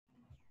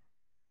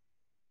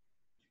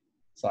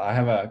So I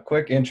have a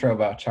quick intro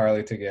about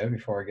Charlie to give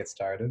before we get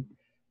started.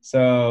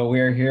 So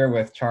we are here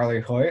with Charlie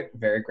Hoyt.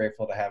 Very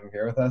grateful to have him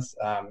here with us.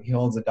 He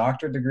holds a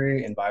doctorate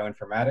degree in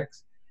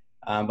bioinformatics,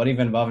 but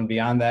even above and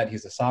beyond that,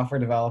 he's a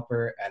software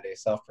developer and a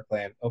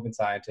self-proclaimed open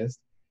scientist.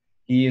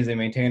 He is a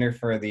maintainer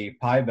for the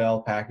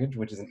PyBell package,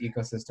 which is an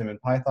ecosystem in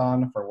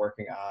Python for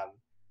working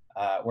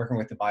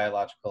with the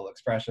biological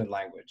expression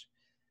language.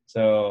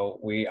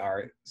 So we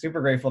are super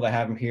grateful to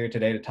have him here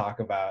today to talk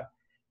about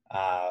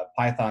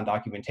Python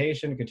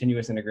documentation,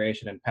 continuous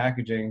integration, and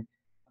packaging,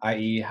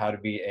 i.e. how to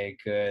be a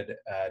good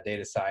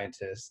data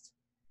scientist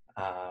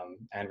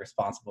and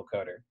responsible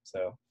coder.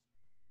 So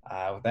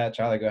with that,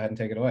 Charlie, go ahead and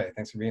take it away.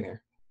 Thanks for being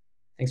here.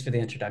 Thanks for the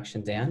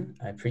introduction, Dan.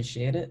 I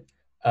appreciate it.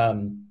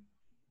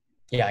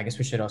 Yeah, I guess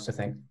we should also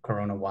thank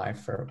CoronaWhy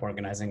for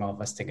organizing all of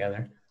us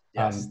together.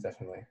 Yes,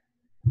 definitely.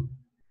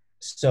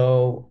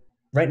 So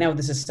right now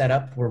this is set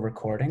up, we're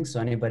recording, so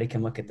anybody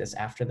can look at this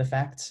after the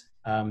fact.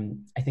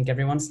 I think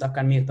everyone's stuck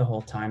on mute the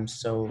whole time.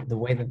 So the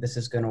way that this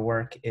is going to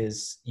work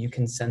is you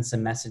can send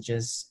some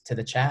messages to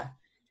the chat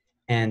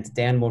and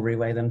Dan will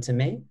relay them to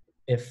me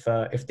if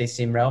they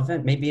seem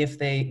relevant. Maybe if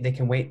they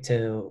can wait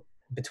till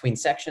between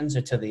sections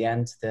or till the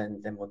end,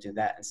 then we'll do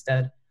that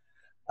instead.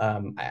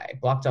 I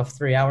blocked off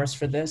 3 hours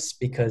for this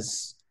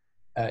because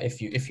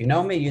if you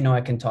know me, you know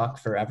I can talk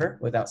forever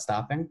without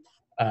stopping.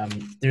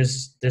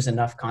 There's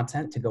enough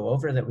content to go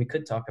over that we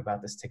could talk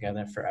about this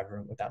together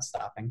forever without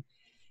stopping.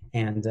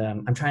 And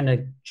I'm trying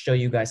to show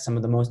you guys some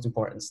of the most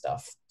important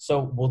stuff.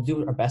 So we'll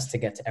do our best to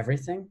get to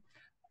everything.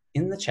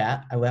 In the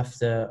chat, I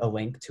left a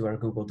link to our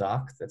Google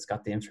Doc that's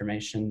got the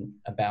information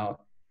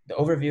about the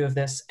overview of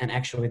this and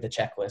actually the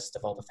checklist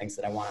of all the things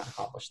that I want to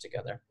accomplish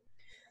together.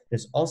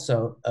 There's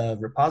also a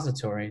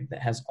repository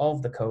that has all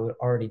of the code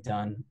already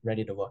done,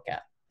 ready to look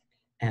at.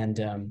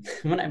 And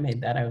when I made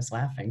that, I was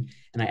laughing,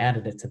 and I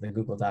added it to the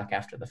Google Doc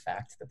after the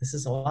fact, that this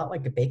is a lot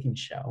like a baking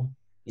show.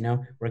 You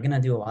know, we're going to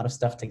do a lot of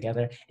stuff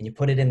together, and you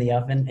put it in the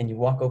oven, and you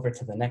walk over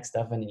to the next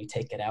oven, and you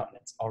take it out, and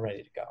it's all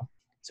ready to go.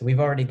 So we've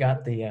already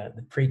got the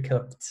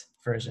pre-cooked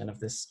version of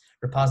this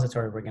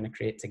repository we're going to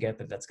create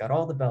together that's got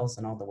all the bells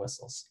and all the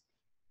whistles.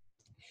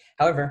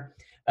 However,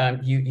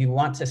 you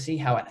want to see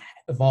how it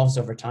evolves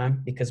over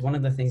time, because one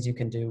of the things you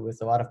can do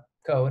with a lot of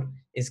code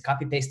is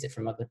copy paste it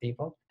from other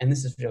people. And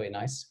this is really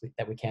nice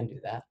that we can do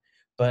that.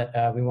 But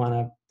we want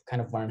to kind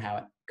of learn how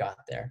it got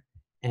there.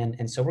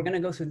 And so we're going to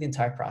go through the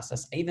entire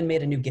process. I even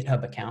made a new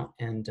GitHub account,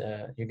 and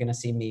you're going to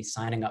see me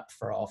signing up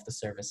for all of the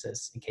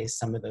services in case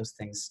some of those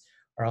things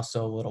are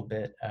also a little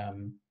bit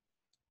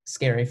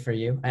scary for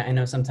you. I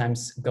know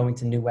sometimes going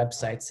to new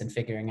websites and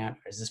figuring out,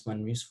 is this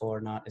one useful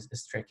or not,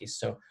 is tricky.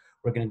 So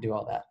we're going to do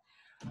all that.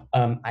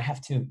 I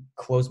have to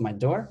close my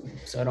door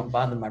so I don't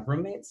bother my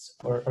roommates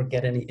or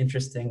get any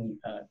interesting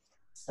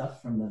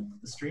stuff from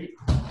the street.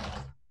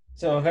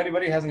 So if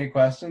anybody has any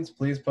questions,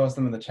 please post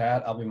them in the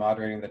chat. I'll be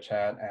moderating the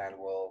chat, and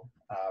we'll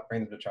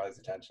bring them to Charlie's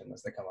attention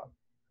as they come up.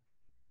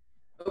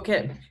 Okay,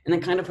 and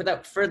then kind of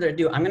without further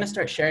ado, I'm going to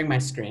start sharing my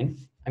screen.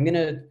 I'm going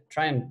to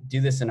try and do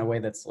this in a way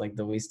that's like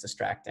the least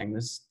distracting.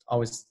 There's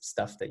always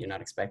stuff that you're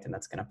not expecting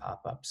that's going to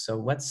pop up. So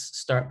let's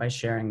start by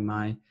sharing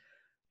my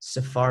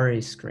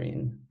Safari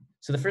screen.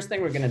 So the first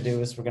thing we're going to do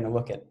is we're going to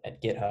look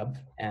at GitHub.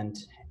 And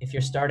if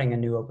you're starting a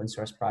new open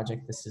source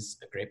project, this is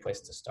a great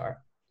place to start.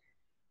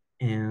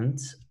 And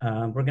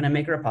we're going to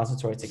make a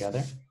repository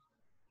together.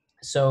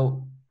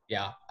 So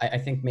yeah, I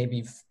think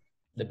maybe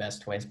the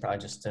best way is probably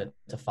just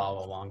to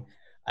follow along.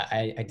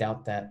 I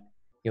doubt that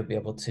you'll be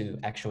able to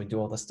actually do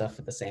all the stuff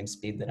at the same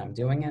speed that I'm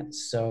doing it.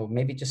 So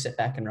maybe just sit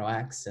back and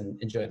relax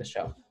and enjoy the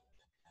show.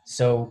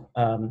 So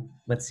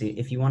let's see,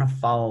 if you want to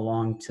follow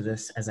along to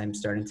this as I'm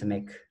starting to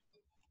make,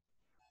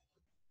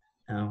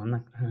 I'm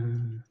not,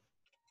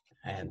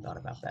 I hadn't thought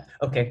about that.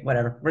 Okay,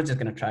 whatever, we're just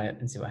gonna try it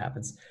and see what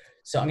happens.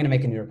 So I'm gonna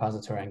make a new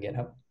repository on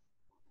GitHub.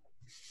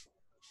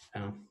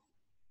 Oh,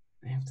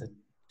 I have to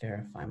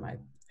verify my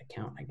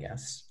account, I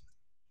guess.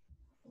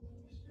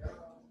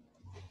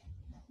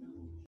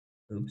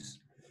 Oops,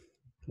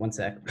 one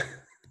sec.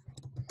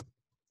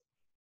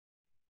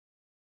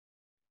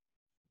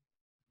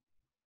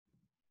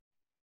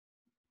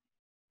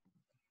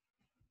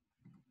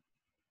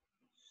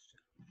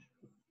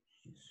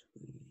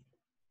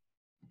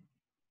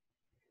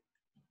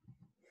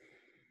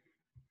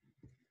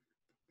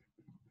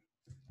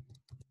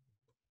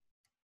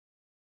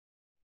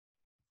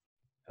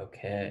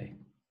 Okay,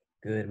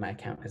 good, my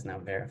account is now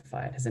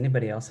verified. Has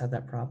anybody else had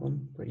that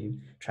problem where you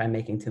try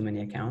making too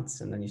many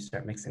accounts and then you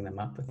start mixing them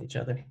up with each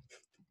other?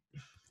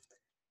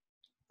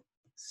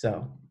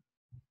 So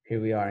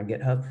here we are in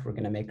GitHub. We're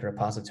going to make a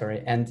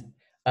repository. And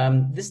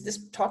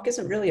this talk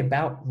isn't really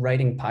about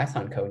writing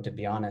Python code, to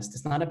be honest.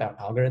 It's not about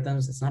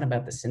algorithms. It's not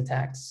about the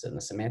syntax and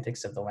the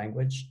semantics of the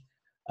language.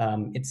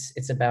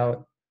 It's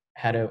about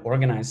how to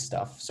organize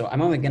stuff. So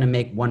I'm only going to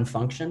make one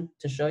function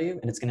to show you,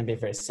 and it's going to be a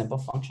very simple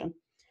function.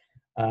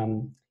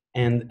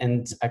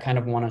 And I kind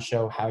of want to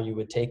show how you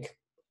would take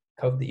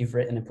code that you've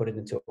written and put it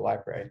into a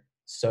library.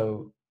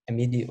 So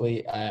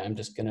immediately, I'm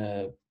just going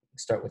to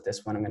start with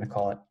this one. I'm going to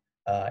call it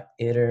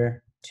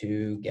iter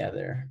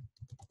together.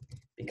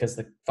 because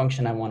the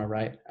function I want to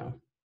write, oh,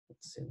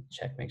 let's see,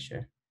 check, make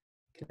sure.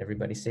 Can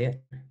everybody see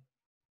it?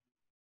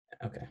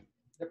 Okay,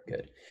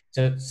 good.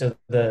 So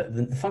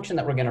the function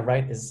that we're going to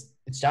write is,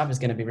 its job is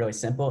going to be really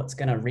simple. It's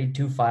going to read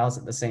two files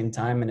at the same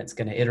time, and it's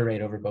going to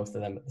iterate over both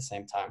of them at the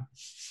same time.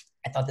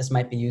 I thought this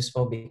might be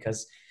useful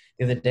because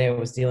the other day I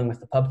was dealing with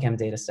the PubChem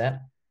data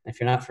set. If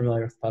you're not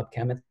familiar with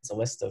PubChem, it's a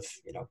list of,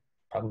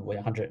 probably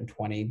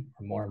 120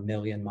 or more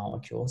million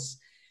molecules.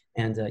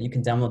 And you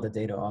can download the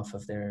data off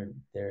of their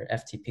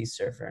FTP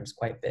server, and it's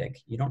quite big.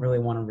 You don't really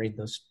want to read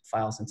those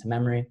files into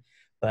memory,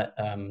 but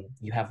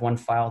you have one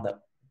file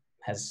that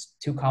has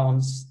two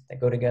columns that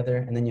go together,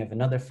 and then you have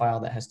another file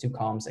that has two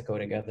columns that go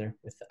together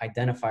with the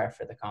identifier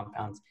for the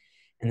compound,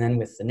 and then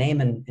with the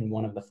name in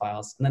one of the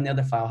files, and then the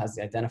other file has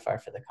the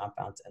identifier for the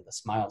compound and the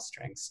SMILE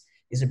strings.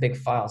 These are big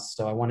files,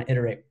 so I want to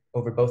iterate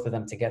over both of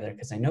them together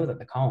because I know that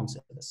the columns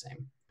are the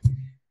same.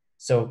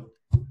 So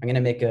I'm going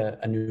to make a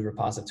new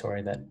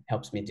repository that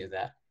helps me do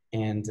that.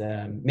 And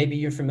maybe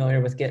you're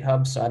familiar with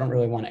GitHub, so I don't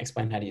really want to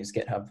explain how to use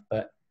GitHub,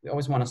 but we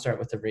always want to start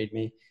with the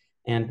README,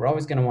 and we're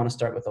always going to want to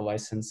start with a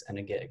license and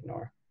a git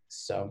ignore.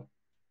 So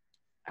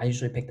I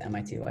usually pick the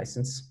MIT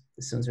license.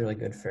 This one's really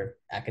good for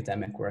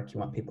academic work you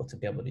want people to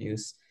be able to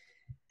use.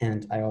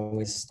 And I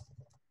always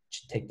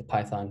take the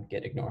Python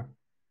git ignore.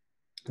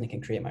 And I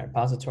can create my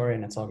repository,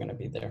 and it's all going to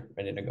be there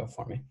ready to go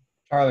for me.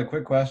 Charlie,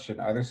 quick question.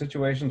 Are there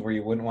situations where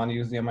you wouldn't want to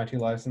use the MIT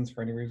license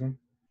for any reason?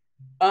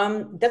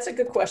 That's a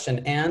good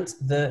question. And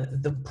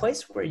the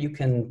place where you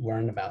can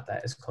learn about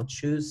that is called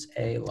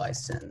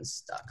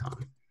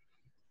chooselicense.com.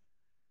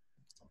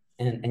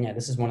 And yeah,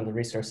 this is one of the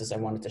resources I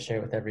wanted to share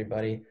with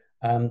everybody.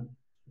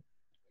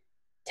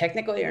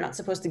 Technically, you're not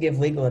supposed to give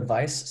legal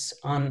advice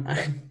on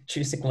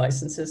choosing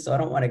licenses, so I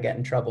don't want to get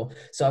in trouble.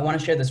 So I want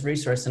to share this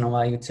resource and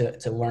allow you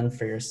to learn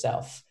for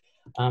yourself.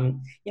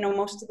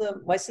 Most of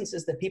the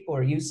licenses that people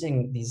are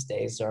using these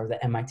days are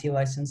the MIT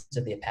license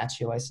or the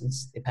Apache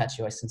license. The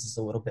Apache license is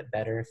a little bit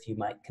better if you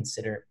might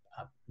consider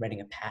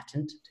writing a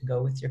patent to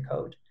go with your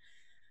code.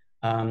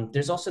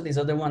 There's also these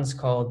other ones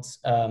called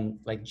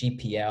like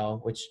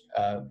GPL, which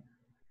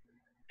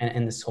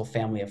and this whole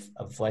family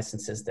of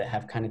licenses that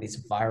have kind of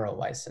these viral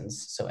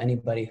license. So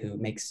anybody who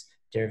makes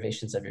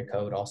derivations of your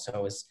code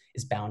also is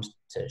bound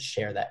to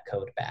share that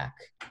code back.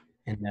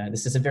 And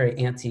this is a very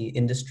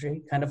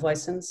anti-industry kind of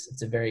license.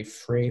 It's a very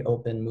free,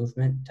 open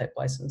movement type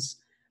license.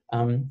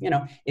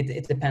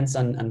 It depends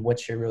on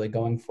what you're really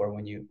going for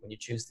when you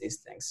choose these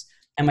things.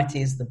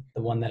 MIT is the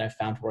one that I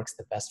found works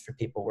the best for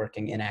people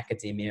working in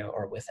academia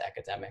or with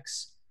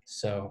academics.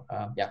 So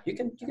yeah, you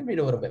can read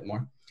a little bit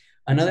more.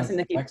 Another thing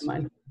to keep in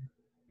mind.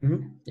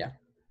 Yeah.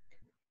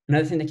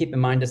 Another thing to keep in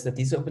mind is that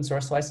these open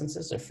source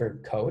licenses are for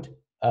code.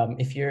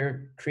 If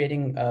you're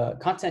creating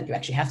content, you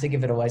actually have to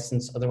give it a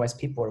license. Otherwise,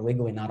 people are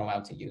legally not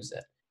allowed to use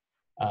it.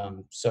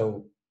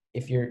 So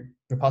if your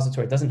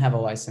repository doesn't have a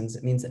license,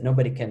 it means that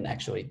nobody can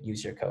actually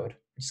use your code,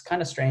 which is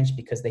kind of strange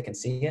because they can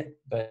see it,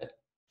 but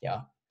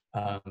yeah.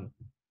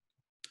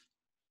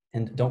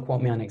 And don't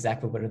quote me on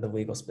exactly what are the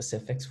legal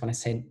specifics. When I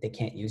say they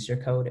can't use your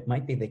code, it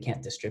might be they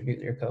can't distribute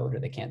your code or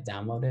they can't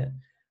download it.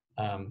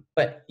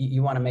 But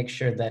you want to make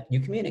sure that you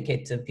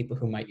communicate to people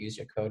who might use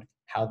your code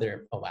how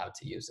they're allowed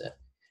to use it.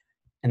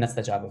 And that's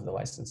the job of the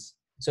license.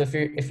 So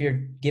if you're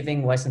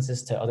giving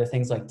licenses to other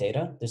things like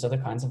data, there's other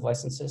kinds of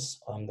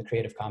licenses. The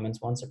Creative Commons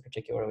ones are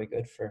particularly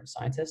good for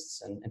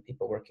scientists and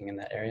people working in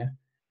that area.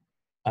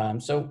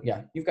 So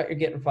yeah, you've got your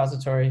Git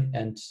repository,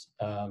 and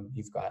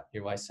you've got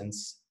your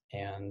license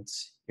and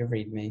your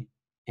README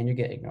and your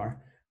git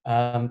ignore.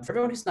 For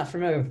everyone who's not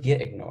familiar with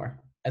git ignore,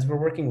 as we're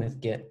working with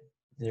Git,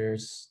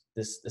 there's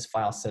this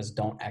file says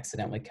don't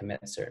accidentally commit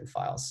certain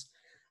files.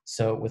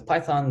 So with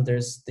Python,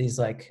 there's these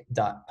like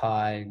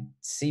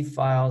 .py-c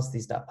files,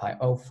 these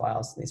 .py-o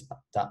files, these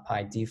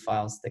 .py-d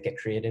files that get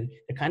created.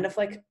 They're kind of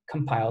like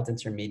compiled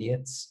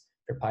intermediates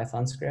for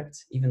Python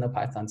script. Even though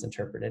Python's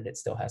interpreted, it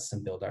still has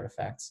some build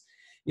artifacts.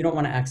 You don't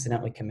want to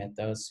accidentally commit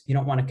those. You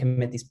don't want to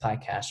commit these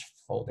PyCache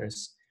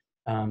folders.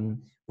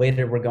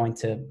 Later, we're going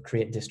to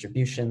create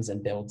distributions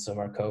and builds of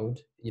our code.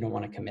 You don't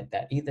want to commit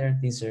that either.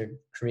 These are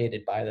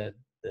created by the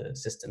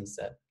systems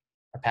that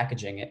are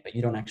packaging it, but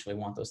you don't actually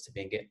want those to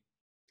be in Git.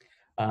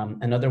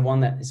 Another one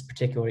that is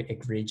particularly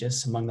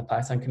egregious among the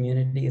Python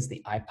community is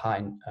the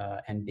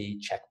IPy-NB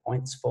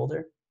checkpoints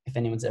folder. If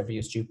anyone's ever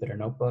used Jupyter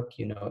Notebook,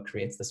 you know it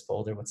creates this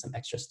folder with some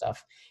extra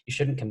stuff. You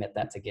shouldn't commit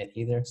that to Git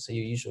either, so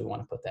you usually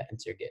want to put that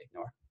into your git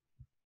ignore.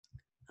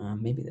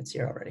 Maybe that's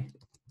here already.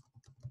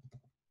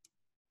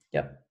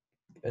 Yep,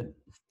 good.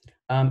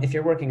 If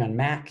you're working on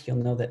Mac, you'll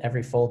know that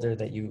every folder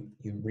that you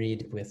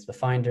read with the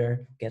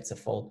Finder gets a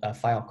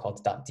file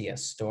called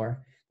 .dsstore.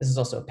 This is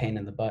also a pain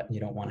in the butt, and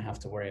you don't want to have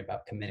to worry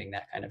about committing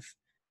that kind of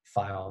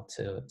file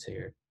to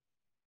your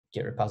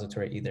Git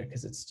repository either,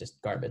 because it's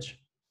just garbage.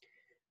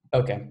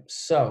 Okay,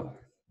 so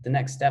the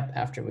next step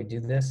after we do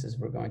this is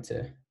we're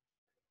gonna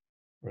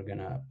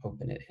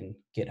open it in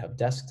GitHub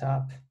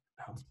Desktop.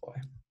 Oh boy.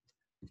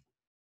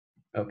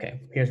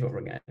 Okay, here's what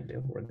we're gonna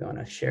do. We're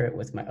gonna share it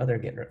with my other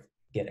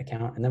Git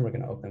account, and then we're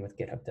gonna open with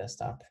GitHub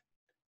Desktop.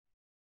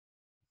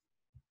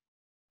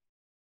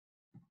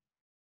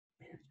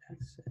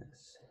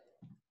 Texas.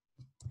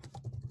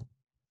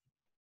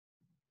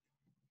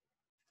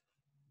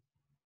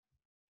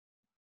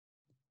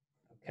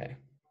 Okay.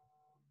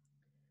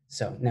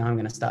 So now I'm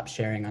going to stop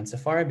sharing on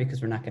Safari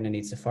because we're not going to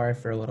need Safari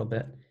for a little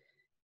bit.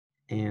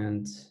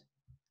 And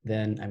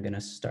then I'm going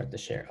to start the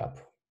share up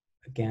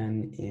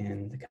again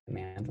in the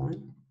command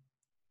line.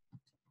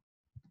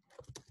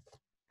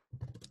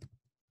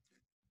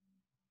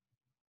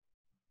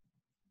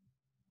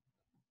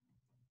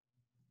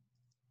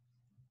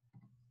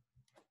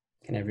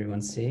 Can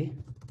everyone see?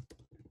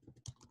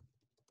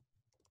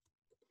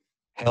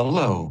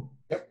 Hello.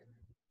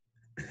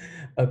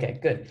 Okay,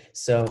 good.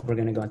 So we're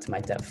going to go into my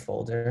dev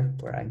folder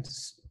where I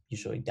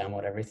usually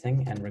download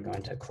everything, and we're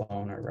going to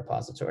clone our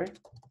repository.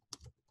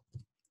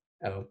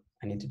 Oh,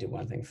 I need to do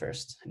one thing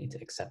first. I need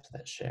to accept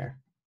that share.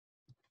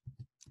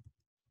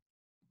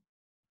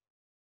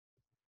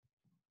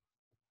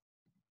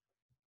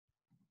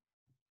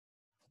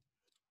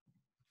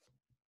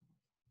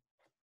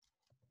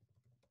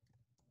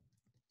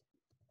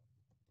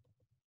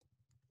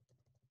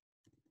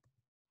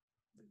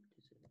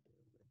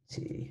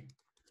 T.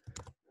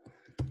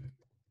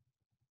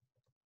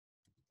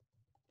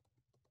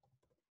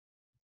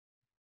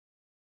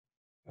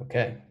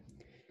 Okay,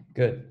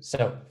 good.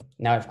 So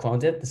now I've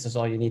cloned it. This is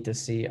all you need to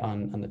see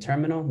on the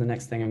terminal. The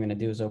next thing I'm going to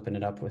do is open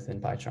it up within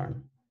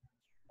PyCharm.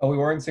 Oh, we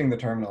weren't seeing the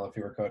terminal if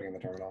you were coding in the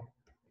terminal.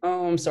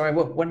 Oh, I'm sorry.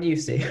 What do you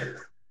see?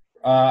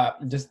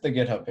 Just the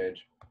GitHub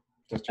page,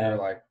 just your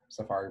like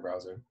Safari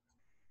browser.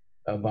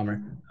 Oh,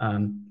 bummer.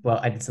 Well,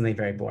 I did something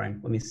very boring.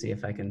 Let me see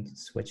if I can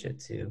switch it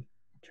to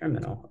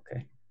terminal.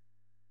 Okay.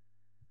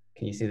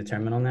 Can you see the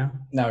terminal now?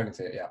 Now we can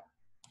see it, yeah.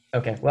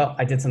 Okay, well,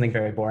 I did something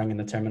very boring in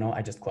the terminal.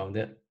 I just cloned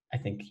it. I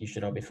think you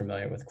should all be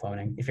familiar with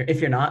cloning. If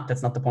you're not,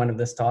 that's not the point of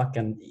this talk,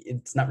 and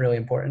it's not really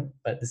important,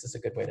 but this is a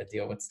good way to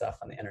deal with stuff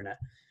on the internet.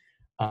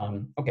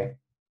 Okay,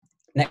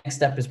 next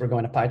step is we're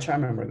going to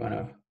PyCharm, and we're going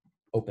to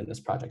open this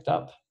project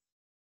up.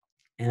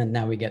 And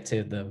now we get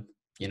to the,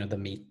 the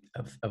meat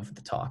of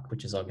the talk,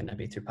 which is all going to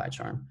be through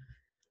PyCharm.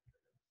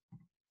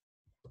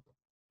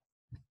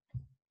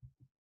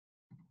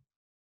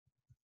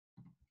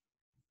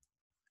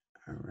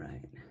 All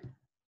right.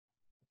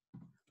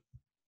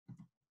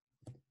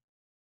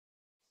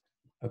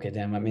 Okay,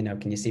 Dan, let me know.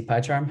 Can you see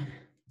PyCharm?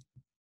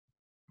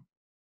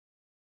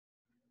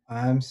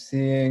 I'm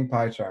seeing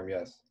PyCharm,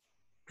 yes.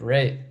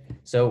 Great.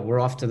 So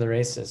we're off to the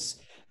races.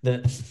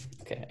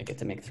 Okay, I get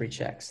to make 3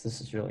 checks.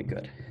 This is really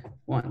good.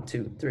 1,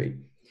 2, 3.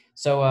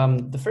 So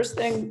the first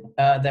thing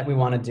that we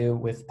want to do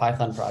with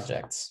Python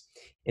projects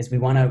is we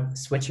want to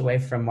switch away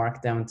from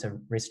Markdown to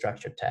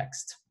restructured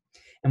text.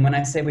 And when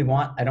I say we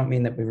want, I don't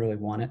mean that we really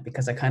want it,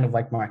 because I kind of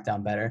like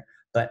Markdown better,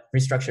 but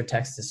restructured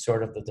text is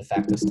sort of the de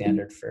facto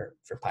standard for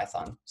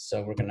Python.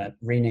 So we're going to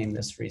rename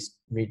this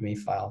readme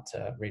file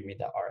to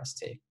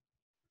readme.rst.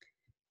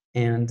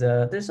 And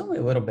there's only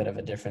a little bit of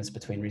a difference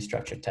between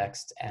restructured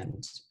text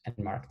and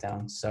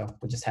Markdown. So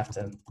we just have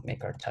to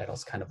make our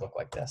titles kind of look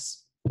like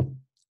this.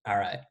 All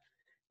right,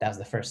 that was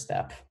the first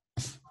step.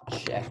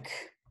 Check.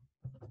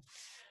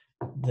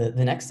 The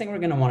next thing we're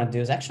going to want to do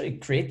is actually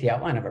create the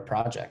outline of our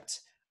project.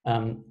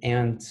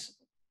 And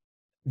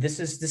this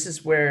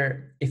is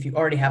where, if you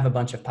already have a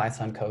bunch of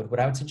Python code, what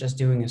I would suggest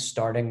doing is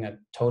starting a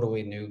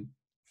totally new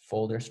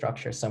folder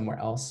structure somewhere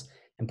else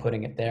and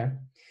putting it there.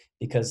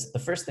 Because the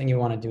first thing you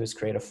want to do is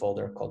create a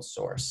folder called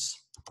source.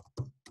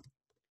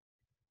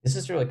 This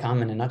is really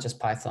common in not just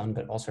Python,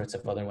 but all sorts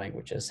of other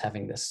languages,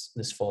 having this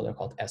folder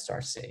called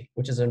src,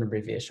 which is an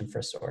abbreviation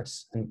for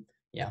source. And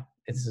yeah,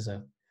 this is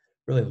a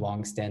really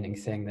long-standing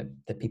thing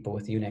that people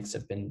with Unix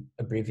have been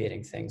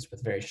abbreviating things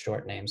with very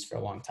short names for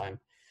a long time.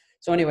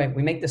 So anyway,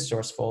 we make this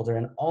source folder,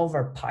 and all of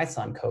our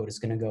Python code is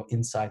going to go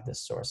inside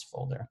this source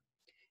folder.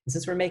 And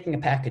since we're making a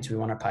package, we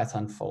want our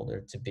Python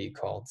folder to be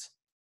called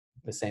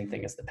the same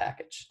thing as the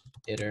package,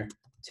 iter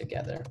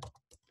together.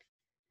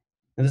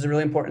 And there's a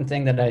really important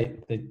thing that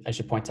I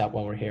should point out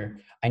while we're here.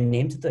 I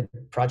named the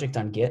project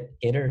on Git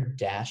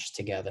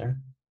iter-together.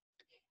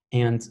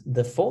 And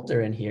the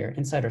folder in here,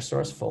 inside our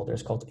source folder,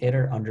 is called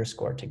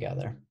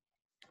iter_together.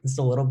 It's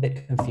a little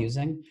bit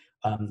confusing.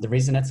 The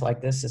reason it's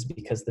like this is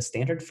because the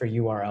standard for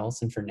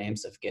URLs and for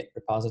names of Git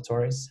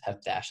repositories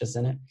have dashes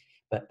in it.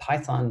 But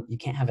Python, you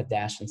can't have a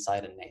dash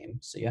inside a name,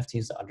 so you have to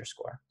use the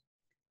underscore.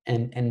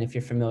 And if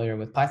you're familiar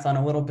with Python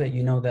a little bit,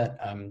 you know that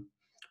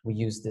we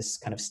use this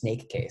kind of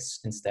snake case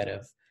instead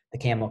of the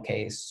camel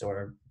case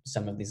or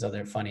some of these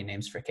other funny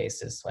names for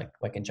cases.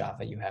 Like in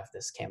Java, you have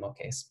this camel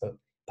case, but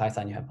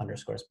Python, you have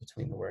underscores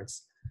between the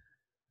words.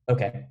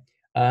 Okay,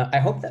 I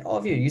hope that all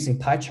of you are using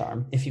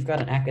PyCharm. If you've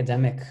got an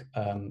academic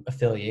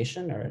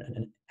affiliation or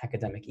an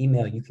academic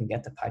email, you can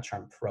get the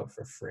PyCharm Pro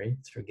for free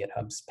through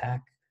GitHub's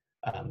pack.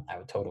 I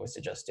would totally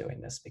suggest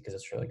doing this because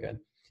it's really good.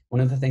 One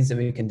of the things that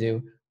we can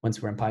do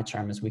once we're in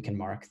PyCharm is we can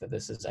mark that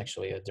this is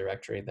actually a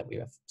directory that we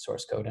have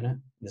source code in it.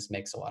 This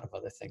makes a lot of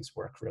other things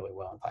work really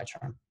well in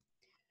PyCharm.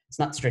 It's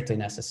not strictly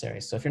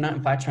necessary. So if you're not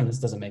in PyCharm, this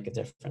doesn't make a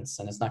difference,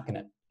 and it's not going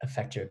to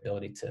affect your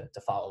ability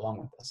to follow along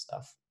with this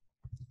stuff.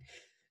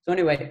 So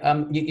anyway,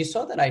 you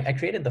saw that I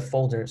created the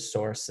folder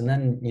source, and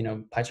then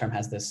PyCharm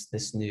has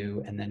this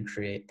new and then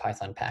create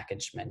Python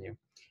package menu.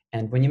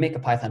 And when you make a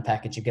Python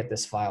package, you get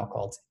this file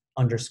called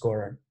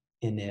 _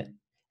 init.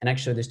 And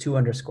actually, there's 2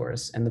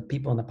 underscores, and the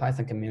people in the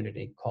Python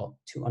community call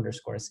 2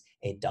 underscores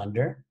a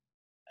dunder,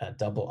 a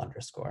double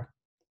underscore.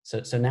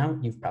 So now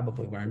you've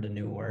probably learned a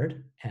new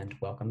word, and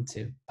welcome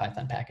to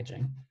Python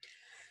packaging.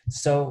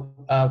 So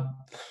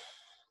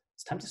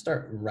it's time to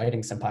start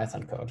writing some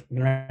Python code. I'm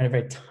gonna write a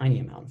very tiny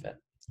amount of it.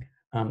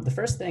 The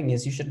first thing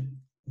is you should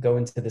go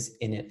into this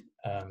init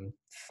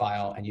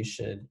file, and you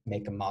should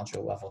make a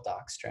module level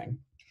doc string.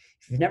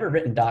 If you've never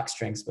written doc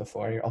strings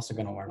before, you're also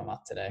gonna learn a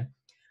lot today.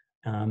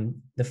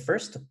 The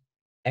first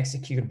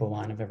executable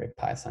line of every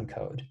Python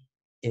code,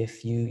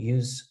 if you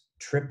use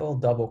triple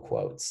double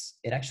quotes,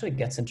 it actually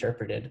gets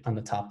interpreted on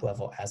the top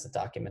level as a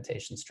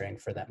documentation string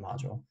for that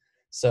module.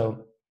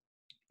 So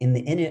in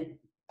the init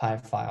py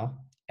file,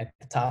 at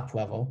the top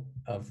level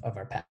of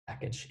our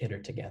package, iter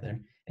together,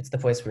 it's the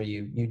place where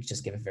you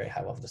just give a very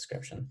high level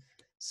description.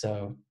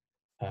 So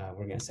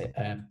we're going to say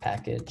a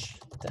package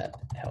that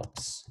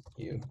helps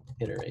you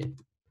iterate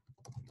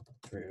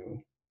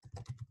through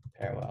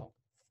parallel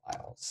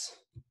files.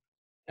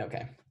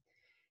 Okay.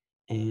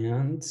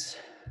 And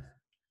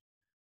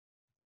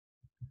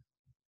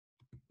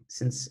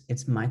since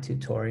it's my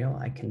tutorial,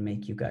 I can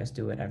make you guys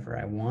do whatever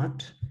I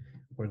want.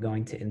 We're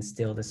going to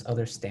instill this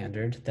other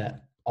standard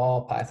that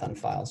all Python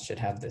files should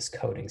have this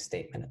coding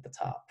statement at the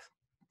top.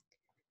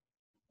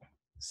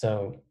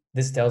 So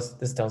this tells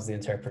the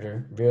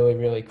interpreter really,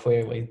 really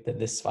clearly that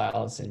this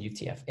file is in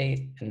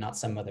UTF-8 and not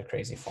some other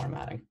crazy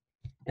formatting.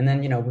 And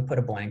then, we put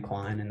a blank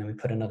line, and then we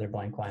put another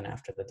blank line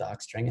after the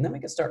doc string, and then we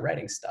can start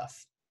writing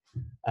stuff.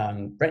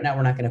 Right now,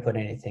 we're not going to put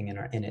anything in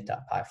our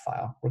init.py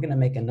file. We're going to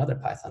make another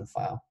Python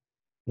file.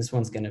 This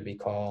one's going to be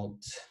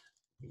called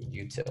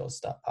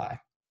utils.py.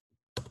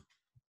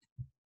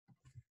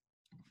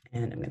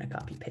 And I'm going to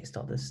copy paste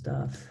all this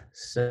stuff.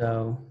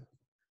 So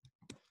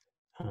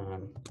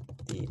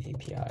the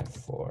API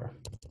for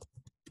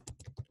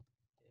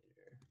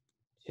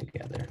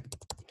together.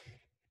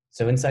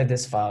 So inside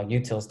this file,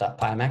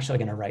 utils.py, I'm actually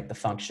going to write the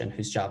function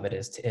whose job it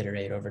is to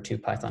iterate over 2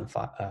 Python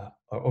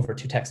or over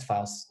 2 text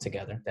files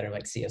together that are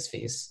like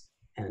CSVs,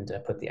 and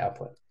put the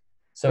output.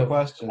 So the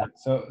question.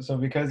 So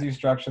because you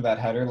structure that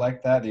header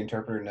like that, the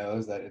interpreter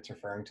knows that it's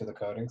referring to the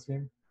coding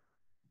scheme?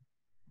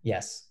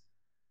 Yes.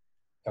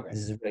 Okay. This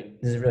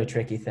is a really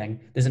tricky thing.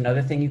 There's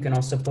another thing you can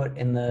also put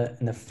in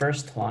the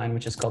first line,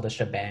 which is called a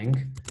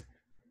shebang,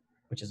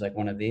 which is like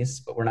one of these,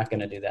 but we're not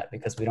going to do that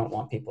because we don't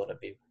want people to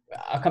be,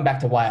 I'll come back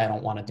to why I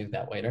don't want to do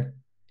that later.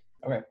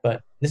 Okay.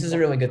 But this is a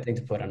really good thing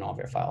to put on all of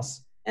your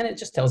files. And it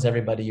just tells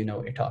everybody you know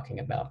what you're talking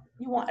about.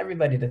 You want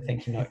everybody to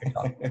think you know what you're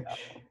talking about.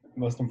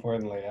 Most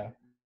importantly, yeah.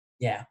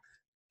 Yeah.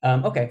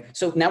 Okay,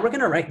 so now we're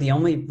going to write the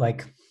only,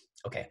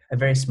 a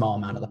very small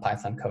amount of the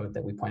Python code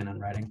that we plan on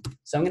writing.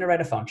 So I'm going to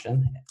write a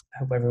function. I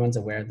hope everyone's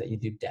aware that you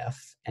do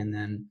def. And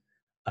then,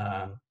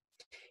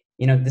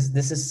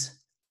 this is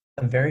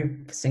a very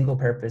single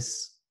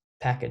purpose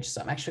package.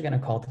 So I'm actually going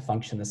to call the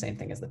function the same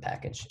thing as the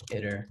package,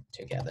 iter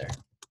together.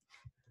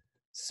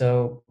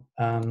 So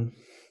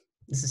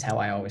this is how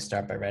I always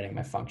start by writing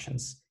my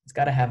functions. It's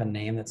got to have a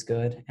name that's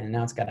good, and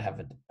now it's got to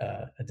have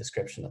a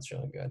description that's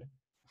really good.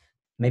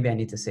 Maybe I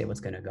need to say what's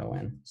going to go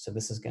in. So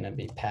this is going to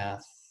be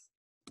path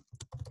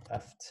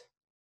left,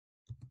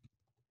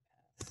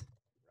 path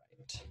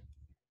right.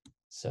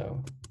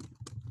 So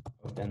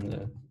open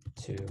the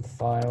 2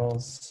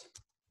 files,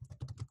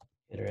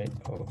 iterate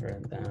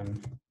over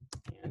them,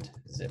 and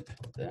zip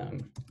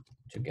them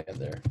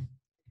together.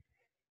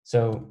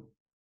 So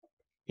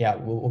yeah,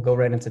 we'll go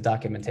right into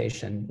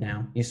documentation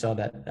now. You saw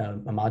that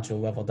a module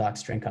level doc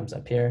string comes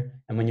up here.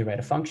 And when you write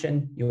a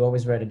function, you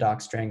always write a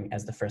doc string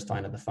as the first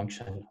line of the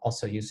function,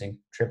 also using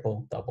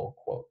triple double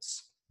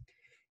quotes.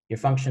 Your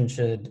function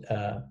should,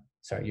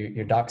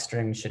 your doc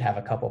string should have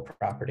a couple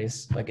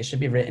properties. Like, it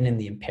should be written in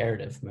the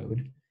imperative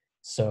mood.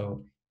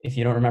 So if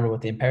you don't remember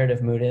what the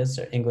imperative mood is,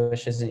 or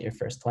English isn't your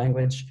first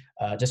language,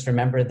 just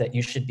remember that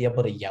you should be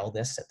able to yell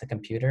this at the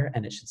computer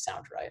and it should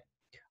sound right.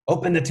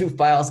 Open the 2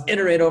 files,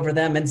 iterate over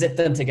them, and zip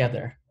them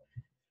together.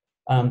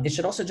 It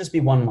should also just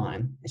be 1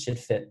 line. It should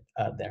fit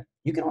there.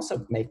 You can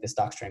also make this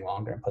doc string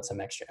longer and put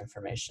some extra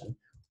information.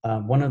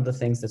 One of the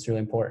things that's really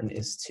important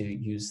is to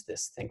use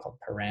this thing called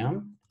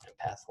param,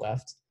 path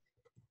left,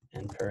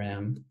 and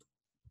param,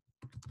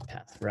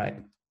 path right.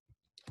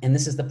 And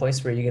this is the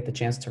place where you get the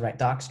chance to write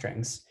doc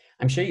strings.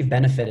 I'm sure you've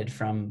benefited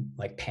from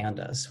like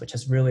pandas, which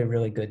has really,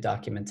 really good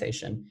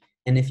documentation.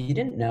 And if you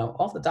didn't know,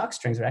 all the doc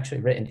strings are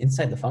actually written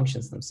inside the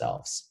functions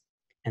themselves.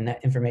 And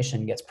that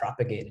information gets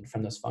propagated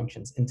from those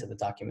functions into the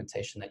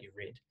documentation that you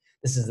read.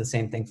 This is the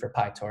same thing for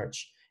PyTorch.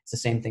 It's the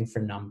same thing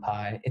for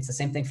NumPy. It's the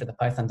same thing for the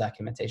Python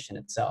documentation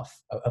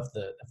itself of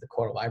the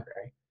core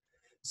library.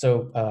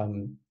 So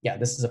yeah,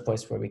 this is a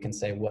place where we can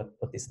say what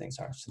these things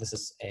are. So this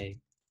is a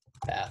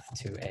path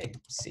to a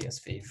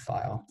CSV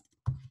file.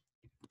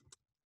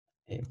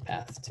 a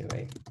path to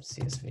a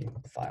CSV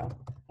file.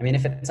 I mean,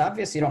 if it's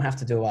obvious, you don't have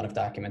to do a lot of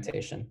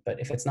documentation, but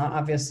if it's not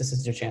obvious, this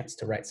is your chance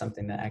to write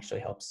something that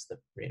actually helps the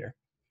reader.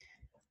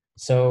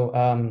 So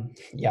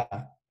yeah,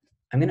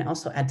 I'm gonna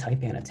also add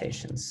type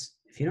annotations.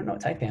 If you don't know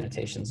what type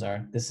annotations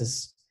are, this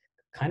is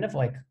kind of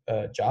like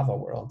a Java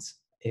world.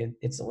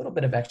 It's a little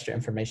bit of extra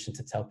information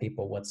to tell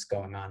people what's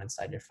going on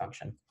inside your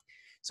function.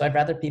 So I'd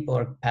rather people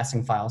are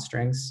passing file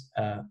strings,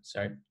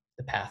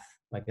 the path,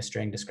 like a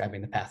string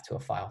describing the path to a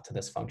file to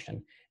this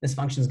function. This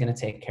function is going to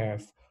take care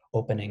of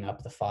opening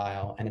up the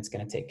file, and it's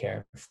going to take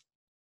care of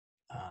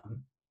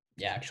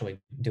actually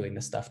doing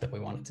the stuff that we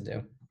want it to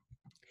do.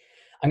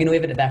 I'm going to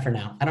leave it at that for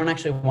now. I don't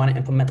actually want to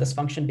implement this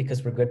function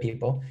because we're good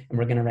people and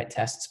we're going to write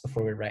tests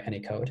before we write any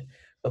code.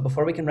 But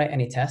before we can write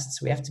any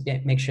tests, we have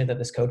to make sure that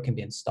this code can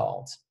be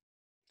installed.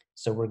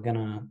 So we're going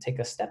to take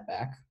a step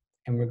back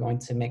and we're going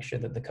to make sure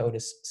that the code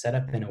is set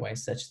up in a way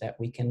such that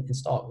we can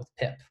install it with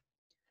pip.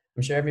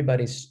 I'm sure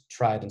everybody's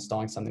tried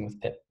installing something with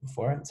pip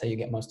before. That's how you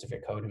get most of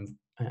your code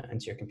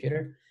into your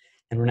computer.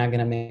 And we're now going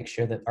to make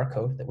sure that our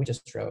code that we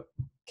just wrote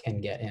can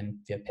get in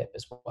via pip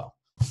as well.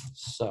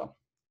 So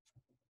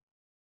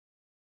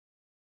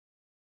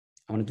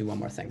I want to do one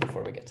more thing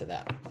before we get to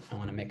that. I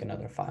want to make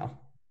another file.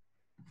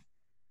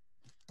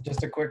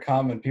 Just a quick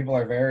comment. People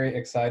are very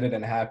excited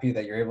and happy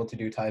that you're able to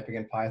do typing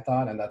in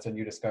Python, and that's a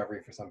new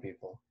discovery for some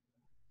people.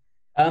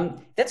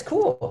 That's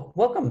cool.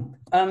 Welcome.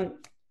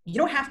 You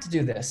don't have to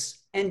do this.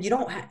 And you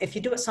don't if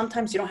you do it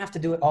sometimes, you don't have to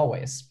do it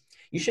always.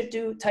 You should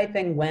do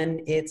typing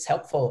when it's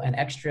helpful and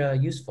extra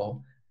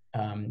useful.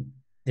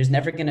 There's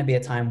never going to be a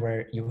time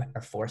where you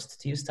are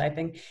forced to use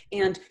typing.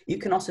 And you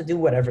can also do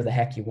whatever the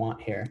heck you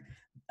want here.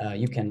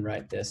 You can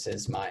write this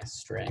as my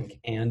string,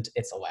 and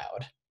it's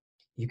allowed.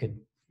 You could,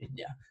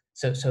 yeah.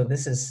 So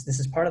this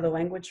is part of the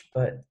language,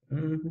 but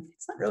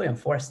it's not really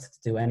enforced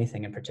to do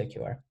anything in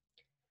particular.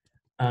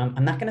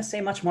 I'm not going to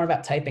say much more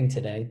about typing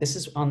today. This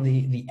is on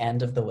the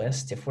end of the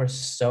list. If we're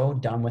so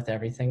done with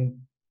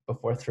everything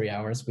before 3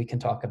 hours, we can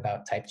talk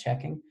about type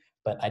checking,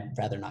 but I'd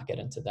rather not get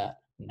into that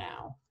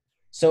now.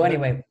 So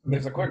anyway.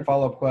 There's a quick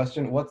follow-up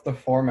question. What's the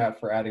format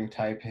for adding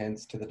type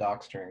hints to the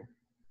doc string?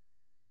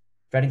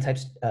 For adding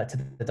types to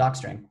the doc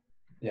string?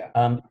 Yeah.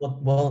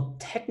 Well,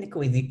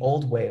 technically the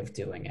old way of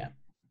doing it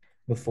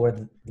before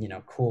the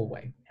cool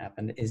way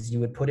happened is you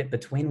would put it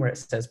between where it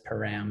says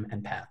param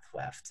and path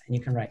left, and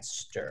you can write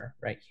stir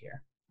right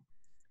here.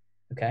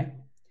 Okay.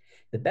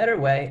 The better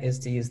way is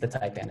to use the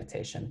type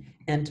annotation.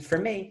 And for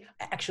me,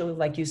 I actually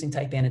like using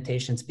type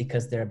annotations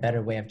because they're a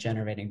better way of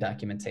generating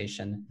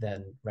documentation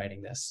than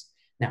writing this.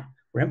 Now,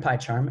 we're in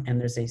PyCharm,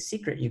 and there's a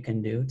secret you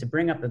can do to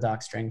bring up the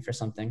doc string for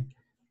something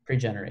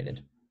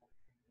pre-generated.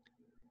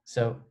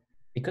 So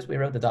because we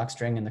wrote the doc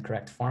string in the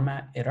correct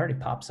format, it already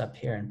pops up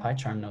here, and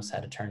PyCharm knows how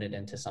to turn it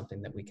into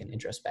something that we can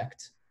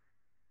introspect.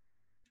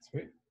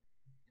 Sweet.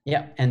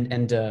 Yeah,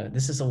 and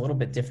this is a little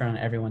bit different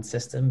on everyone's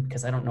system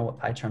because I don't know what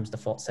PyCharm's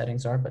default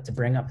settings are, but to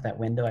bring up that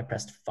window, I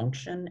pressed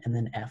function and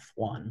then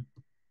F1.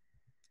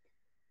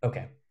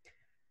 Okay.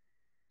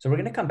 So we're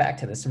going to come back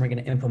to this and we're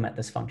going to implement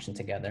this function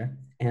together.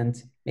 And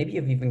maybe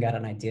you've even got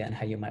an idea on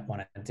how you might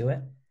want to do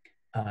it.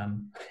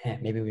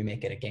 Maybe we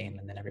make it a game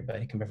and then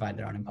everybody can provide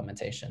their own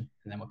implementation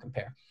and then we'll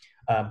compare.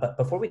 But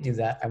before we do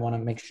that, I want to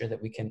make sure that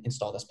we can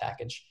install this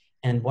package.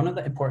 And one of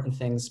the important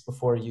things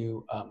before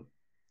you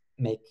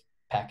make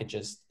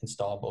packages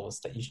installable is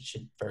that you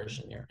should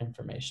version your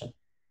information.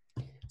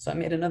 So I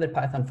made another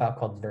Python file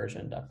called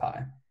version.py.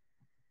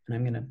 And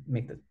I'm going to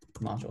make the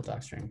module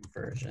docstring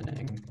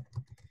versioning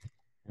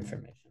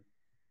information.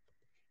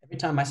 Every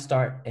time I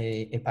start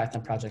a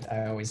Python project,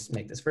 I always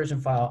make this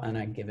version file and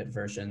I give it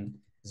version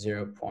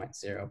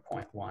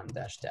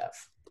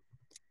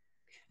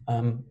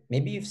 0.0.1-dev.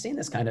 Maybe you've seen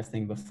this kind of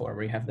thing before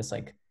where you have this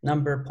like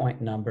number, point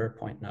number,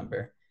 point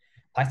number.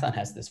 Python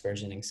has this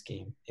versioning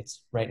scheme.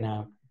 It's right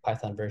now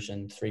Python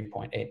version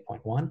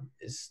 3.8.1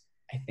 is,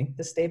 I think,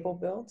 the stable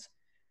build.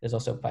 There's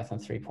also Python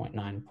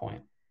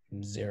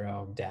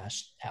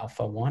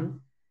 3.9.0-alpha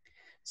 1.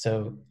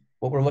 So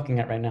what we're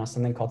looking at right now is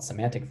something called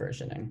semantic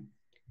versioning.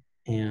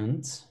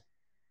 And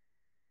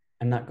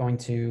I'm not going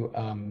to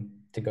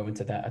go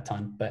into that a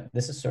ton, but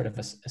this is sort of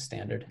a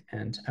standard.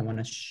 And I want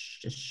to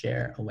just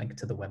share a link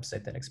to the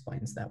website that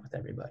explains that with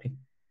everybody.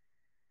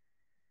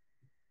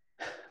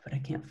 But I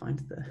can't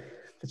find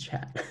the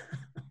chat.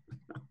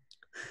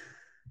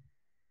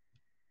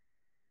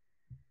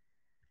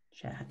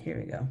 Chat, here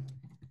we go.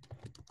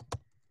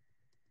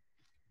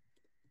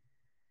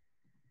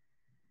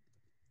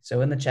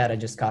 So in the chat, I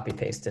just copy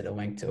pasted a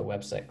link to a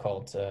website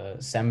called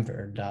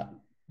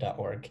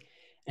semver.org.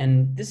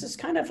 And this is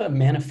kind of a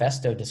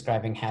manifesto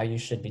describing how you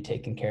should be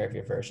taking care of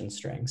your version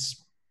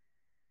strings.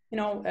 You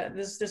know,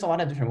 there's a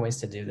lot of different ways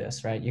to do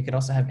this, right? You could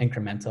also have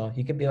incremental.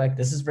 You could be like,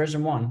 this is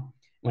version 1.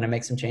 When I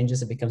make some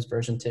changes, it becomes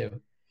version 2.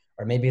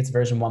 Or maybe it's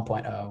version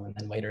 1.0 and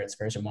then later it's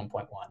version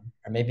 1.1.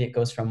 Or maybe it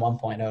goes from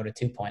 1.0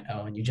 to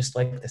 2.0 and you just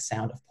like the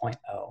sound of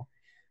 0.0.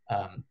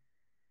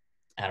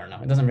 I don't know,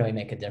 it doesn't really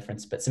make a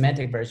difference, but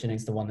semantic versioning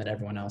is the one that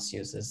everyone else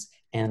uses.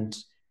 And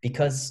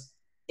because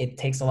it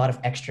takes a lot of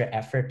extra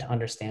effort to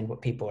understand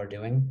what people are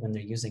doing when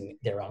they're using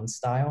their own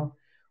style.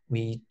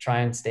 We try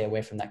and stay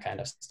away from that kind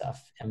of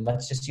stuff. And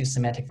let's just use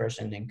semantic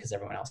versioning because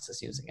everyone else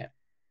is using it.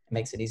 It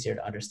makes it easier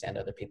to understand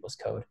other people's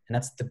code. And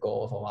that's the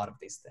goal of a lot of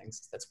these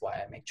things. That's why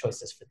I make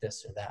choices for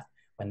this or that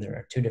when there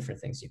are two different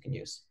things you can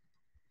use.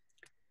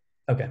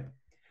 Okay,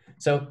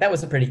 so that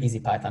was a pretty easy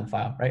Python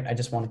file, right? I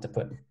just wanted to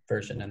put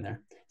version in there.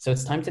 So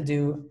it's time to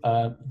do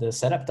the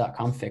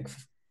setup.config.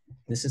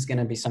 This is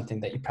gonna be something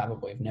that you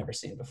probably have never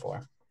seen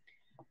before.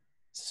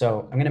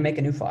 So I'm gonna make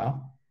a new file.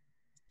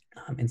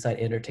 Inside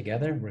iter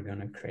together, we're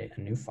gonna create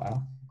a new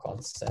file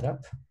called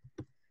setup.cfg.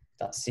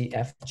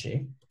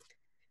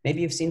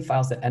 Maybe you've seen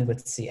files that end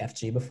with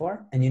CFG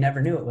before, and you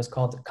never knew it was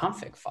called a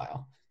config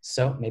file.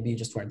 So maybe you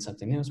just learned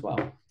something new as well.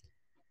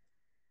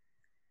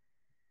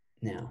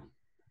 Now,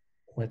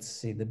 let's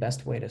see the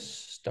best way to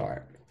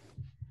start.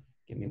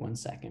 Give me 1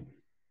 second.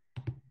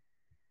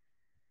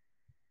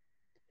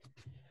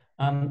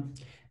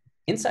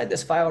 Inside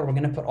this file, we're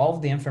gonna put all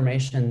of the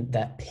information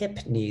that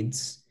pip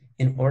needs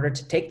in order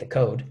to take the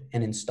code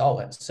and install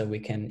it so we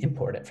can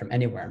import it from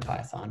anywhere in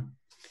Python.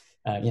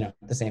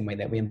 The same way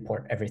that we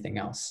import everything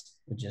else.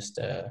 We just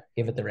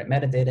give it the right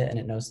metadata and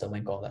it knows to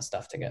link all that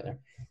stuff together.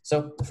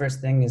 So the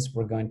first thing is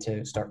we're going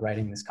to start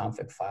writing this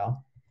config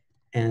file.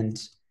 And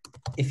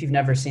if you've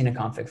never seen a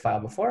config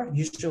file before,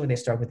 usually they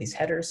start with these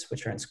headers,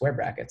 which are in square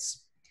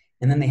brackets.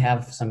 And then they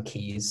have some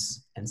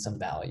keys and some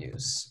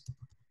values.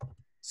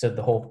 So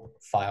the whole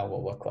file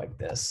will look like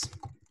this,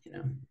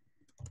 header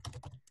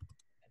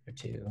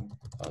to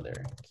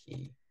other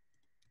key,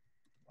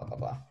 blah, blah,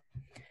 blah.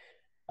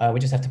 We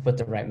just have to put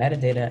the right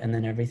metadata and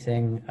then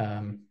everything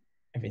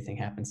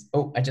happens.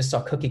 Oh, I just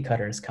saw cookie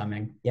cutters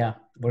coming. Yeah,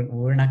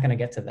 we're not gonna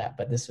get to that,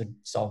 but this would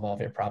solve all of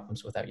your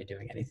problems without you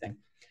doing anything.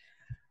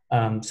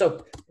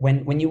 So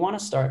when you wanna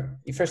start,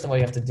 first of all,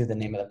 you have to do the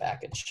name of the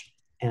package.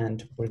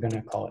 And we're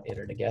gonna call it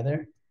iter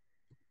together.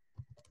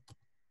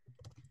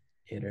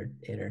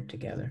 Iter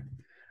together.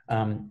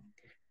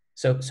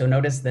 So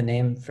notice the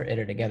name for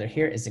iter together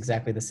here is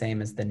exactly the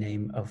same as the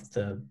name of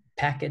the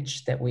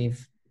package that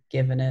we've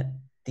given it.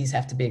 These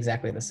have to be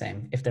exactly the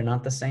same. If they're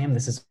not the same,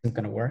 this isn't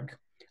gonna work.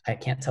 I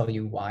can't tell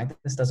you why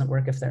this doesn't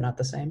work if they're not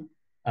the same.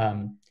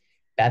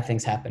 Bad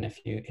things happen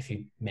if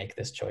you make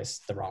this choice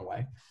the wrong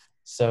way.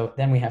 So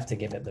then we have to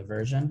give it the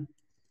version.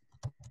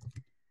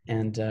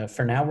 And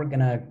for now, we're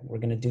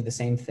gonna do the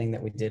same thing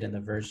that we did in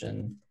the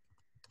version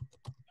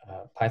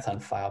Python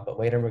file, but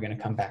later we're gonna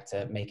come back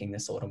to making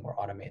this a little more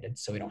automated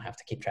so we don't have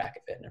to keep track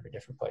of it in every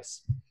different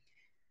place.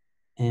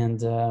 And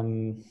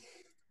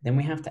then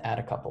we have to add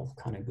a couple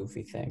kind of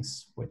goofy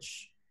things,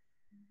 which,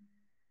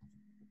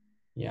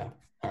 yeah.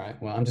 All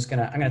right, well, I'm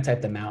gonna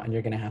type them out and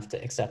you're gonna have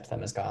to accept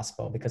them as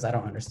gospel because I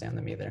don't understand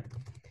them either.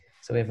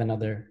 So we have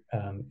another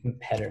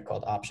header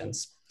called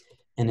options.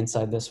 And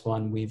inside this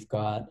one, we've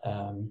got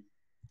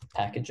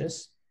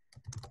packages.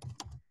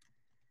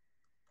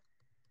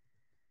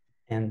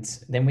 And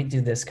then we do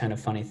this kind of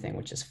funny thing,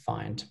 which is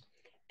find.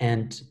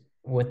 And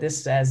what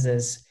this says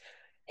is,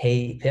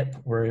 hey, pip,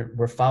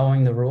 we're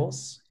following the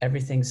rules.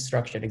 Everything's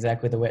structured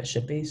exactly the way it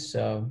should be.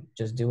 So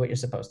just do what you're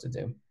supposed to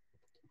do.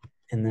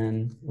 And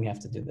then we have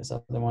to do this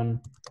other one.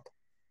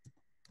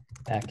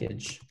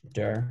 Package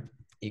dir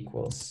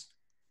equals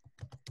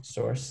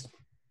source.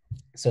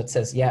 So it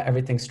says, yeah,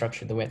 everything's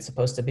structured the way it's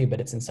supposed to be, but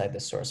it's inside the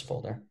source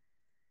folder.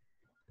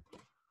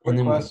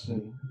 Quick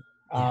question.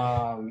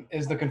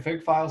 Is the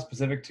config file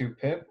specific to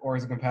pip or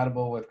is it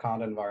compatible with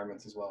conda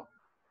environments as well?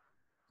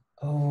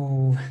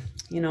 Oh,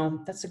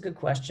 that's a good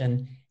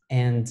question.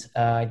 And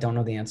I don't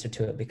know the answer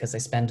to it because I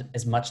spend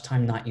as much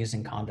time not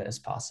using conda as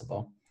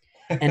possible.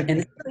 And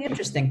it's really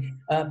interesting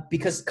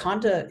because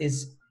conda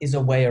is a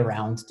way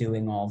around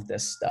doing all of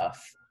this stuff.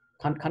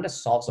 Conda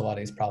solves a lot of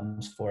these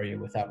problems for you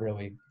without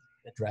really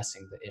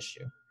addressing the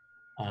issue.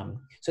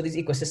 So these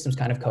ecosystems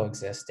kind of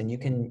coexist, and you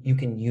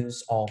can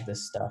use all of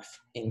this stuff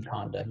in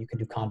conda. You can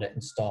do conda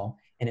install,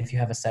 and if you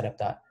have a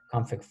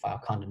setup.config file,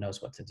 conda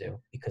knows what to do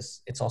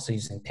because it's also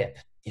using pip,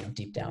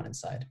 deep down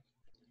inside.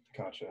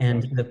 Gotcha.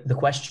 And the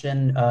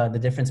question, the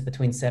difference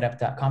between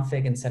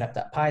setup.config and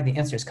setup.py, the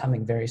answer is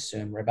coming very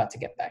soon. We're about to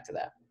get back to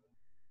that.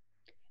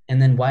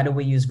 And then why do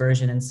we use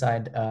version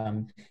inside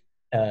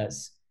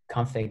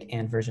config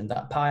and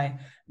version.py?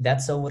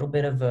 That's a little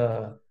bit of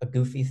a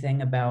goofy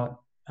thing about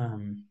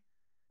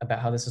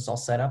how this is all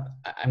set up.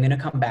 I'm going to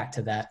come back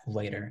to that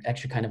later.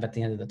 Actually, kind of at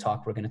the end of the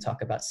talk, we're going to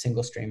talk about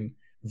single stream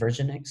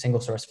versioning, single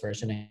source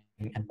versioning,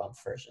 and bump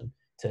version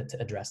to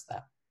address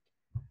that.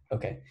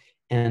 Okay,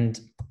 and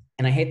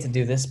I hate to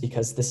do this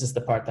because this is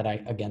the part that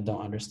I, again, don't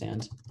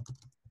understand.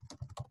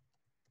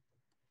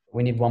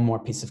 We need one more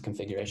piece of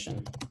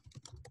configuration.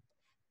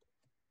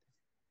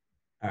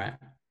 All right.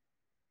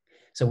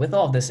 So with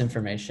all of this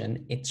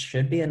information, it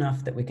should be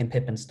enough that we can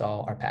pip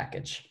install our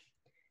package.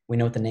 We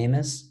know what the name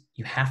is.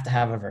 You have to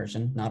have a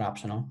version, not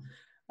optional.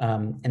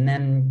 And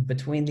then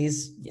between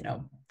these,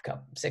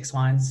 6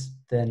 lines,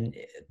 then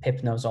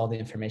pip knows all the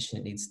information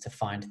it needs to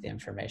find the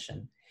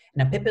information.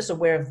 Now pip is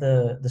aware of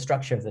the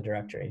structure of the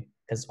directory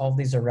because all of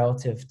these are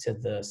relative to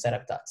the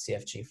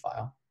setup.cfg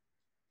file.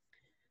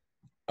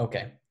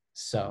 Okay,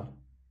 so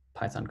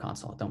Python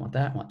console, don't want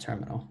that, I want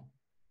terminal.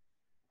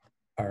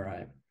 All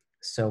right,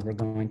 so we're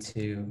going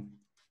to,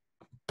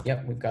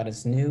 yep, we've got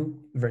this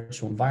new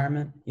virtual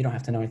environment. You don't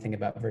have to know anything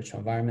about virtual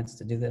environments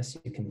to do this.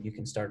 You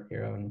can start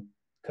your own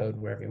code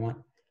wherever you want.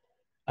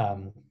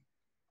 Oh,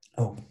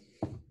 I'm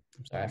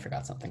sorry, I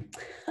forgot something.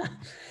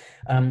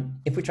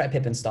 If we try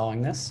pip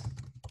installing this,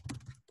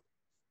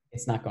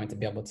 it's not going to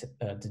be able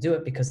to do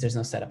it because there's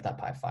no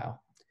setup.py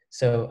file.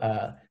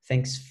 So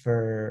thanks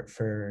for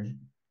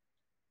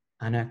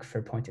Anak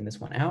for pointing this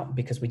one out,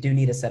 because we do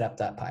need a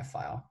setup.py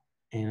file.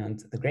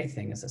 And the great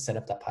thing is that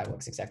setup.py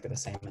looks exactly the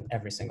same in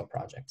every single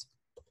project.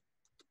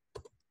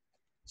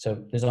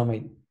 So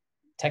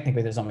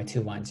technically there's only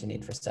 2 lines you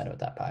need for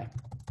setup.py.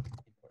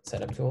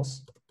 Setup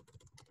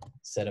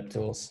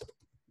tools,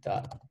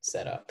 dot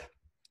setup.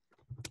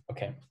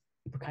 Okay,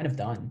 we're kind of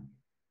done.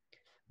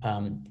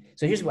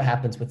 So here's what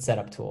happens with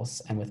setup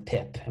tools and with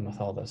pip and with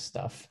all this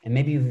stuff. And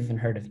maybe you've even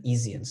heard of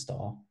easy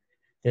install.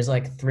 There's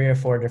like 3 or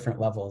 4 different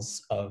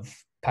levels of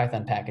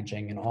Python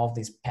packaging, and all of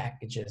these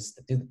packages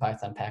that do the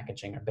Python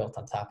packaging are built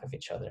on top of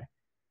each other.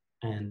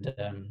 And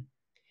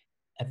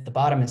at the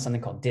bottom is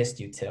something called dist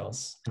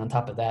utils, and on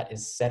top of that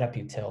is setup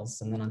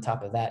utils, and then on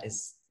top of that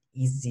is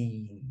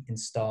easy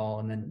install,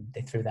 and then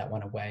they threw that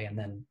one away, and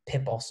then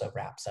pip also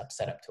wraps up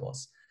setup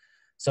tools.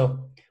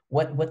 So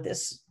what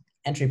this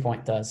entry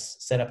point does,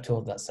 setup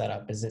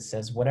tool.setup, is it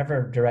says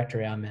whatever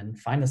directory I'm in,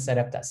 find the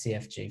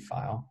setup.cfg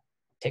file,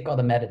 take all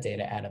the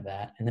metadata out of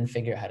that, and then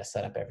figure out how to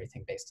set up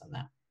everything based on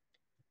that.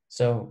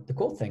 So the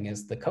cool thing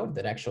is the code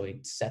that actually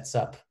sets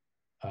up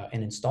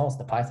and installs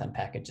the Python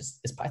package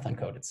is Python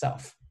code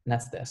itself. And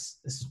that's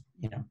this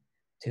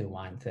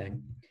 2-line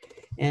thing.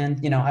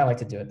 And, I like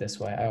to do it this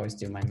way. I always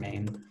do my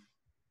main.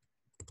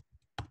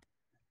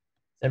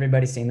 Has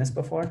everybody seen this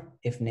before?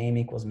 If name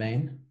equals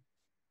main.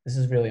 This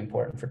is really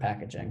important for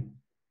packaging.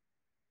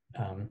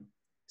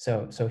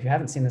 So if you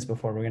haven't seen this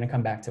before, we're going to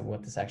come back to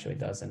what this actually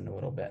does in a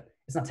little bit.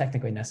 It's not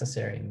technically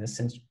necessary in this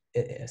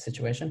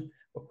situation,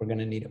 but we're going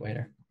to need it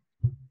later.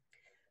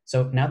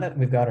 So now that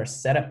we've got our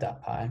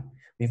setup.py,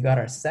 we've got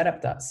our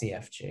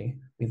setup.cfg,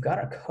 we've got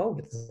our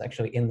code that's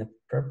actually in the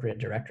appropriate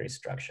directory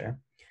structure,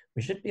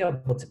 we should be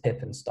able to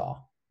pip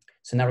install.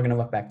 So now we're going to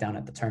look back down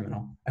at the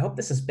terminal. I hope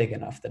this is big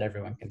enough that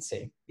everyone can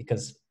see,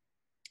 because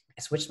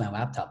I switched my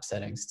laptop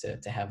settings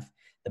to have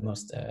the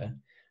most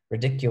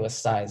ridiculous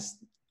size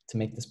to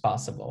make this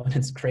possible. And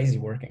it's crazy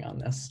working on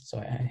this. So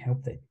I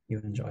hope that you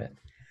enjoy it.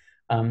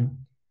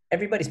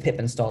 Everybody's pip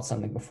installed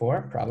something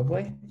before,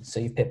 probably. So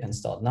you've pip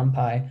installed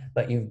NumPy,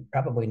 but you've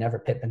probably never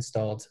pip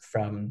installed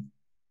from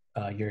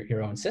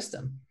your own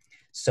system.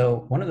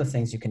 So one of the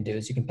things you can do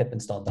is you can pip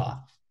install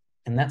dot.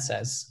 And that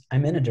says,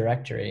 I'm in a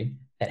directory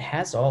that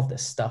has all of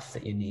this stuff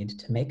that you need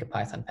to make a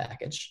Python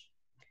package.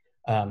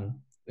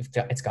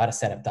 It's got a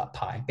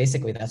setup.py.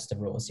 Basically, that's the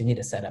rules. You need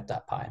a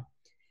setup.py.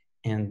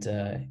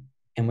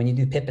 And when you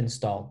do pip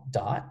install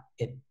dot,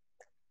 it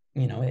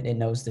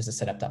knows there's a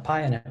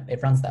setup.py and it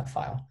runs that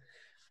file.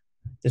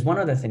 There's one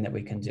other thing that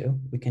we can do.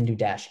 We can do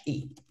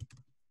 -e.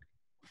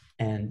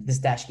 And this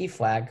 -e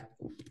flag,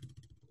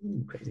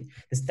 crazy.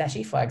 This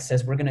 -e flag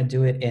says we're going to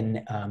do it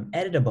in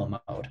editable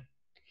mode.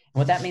 And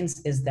what that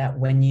means is that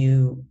when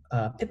you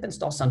pip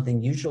install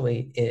something,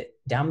 usually it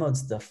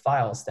downloads the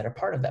files that are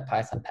part of that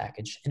Python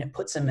package and it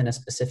puts them in a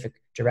specific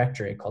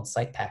directory called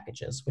site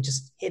packages, which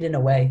is hidden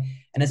away.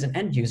 And as an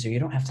end user, you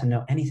don't have to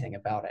know anything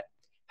about it.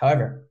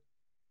 However,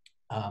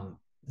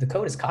 the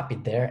code is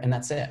copied there and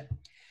that's it.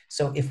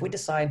 So if we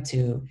decide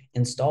to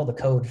install the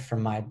code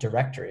from my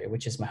directory,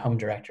 which is my home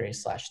directory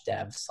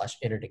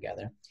 /dev/iter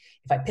together,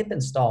 if I pip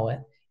install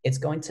it, it's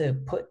going to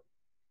put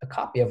a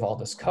copy of all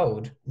this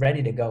code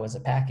ready to go as a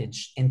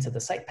package into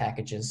the site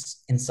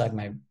packages inside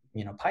my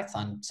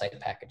Python site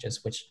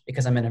packages, which,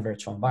 because I'm in a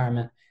virtual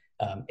environment,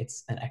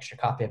 it's an extra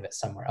copy of it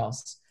somewhere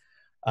else.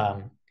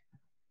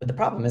 But the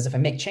problem is if I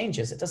make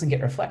changes, it doesn't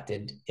get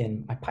reflected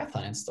in my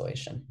Python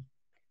installation.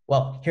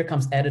 Well, here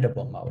comes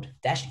editable mode.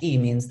 -e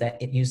means that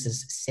it uses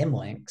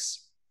symlinks,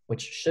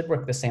 which should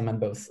work the same on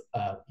both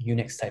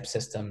Unix type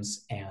systems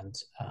and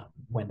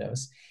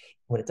Windows.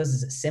 What it does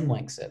is it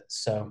symlinks it.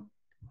 So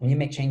when you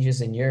make changes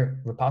in your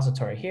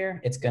repository here,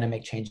 it's going to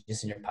make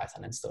changes in your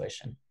Python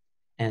installation.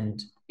 And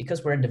because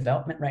we're in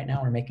development right now,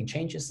 we're making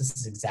changes. This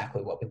is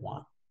exactly what we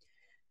want.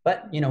 But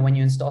when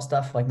you install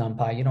stuff like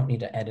NumPy, you don't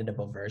need an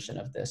editable version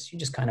of this. You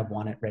just kind of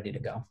want it ready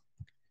to go.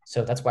 So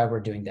that's why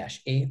we're doing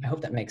 -e. I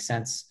hope that makes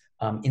sense.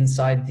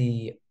 Inside the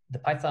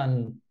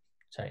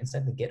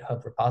inside the GitHub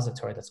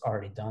repository that's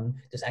already done,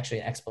 there's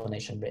actually an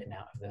explanation written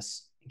out of this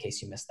in case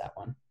you missed that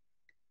one.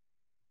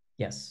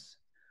 Yes.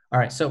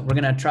 All right, so we're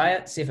gonna try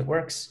it, see if it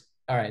works.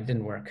 All right, it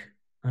didn't work.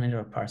 I need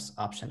to parse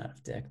option out of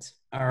dict.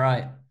 All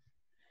right,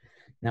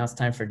 now it's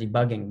time for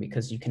debugging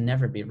because you can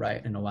never be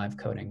right in a live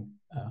coding.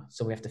 So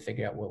we have to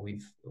figure out what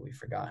we've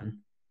forgotten.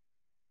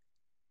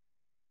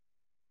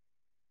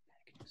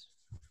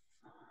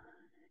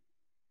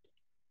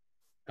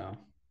 Oh,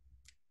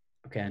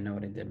 okay, I know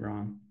what I did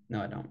wrong. No,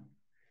 I don't.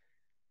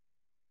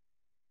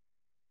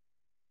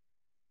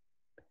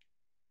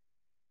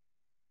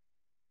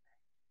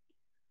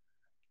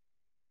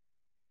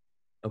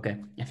 Okay,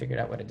 I figured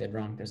out what I did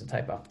wrong. There's a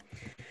typo.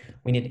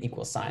 We need an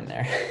equal sign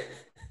there.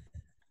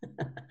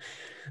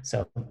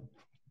 So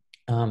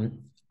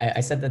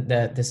I said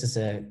that this is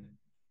a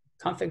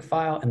config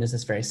file, and there's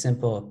this very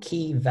simple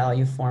key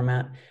value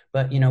format.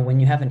 But when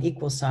you have an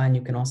equal sign,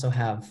 you can also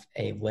have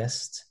a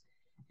list.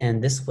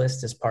 And this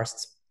list is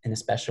parsed in a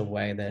special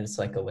way that it's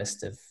like a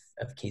list of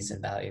keys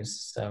and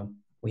values. So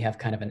we have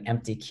kind of an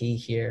empty key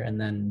here,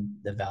 and then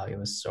the value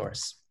is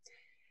source.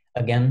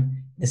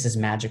 Again, this is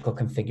magical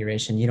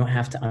configuration. You don't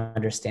have to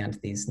understand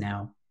these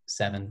now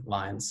 7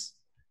 lines.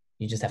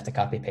 You just have to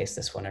copy paste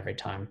this one every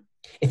time.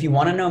 If you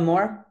want to know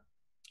more,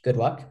 good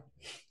luck.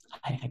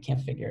 I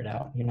can't figure it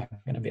out. You're not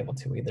going to be able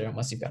to either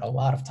unless you've got a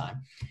lot of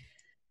time.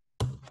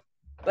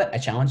 But I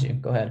challenge you.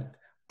 Go ahead.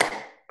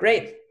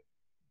 Great.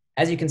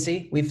 As you can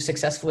see, we've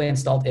successfully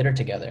installed iter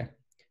together.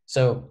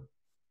 So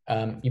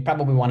you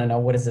probably want to know,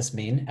 what does this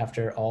mean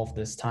after all of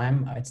this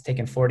time? It's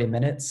taken 40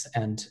 minutes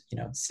and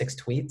 6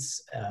 tweets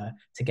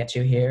to get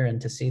you here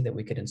and to see that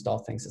we could install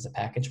things as a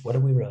package. What do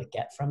we really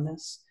get from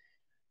this?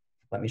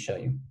 Let me show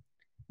you.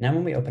 Now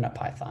when we open up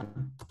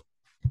Python,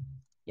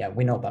 yeah,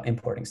 we know about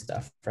importing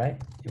stuff, right?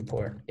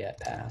 Import get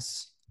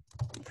pass,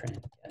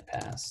 print get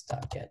pass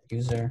dot get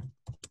user.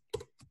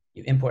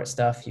 You import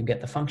stuff, you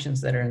get the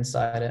functions that are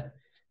inside it.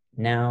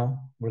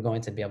 Now we're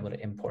going to be able to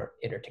import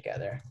iter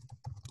together.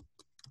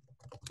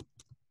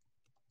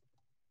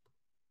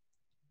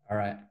 All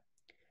right,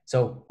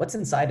 so what's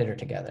inside iter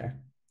together?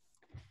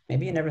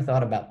 Maybe you never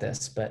thought about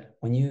this, but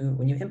when you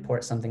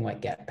import something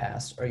like get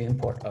pass, or you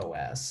import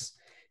OS,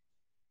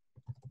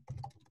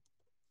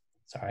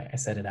 sorry, I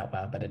said it out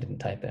loud, but I didn't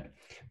type it.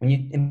 When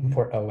you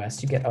import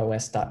OS, you get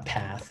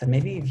os.path, and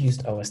maybe you've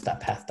used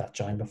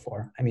os.path.join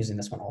before. I'm using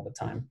this one all the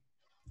time.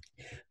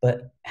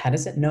 But how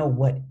does it know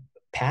what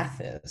path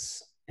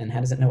is? And how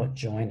does it know what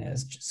join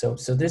is? So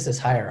there's this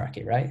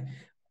hierarchy, right?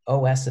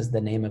 OS is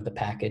the name of the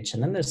package,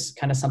 and then there's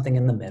kind of something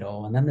in the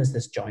middle, and then there's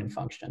this join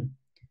function.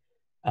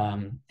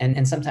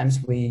 And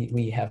sometimes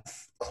we have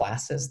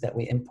classes that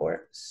we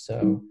import.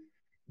 So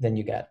then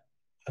you got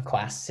a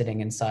class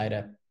sitting inside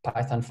a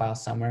Python file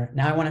somewhere.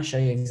 Now I want to show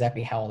you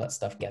exactly how all that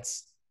stuff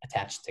gets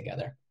attached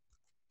together.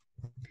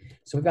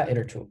 So we've got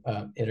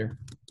iter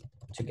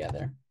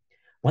together.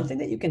 One thing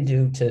that you can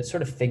do to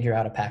sort of figure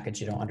out a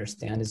package you don't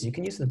understand is you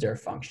can use the dir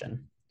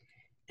function.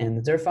 And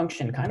the dir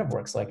function kind of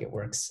works like it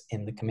works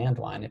in the command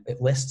line.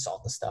 It lists all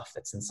the stuff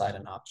that's inside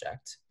an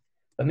object.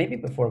 But maybe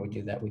before we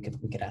do that, we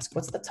could ask,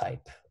 what's the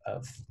type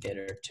of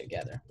iter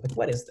together? Like,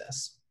 what is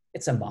this?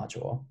 It's a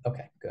module.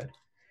 Okay, good.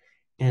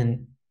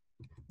 And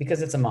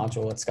because it's a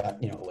module, it's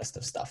got a list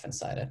of stuff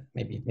inside it.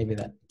 Maybe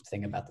that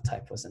thing about the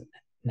type wasn't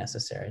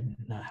necessary,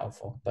 not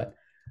helpful. But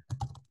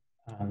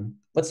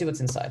let's see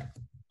what's inside.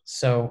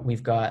 So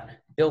we've got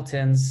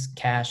built-ins,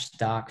 cache,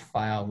 doc,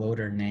 file,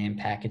 loader, name,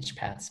 package,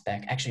 path,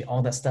 spec. Actually,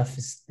 all that stuff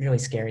is really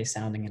scary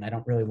sounding, and I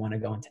don't really want to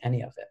go into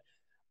any of it.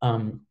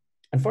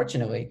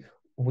 Unfortunately,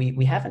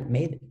 we haven't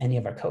made any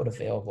of our code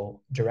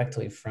available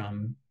directly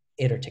from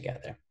iter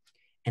together.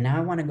 And now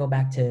I want to go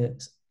back to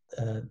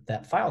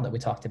that file that we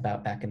talked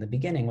about back in the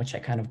beginning, which I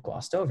kind of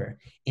glossed over,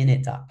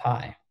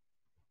 init.py.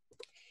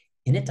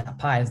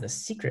 Init.py is the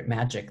secret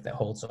magic that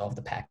holds all of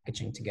the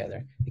packaging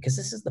together, because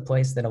this is the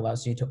place that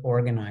allows you to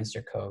organize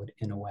your code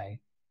in a way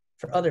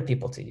for other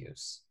people to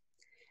use.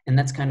 And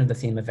that's kind of the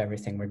theme of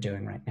everything we're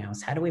doing right now,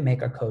 is how do we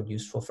make our code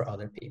useful for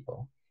other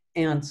people?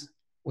 And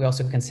we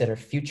also consider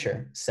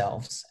future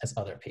selves as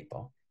other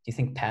people. Do you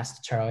think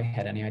past Charlie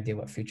had any idea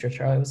what future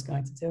Charlie was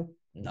going to do?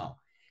 No.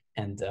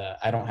 And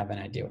I don't have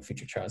any idea what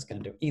future Charlie is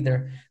going to do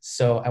either.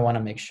 So I want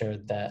to make sure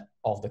that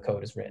all of the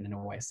code is written in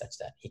a way such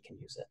that he can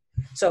use it.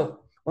 So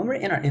when we're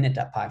in our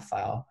init.py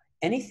file,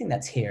 anything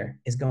that's here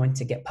is going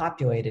to get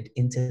populated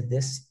into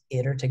this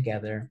iter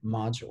together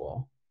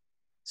module.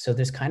 So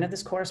there's kind of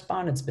this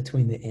correspondence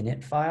between the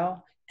init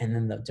file and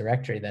then the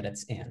directory that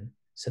it's in.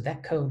 So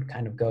that code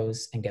kind of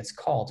goes and gets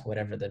called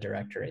whatever the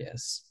directory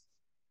is.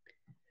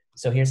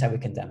 So here's how we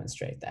can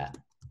demonstrate that.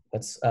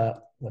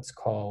 Let's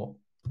call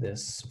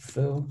this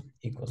foo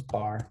equals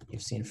bar.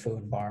 You've seen foo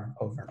and bar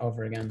over and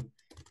over again.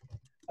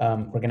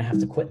 We're going to have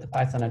to quit the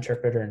Python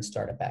interpreter and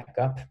start it back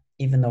up.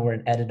 Even though we're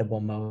in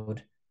editable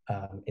mode,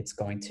 it's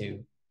going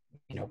to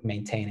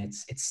maintain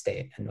its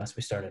state unless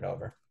we start it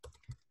over.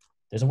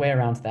 There's a way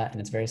around that, and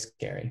it's very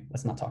scary.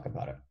 Let's not talk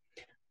about it.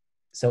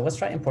 So let's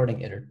try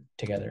importing iter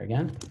together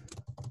again.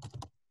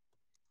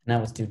 Now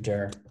let's do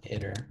dir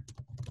iter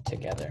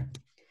together.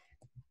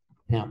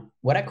 Now,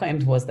 what I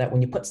claimed was that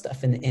when you put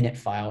stuff in the init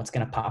file, it's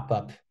going to pop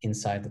up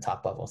inside the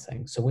top level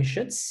thing. So we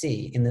should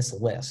see in this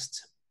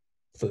list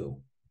foo.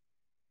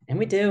 And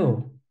we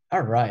do.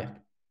 All right.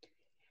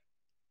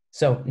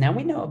 So now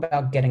we know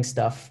about getting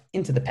stuff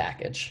into the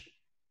package.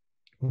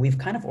 We've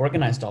kind of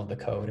organized all the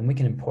code and we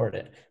can import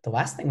it. The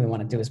last thing we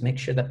want to do is make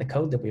sure that the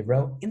code that we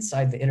wrote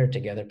inside the iter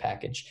together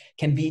package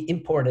can be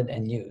imported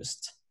and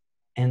used.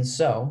 And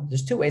so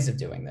there's 2 ways of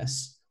doing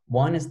this.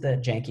 One is the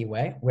janky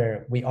way,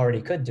 where we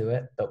already could do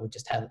it, but we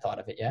just hadn't thought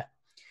of it yet.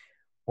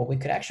 What we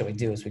could actually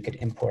do is we could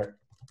import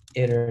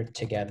iter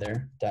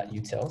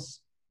together.utils.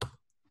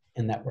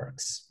 and that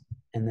works.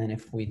 And then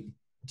if we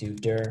do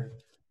dir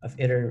of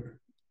iter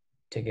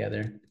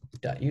together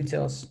dot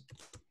utils,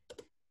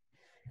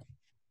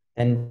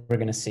 then we're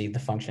going to see the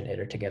function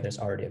iter together is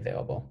already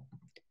available.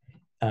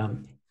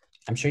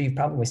 I'm sure you've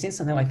probably seen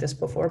something like this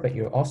before, but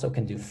you also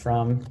can do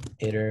from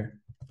iter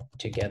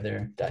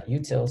together dot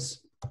utils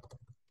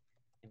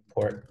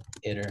import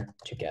iter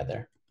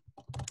together.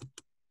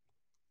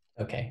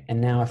 Okay,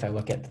 and now if I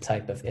look at the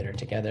type of iter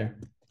together,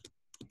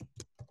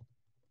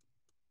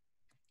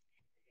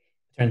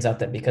 turns out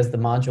that because the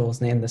module is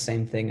named the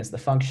same thing as the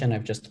function,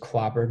 I've just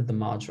clobbered the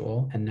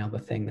module, and now the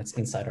thing that's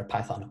inside our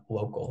Python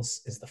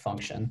locals is the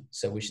function.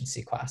 So we should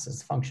see class as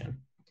the function.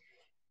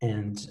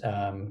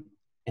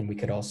 And we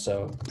could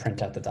also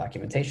print out the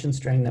documentation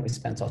string that we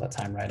spent all that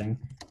time writing.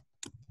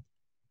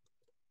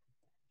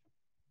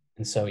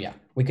 And so yeah,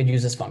 we could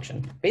use this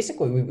function.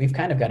 Basically, we've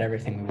kind of got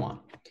everything we want,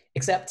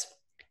 except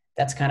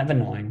that's kind of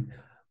annoying.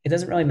 It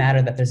doesn't really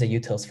matter that there's a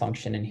utils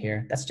function in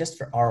here. That's just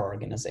for our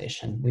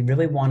organization. We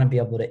really want to be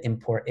able to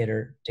import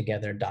iter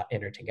together dot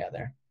iter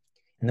together.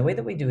 And the way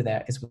that we do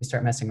that is we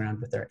start messing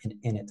around with our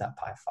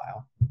init.py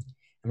file.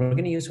 And we're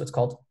going to use what's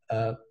called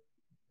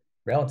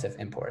relative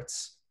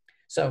imports.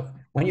 So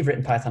when you've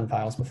written Python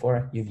files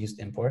before, you've used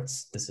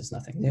imports. This is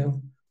nothing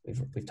new.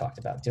 We've talked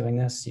about doing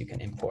this. You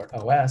can import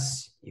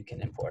OS, you can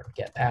import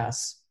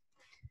getPass.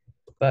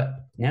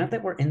 But now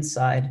that we're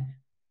inside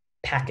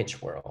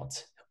package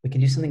world, we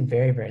can do something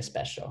very, very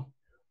special.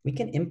 We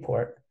can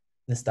import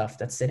the stuff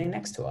that's sitting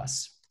next to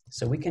us.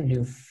 So we can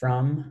do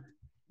from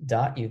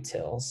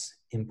 .utils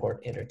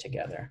import iter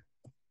together.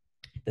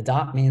 The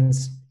dot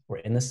means we're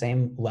in the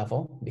same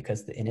level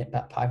because the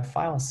init.py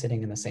file is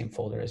sitting in the same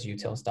folder as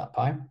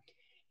utils.py.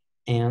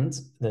 And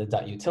the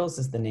 .utils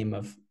is the name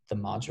of the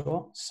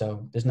module.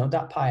 So there's no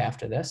 .py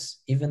after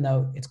this. Even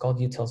though it's called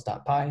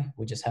utils.py,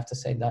 we just have to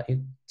say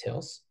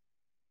 .utils.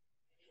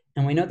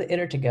 And we know that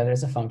iter together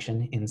is a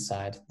function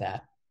inside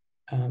that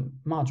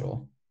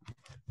module.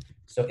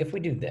 So if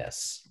we do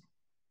this,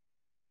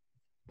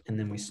 and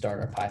then we start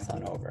our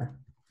Python over,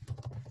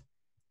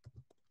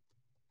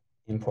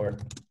 import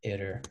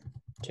iter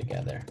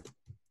together,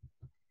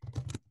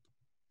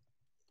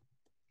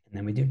 and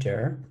then we do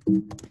dir,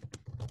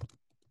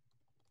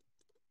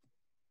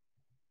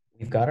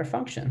 we've got our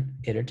function.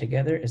 Iter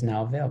together is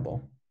now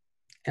available.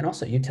 And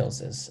also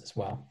utils is as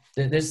well.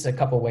 There's a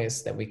couple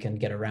ways that we can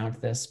get around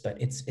this,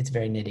 but it's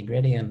very nitty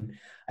gritty, and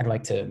I'd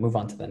like to move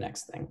on to the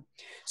next thing.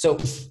 So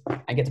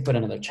I get to put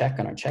another check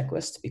on our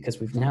checklist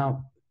because we've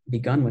now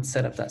begun with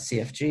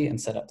setup.cfg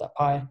and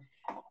setup.py.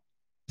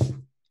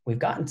 We've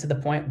gotten to the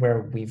point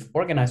where we've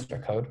organized our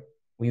code.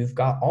 We've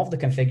got all of the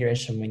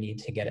configuration we need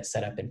to get it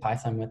set up in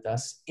Python with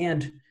us,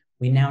 and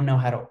we now know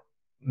how to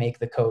make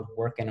the code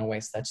work in a way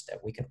such that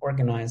we can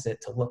organize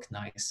it to look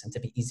nice and to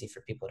be easy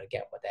for people to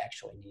get what they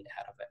actually need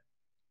out of it.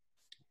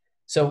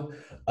 So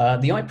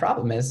the only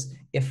problem is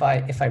if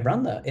I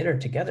run the iter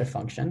together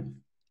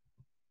function,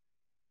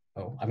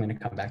 oh, I'm going to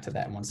come back to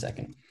that in 1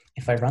 second.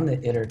 If I run the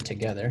iter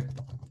together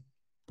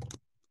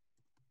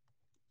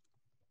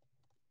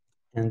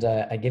and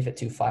I give it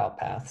 2 file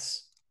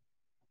paths,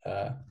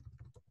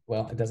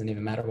 well, it doesn't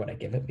even matter what I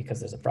give it because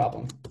there's a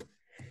problem.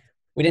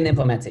 We didn't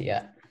implement it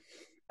yet.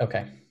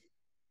 Okay.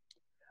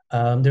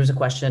 There's a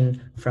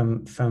question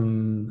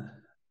from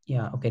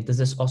yeah, okay, does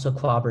this also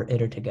clobber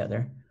iter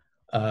together?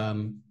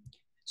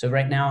 So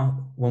right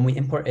now, when we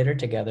import iter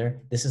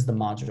together, this is the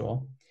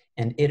module,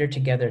 and iter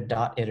together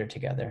dot iter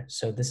together.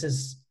 So this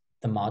is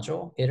the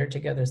module, iter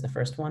together is the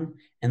first one,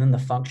 and then the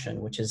function,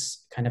 which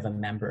is kind of a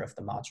member of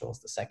the module, is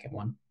the second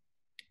one.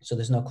 So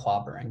there's no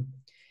clobbering.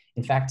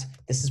 In fact,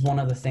 this is one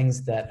of the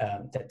things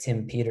that, that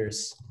Tim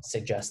Peters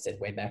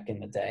suggested way back in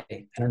the day.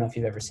 I don't know if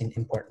you've ever seen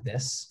import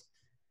this,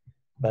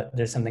 but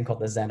there's something called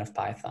the Zen of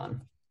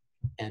Python.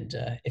 And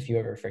if you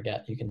ever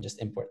forget, you can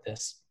just import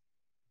this.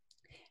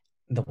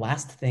 The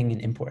last thing in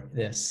import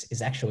this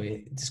is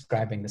actually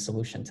describing the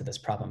solution to this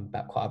problem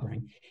about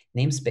clobbering.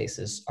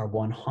 Namespaces are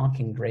one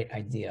honking great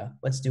idea.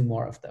 Let's do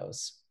more of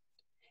those.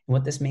 And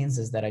what this means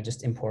is that I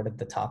just imported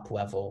the top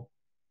level,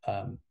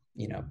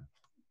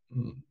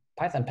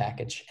 Python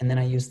package, and then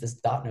I use this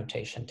dot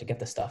notation to get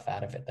the stuff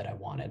out of it that I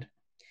wanted.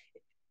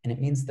 And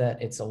it means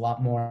that it's a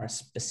lot more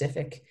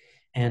specific,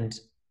 and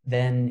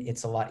then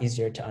it's a lot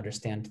easier to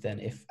understand than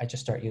if I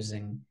just start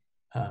using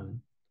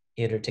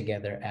iter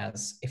together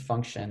as a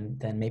function,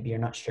 then maybe you're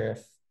not sure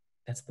if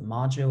that's the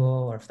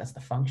module or if that's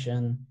the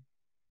function.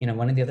 You know,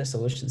 one of the other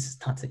solutions is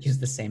not to use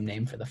the same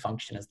name for the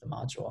function as the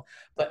module,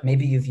 but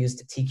maybe you've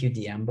used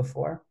TQDM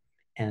before,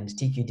 and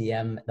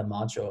TQDM, the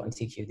module, and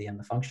TQDM,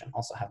 the function,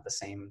 also have the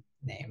same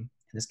name.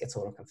 And this gets a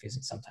little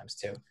confusing sometimes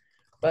too,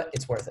 but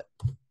it's worth it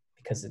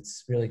because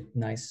it's really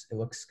nice. It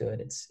looks good.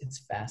 It's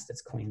fast.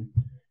 It's clean.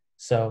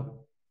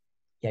 So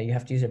yeah, you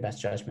have to use your best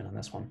judgment on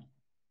this one.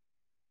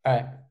 All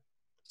right.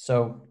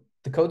 So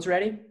the code's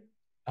ready.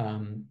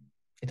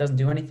 It doesn't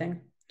do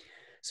anything.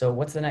 So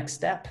what's the next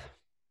step?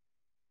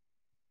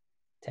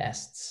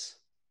 Tests,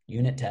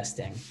 unit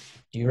testing.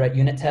 Do you write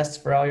unit tests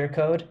for all your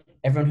code?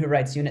 everyone who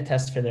writes unit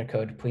tests for their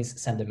code,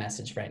 please send a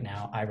message right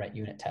now. I write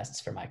unit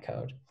tests for my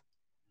code.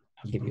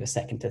 I'll give you a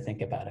second to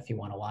think about if you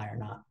want to lie or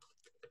not.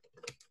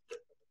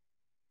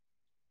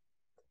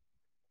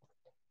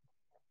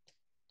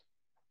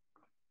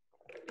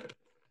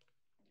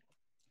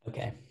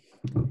 Okay.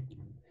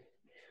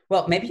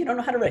 Well, maybe you don't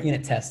know how to write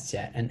unit tests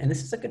yet, and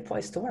this is a good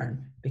place to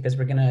learn, because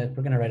we're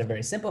gonna write a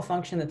very simple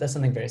function that does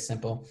something very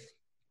simple,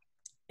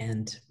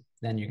 and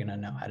then you're gonna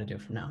know how to do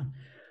it from now on.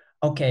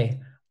 Okay.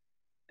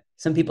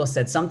 Some people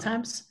said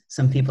sometimes.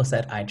 Some people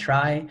said I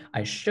try.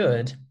 I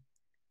should.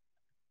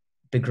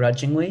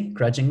 Begrudgingly,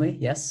 grudgingly,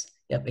 yes.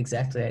 Yep,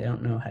 exactly. I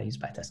don't know how to use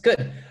PyTest.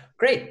 Good,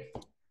 great.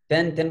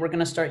 Then we're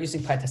gonna start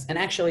using PyTest. And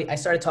actually, I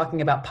started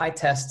talking about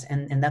PyTest,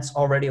 and that's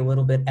already a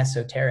little bit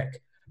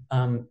esoteric.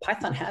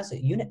 Python has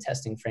a unit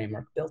testing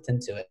framework built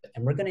into it,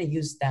 and we're gonna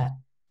use that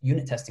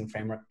unit testing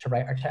framework to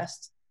write our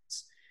tests.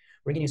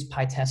 We're gonna use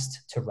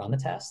PyTest to run the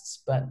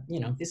tests, but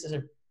these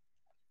are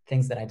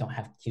things that I don't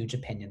have huge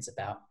opinions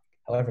about.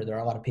 However, there are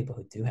a lot of people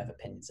who do have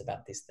opinions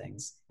about these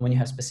things. When you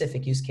have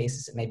specific use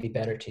cases, it may be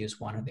better to use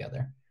one or the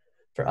other.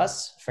 For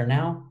us, for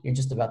now, you're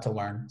just about to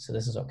learn, so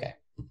this is okay.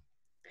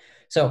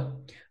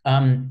 So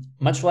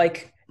much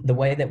like the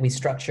way that we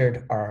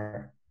structured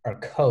our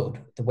code,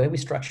 the way we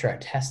structure our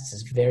tests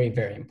is very,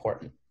 very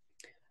important.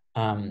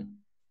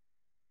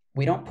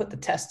 We don't put the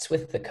tests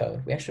with the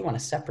code. We actually want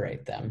to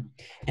separate them.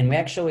 And we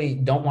actually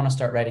don't want to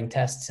start writing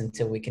tests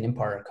until we can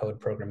import our code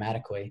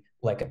programmatically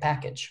like a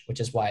package, which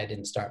is why I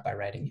didn't start by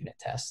writing unit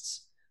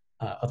tests.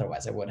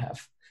 Otherwise, I would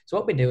have. So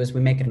what we do is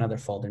we make another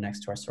folder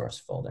next to our source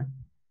folder.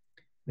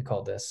 We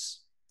call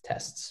this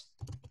tests.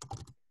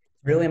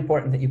 Really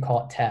important that you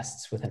call it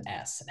tests with an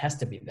S. It has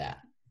to be that.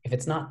 If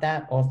it's not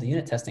that, all of the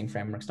unit testing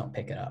frameworks don't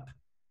pick it up.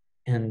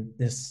 And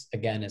this,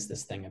 again, is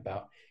this thing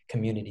about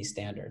community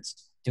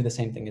standards. Do the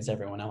same thing as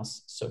everyone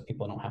else so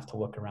people don't have to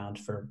look around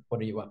for what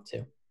are you up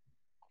to.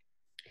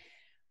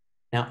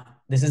 Now,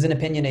 this is an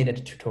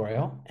opinionated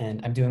tutorial,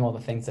 and I'm doing all the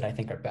things that I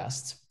think are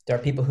best. There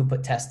are people who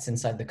put tests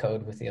inside the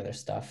code with the other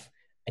stuff.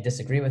 I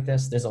disagree with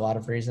this. There's a lot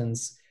of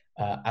reasons.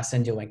 I'll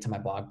send you a link to my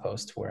blog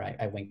post where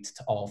I linked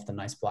to all of the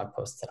nice blog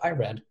posts that I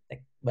read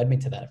that led me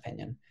to that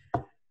opinion.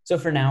 So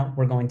for now,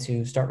 we're going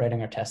to start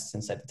writing our tests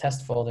inside the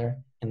test folder.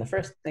 And the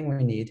first thing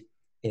we need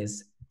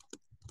is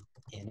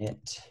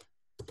init.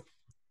 It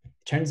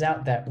turns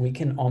out that we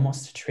can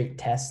almost treat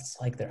tests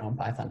like their own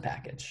Python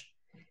package.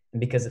 And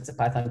because it's a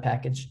Python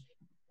package,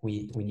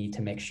 we need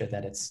to make sure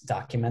that it's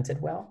documented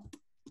well.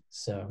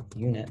 So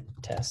unit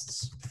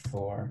tests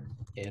for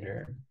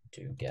iter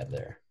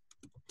together.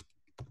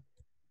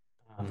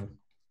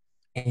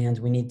 And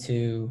we need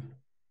to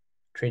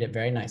treat it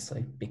very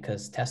nicely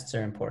because tests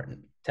are important.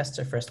 Tests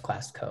are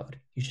first-class code.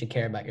 You should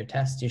care about your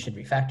tests. You should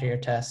refactor your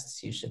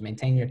tests. You should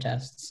maintain your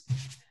tests.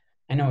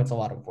 I know it's a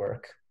lot of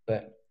work,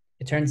 but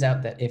it turns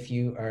out that if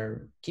you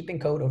are keeping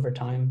code over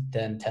time,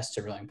 then tests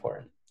are really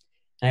important.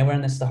 And I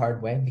learned this the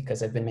hard way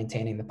because I've been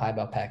maintaining the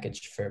PyBell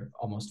package for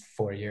almost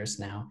 4 years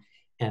now.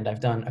 And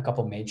I've done a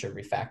couple major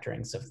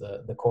refactorings of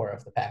the core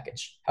of the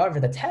package. However,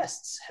 the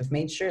tests have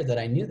made sure that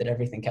I knew that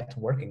everything kept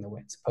working the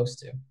way it's supposed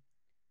to.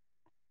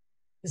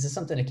 This is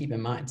something to keep in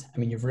mind. I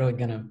mean, you're really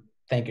gonna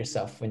thank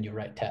yourself when you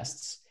write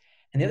tests.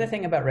 And the other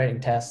thing about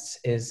writing tests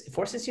is it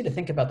forces you to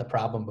think about the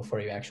problem before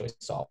you actually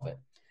solve it.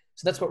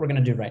 So that's what we're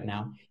gonna do right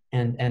now.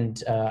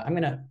 And I'm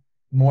gonna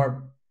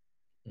more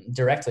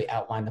directly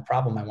outline the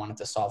problem I wanted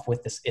to solve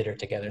with this iter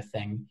together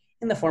thing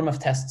in the form of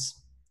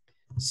tests.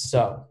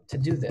 So to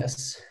do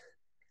this,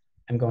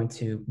 I'm going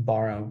to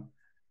borrow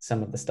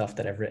some of the stuff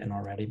that I've written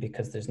already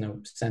because there's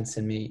no sense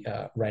in me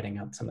writing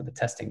out some of the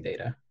testing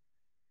data.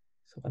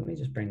 So let me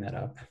just bring that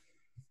up.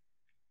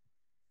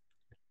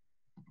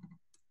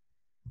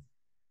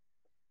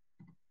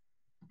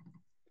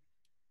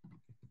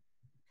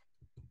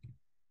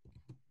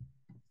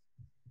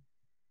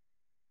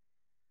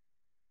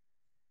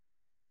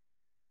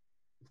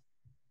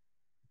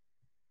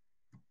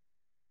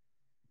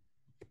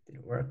 Did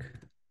it work?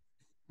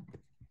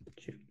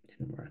 Shoot,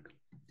 didn't work.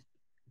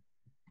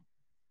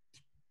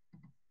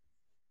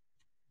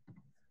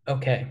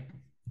 Okay,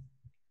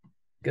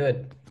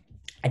 good.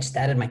 I just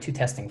added my 2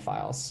 testing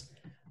files.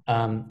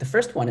 The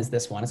first one is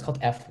this one. It's called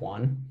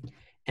F1.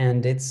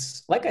 And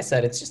it's, like I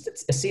said, it's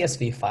a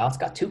CSV file. It's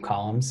got 2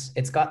 columns.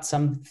 It's got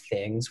some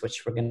things,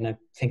 which we're going to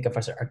think of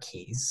as our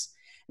keys.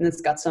 And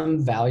it's got some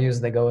values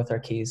that go with our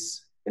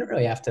keys. We don't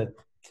really have to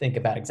think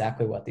about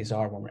exactly what these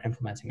are when we're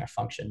implementing our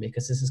function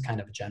because this is kind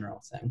of a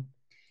general thing. And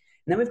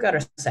then we've got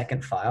our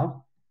second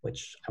file,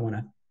 which I want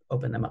to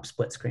open them up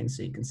split screen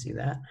so you can see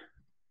that.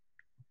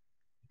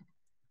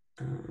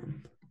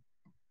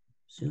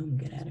 Zoom,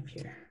 get out of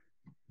here.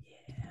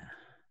 Yeah.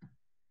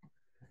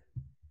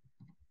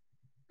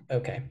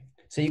 Okay,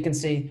 so you can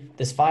see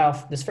this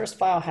file. This first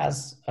file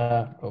has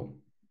our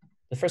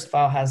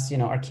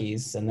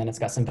keys, and then it's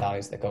got some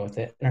values that go with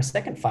it. And our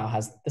second file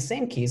has the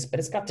same keys, but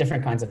it's got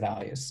different kinds of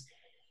values.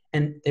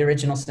 And the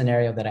original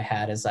scenario that I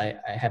had is I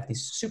have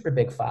these super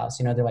big files.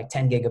 They're like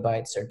 10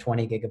 gigabytes or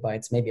 20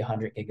 gigabytes, maybe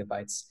 100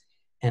 gigabytes.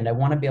 And I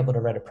want to be able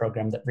to write a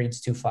program that reads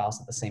two files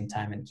at the same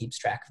time and keeps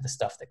track of the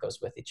stuff that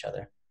goes with each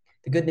other.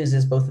 The good news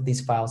is both of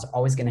these files are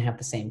always going to have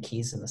the same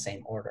keys in the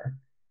same order.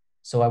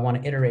 So I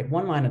want to iterate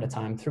one line at a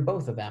time through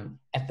both of them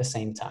at the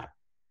same time.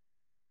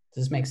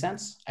 Does this make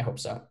sense? I hope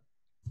so.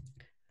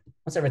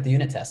 Once I write the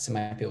unit tests, it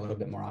might be a little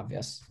bit more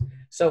obvious.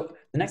 So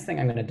the next thing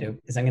I'm going to do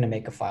is I'm going to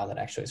make a file that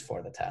actually is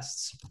for the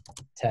tests.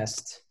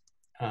 Test,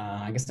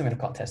 I guess I'm going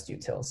to call it test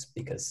utils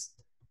because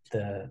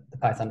the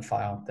Python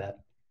file that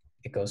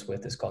it goes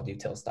with is called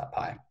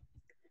utils.py.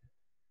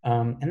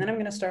 And then I'm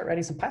going to start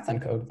writing some Python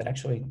code that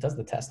actually does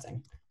the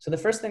testing. So the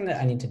first thing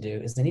that I need to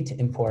do is I need to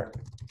import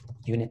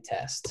unit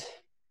test.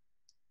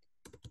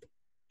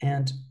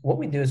 And what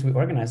we do is we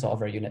organize all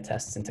of our unit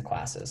tests into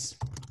classes.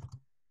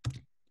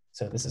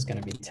 So this is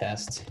going to be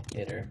test,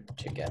 iter,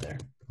 together.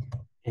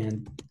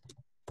 And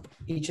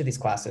each of these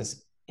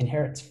classes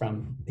inherits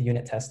from the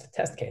unit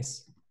test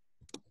case.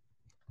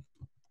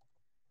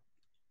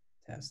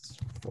 Tests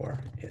for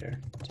iter,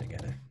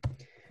 together.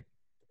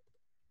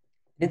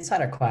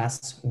 Inside our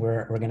class,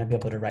 we're going to be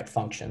able to write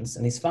functions.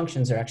 And these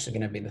functions are actually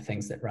going to be the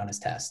things that run as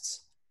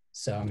tests.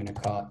 So I'm going to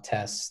call it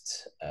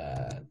test,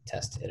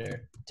 test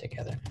iter,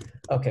 together.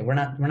 Okay, we're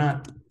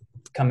not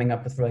coming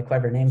up with really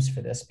clever names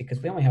for this because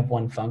we only have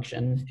one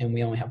function and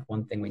we only have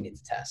one thing we need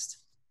to test.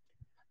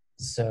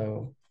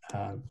 So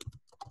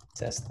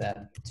test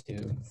that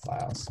two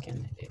files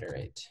can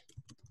iterate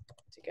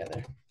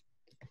together.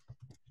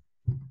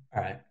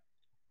 All right.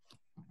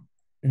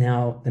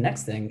 Now, the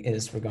next thing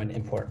is we're going to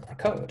import our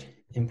code.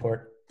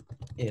 Import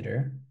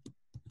iter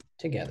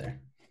together.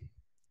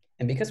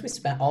 And because we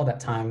spent all that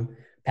time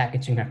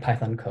packaging our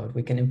Python code,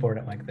 we can import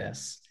it like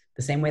this,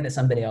 the same way that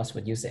somebody else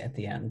would use it at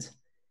the end.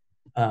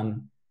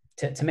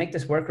 To make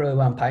this work really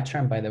well in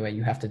PyCharm, by the way,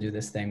 you have to do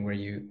this thing where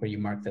you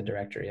mark the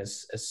directory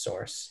as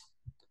source.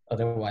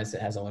 Otherwise,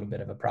 it has a little bit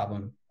of a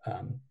problem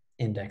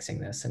indexing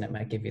this, and it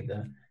might give you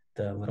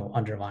the little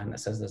underline that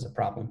says there's a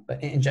problem.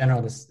 But in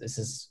general, this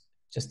is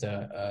just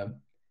a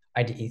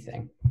IDE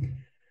thing.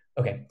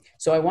 Okay,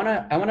 so I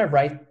wanna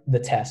write the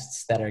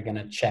tests that are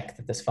gonna check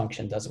that this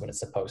function does what it's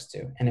supposed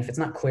to. And if it's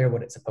not clear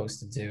what it's supposed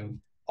to do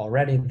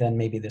already, then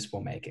maybe this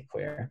will make it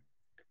clear.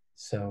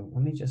 So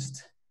let me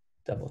just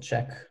double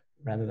check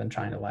rather than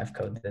trying to live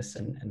code this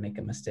and make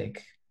a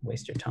mistake,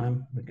 waste your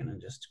time. We're gonna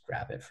just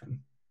grab it from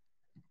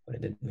what I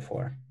did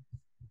before.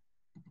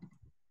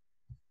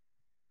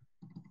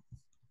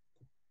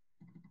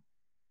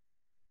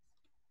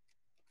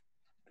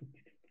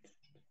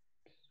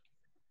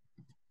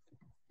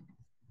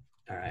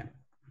 All right.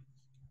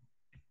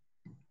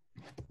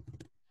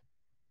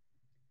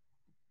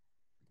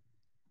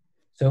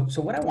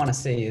 So what I want to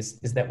say is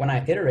that when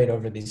I iterate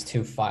over these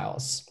two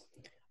files,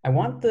 I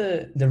want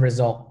the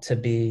result to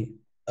be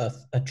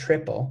a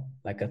triple,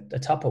 like a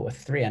tuple with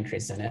 3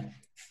 entries in it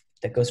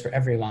that goes for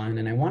every line.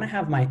 And I want to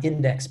have my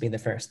index be the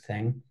first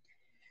thing.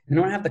 And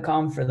I want to have the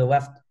column for the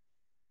left.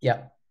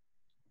 Yeah,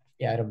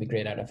 it'll be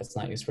grayed out if it's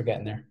not used. We're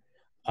getting there.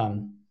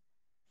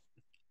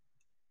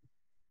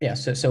 Yeah,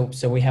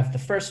 so we have the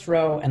first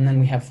row, and then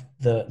we have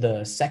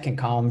the second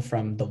column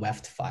from the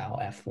left file,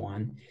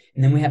 F1,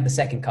 and then we have the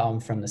second column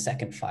from the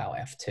second file,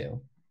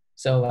 F2.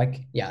 So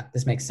like, yeah,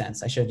 this makes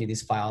sense. I showed you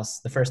these files.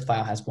 The first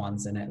file has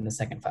 1s in it, and the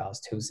second file has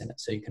 2s in it,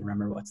 so you can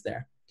remember what's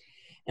there.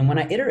 And when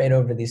I iterate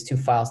over these two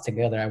files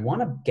together, I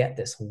want to get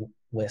this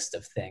list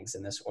of things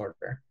in this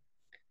order.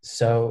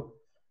 So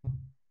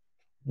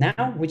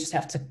now we just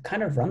have to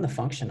kind of run the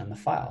function on the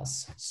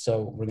files.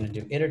 So we're going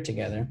to do iter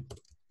together,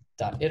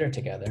 dot iter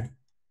together.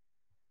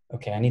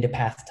 Okay, I need a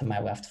path to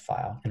my left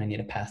file and I need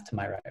a path to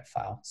my right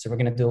file. So we're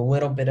gonna do a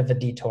little bit of a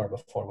detour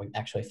before we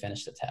actually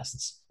finish the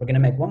tests. We're gonna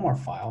make one more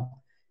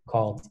file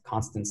called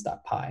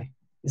constants.py.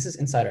 This is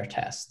inside our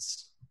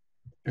tests.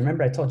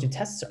 Remember I told you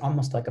tests are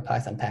almost like a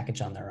Python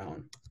package on their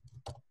own.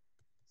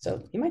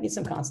 So you might need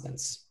some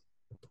constants.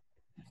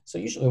 So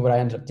usually what I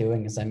end up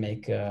doing is I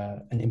make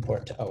an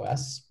import to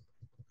OS.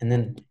 And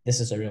then this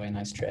is a really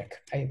nice trick.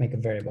 I make a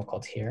variable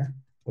called here,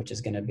 which is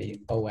gonna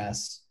be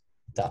os.path.dir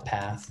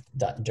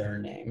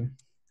name.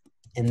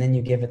 And then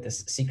you give it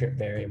this secret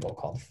variable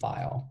called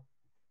file.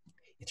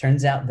 It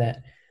turns out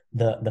that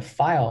the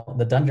file,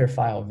 the dunder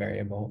file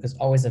variable is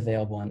always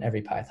available in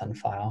every Python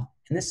file.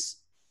 And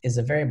this is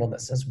a variable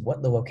that says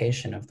what the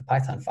location of the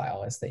Python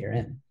file is that you're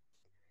in.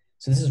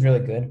 So this is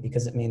really good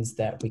because it means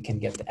that we can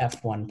get the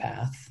F1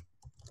 path.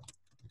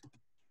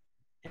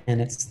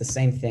 And it's the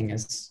same thing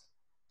as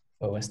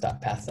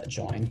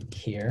os.path.join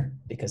here,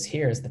 because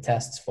here is the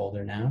tests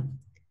folder now.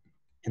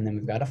 And then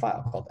we've got a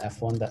file called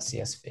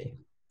f1.csv.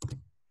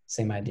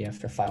 Same idea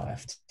for file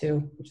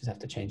f2, we just have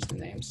to change the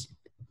names.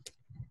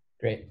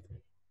 Great.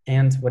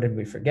 And what did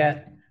we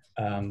forget?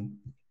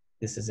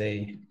 This is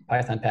a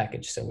Python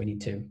package, so we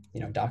need to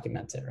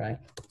document it, right?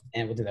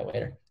 And we'll do that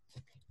later.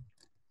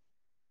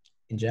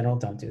 In general,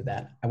 don't do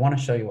that. I want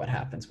to show you what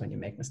happens when you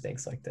make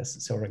mistakes like this,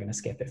 so we're going to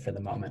skip it for the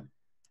moment.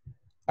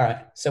 All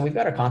right, so we've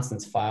got our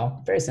constants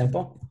file, very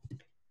simple.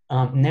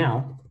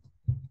 Now,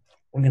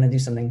 we're going to do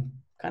something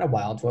kind of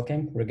wild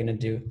looking. We're going to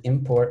do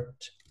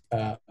import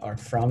or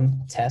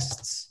from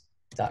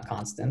tests.py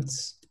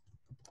self.constants,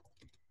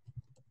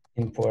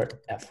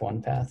 import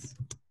f1 path,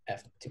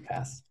 f2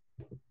 path.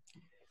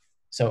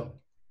 So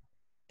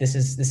this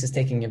is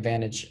taking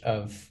advantage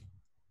of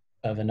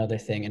another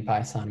thing in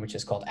Python, which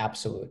is called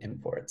absolute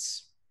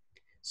imports.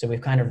 So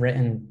we've kind of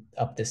written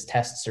up this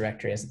tests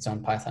directory as its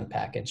own Python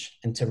package.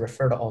 And to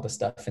refer to all the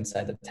stuff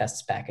inside the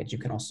tests package, you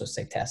can also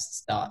say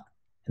tests dot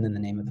and then the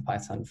name of the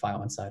Python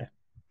file inside it.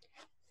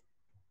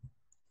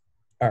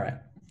 All right.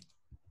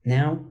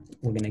 Now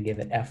we're going to give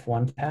it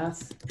f1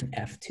 path and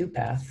f2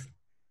 path.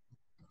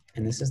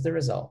 And this is the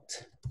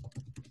result.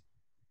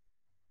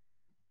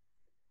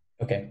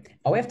 Okay.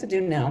 All we have to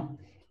do now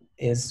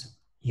is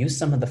use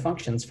some of the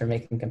functions for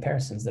making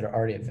comparisons that are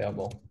already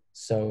available.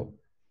 So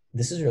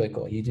this is really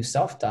cool. You do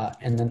self dot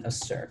and then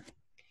assert.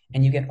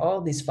 And you get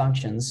all these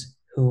functions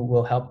who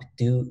will help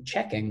do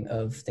checking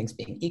of things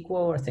being equal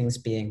or things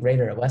being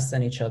greater or less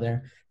than each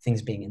other,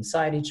 things being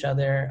inside each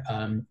other.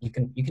 You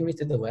can read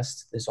through the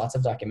list. There's lots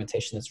of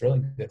documentation that's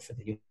really good for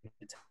the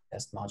unit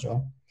test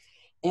module.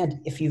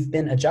 And if you've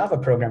been a Java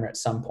programmer at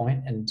some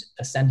point and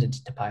ascended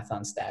to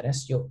Python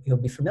status, you'll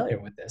be familiar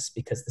with this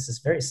because this is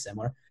very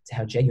similar to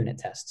how JUnit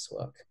tests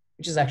look,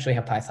 which is actually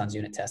how Python's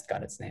unit test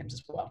got its names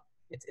as well.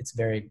 It's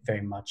very,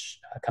 very much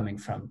coming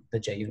from the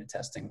JUnit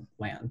testing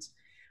land,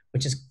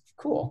 which is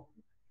cool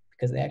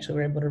because they actually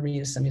were able to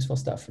reuse some useful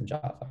stuff from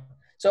Java.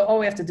 So all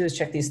we have to do is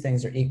check these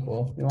things are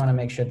equal. We want to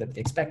make sure that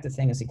the expected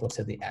thing is equal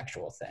to the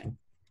actual thing.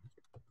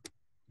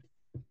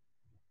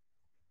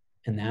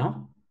 And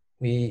now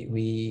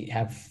we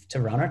have to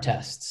run our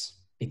tests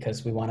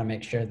because we want to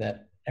make sure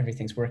that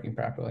everything's working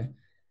properly.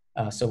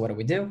 So what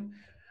do?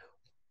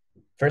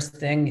 First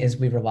thing is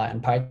we rely on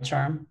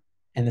PyCharm,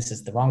 and this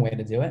is the wrong way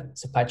to do it.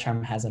 So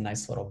PyCharm has a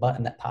nice little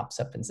button that pops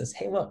up and says,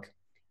 hey, look,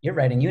 you're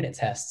writing unit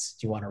tests.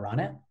 Do you want to run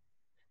it?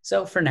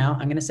 So for now,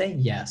 I'm going to say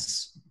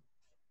yes,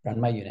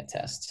 run my unit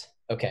test.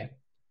 Okay,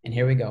 and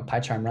here we go.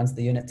 PyCharm runs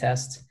the unit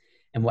test,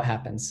 and what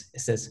happens? It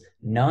says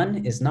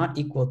none is not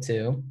equal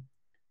to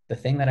the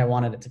thing that I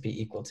wanted it to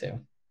be equal to.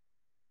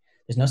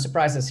 There's no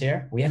surprises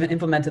here. We haven't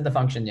implemented the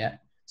function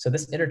yet. So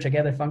this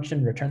iterTogether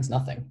function returns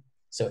nothing.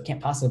 So it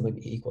can't possibly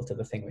be equal to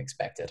the thing we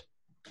expected.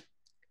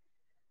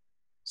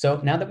 So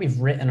now that we've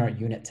written our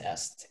unit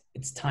test,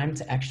 it's time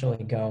to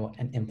actually go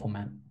and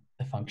implement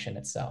the function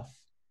itself.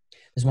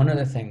 There's one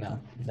other thing though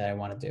that I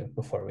want to do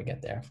before we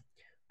get there.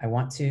 I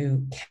want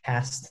to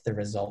cast the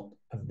result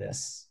of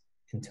this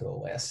into a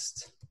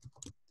list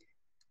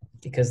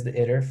because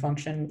the iter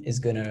function is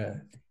going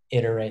to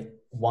iterate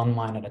one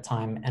line at a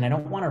time. And I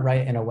don't want to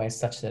write in a way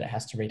such that it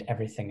has to read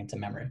everything into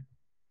memory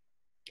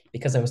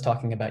because I was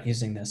talking about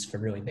using this for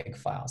really big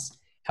files.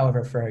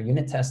 However, for our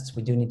unit tests,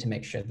 we do need to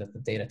make sure that the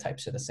data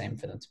types are the same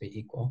for them to be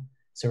equal.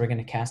 So we're going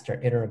to cast our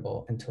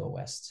iterable into a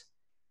list.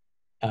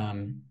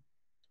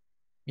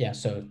 Yeah,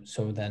 so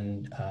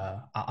then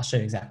I'll show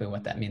you exactly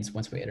what that means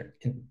once we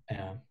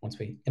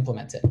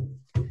implement it.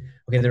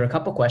 Okay, there are a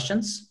couple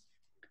questions.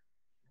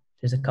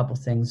 There's a couple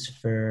things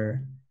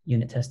for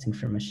unit testing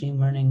for machine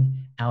learning.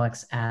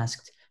 Alex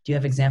asked, do you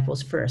have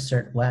examples for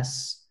assert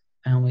less?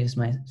 I always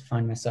might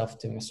find myself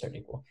doing assert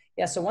equal.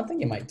 Yeah, so one thing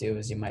you might do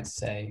is you might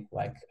say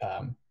like,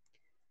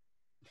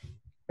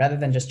 rather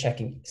than just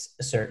checking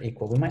assert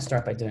equal, we might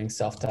start by doing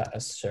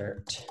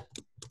self.assert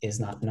is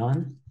not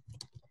none,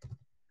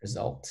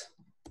 result.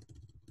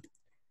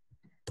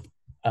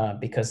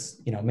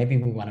 Because maybe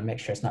we want to make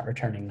sure it's not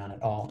returning none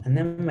at all. And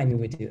then maybe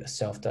we do a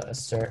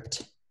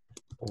self.assert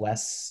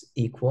less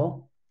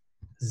equal.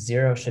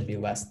 0 should be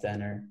less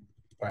than,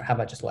 or how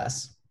about just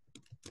less?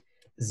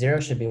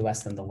 0 should be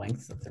less than the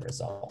length of the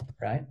result,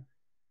 right?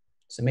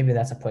 So maybe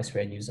that's a place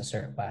where I'd use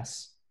assert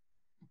less.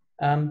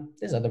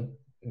 There's other,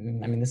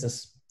 this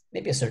is,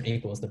 maybe assert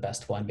equal is the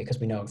best one because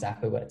we know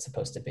exactly what it's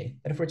supposed to be.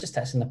 But if we're just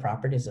testing the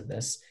properties of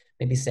this,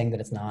 maybe saying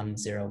that it's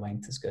non-zero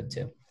length is good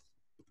too.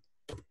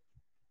 All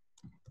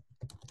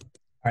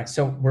right,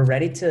 so we're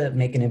ready to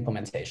make an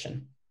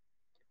implementation.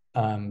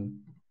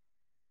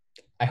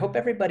 I hope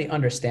everybody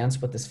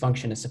understands what this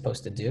function is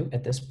supposed to do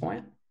at this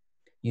point.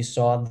 You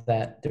saw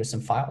that there's some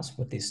files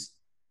with this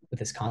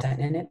content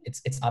in it.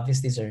 It's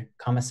obvious these are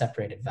comma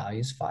separated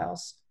values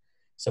files.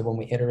 So when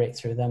we iterate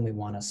through them, we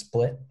want to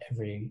split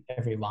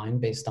every line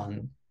based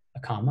on a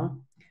comma.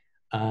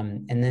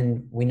 And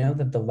then we know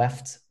that the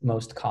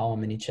leftmost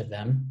column in each of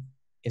them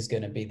is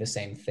going to be the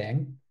same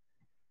thing.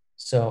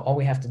 So all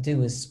we have to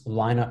do is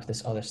line up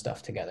this other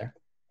stuff together.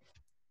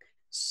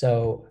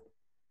 So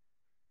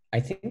I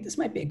think this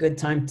might be a good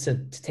time to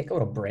take a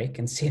little break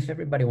and see if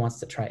everybody wants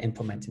to try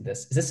implementing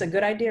this. Is this a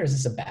good idea or is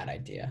this a bad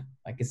idea?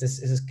 Like, is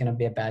this going to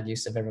be a bad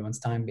use of everyone's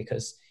time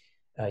because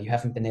you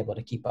haven't been able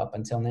to keep up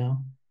until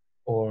now?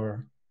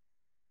 Or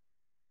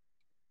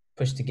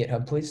push to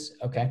GitHub, please?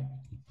 Okay.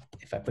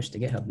 If I push to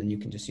GitHub, then you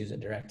can just use it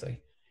directly.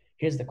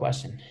 Here's the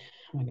question.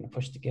 How am I going to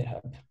push to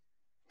GitHub?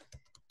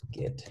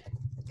 Git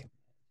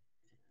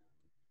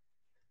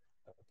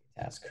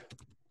task.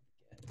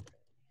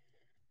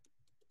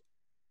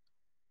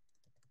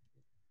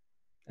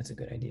 That's a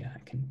good idea. I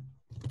can.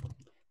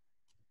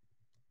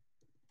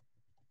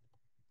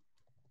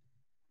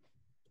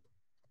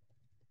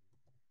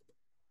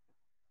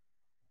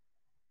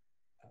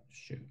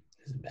 shoot,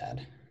 this is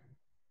bad.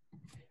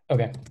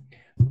 Okay.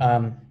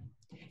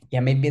 Yeah,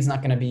 maybe it's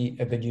not going to be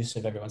a good use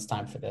of everyone's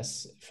time for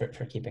this,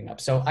 for keeping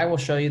up. So I will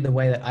show you the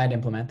way that I'd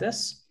implement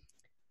this.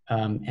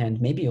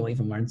 And maybe you'll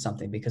even learn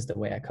something because the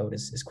way I code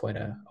is quite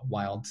a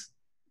wild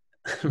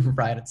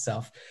ride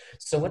itself.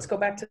 So let's go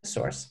back to the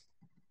source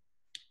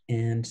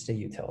and the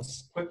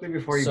utils. Quickly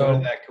before you go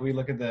to that, can we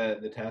look at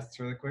the tests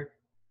really quick?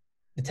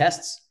 The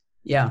tests?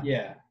 Yeah.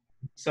 Yeah.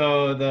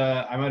 So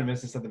I might have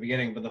missed this at the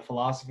beginning, but the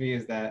philosophy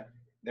is that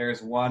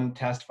there's one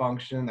test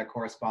function that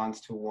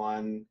corresponds to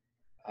one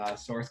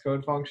source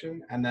code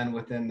function, and then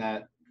within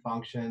that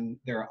function,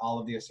 there are all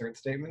of the assert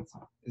statements.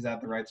 Is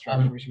that the right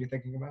structure we should be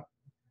thinking about?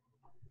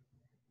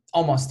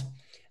 Almost.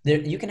 There,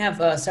 you can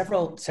have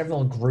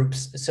several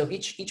groups. So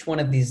each one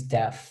of these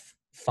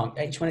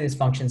each one of these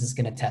functions is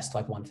going to test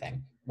like one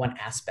thing, one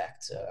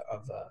aspect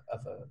of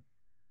a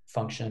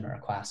function or a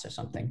class or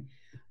something.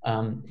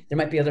 There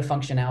might be other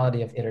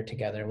functionality of iter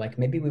together. Like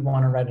maybe we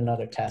want to write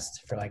another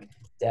test for like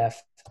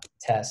def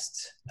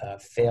test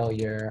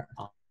failure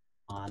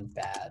on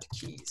bad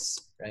keys,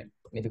 right?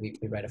 Maybe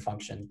we write a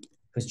function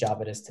whose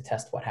job it is to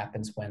test what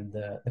happens when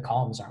the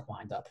columns aren't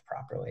lined up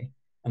properly.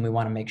 And we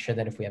want to make sure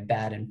that if we have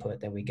bad input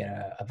that we get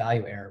a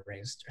value error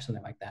raised or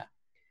something like that.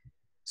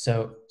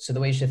 So the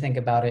way you should think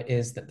about it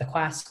is that the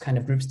class kind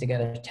of groups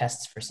together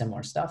tests for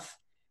similar stuff.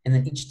 And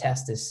then each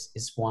test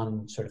is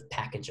one sort of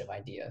package of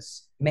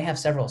ideas. You may have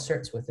several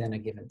asserts within a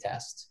given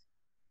test.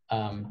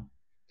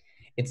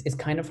 It's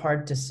kind of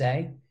hard to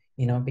say,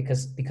 you know,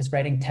 because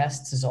writing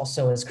tests is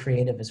also as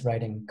creative as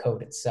writing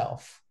code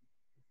itself.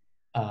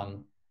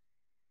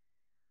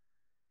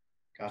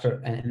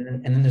 Gotcha.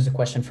 And then there's a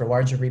question: for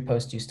larger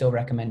repos, do you still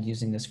recommend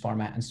using this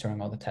format and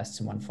storing all the tests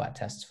in one flat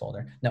tests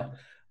folder? No.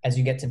 As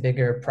you get to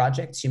bigger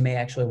projects, you may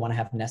actually want to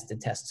have nested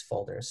tests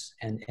folders.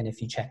 And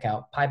if you check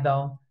out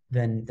PyBell,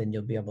 then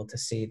you'll be able to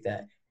see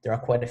that there are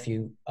quite a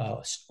few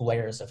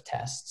layers of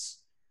tests.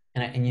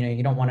 And you know,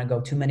 you don't want to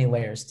go too many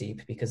layers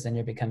deep because then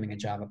you're becoming a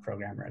Java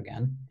programmer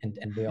again, and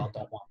we all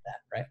don't want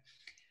that, right?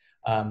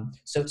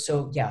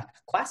 So yeah,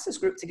 classes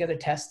group together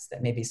tests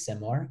that may be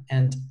similar,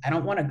 and I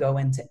don't want to go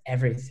into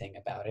everything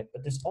about it,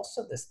 but there's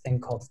also this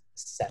thing called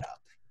setup.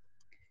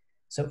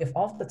 So if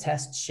all of the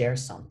tests share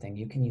something,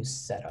 you can use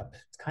setup.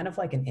 It's kind of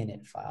like an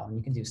init file, and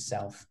you can do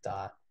self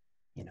dot,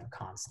 you know,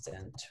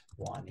 constant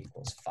 1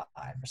 equals 5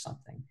 or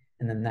something,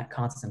 and then that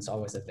constant's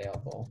always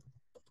available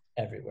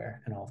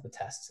everywhere in all of the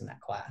tests in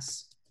that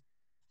class.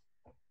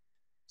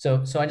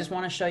 So I just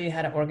want to show you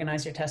how to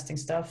organize your testing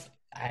stuff.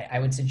 I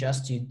would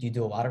suggest you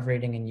do a lot of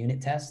reading in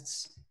unit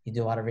tests. You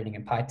do a lot of reading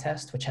in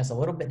PyTest, which has a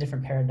little bit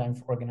different paradigm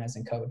for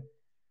organizing code.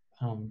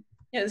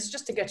 Yeah, this is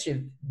just to get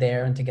you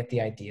there and to get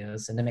the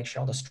ideas and to make sure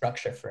all the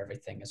structure for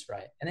everything is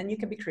right. And then you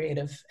can be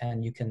creative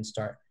and you can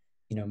start,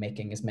 you know,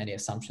 making as many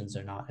assumptions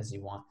or not as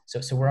you want.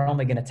 So we're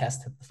only going to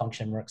test that the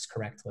function works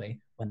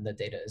correctly when the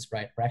data is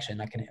right. We're actually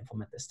not going to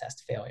implement this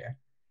test failure.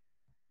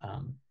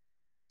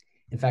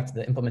 In fact,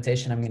 the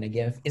implementation I'm going to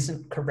give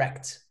isn't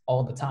correct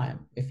all the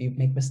time. If you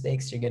make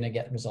mistakes, you're going to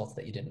get results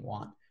that you didn't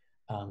want.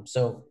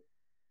 So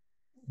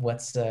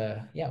let's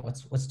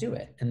do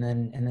it, and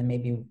then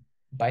maybe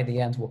by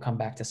the end we'll come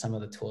back to some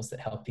of the tools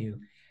that help you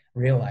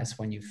realize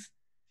when you've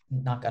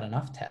not got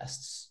enough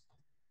tests.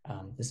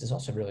 This is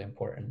also really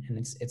important, and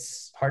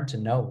it's hard to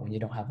know when you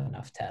don't have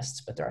enough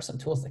tests, but there are some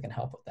tools that can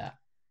help with that.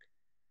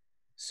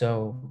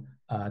 So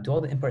do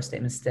all the import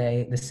statements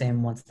stay the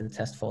same once the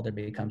test folder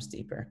becomes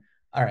deeper?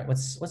 All right,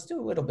 let's do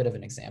a little bit of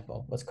an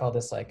example. Let's call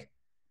this like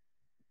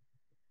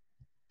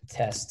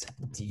test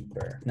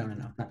deeper. No,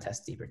 not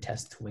test deeper,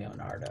 test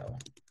Leonardo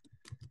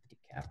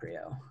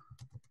DiCaprio.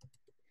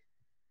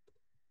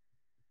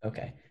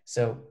 Okay,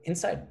 so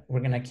inside, we're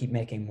gonna keep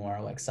making more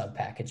like sub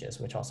packages,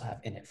 which also have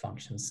init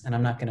functions. And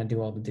I'm not gonna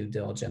do all the due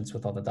diligence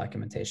with all the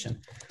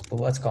documentation, but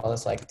let's call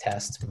this like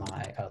test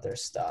my other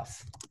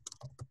stuff.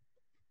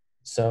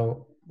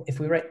 So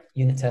if we write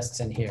unit tests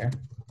in here,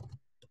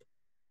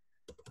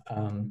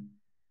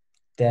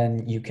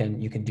 then you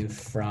can do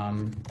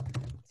from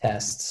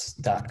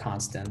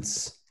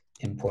tests.constants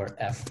import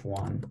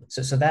f1.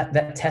 So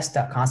that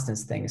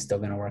test.constants thing is still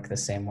going to work the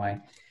same way,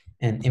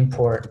 and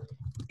import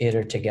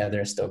iter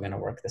together is still going to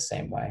work the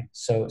same way.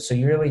 So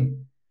you really,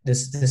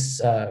 this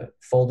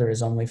folder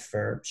is only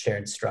for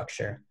shared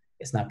structure.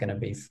 It's not going to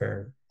be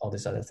for all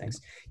these other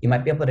things. You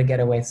might be able to get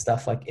away with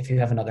stuff like if you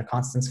have another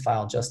constants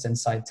file just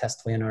inside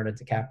test Leonardo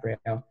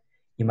DiCaprio,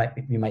 you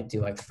might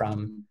do like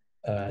from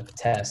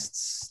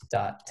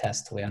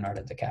tests.test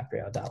Leonardo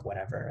DiCaprio dot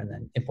whatever, and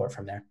then import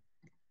from there.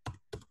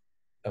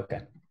 Okay,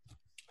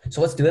 so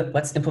let's do it.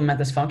 Let's implement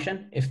this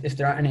function. If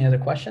there aren't any other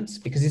questions,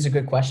 because these are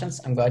good questions,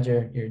 I'm glad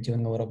you're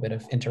doing a little bit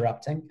of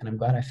interrupting, and I'm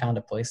glad I found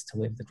a place to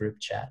leave the group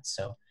chat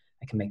so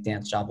I can make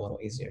Dan's job a little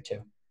easier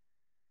too.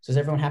 So is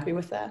everyone happy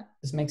with that?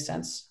 This makes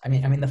sense? I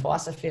mean, the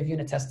philosophy of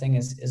unit testing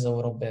is a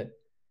little bit,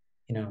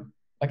 you know,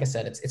 like I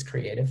said, it's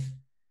creative.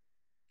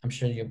 I'm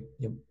sure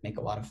you'll make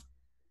a lot of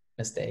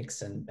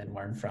mistakes and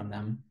learn from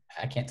them.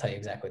 I can't tell you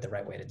exactly the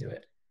right way to do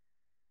it,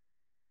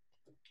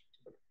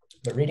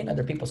 but reading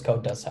other people's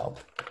code does help.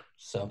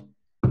 So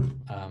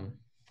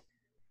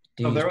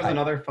Do So you if use there was Py?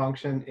 another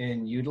function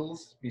in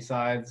utils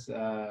besides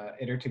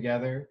iter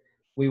together,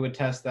 we would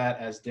test that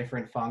as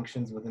different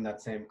functions within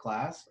that same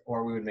class,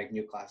 or we would make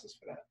new classes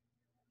for that.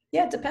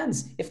 Yeah, it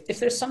depends. If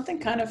there's something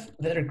kind of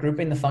that are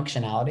grouping the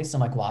functionalities, so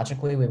like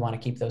logically we want to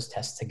keep those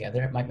tests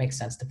together, it might make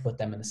sense to put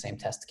them in the same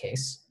test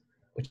case,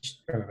 which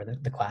remember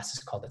the class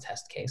is called the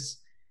test case.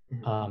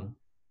 Mm-hmm.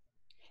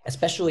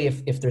 Especially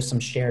if there's some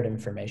shared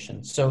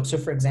information. So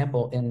for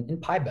example, in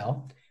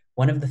PyBell,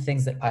 one of the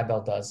things that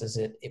PyBell does is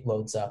it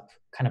loads up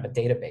kind of a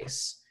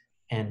database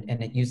and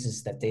it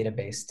uses that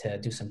database to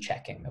do some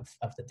checking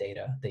of the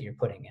data that you're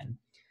putting in.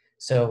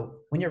 So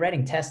when you're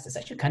writing tests, it's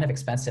actually kind of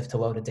expensive to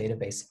load a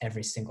database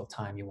every single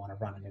time you want to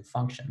run a new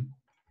function.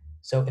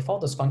 So if all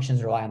those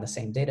functions rely on the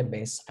same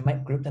database, I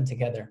might group them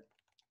together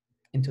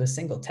into a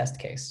single test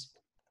case.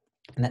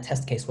 And that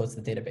test case loads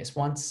the database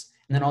once,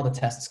 and then all the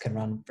tests can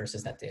run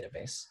versus that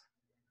database.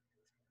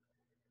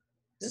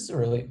 This is a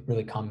really,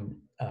 really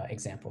common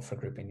example for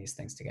grouping these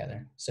things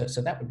together. So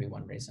that would be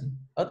one reason.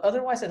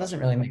 Otherwise, it doesn't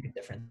really make a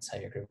difference how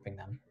you're grouping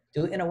them.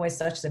 Do it in a way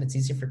such that it's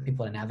easy for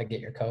people to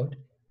navigate your code,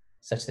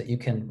 such that you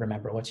can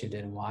remember what you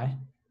did and why.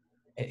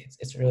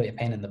 It's really a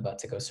pain in the butt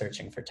to go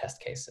searching for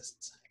test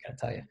cases, I gotta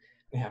tell you.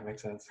 Yeah,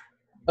 makes sense.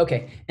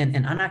 Okay, and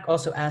Anak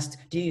also asked,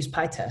 do you use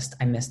PyTest?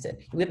 I missed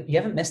it. You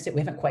haven't missed it, we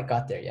haven't quite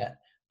got there yet.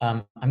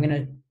 I'm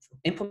gonna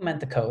implement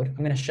the code,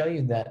 I'm gonna show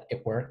you that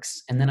it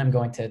works, and then I'm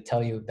going to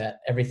tell you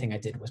that everything I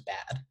did was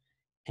bad,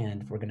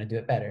 and we're gonna do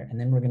it better, and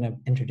then we're gonna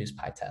introduce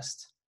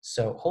PyTest.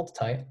 So hold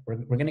tight,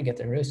 we're gonna get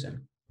there really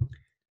soon.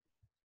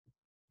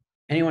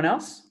 Anyone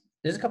else?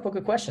 There's a couple of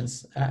good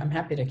questions. I'm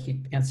happy to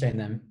keep answering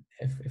them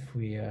if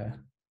we are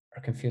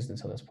confused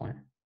until this point.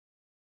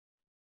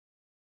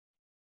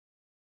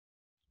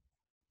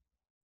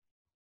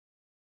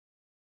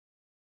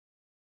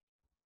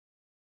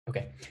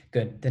 Okay,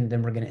 good.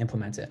 Then we're going to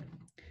implement it.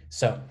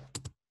 So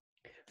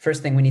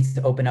first thing, we need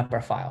to open up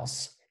our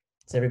files.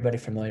 Is everybody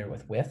familiar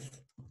with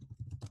with?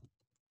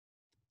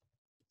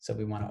 So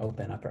we want to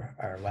open up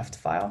our left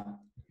file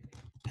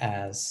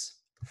as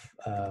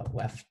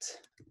left.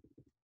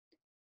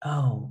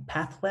 Oh,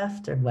 path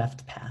left or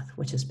left path?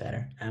 Which is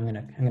better? I'm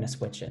gonna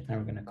switch it, and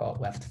we're gonna call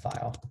it left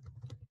file.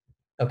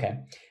 Okay,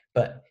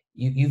 but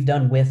you've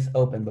done with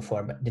open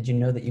before, but did you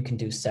know that you can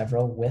do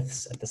several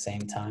withs at the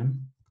same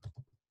time?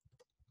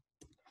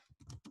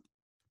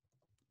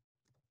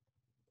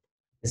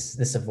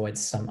 This avoids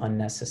some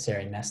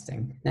unnecessary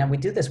nesting. Now we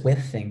do this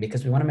with thing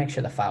because we want to make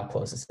sure the file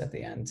closes at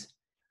the end.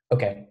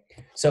 Okay,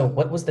 so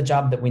what was the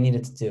job that we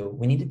needed to do?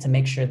 We needed to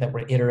make sure that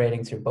we're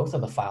iterating through both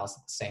of the files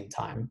at the same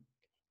time,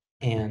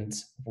 and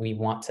we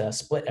want to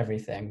split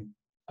everything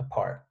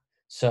apart.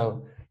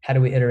 So how do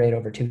we iterate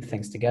over two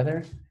things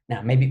together?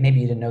 Now, maybe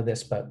you didn't know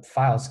this, but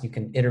files, you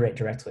can iterate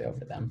directly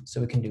over them.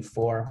 So we can do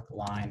for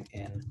line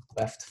in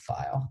left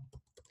file.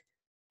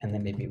 And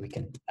then maybe we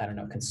can, I don't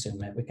know,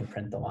 consume it. We can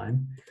print the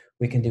line.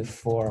 We can do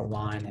for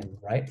line in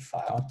right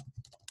file.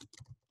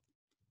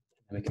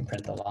 And we can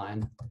print the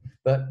line.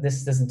 But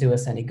this doesn't do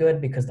us any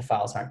good because the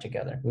files aren't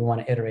together. We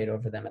want to iterate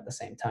over them at the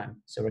same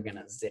time. So we're going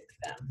to zip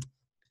them.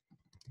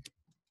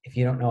 If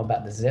you don't know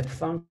about the zip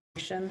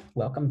function,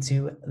 welcome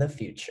to the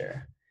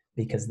future,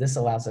 because this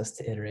allows us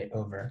to iterate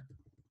over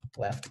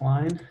left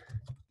line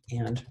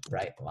and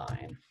right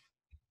line.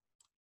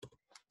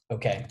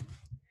 Okay,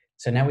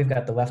 so now we've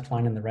got the left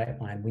line and the right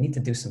line. We need to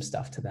do some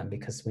stuff to them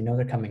because we know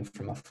they're coming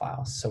from a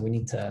file. So we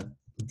need to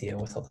deal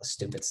with all the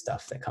stupid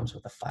stuff that comes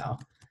with a file.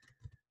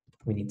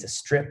 We need to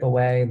strip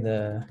away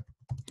the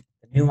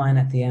new line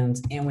at the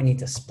end, and we need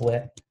to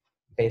split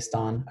based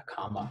on a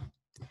comma.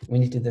 We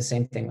need to do the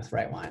same thing with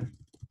right line.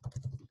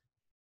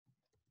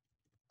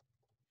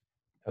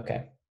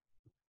 Okay.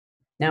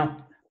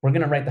 Now we're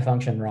going to write the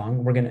function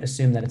wrong. We're going to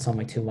assume that it's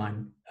only two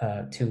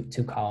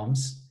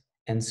columns.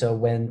 And so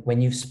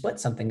when you split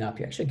something up,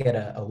 you actually get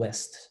a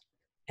list.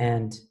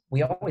 And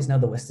we always know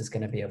the list is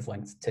going to be of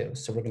length 2.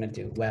 So we're going to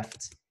do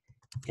left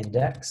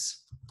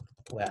index,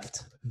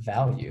 left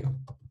value.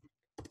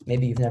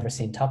 Maybe you've never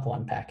seen tuple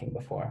unpacking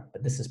before,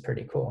 but this is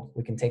pretty cool.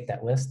 We can take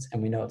that list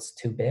and we know it's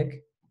too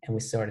big and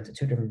we sort it into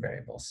 2 different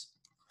variables.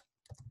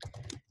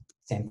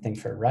 Same thing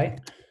for right.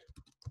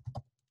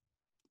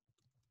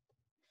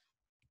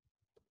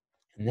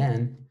 And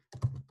then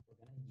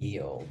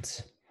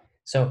yield.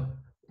 So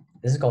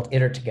this is called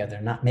iter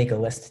together, not make a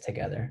list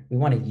together. We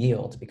want to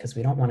yield because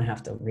we don't want to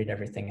have to read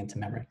everything into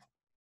memory.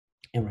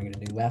 And we're going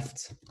to do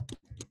left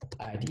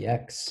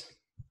idx,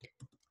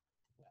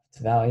 left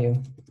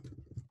value,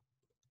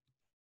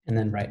 and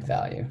then right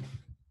value.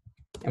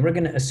 And we're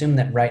going to assume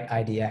that right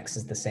idx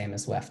is the same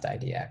as left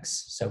idx.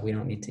 So we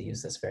don't need to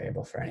use this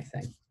variable for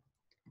anything.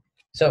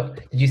 So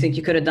did you think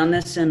you could have done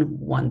this in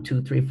 1,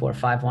 2, 3, 4,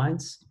 5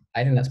 lines?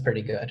 I think that's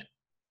pretty good.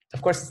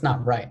 Of course, it's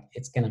not right.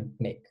 It's going to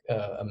make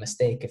a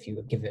mistake if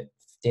you give it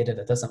data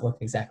that doesn't look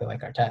exactly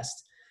like our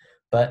test.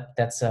 But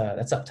that's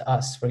up to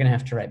us. We're going to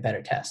have to write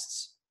better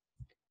tests.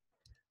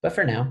 But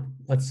for now,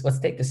 let's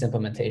take this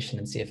implementation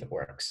and see if it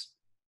works.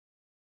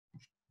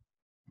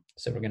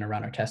 So we're going to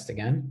run our test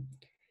again.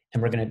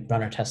 And we're going to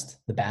run our test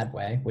the bad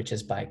way, which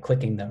is by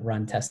clicking the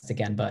run test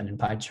again button in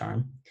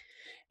PyCharm.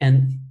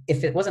 And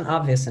if it wasn't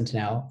obvious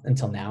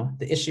until now,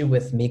 the issue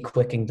with me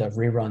clicking to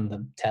rerun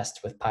the test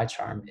with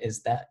PyCharm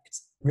is that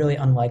it's really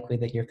unlikely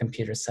that your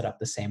computer is set up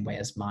the same way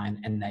as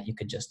mine and that you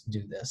could just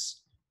do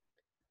this.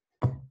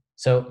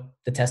 So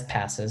the test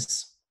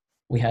passes.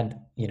 We had,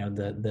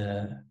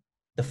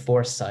 the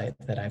foresight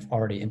that I've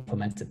already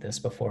implemented this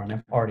before and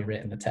I've already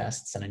written the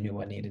tests and I knew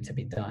what needed to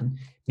be done.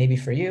 Maybe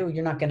for you,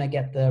 you're not going to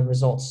get the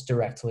results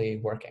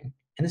directly working.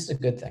 And this is a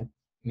good thing.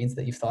 It means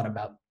that you've thought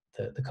about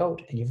the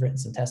code and you've written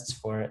some tests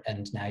for it,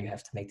 and now you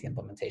have to make the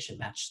implementation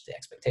match the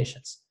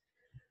expectations.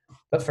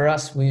 But for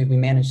us, we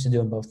managed to do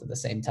them both at the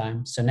same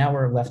time. So now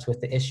we're left with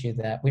the issue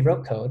that we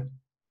wrote code,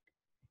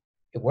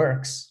 it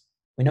works,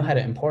 we know how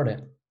to import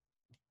it,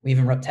 we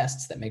even wrote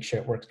tests that make sure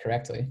it works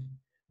correctly,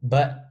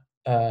 but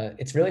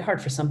it's really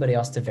hard for somebody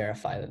else to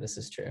verify that this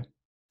is true.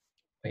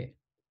 Wait.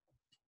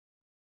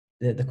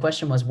 The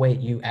question was, wait,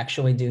 you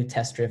actually do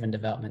test-driven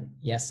development?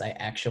 Yes, I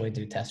actually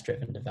do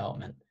test-driven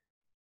development.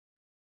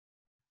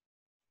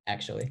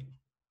 Actually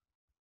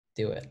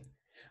do it.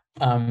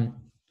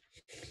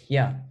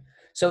 Yeah.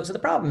 So the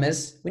problem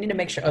is we need to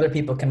make sure other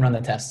people can run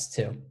the tests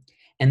too.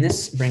 And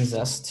this brings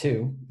us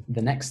to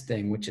the next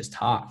thing, which is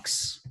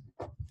talks.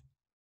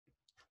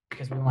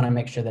 Because we want to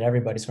make sure that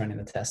everybody's running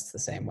the tests the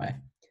same way.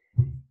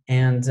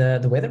 And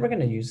the way that we're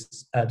going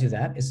to do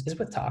that is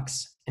with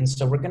talks. And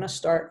so we're going to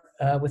start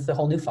with the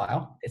whole new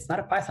file. It's not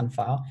a Python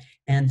file.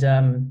 And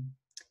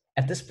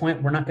at this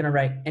point, we're not going to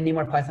write any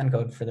more Python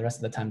code for the rest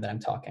of the time that I'm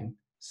talking.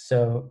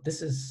 So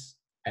this is,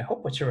 I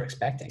hope, what you're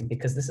expecting,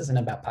 because this isn't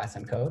about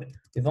Python code.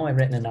 We've only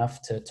written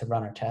enough to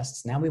run our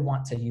tests. Now we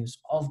want to use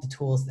all of the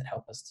tools that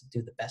help us to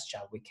do the best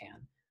job we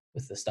can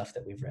with the stuff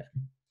that we've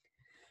written.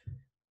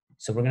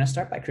 So we're going to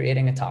start by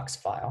creating a talks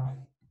file.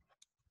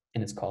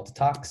 And it's called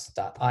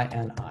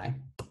talks.ini.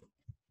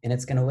 And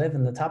it's going to live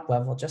in the top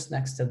level just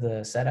next to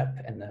the setup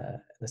and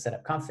the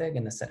setup config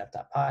and the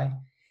setup.py.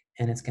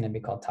 And it's going to be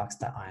called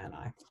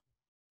talks.ini.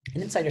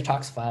 And inside your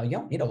talks file, you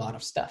don't need a lot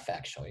of stuff,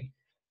 actually.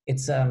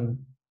 It's,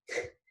 I'm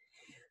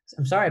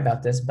sorry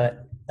about this,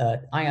 but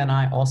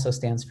ini also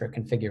stands for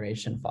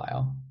configuration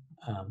file.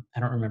 I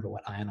don't remember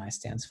what ini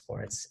stands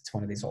for. It's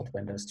one of these old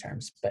Windows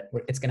terms, but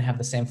it's going to have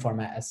the same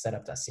format as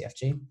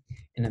setup.cfg.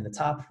 And in the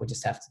top, we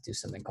just have to do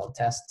something called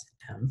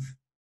test.env.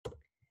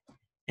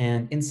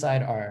 And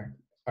inside our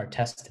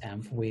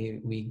test.env,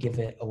 we give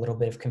it a little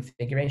bit of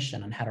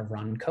configuration on how to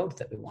run code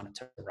that we want it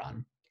to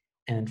run.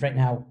 And right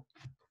now,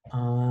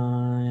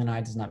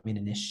 ini does not mean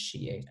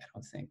initiate, I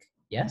don't think.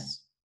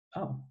 Yes?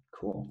 Oh,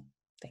 cool.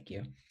 Thank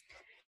you.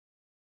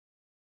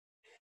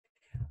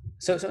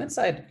 So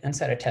inside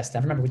our test,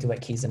 remember we do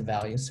like keys and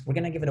values. We're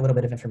going to give it a little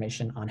bit of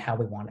information on how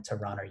we want it to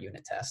run our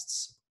unit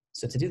tests.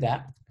 So to do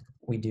that,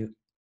 we do,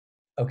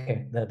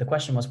 okay, the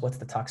question was, what's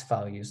the talks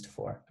file used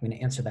for? I'm going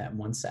to answer that in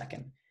 1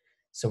 second.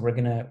 So we're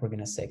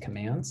gonna say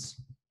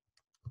commands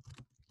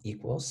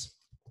equals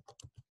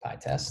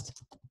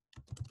pytest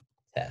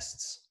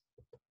tests.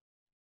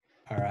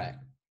 All right.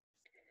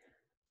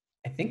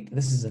 I think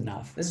this is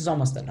enough. This is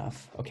almost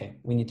enough. Okay,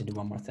 we need to do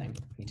one more thing.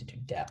 We need to do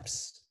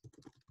deps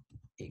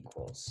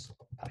equals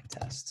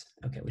pytest.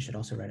 Okay, we should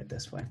also write it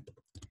this way.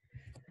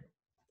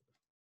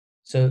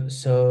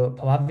 So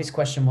Pallavi's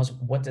question was,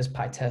 what does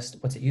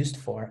pytest, what's it used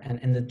for?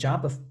 And the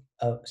job of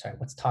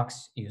what's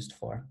talks used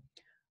for?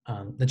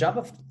 The job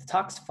of the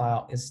talks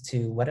file is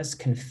to let us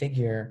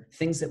configure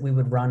things that we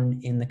would run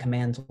in the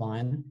command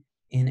line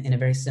in a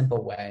very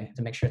simple way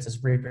to make sure it's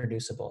as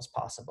reproducible as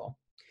possible.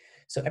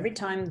 So every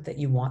time that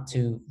you want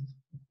to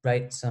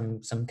write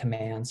some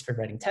commands for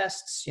writing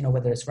tests,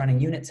 whether it's running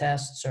unit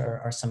tests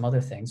or some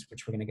other things,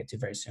 which we're going to get to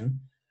very soon,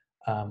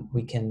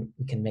 we can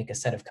make a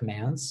set of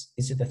commands.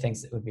 These are the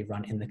things that would be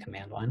run in the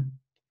command line.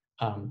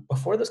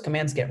 Before those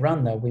commands get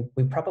run, though,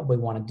 we probably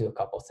want to do a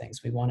couple of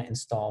things. We want to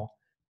install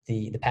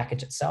the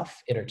package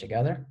itself,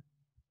 iter_together.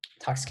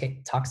 Talks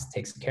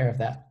takes care of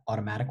that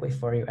automatically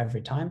for you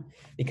every time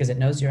because it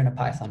knows you're in a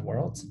Python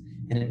world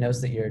and it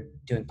knows that you're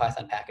doing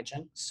Python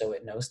packaging, so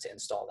it knows to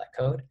install that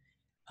code.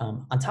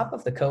 On top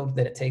of the code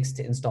that it takes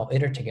to install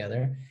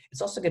iter_together,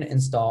 it's also going to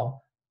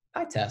install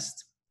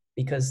pytest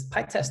because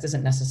pytest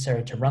isn't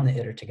necessary to run the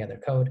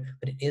iter_together code,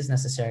 but it is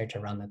necessary to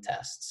run the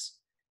tests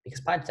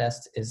because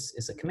pytest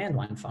is a command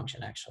line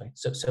function actually.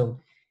 So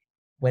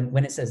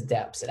when it says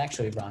deps, it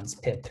actually runs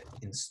pip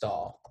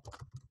install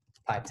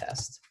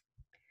pytest.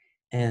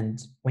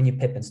 And when you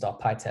pip install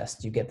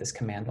pytest, you get this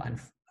command line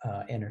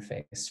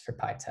interface for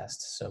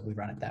pytest. So we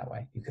run it that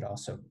way. You could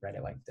also write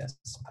it like this,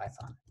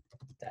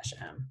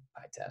 python-m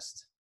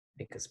pytest,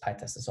 because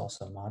pytest is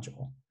also a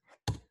module.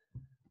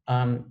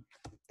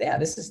 Yeah,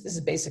 this is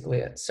basically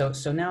it. So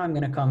now I'm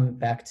going to come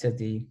back to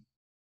the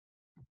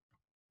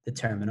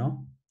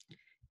terminal.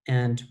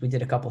 And we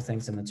did a couple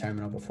things in the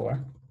terminal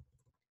before.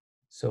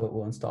 So it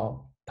will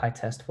install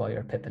pytest while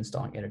you're pip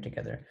installing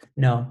iter_together.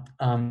 No,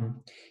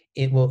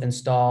 it will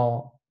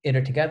install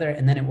iter_together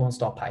and then it will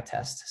install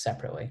pytest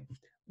separately.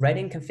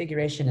 Writing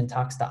configuration in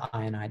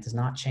talks.ini does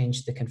not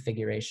change the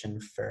configuration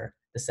for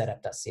the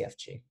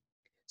setup.cfg.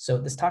 So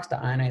this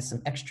talks.ini is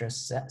some extra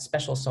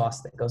special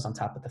sauce that goes on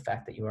top of the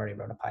fact that you already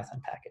wrote a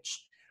Python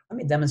package. Let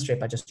me demonstrate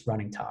by just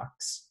running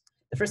tox.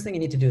 The first thing you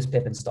need to do is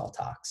pip install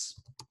tox.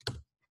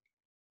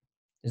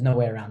 There's no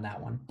way around that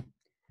one.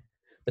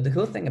 But the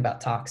cool thing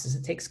about tox is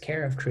it takes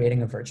care of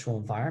creating a virtual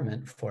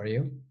environment for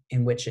you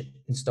in which it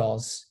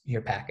installs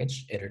your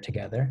package, iter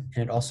together,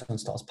 and it also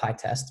installs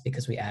PyTest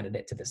because we added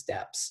it to this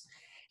deps.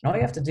 And all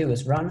you have to do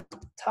is run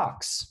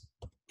tox,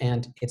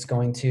 and it's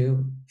going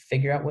to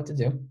figure out what to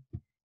do.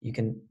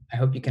 I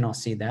hope you can all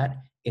see that.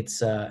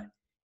 It's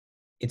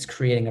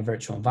creating a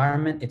virtual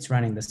environment. It's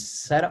running the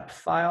setup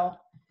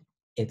file.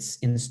 It's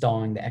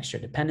installing the extra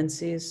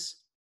dependencies.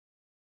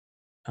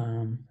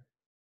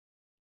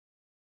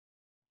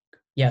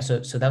 Yeah, so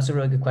that was a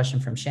really good question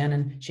from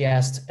Shannon. She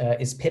asked,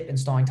 is pip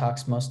installing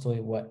tox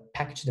mostly what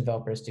package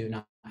developers do,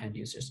 not end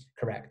users?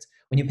 Correct.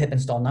 When you pip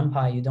install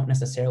NumPy, you don't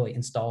necessarily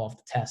install all of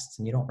the tests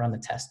and you don't run the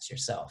tests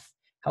yourself.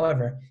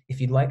 However,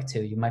 if you'd like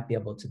to, you might be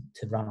able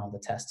to run all the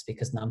tests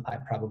because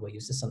NumPy probably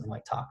uses something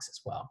like tox as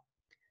well.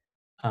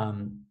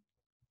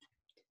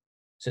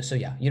 So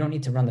yeah, you don't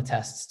need to run the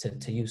tests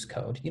to use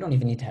code. You don't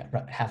even need to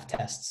have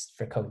tests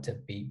for code to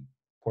be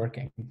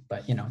working,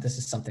 but this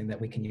is something that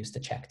we can use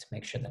to check to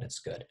make sure that it's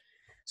good.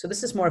 So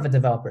this is more of a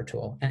developer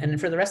tool. And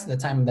for the rest of the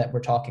time that we're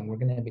talking, we're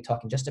going to be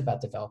talking just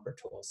about developer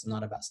tools and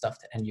not about stuff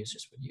that end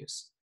users would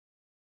use.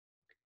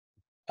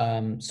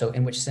 So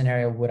in which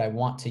scenario would I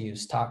want to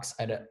use tox?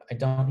 I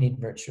don't need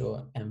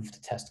virtual env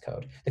to test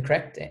code.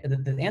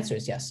 The answer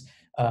is yes.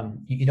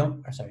 You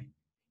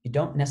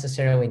don't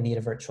necessarily need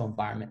a virtual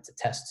environment to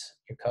test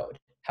your code.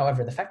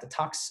 However, the fact that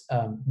tox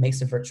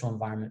makes a virtual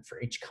environment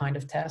for each kind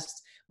of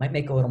test might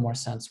make a little more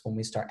sense when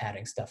we start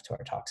adding stuff to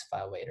our tox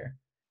file later.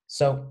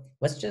 So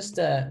let's just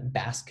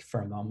bask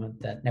for a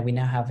moment that we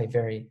now have a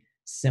very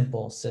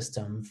simple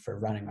system for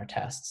running our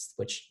tests,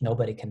 which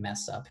nobody can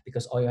mess up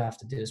because all you have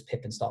to do is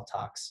pip install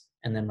tox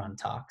and then run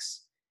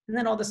tox. And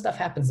then all the stuff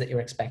happens that you're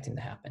expecting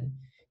to happen.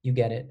 You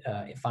get it,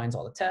 it finds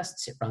all the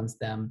tests, it runs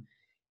them,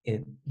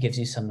 it gives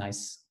you some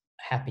nice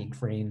happy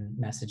green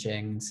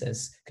messaging,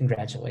 says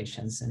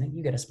congratulations, and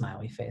you get a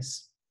smiley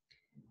face.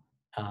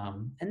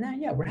 And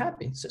then, yeah, we're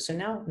happy. So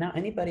now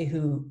anybody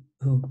who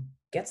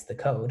gets the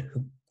code,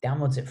 who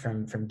downloads it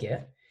from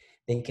Git,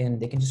 they can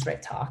just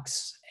write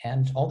tox,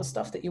 and all the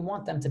stuff that you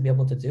want them to be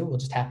able to do will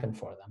just happen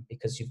for them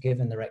because you've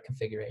given the right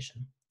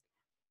configuration.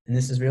 And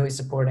this is really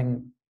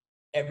supporting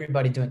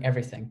everybody doing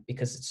everything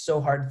because it's so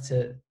hard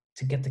to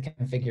get the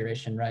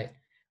configuration right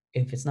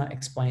if it's not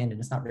explained and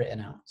it's not written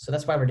out. So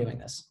that's why we're doing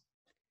this.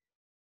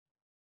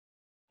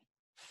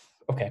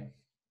 Okay.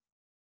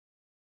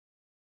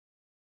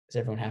 Is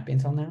everyone happy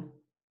until now?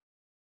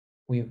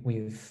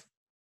 We've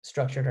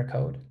structured our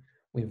code.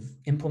 We've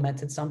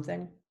implemented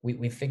something.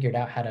 We've figured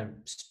out how to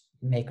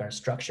make our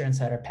structure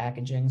inside our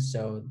packaging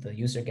so the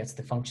user gets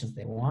the functions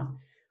they want.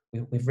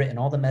 We've written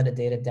all the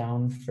metadata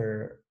down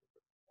for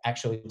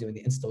actually doing the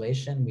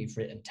installation. We've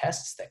written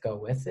tests that go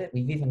with it.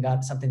 We've even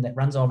got something that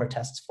runs all of our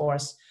tests for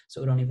us,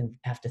 so we don't even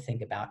have to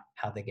think about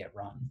how they get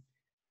run.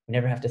 We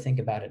never have to think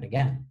about it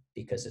again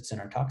because it's in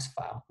our tox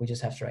file. We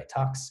just have to write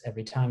tox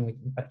every time we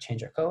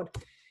change our code,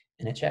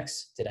 and it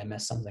checks, did I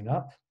mess something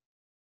up?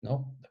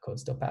 Nope, the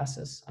code still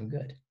passes. I'm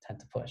good, time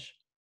to push.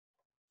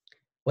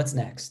 What's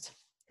next?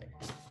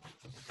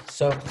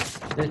 So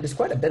there's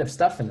quite a bit of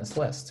stuff in this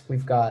list.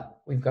 We've got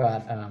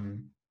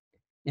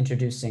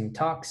introducing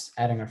tox,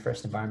 adding our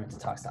first environment to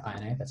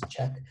tox.ini, that's a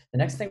check. The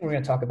next thing we're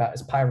gonna talk about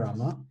is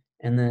Pyroma,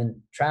 and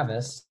then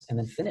Travis, and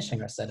then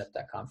finishing our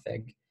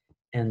setup.config.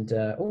 And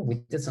oh, we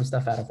did some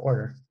stuff out of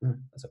order.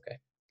 That's okay.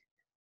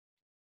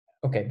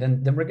 Okay,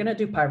 then we're gonna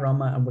do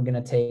Pyroma, and we're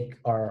gonna take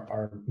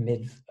our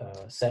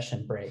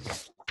mid-session break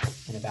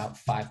in about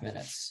 5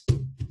 minutes.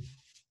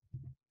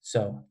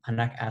 So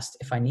Anak asked,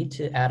 if I need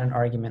to add an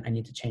argument, I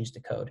need to change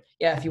the code.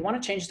 Yeah, if you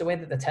want to change the way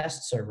that the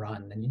tests are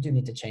run, then you do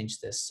need to change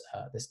this,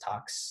 this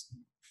tox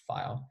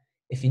file.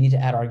 If you need to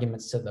add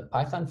arguments to the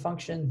Python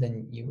function,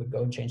 then you would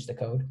go and change the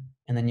code.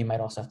 And then you might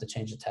also have to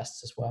change the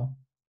tests as well.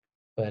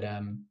 But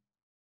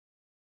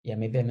yeah,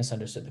 maybe I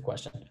misunderstood the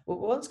question.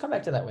 Well, let's come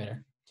back to that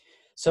later.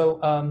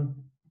 So,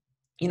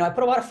 I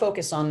put a lot of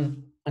focus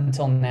on,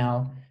 until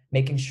now,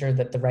 making sure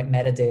that the right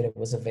metadata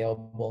was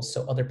available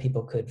so other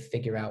people could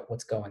figure out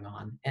what's going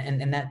on.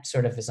 And that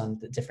sort of is on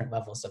the different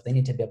levels of they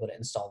need to be able to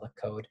install the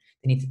code.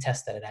 They need to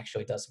test that it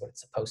actually does what it's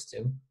supposed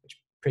to, which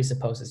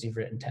presupposes you've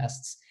written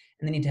tests.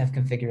 And they need to have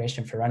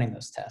configuration for running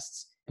those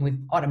tests. And we've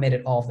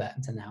automated all of that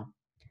until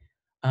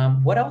now.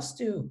 What else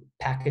do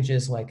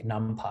packages like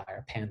NumPy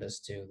or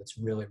Pandas do that's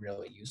really,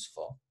 really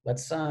useful?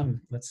 Let's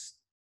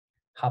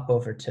hop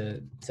over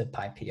to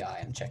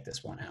PyPI and check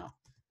this one out.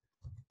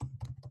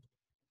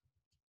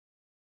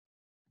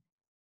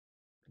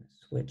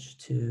 Switch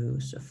to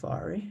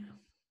Safari,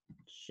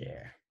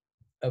 share.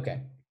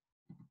 Okay,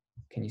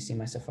 can you see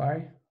my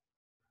Safari?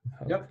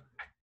 Yep.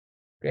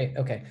 Great,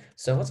 okay.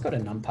 So let's go to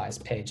NumPy's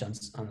page on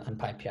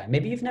PyPI.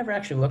 Maybe you've never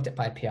actually looked at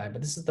PyPI,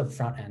 but this is the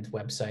front end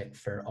website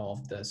for all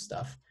of the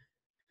stuff.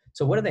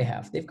 So what do they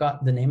have? They've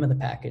got the name of the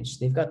package.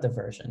 They've got the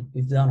version.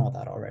 We've done all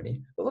that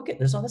already. But look at,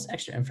 there's all this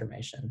extra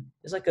information.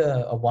 There's like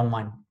a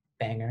one-line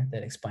banger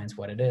that explains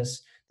what it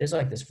is. There's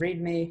like this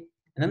README,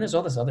 and then there's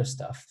all this other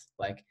stuff.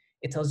 Like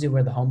it tells you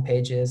where the home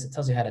page is. It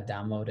tells you how to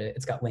download it.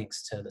 It's got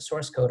links to the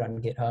source code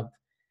on GitHub,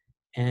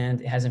 and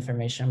it has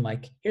information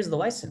like, here's the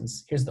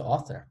license, here's the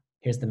author,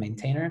 here's the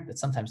maintainer,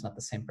 that's sometimes not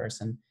the same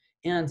person,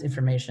 and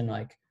information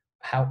like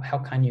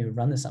how can you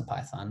run this on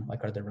Python?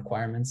 Like, are there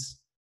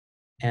requirements?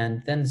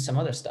 And then some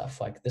other stuff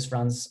like this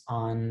runs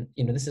on,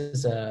 this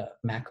is a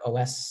Mac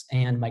OS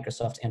and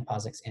Microsoft and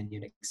POSIX and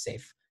Unix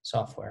safe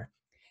software,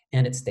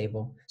 and it's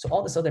stable. So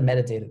all this other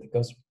metadata that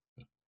goes,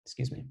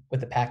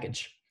 with the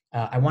package.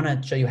 I want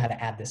to show you how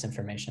to add this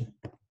information,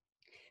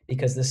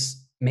 because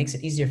this makes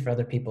it easier for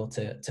other people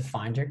to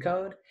find your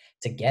code,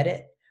 to get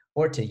it,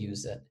 or to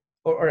use it,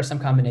 or some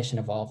combination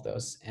of all of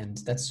those. And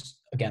that's,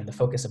 again, the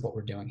focus of what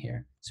we're doing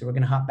here. So we're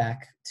going to hop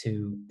back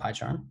to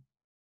PyCharm.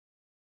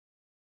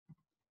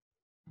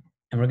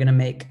 And we're going to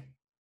make,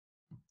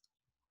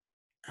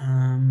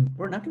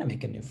 we're not going to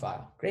make a new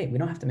file. Great, we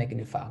don't have to make a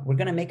new file. We're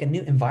going to make a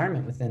new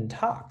environment within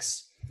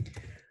Docs.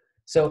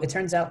 So it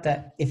turns out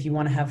that if you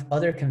want to have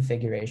other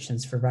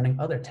configurations for running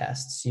other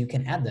tests, you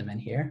can add them in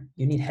here.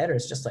 You need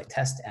headers just like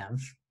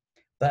test_env,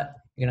 but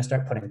you're going to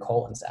start putting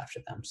colons after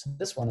them. So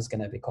this one is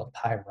going to be called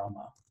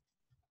Pyroma.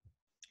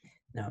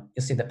 Now,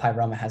 you'll see that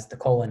Pyroma has the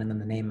colon and then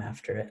the name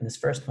after it, and this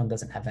first one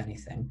doesn't have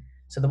anything.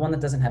 So the one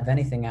that doesn't have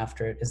anything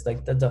after it is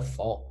like the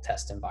default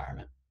test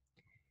environment.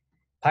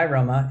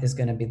 Pyroma is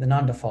going to be the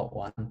non-default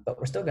one, but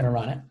we're still going to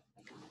run it.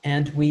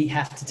 And we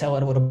have to tell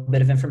it a little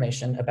bit of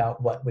information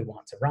about what we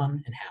want to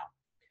run and how.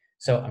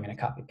 So I'm going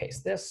to copy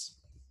paste this.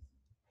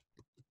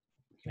 I'm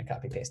going to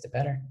copy paste it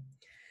better.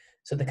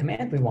 So the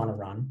command we want to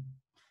run,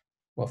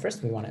 well,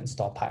 first we want to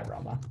install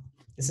Pyroma.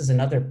 This is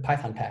another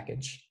Python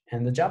package.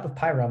 And the job of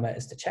Pyroma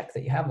is to check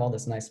that you have all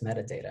this nice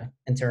metadata,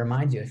 and to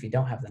remind you if you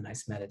don't have the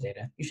nice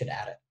metadata, you should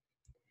add it.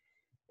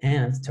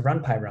 And to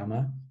run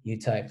Pyroma, you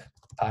type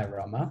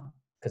Pyroma,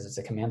 because it's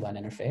a command line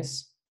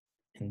interface,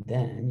 and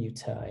then you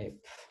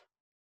type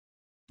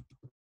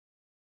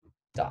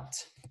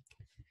dot.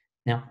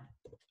 Now,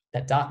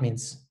 that dot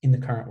means in the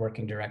current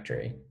working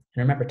directory. And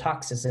remember,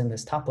 Tox is in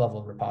this top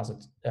level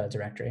repository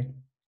directory.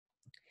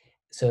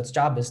 So its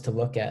job is to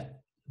look at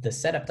the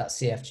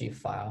setup.cfg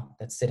file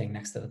that's sitting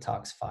next to the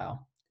Tox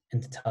file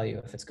and to tell you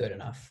if it's good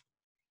enough.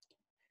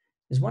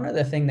 There's one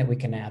other thing that we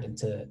can add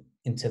into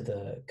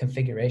the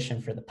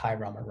configuration for the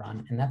Pyroma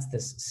run, and that's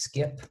this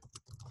skip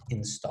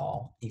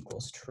install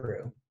equals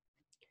true.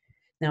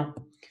 Now,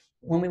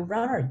 when we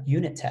run our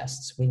unit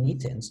tests, we need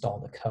to install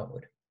the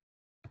code.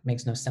 It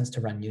makes no sense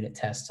to run unit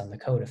tests on the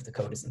code if the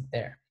code isn't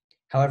there.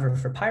 However,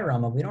 for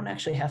Pyroma, we don't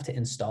actually have to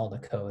install the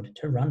code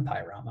to run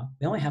Pyroma.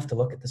 We only have to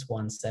look at this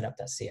one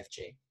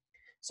setup.cfg.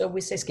 So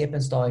we say skip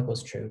install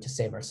equals true to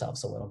save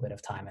ourselves a little bit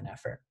of time and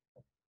effort.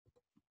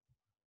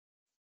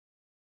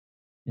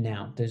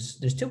 Now,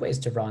 there's two ways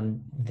to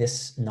run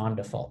this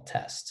non-default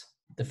test.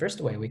 The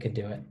first way we could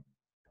do it,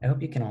 I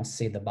hope you can all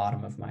see the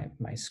bottom of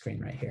my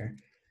screen right here.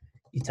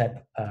 You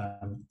type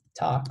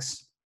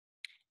Tox,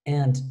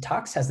 and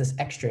Tox has this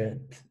extra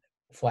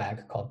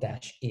flag called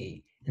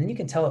 -e, and then you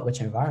can tell it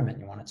which environment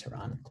you want it to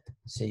run.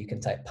 So you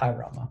can type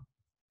Pyroma,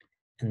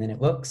 and then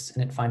it looks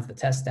and it finds the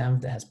test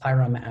env that has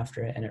Pyroma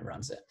after it, and it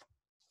runs it.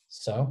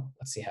 So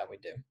let's see how we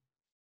do.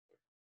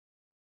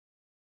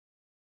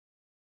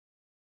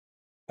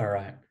 All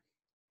right.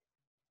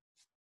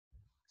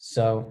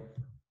 So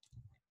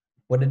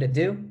what did it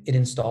do? It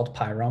installed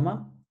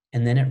Pyroma,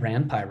 and then it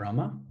ran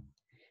Pyroma,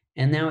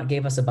 and now it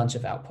gave us a bunch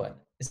of output.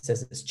 It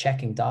says it's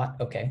checking dot.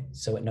 Okay,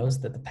 so it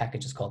knows that the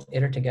package is called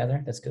iter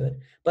together. That's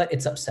good, but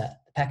it's upset.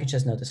 The package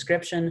has no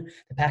description.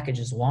 The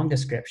package's long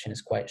description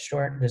is quite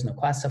short. There's no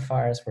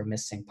classifiers. We're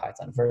missing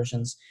Python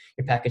versions.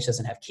 Your package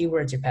doesn't have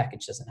keywords. Your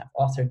package doesn't have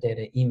author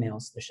data,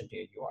 emails. There should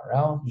be a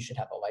URL. You should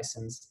have a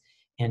license,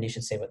 and you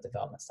should say what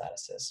development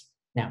status is.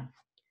 Now,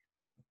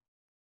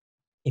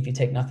 if you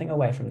take nothing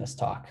away from this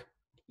talk,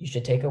 you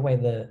should take away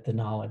the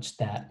knowledge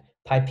that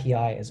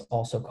PyPI is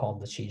also called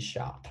the cheese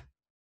shop.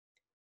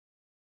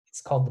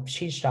 It's called the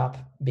cheese shop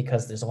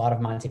because there's a lot of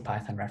Monty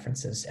Python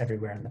references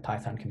everywhere in the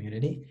Python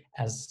community,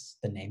 as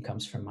the name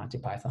comes from Monty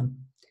Python.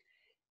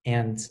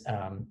 And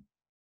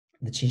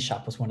the cheese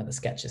shop was one of the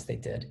sketches they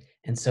did.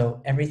 And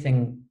so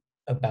everything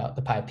about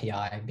the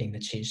PyPI being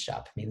the cheese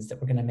shop means that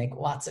we're going to make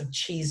lots of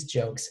cheese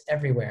jokes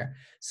everywhere.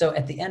 So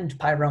at the end,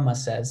 Pyroma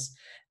says,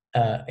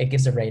 it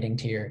gives a rating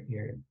to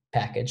your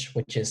package,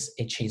 which is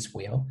a cheese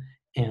wheel.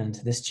 And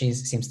this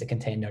cheese seems to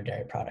contain no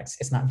dairy products.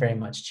 It's not very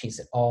much cheese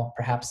at all.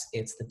 Perhaps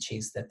it's the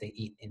cheese that they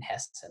eat in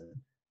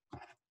Hessen,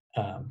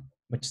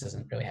 which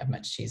doesn't really have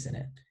much cheese in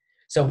it.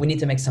 So we need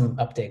to make some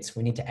updates.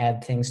 We need to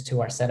add things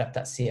to our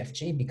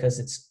setup.cfg because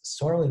it's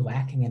sorely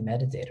lacking in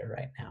metadata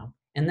right now.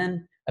 And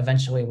then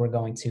eventually we're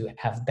going to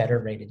have better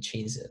rated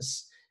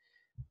cheeses,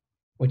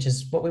 which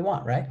is what we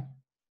want, right?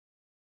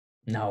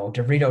 No,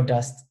 Dorito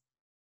dust.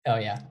 Oh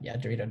yeah,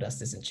 Dorito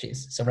dust isn't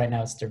cheese. So right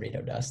now it's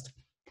Dorito dust.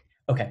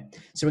 Okay,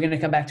 so we're going to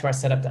come back to our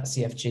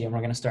setup.cfg and we're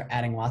going to start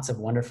adding lots of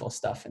wonderful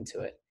stuff into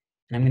it.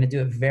 And I'm going to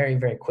do it very,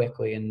 very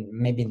quickly and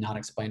maybe not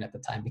explain at the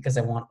time because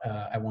I want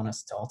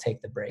us to all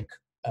take the break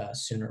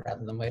sooner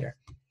rather than later.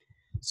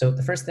 So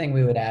the first thing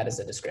we would add is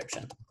a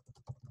description.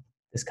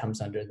 This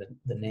comes under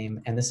the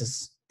name, and this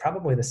is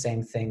probably the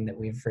same thing that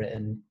we've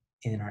written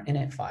in our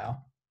init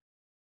file.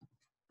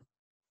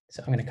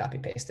 So I'm going to copy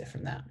paste it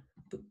from that.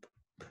 Boop.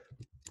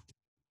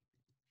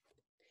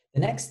 The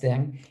next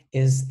thing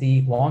is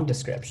the long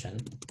description.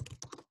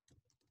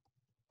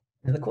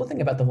 And the cool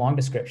thing about the long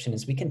description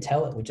is we can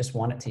tell it we just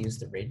want it to use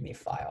the README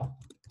file.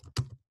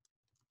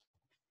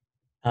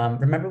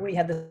 Remember we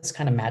had this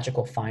kind of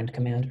magical find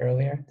command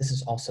earlier? This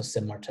is also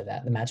similar to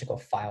that. The magical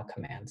file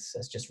command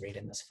says just read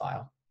in this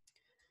file.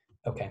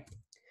 Okay,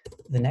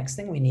 the next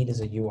thing we need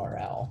is a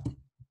URL.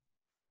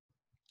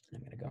 I'm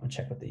going to go and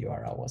check what the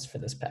URL was for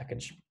this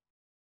package.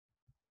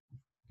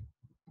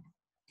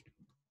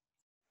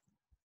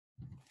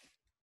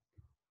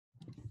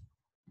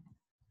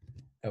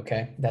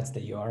 Okay, that's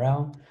the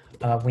URL.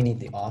 We need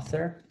the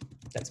author.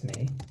 That's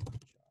me.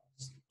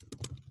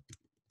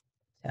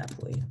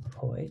 Tapley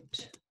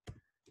Hoyt.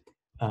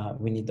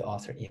 We need the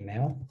author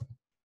email.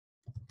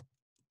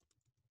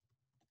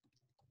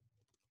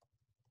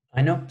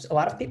 I know a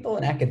lot of people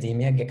in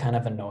academia get kind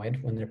of annoyed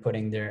when they're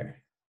putting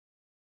their,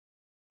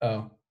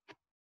 oh,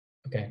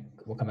 okay,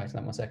 we'll come back to that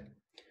in 1 sec.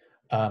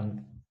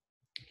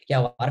 Yeah,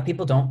 a lot of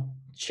people don't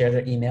share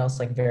their emails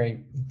like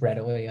very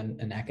readily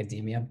in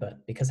academia,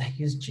 but because I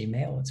use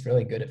Gmail, it's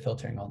really good at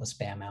filtering all the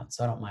spam out,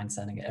 so I don't mind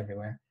sending it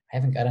everywhere. I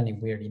haven't got any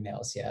weird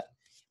emails yet.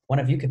 One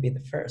of you could be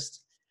the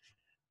first.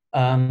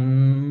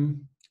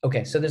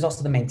 Okay, so there's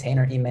also the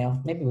maintainer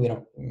email. Maybe we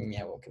don't,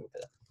 yeah, we'll keep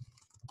it.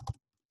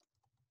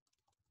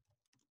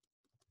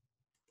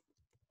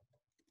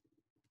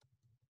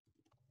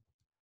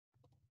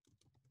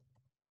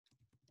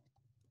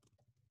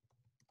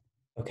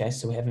 Okay,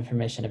 so we have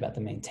information about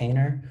the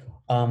maintainer.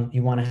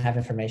 You want to have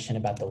information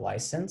about the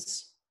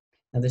license.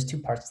 Now there's two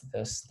parts to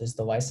this. There's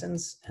the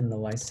license and the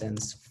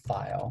license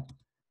file.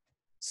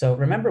 So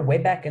remember way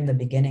back in the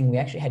beginning, we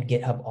actually had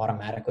GitHub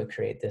automatically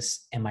create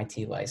this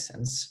MIT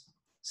license.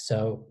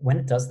 So when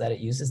it does that, it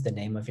uses the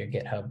name of your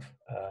GitHub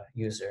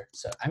user.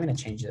 So I'm going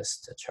to change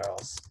this to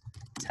Charles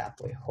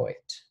Tapley Hoyt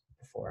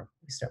before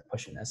we start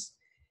pushing this.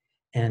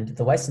 And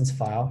the license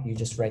file, you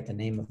just write the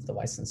name of the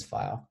license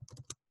file,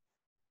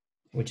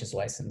 which is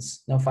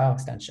license, no file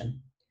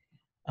extension.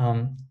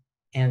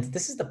 And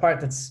this is the part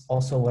that's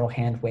also a little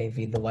hand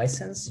wavy. The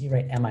license, you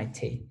write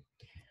MIT.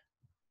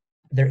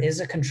 There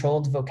is a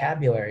controlled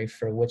vocabulary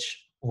for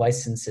which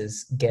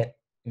licenses get,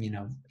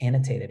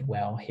 annotated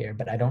well here,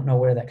 but I don't know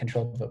where that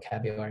controlled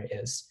vocabulary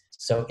is.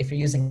 So if you're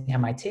using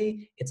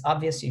MIT, it's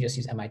obvious you just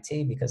use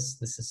MIT because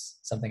this is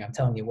something I'm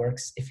telling you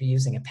works. If you're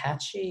using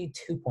Apache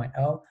 2.0,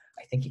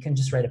 I think you can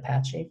just write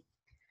Apache.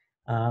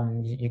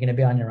 You're going to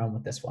be on your own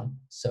with this one.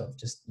 So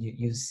just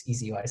use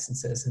easy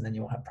licenses and then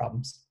you won't have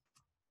problems.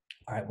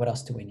 All right, what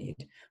else do we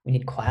need? We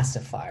need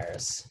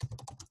classifiers.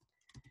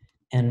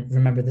 And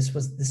remember, this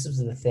was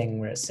the thing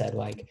where it said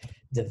like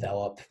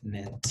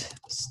development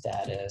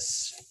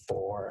status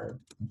for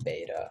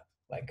beta.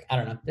 Like, I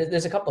don't know,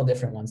 there's a couple of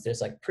different ones.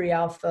 There's like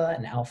pre-alpha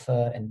and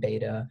alpha and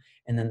beta.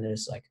 And then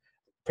there's like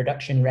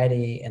production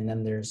ready. And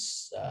then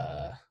there's,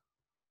 I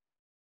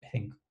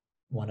think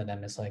one of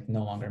them is like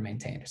no longer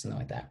maintained or something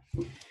like that.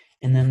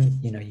 And then,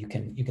 you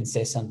can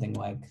say something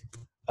like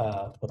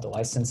what the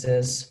license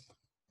is.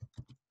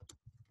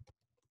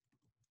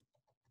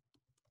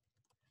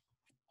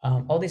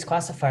 All these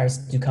classifiers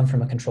do come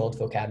from a controlled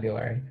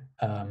vocabulary.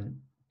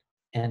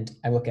 And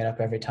I look it up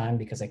every time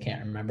because I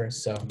can't remember.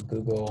 So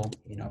Google,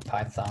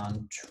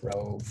 Python,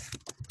 Trove,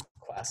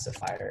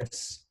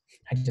 classifiers.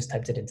 I just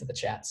typed it into the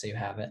chat so you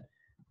have it.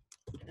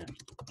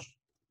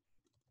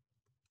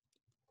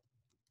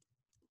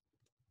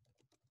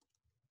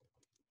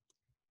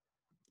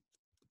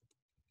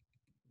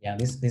 Yeah,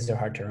 these are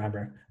hard to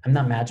remember. I'm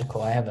not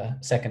magical. I have a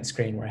second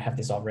screen where I have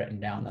these all written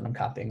down that I'm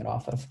copying it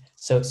off of.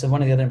 So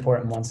one of the other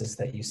important ones is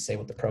that you say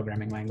what the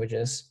programming language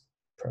is.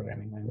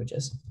 Programming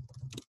languages.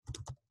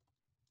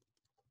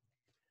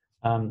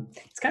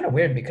 It's kind of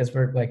weird because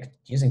we're like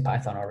using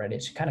Python already.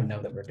 It should kind of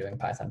know that we're doing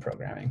Python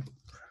programming.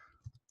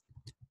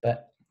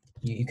 But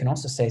you can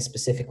also say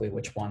specifically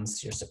which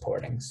ones you're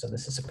supporting. So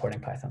this is supporting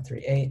Python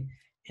 3.8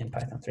 and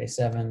Python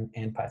 3.7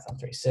 and Python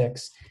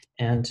 3.6.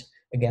 And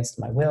against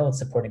my will, it's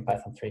supporting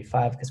Python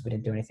 3.5 because we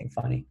didn't do anything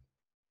funny.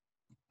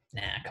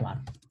 Nah, come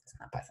on, it's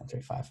not Python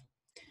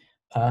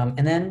 3.5.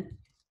 And then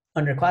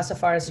under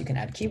classifiers, you can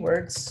add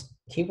keywords.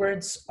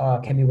 Keywords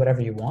can be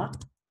whatever you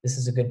want. This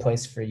is a good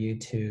place for you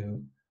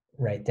to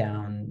write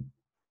down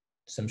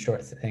some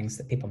short things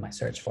that people might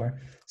search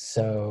for.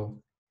 So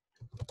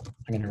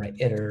I'm going to write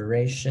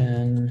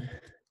iteration,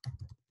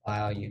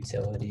 file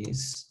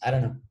utilities. I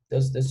don't know.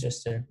 Those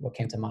just are what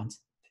came to mind.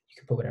 You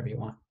can put whatever you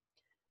want.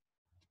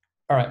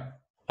 All right.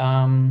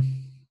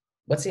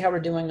 Let's see how we're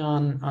doing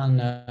on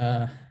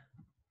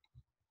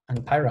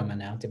Pyroma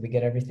now. Did we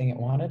get everything it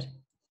wanted?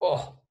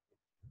 Oh,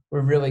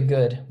 We're really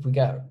good. We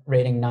got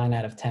rating 9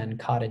 out of 10,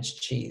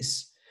 cottage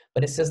cheese.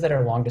 But it says that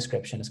our long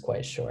description is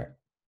quite short.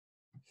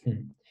 You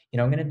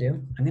know what I'm going to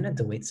do? I'm going to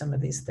delete some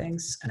of these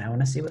things, and I want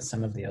to see what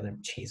some of the other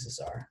cheeses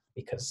are,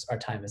 because our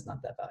time is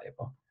not that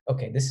valuable.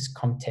 Okay, this is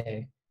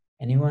Comté.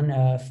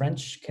 Anyone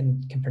French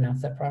can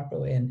pronounce that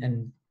properly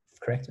and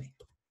correct me?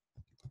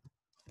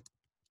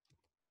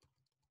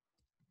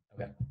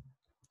 Okay.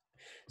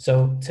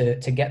 So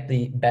to get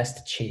the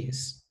best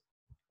cheese,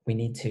 we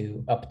need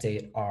to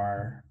update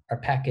our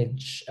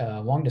package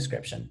long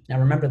description. Now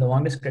remember, the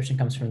long description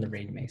comes from the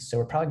README, so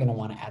we're probably going to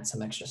want to add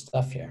some extra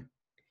stuff here.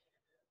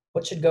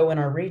 What should go in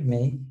our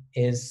README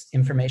is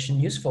information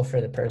useful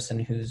for the person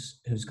who's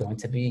going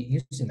to be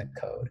using the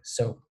code.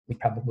 So we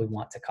probably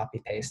want to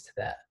copy paste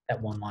that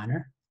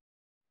one-liner.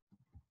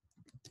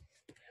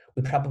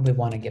 We probably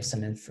want to give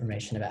some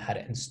information about how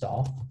to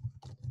install.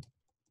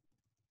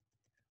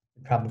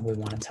 We probably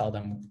want to tell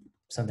them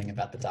something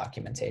about the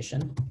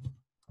documentation.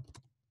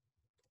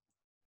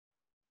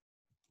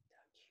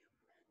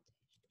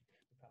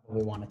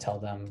 We want to tell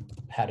them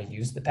how to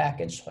use the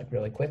package, like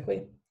really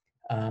quickly.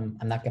 I'm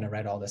not going to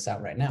write all this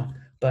out right now,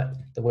 but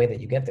the way that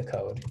you get the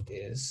code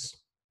is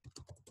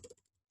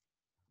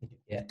you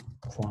get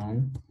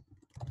clone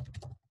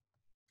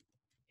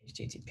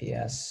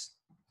HTTPS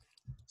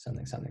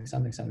something, something,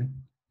 something, something.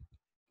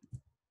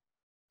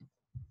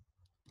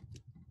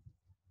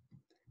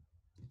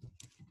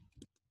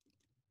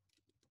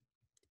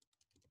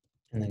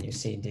 And then you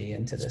cd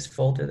into this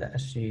folder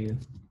that you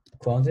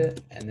cloned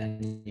it, and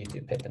then you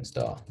do pip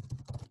install.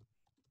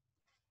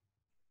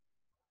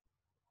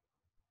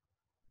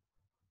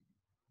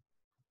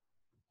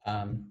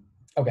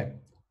 Okay,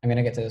 I'm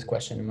gonna get to this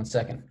question in 1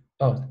 second.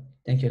 Oh,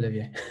 thank you,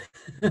 Olivier.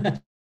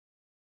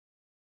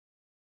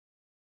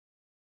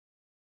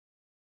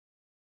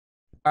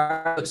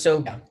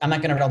 So yeah, I'm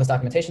not gonna read all this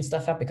documentation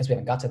stuff out because we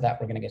haven't got to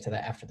that. We're gonna get to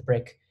that after the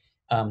break.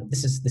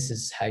 This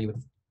is how you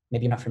would,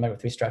 maybe you're not familiar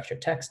with restructured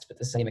text, but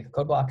this is how you make a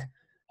code block.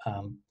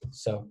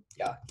 So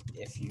yeah,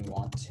 if you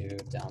want to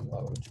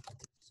download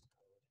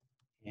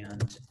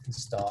and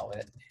install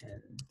it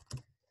in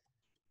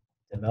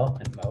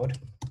development mode,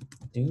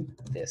 do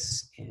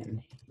this in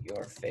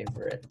your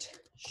favorite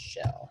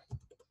shell.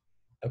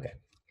 Okay,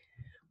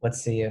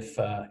 let's see if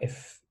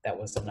that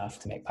was enough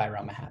to make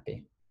Pyroma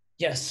happy.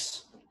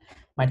 Yes,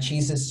 my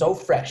cheese is so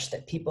fresh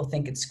that people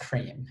think it's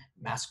cream.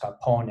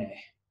 Mascarpone.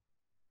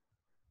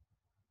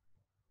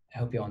 I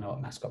hope you all know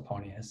what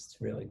mascarpone is. It's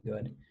really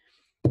good.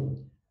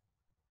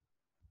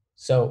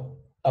 So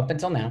up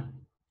until now,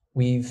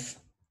 we've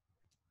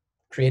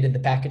created the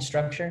package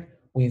structure.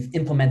 We've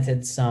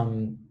implemented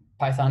some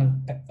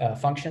Python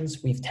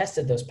functions. We've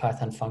tested those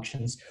Python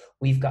functions.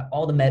 We've got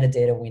all the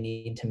metadata we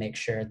need to make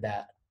sure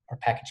that our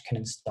package can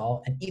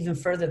install. And even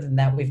further than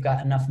that, we've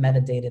got enough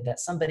metadata that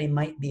somebody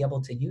might be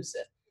able to use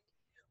it.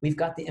 We've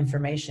got the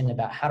information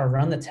about how to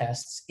run the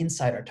tests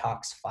inside our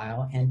tox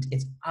file, and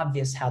it's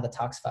obvious how the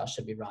tox file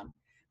should be run,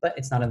 but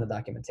it's not in the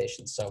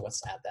documentation, so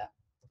let's add that.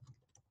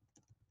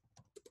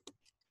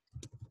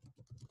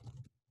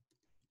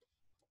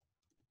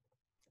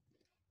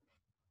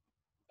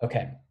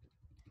 Okay,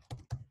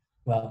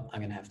 well,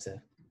 I'm gonna have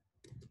to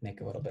make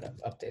a little bit of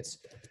updates.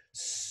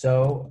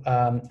 So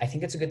I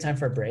think it's a good time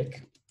for a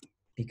break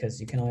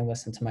because you can only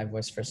listen to my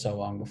voice for so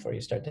long before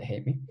you start to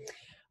hate me.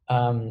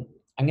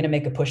 I'm gonna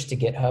make a push to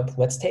GitHub.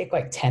 Let's take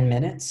like 10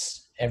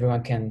 minutes.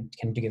 Everyone can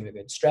give a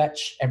good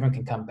stretch. Everyone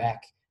can come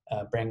back,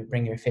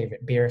 bring your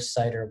favorite beer,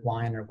 cider,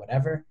 wine, or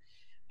whatever.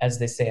 As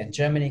they say in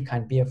Germany,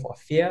 kein Bier vor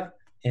vier.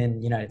 In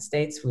the United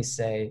States, we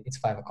say it's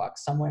 5 o'clock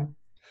somewhere.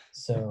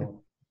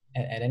 So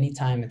at any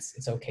time,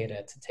 it's okay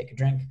to take a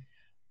drink.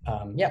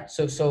 Yeah,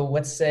 so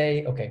let's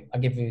say, okay, I'll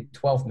give you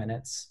 12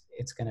 minutes.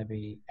 It's gonna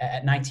be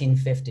at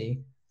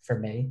 1950 for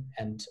me,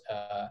 and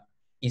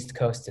East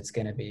Coast, it's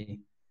gonna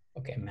be,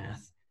 okay,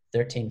 math,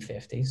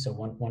 1350, so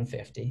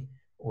 150.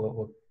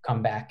 We'll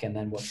come back and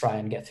then we'll try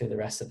and get through the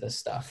rest of this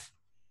stuff.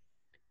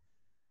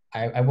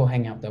 I will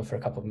hang out though for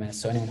a couple of minutes,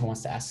 so anyone who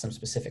wants to ask some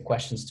specific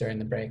questions during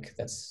the break,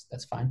 that's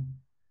fine.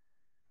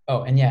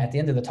 Oh, and yeah, at the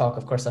end of the talk,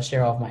 of course, I'll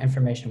share all of my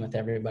information with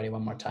everybody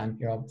one more time.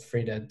 You're all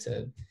free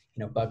to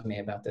bug me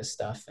about this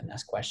stuff and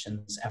ask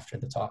questions after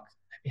the talk.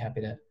 I'd be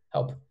happy to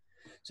help.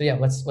 So yeah,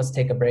 let's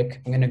take a break.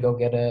 I'm gonna go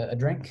get a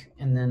drink,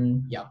 and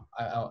then yeah,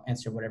 I'll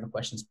answer whatever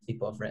questions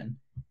people have written.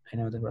 I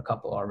know there were a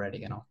couple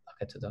already, and I'll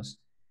get to those.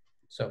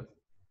 So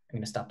I'm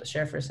gonna stop the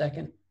share for a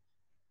second.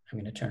 I'm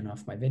gonna turn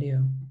off my video,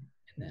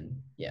 and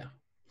then yeah,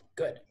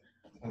 good.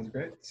 Sounds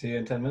great. See you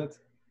in 10 minutes.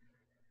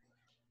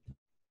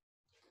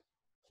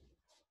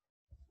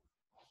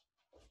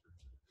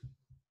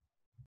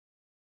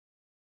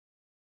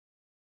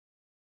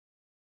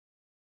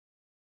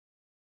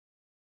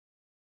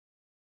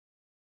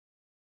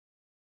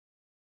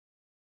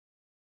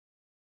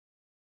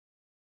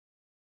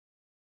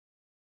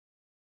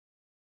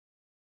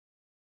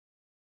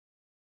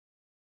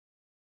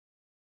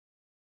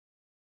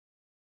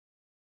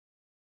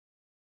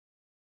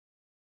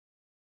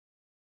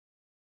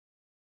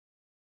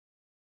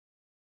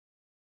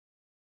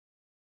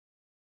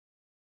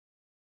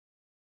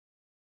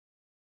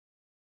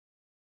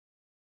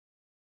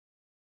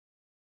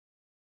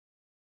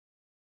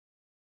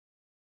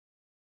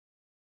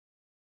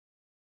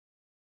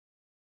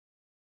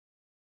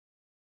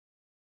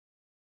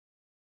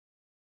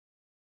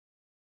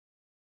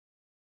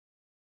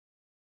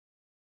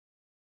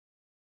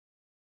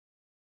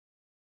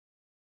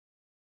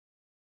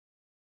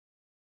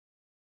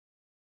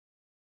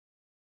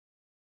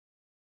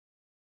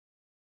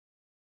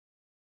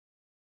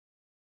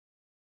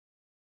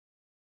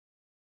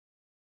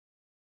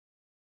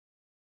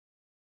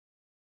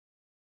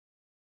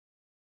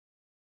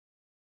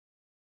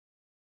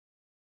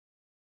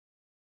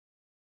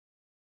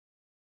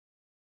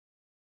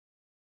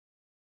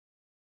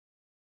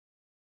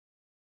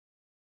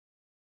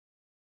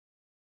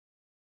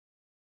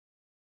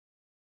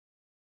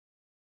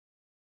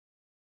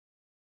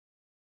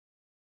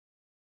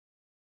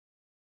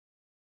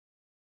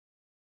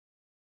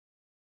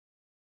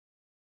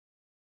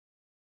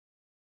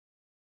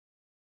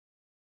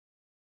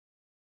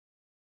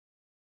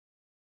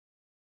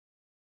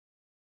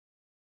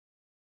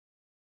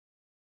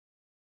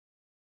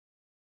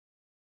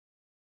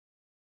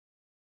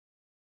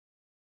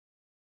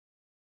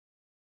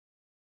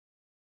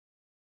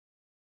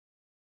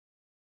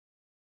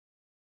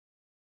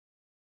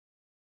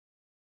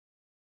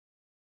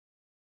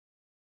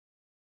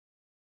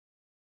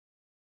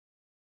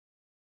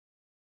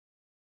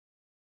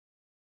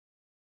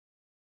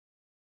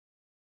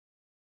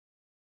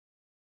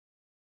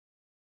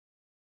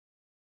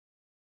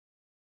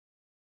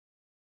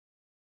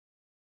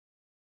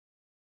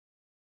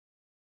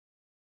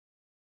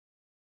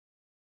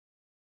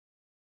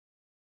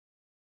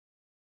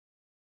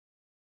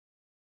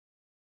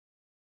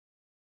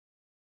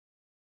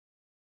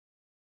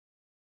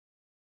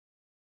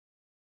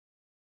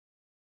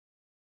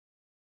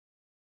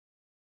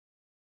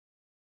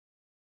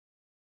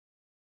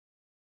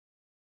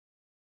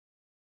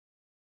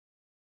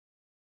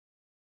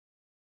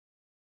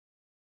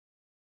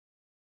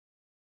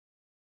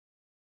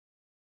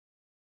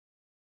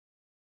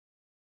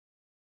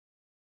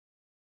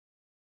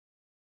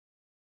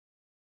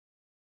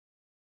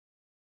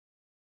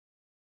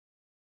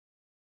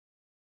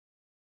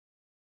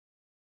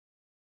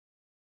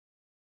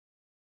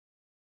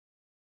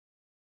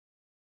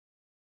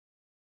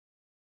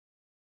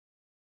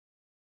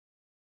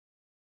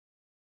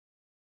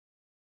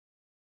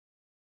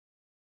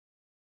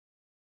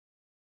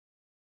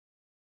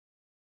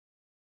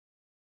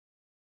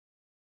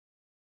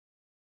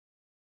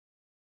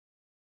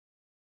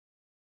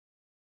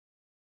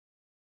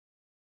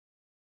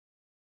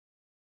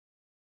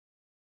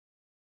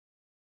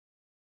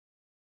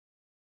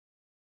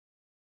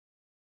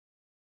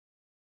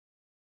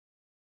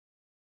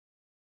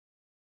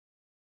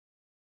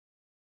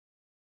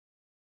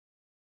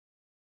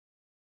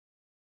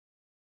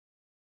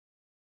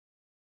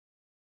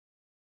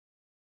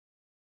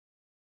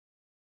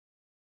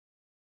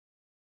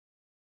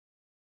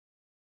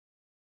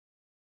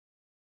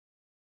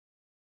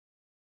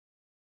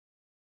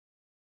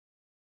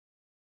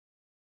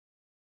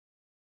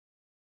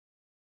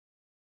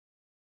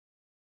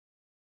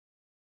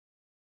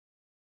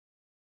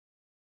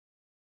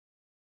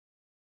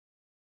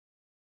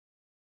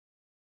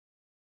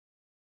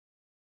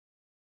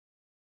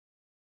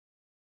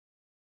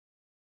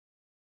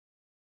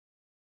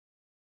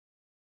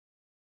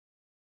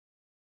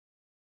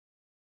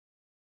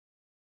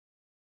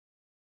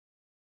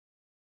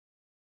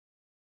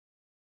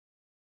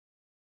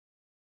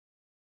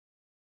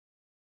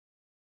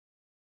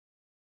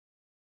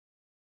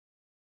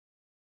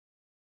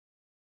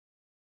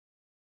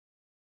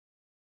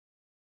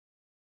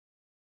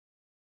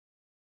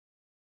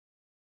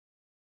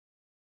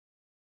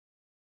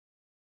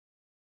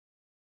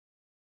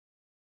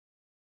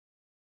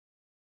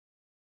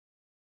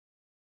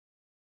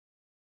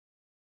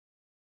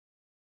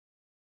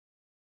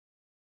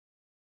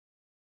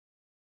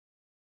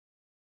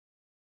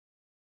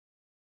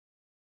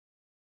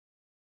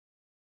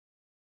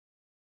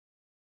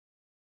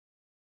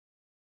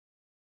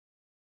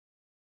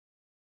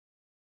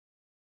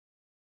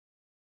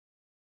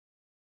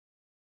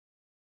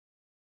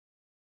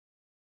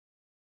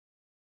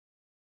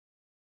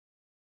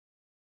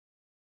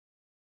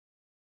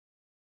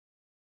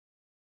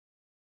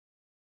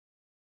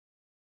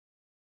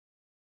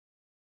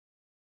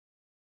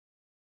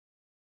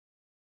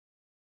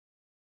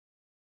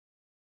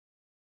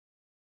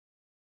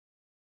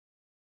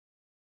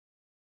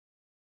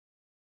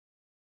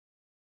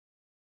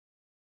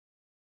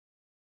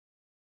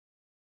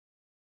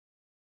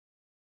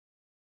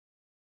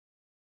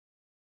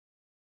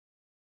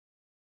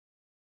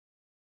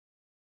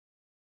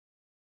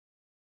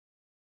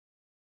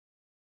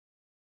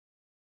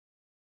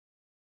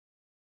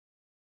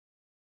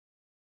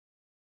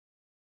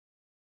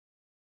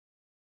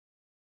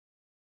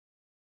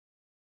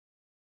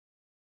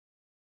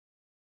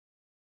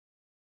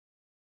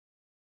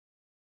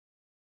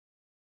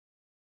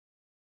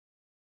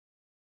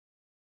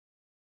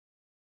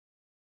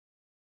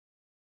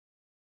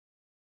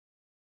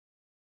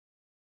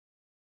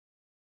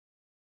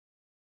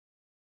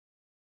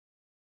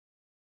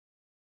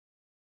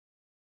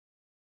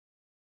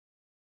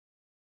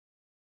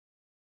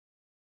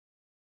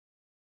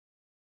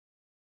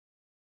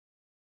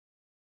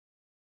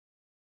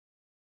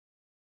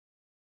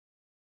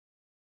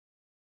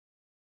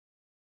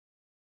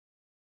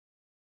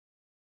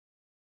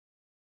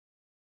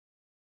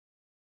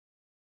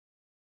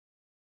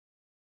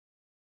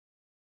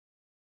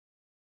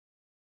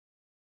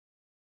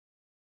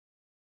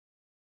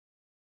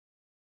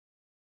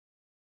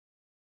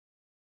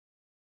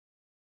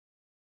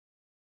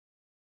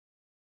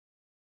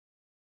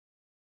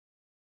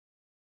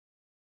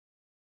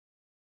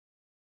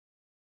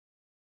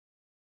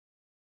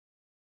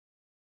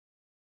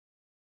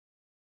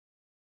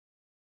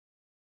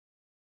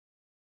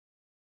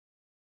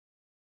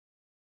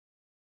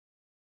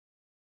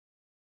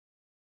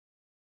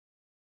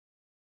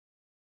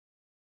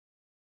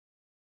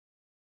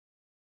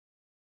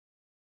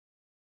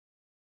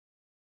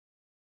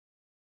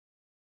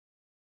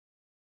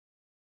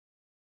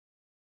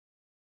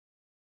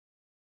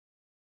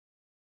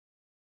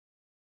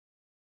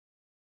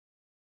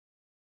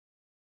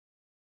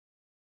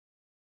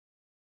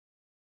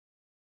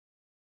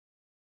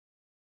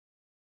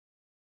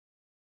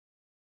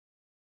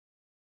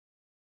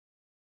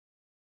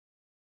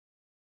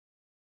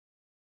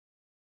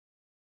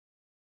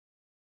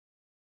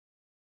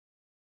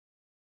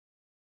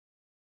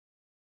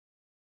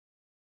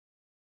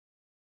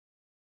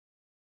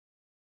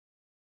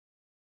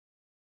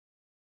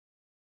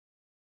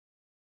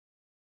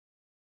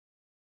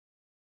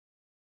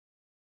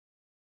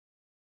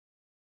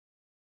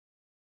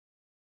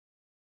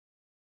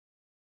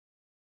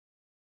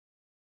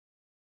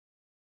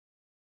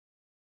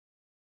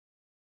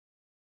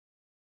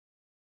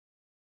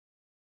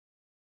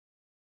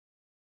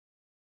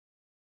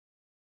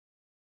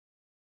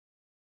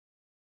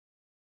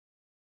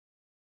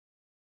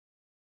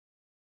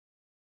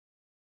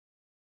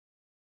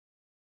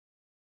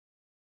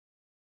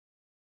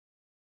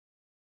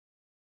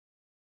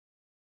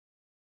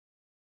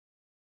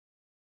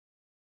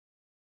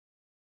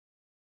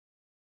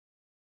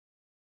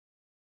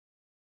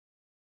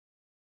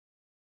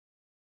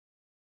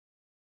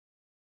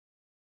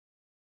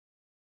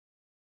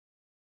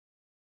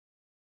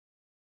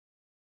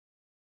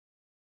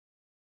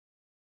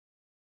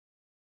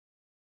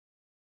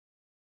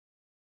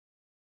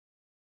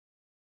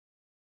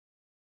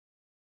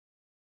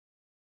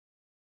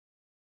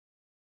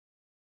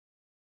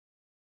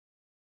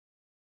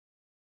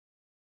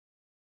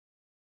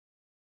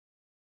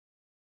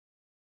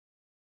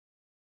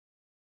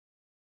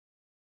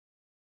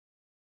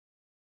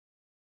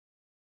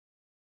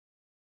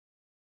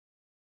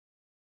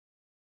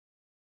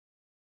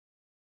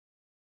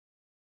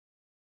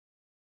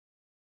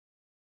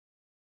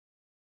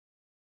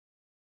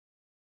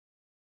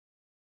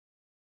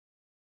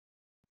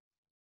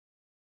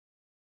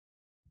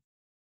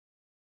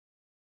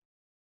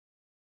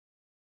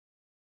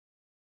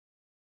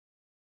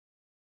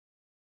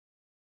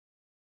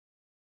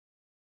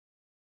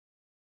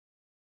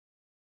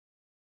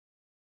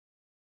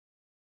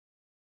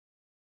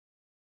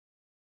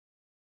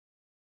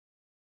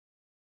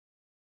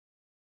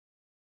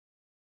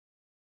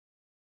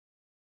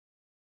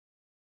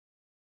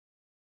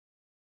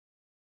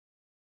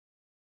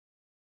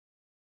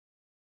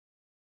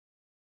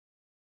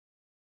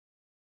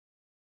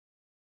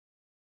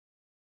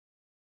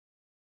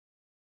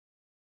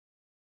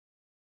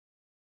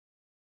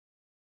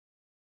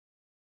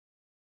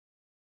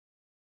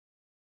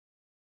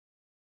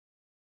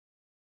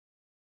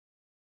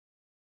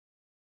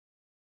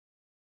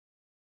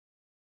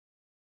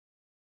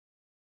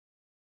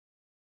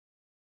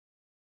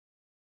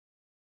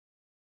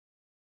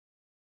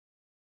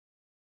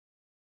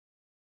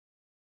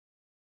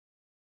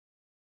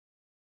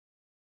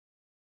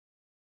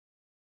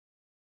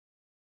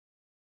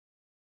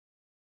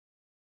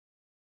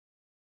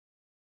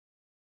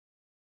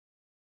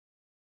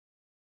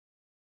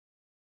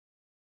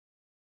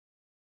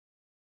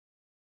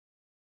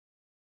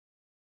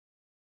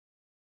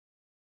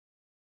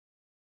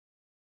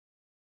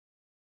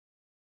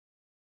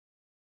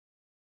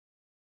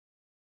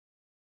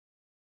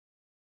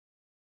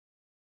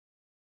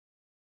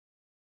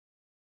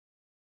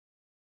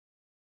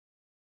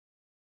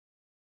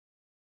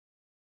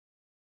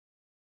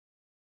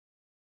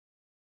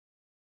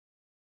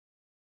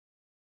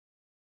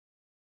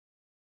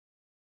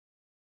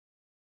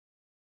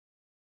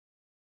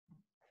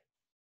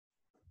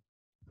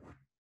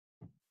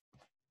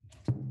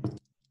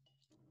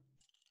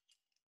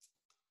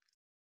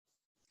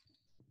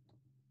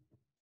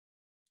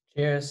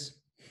 Cheers.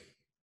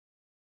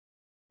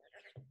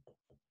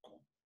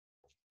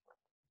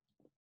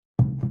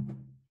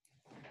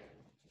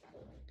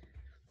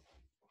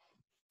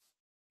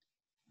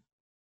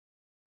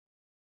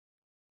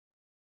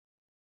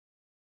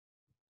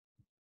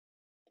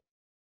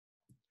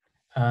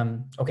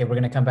 Okay, we're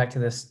going to come back to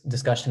this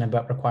discussion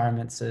about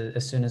requirements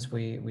as soon as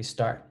we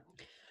start.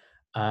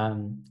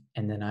 And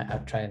then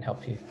I'll try and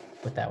help you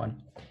with that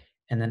one.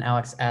 And then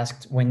Alex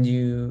asked, when do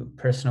you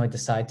personally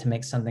decide to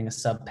make something a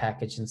sub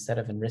package instead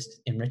of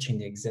enriching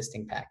the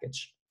existing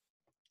package?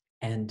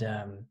 And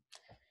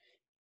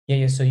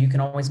yeah, so you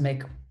can always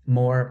make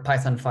more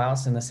Python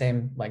files in the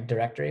same like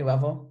directory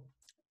level.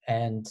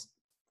 And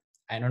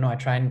I don't know, I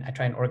try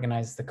and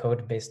organize the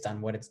code based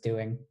on what it's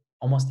doing.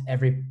 Almost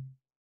every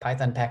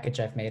Python package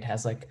I've made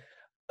has like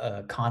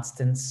a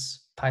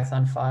constants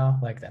Python file,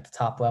 like at the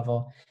top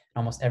level.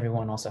 Almost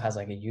everyone also has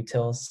like a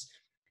utils.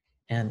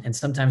 And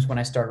sometimes when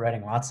I start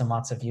writing lots and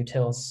lots of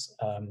utils,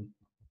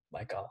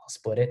 like I'll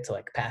split it to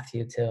like path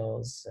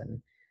utils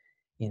and,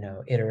 you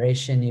know,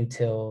 iteration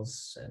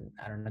utils, and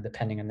I don't know,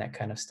 depending on that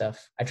kind of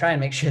stuff. I try and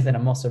make sure that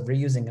I'm also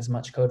reusing as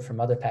much code from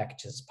other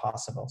packages as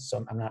possible.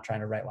 So I'm not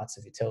trying to write lots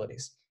of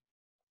utilities.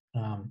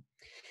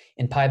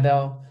 In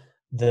PyBell,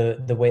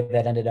 the way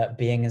that ended up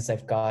being is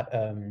I've got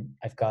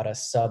a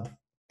sub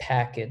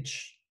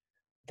package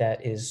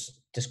that is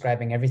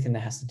describing everything that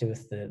has to do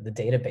with the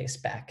database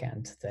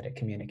backend that it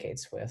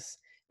communicates with.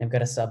 And I've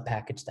got a sub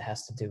package that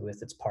has to do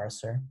with its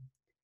parser.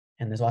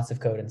 And there's lots of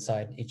code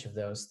inside each of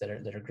those that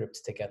are grouped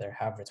together.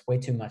 However, it's way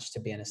too much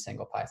to be in a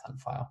single Python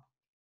file.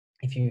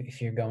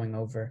 If you're going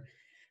over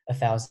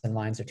 1,000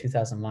 lines or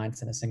 2,000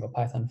 lines in a single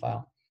Python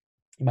file,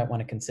 you might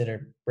want to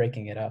consider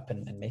breaking it up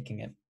and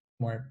making it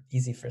more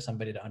easy for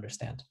somebody to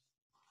understand.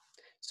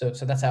 So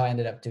that's how I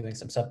ended up doing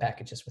some sub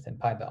packages within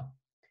PyBell.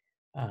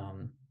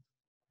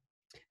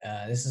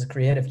 This is a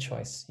creative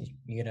choice.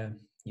 You gotta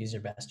use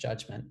your best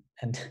judgment.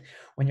 And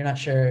when you're not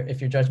sure if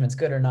your judgment's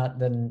good or not,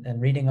 then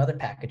reading other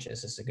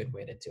packages is a good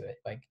way to do it.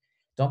 Like,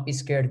 don't be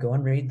scared. Go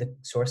and read the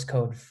source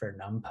code for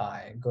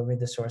NumPy. Go read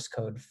the source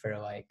code for,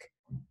 like,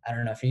 I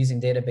don't know, if you're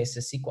using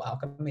databases, SQL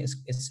Alchemy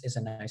is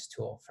a nice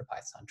tool for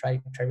Python.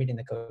 Try reading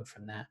the code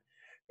from that.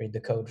 Read the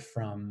code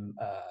from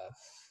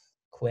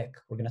Quick.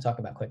 We're going to talk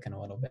about Quick in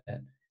a little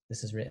bit.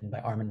 This is written by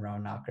Armin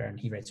Rohnacher, and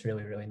he writes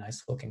really, really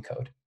nice looking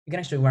code. You can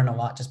actually learn a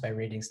lot just by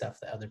reading stuff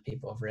that other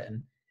people have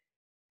written.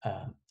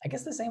 I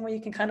guess the same way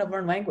you can kind of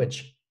learn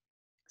language.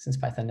 Since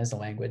Python is a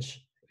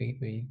language,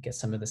 we get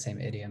some of the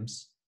same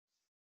idioms.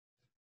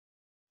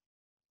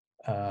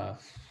 All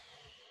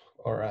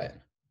right.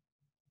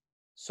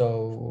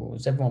 So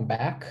is everyone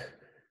back?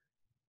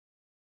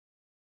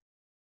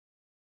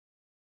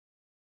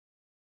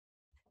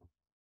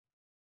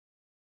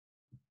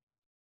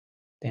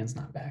 Dan's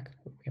not back.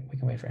 We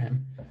can wait for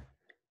him.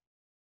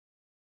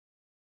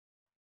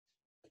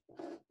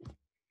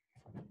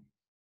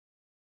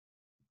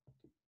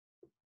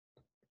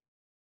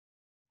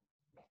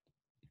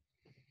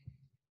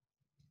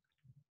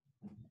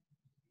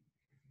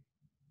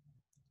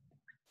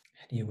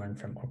 How do you learn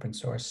from open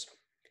source?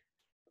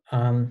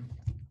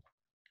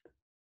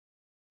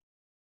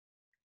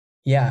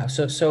 Yeah,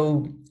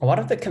 so a lot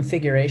of the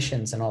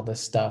configurations and all this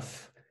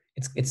stuff,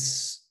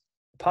 it's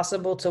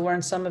possible to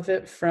learn some of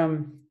it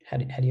from, how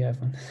do you have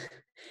one?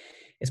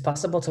 It's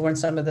possible to learn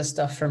some of this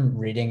stuff from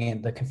reading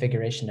in the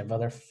configuration of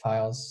other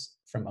files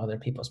from other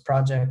people's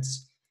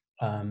projects.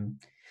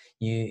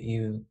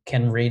 You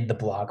can read the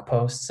blog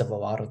posts of a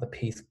lot of the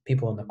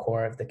people in the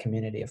core of the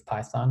community of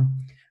Python.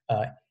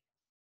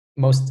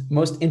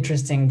 Most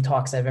interesting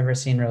talks I've ever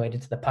seen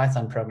related to the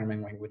Python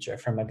programming language are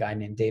from a guy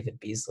named David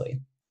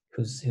Beasley,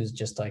 who's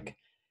just like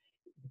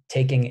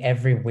taking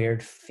every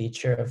weird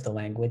feature of the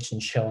language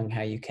and showing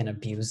how you can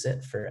abuse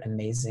it for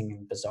amazing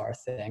and bizarre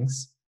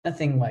things.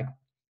 Nothing like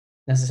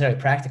necessarily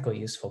practically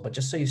useful, but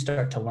just so you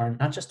start to learn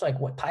not just like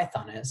what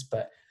Python is,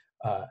 but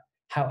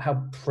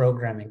how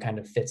programming kind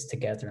of fits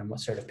together and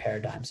what sort of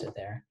paradigms are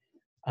there.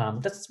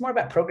 That's more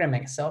about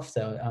programming itself,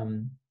 though.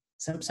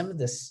 Some of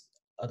this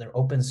other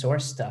open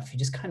source stuff you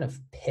just kind of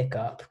pick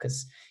up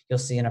because you'll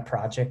see in a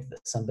project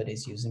that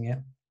somebody's using it.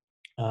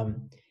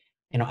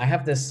 You know, I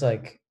have this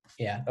like,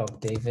 yeah, oh,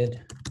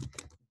 David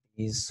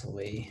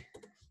Beasley.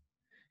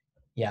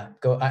 Yeah,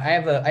 go. I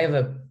have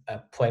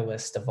a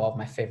playlist of all of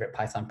my favorite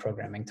Python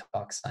programming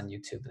talks on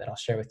YouTube that I'll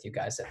share with you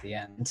guys at the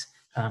end.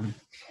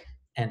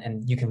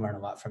 And you can learn a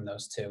lot from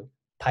those too.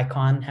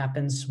 PyCon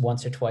happens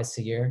once or twice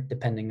a year,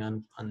 depending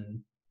on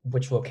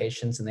which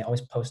locations, and they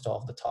always post all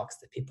of the talks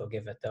that people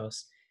give at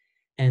those.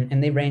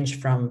 And they range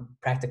from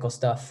practical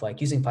stuff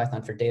like using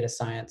Python for data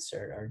science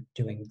or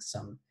doing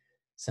some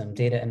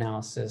data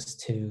analysis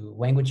to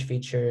language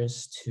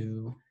features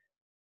to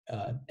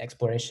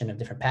exploration of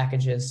different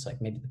packages.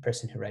 Like maybe the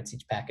person who writes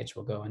each package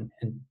will go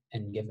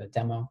and give a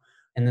demo.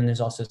 And then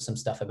there's also some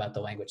stuff about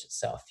the language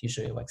itself.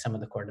 Usually like some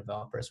of the core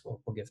developers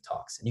will give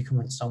talks, and you can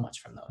learn so much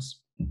from those.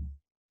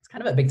 It's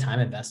kind of a big time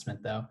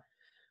investment though.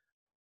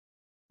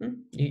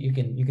 You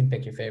can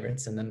pick your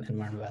favorites and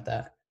learn about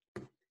that.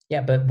 Yeah,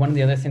 but one of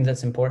the other things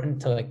that's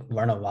important to like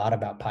learn a lot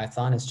about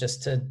Python is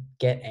just to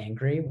get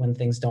angry when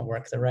things don't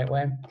work the right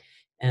way.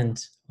 And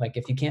like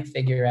if you can't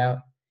figure out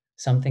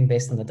something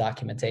based on the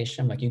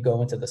documentation, like you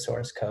go into the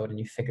source code and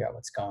you figure out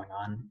what's going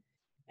on.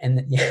 And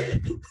then, yeah,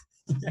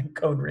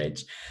 code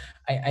rage.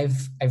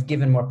 I've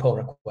given more pull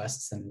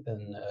requests than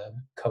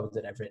code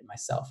that I've written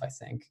myself, I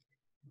think.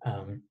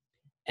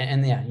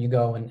 And yeah, you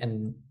go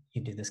and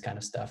you do this kind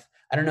of stuff.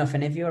 I don't know if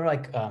any of you are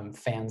like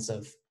fans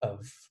of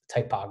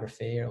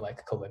typography or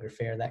like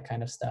calligraphy or that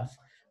kind of stuff,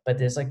 but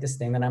there's like this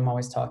thing that I'm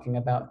always talking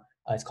about.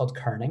 It's called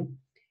kerning,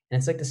 and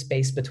it's like the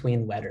space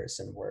between letters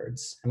and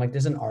words. And like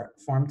there's an art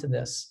form to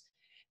this.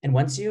 And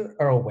once you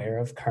are aware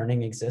of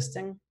kerning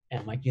existing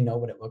and like you know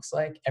what it looks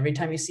like, every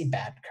time you see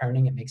bad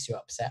kerning, it makes you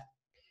upset.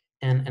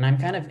 And I'm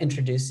kind of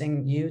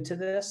introducing you to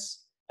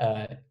this.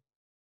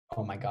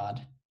 Oh my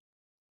God,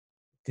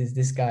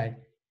 this guy.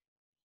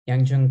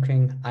 Yang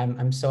Jung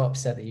I'm so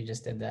upset that you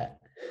just did that.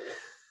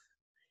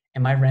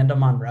 Am I Randall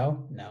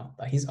Monroe? No,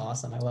 but he's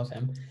awesome. I love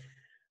him.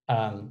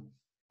 All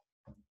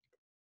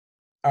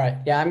right,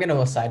 yeah, I'm gonna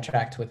go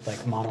sidetracked with like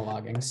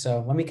monologuing.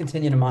 So let me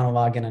continue to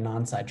monologue in a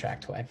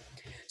non-sidetracked way.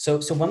 So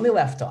when we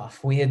left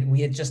off, we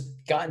had just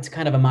gotten to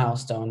kind of a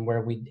milestone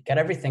where we got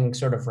everything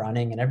sort of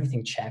running and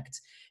everything checked.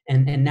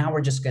 And now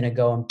we're just gonna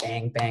go and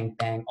bang, bang,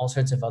 bang, all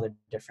sorts of other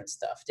different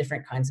stuff,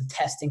 different kinds of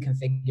testing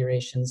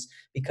configurations,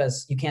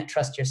 because you can't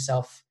trust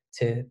yourself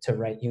to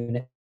write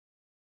unit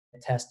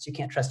tests. You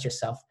can't trust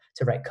yourself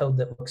to write code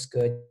that looks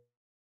good.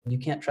 You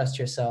can't trust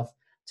yourself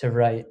to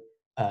write,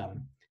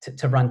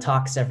 to run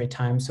talks every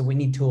time. So we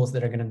need tools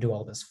that are gonna do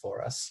all this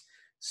for us.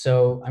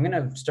 So I'm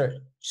gonna start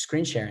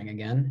screen sharing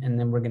again, and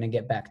then we're gonna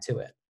get back to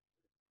it.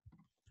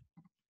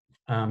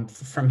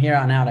 From here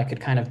on out, I could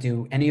kind of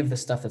do any of the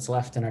stuff that's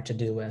left in our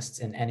to-do lists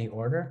in any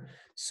order.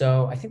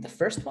 So I think the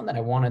first one that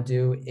I wanna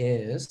do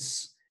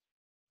is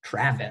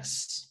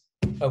Travis.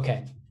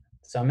 Okay,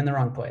 so I'm in the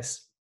wrong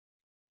place.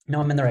 No,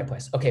 I'm in the right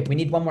place. Okay, we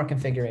need one more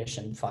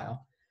configuration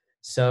file.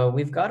 So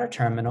we've got our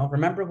terminal.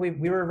 Remember,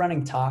 we were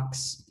running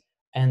talks,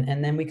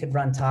 and then we could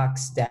run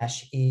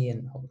talks-e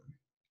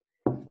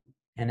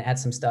and add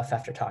some stuff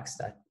after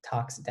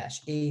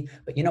talks-e.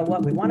 But you know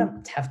what? We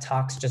want to have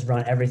talks just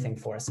run everything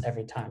for us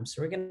every time.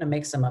 So we're going to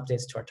make some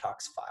updates to our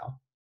talks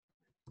file.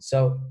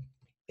 So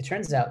it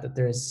turns out that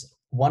there's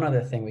one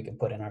other thing we could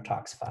put in our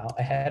talks file,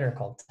 a header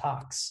called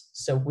talks.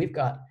 So we've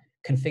got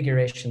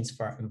configurations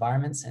for our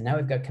environments, and now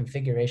we've got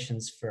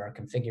configurations for our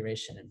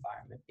configuration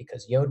environment,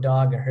 because yo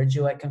dog, I heard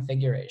you like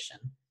configuration.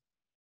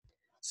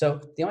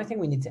 So the only thing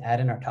we need to add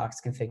in our talks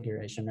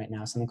configuration right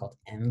now is something called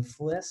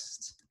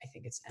envlist. I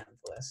think it's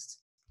envlist.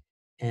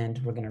 And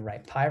we're gonna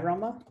write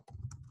pyroma,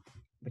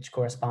 which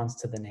corresponds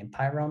to the name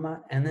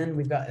pyroma. And then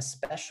we've got a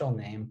special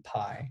name,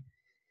 pi.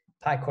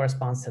 Pi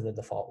corresponds to the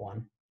default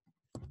one.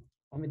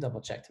 Let me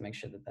double check to make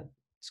sure that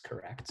that's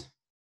correct.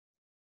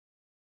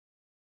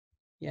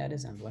 Yeah, it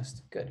is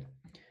envlist. Good.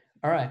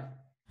 All right.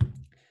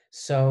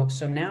 So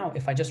now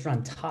if I just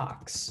run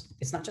talks,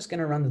 it's not just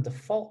going to run the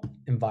default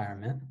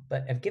environment,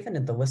 but I've given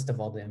it the list of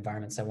all the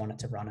environments I want it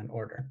to run in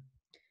order.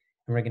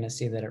 And we're going to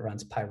see that it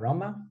runs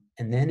pyroma,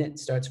 and then it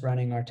starts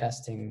running our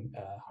testing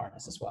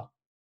harness as well.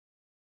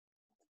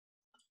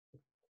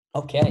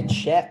 Okay,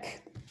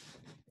 check.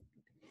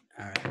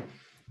 All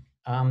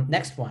right.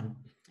 Next one.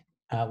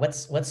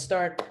 Let's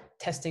start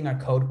testing our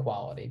code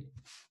quality,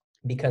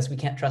 because we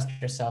can't trust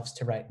ourselves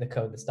to write the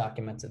code that's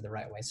documented the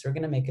right way. So we're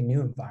going to make a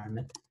new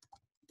environment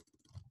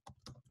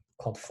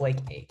called Flake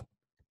 8.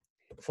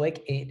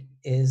 Flake 8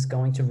 is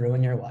going to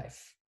ruin your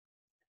life.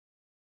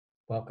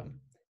 Welcome.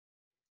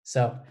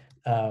 So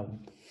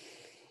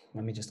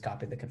let me just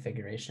copy the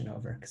configuration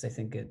over, because I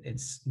think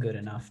it's good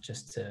enough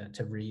just to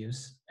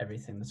reuse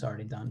everything that's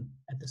already done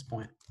at this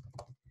point.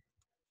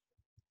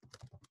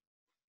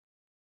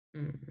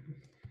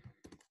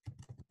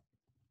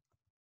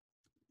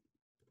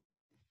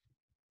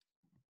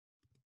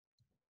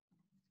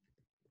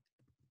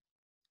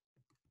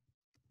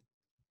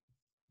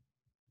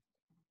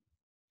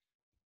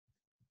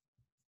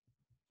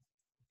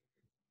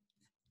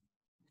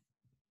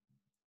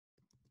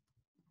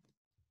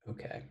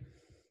 Okay.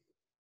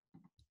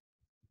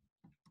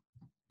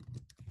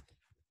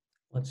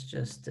 Let's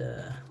just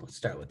let's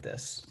start with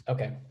this.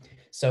 Okay,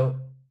 so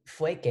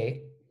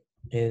Flake8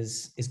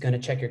 is going to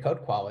check your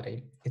code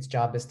quality. Its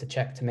job is to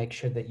check to make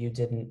sure that you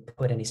didn't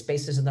put any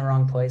spaces in the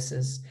wrong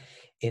places.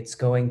 It's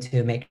going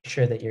to make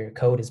sure that your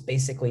code is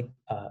basically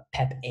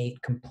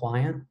PEP8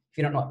 compliant. If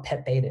you don't know what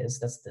PEP8 is,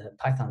 that's the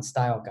Python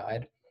style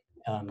guide.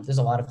 There's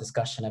a lot of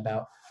discussion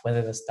about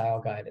whether the style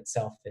guide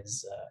itself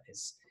is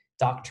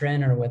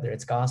doctrine, or whether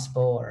it's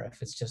gospel, or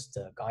if it's just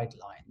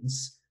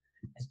guidelines,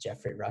 as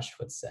Jeffrey Rush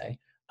would say.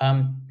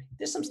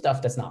 There's some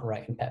stuff that's not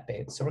right in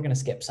PEP8, so we're going to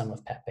skip some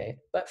of PEP8.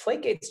 But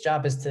Flake8's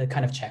job is to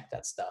kind of check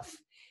that stuff.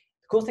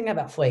 The cool thing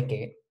about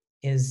Flake8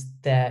 is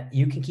that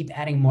you can keep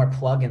adding more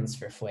plugins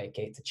for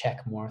Flake8 to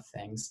check more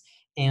things.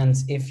 And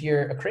if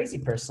you're a crazy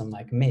person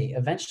like me,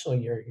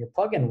 eventually your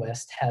plugin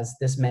list has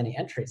this many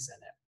entries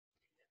in it.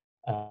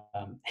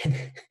 And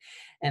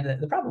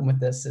the problem with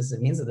this is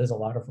it means that there's a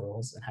lot of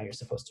rules in how you're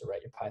supposed to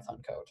write your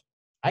Python code.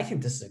 I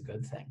think this is a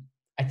good thing.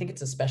 I think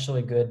it's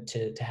especially good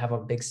to have a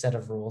big set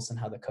of rules and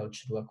how the code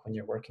should look when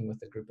you're working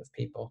with a group of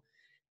people,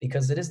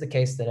 because it is the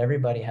case that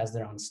everybody has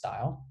their own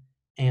style.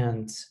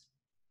 And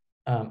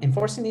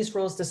enforcing these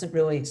rules doesn't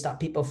really stop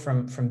people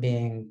from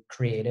being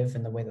creative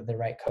in the way that they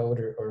write code,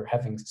 or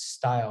having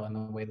style in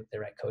the way that they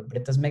write code, but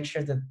it does make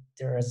sure that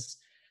there is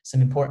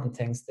some important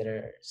things that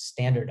are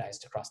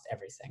standardized across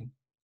everything.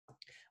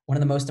 One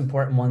of the most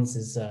important ones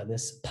is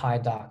this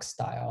PyDoc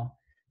style.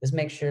 This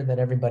makes sure that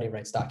everybody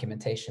writes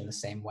documentation the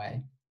same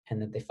way,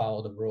 and that they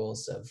follow the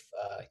rules of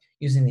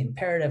using the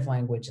imperative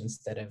language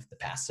instead of the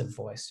passive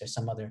voice or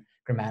some other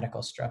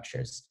grammatical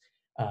structures.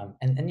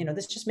 And you know,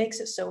 this just makes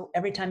it so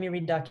every time you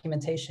read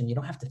documentation, you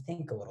don't have to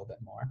think a little bit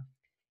more.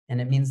 And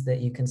it means that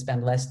you can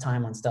spend less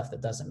time on stuff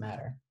that doesn't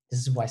matter.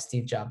 This is why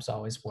Steve Jobs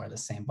always wore the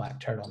same black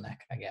turtleneck,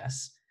 I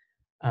guess.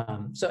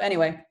 So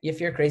anyway, if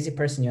you're a crazy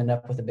person, you end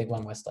up with a big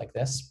long list like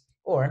this,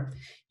 or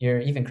you're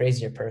an even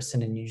crazier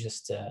person and you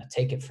just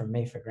take it from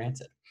me for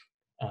granted.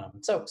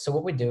 So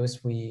what we do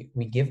is we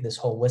give this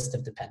whole list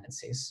of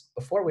dependencies.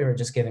 Before we were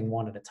just giving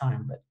one at a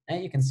time, but now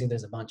you can see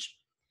there's a bunch.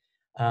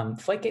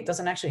 Flakegate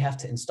doesn't actually have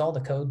to install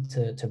the code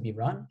to be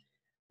run,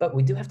 but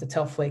we do have to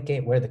tell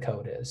Flakegate where the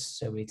code is.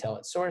 So we tell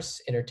it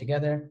source, iter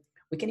together.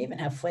 We can even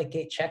have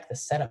Flakegate check the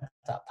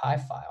setup.py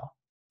file.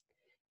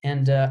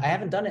 And I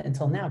haven't done it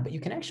until now, but you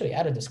can actually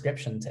add a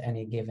description to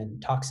any given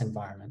Tocs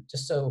environment,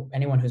 just so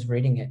anyone who's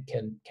reading it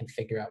can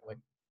figure out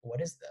what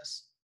is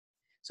this?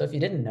 So if you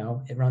didn't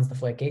know, it runs the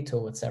Flakegate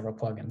tool with several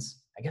plugins.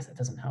 I guess that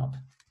doesn't help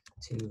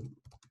to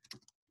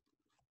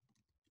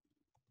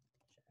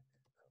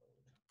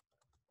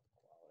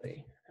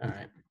quality. All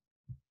right.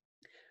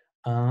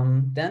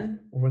 Then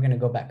we're going to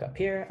go back up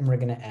here and we're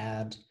going to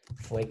add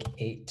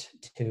Flake8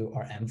 to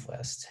our env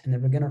list. And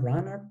then we're going to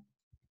run our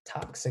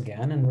Tocs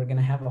again, and we're going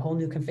to have a whole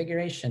new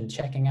configuration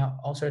checking out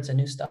all sorts of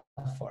new stuff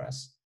for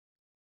us.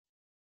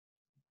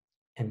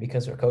 And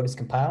because our code is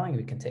compiling,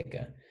 we can take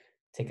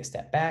a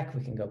step back.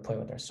 We can go play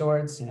with our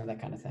swords, you know, that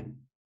kind of thing.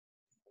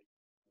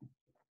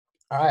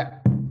 All right.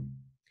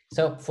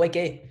 So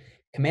Flake8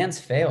 commands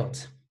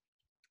failed.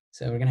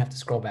 So we're going to have to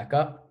scroll back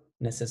up,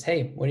 and it says,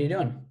 "Hey, what are you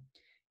doing?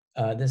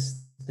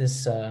 This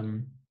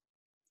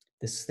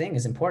thing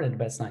is imported,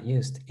 but it's not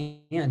used,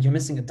 and you're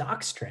missing a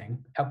doc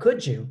string. How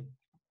could you?"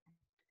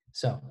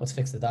 So let's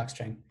fix the doc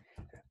string.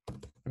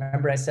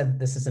 Remember I said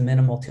this is a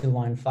minimal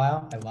 2-line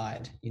file? I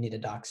lied. You need a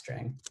doc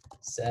string.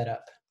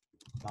 Setup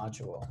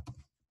module.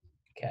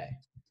 Okay.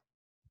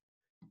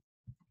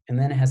 And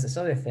then it has this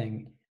other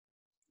thing.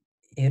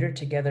 Iter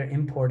together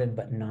imported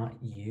but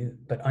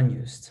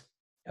unused.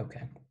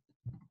 Okay.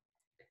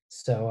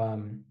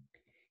 So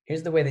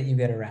here's the way that you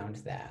get around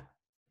that.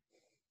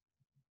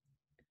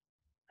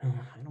 Oh,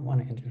 I don't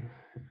want to.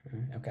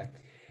 Okay.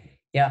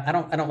 Yeah, I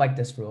don't like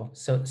this rule.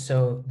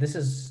 So this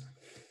is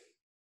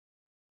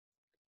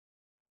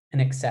an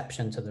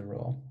exception to the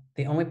rule.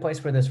 The only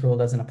place where this rule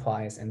doesn't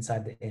apply is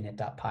inside the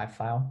init.py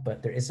file,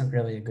 but there isn't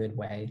really a good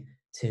way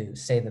to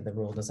say that the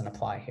rule doesn't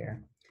apply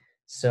here.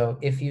 So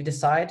if you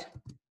decide,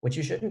 which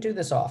you shouldn't do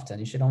this often,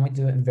 you should only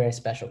do it in very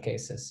special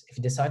cases. If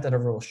you decide that a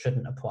rule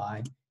shouldn't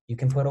apply, you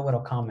can put a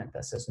little comment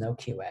that says no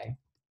QA,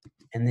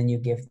 and then you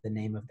give the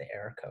name of the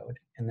error code,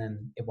 and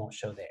then it won't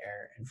show the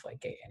error in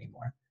Flake8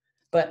 anymore.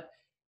 But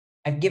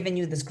I've given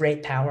you this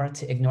great power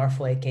to ignore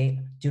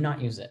Flake8. Do not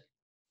use it.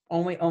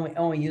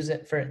 Only use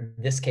it for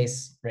this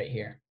case right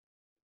here,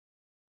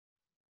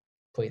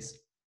 please.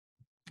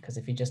 Because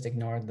if you just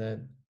ignore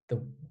the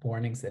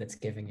warnings that it's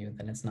giving you,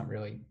 then it's not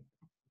really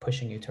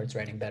pushing you towards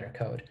writing better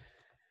code.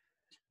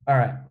 All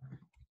right.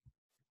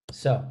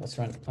 So let's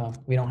run.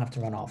 We don't have to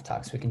run all of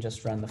Tocs. We can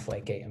just run the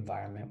Flake8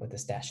 environment with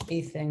this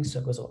 -e thing, so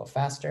it goes a little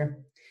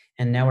faster.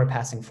 And now we're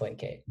passing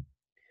Flake8.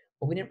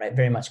 Well, we didn't write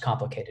very much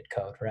complicated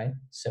code, right?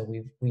 So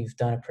we've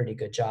done a pretty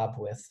good job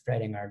with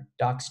writing our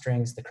doc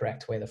strings the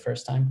correct way the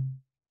first time.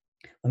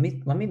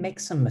 Let me make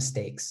some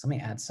mistakes. Let me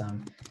add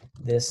some.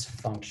 This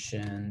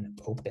function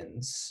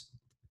opens.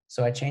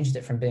 So I changed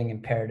it from being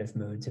imperative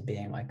mood to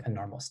being like a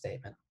normal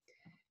statement.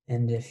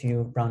 And if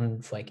you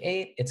run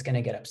Flake8, it's going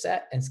to get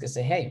upset and it's going to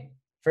say, "Hey,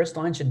 first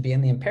line should be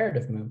in the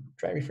imperative mood."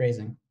 Try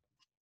rephrasing.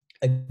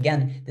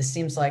 Again, this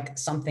seems like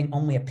something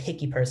only a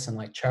picky person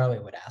like Charlie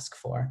would ask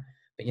for.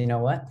 But you know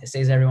what? It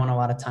saves everyone a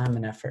lot of time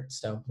and effort,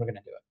 so we're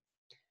going to do it.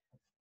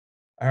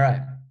 All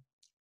right.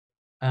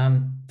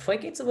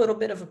 Flake8's a little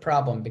bit of a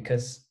problem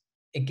because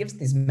it gives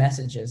these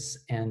messages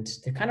and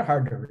they're kind of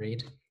hard to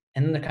read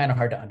and then they're kind of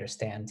hard to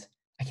understand.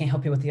 I can't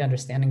help you with the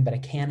understanding, but I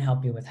can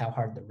help you with how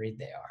hard to read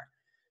they are.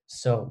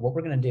 So what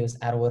we're going to do is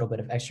add a little bit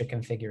of extra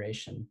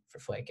configuration for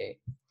Flake8.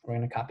 We're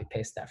going to copy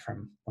paste that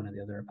from one of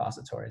the other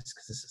repositories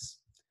because this is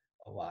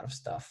a lot of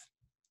stuff.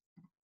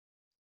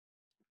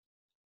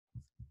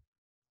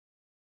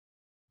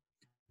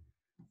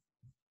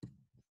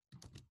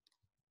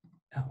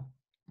 Oh,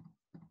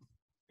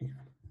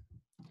 yeah.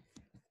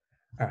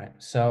 All right,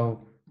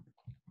 so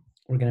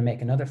we're going to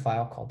make another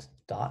file called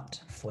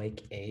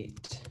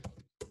 .flake8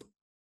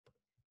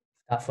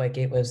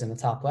 .flategate lives in the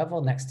top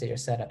level next to your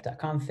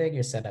setup.config,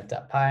 your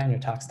setup.py, and your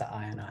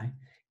talks.ini.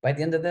 By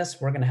the end of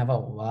this, we're going to have a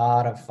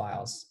lot of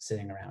files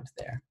sitting around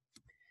there.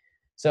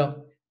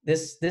 So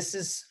this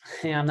is,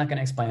 yeah, I'm not going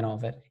to explain all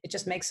of it. It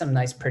just makes some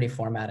nice, pretty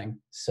formatting.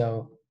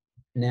 So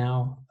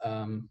now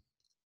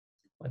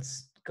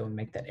let's go and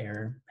make that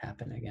error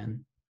happen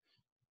again.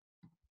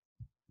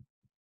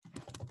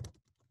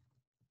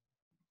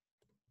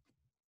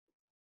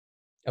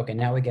 Okay,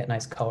 now we get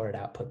nice colored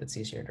output that's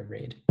easier to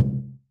read.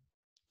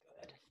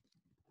 Good.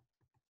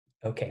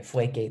 Okay,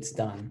 Flakegate's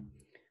done.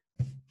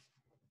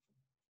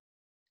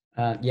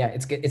 Yeah,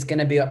 it's going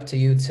to be up to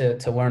you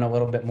to learn a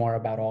little bit more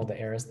about all the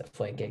errors that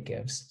Flakegate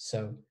gives.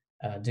 So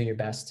do your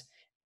best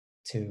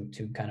to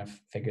kind of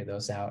figure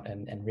those out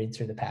and read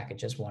through the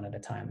packages one at a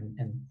time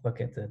and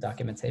look at the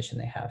documentation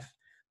they have.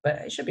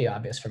 But it should be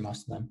obvious for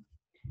most of them.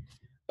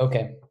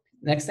 Okay,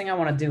 next thing I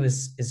want to do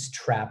is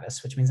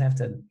Travis, which means I have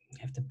to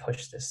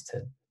push this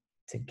to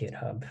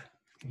GitHub.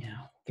 Yeah,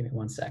 give me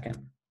 1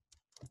 second.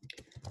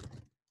 So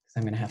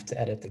I'm going to have to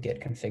edit the Git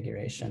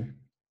configuration.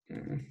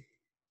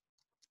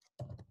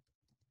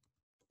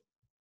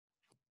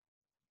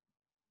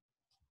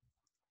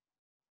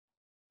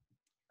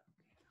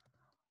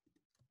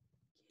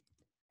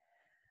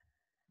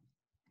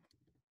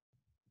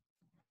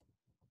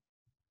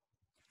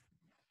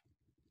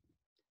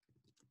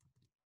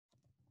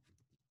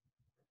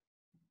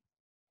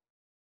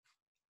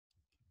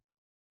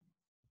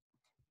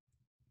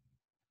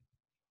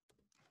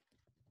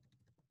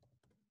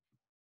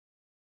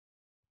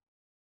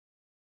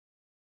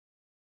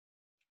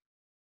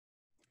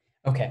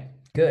 Okay,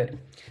 good.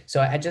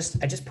 So I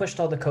just pushed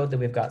all the code that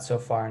we've got so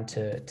far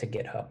into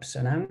GitHub. So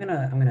now I'm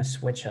gonna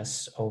switch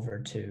us over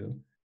to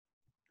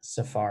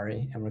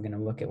Safari, and we're gonna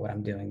look at what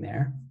I'm doing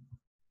there.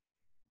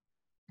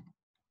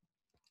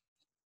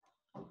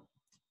 I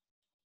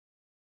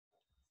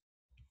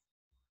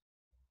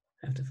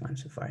have to find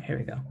Safari. Here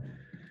we go.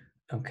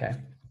 Okay.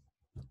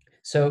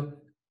 So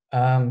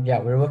yeah,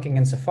 we're looking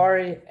in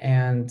Safari,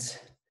 and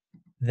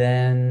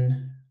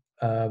then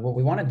what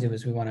we want to do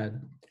is we want to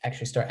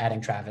actually start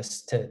adding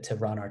Travis to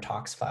run our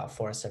talks file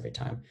for us every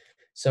time.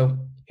 So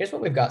here's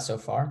what we've got so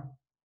far.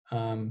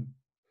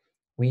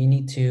 We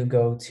need to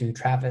go to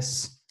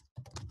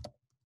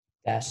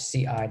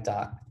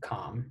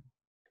TravisCI.com.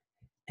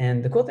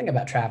 And the cool thing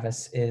about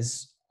Travis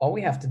is all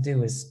we have to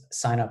do is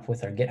sign up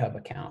with our GitHub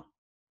account.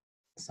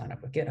 Sign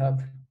up with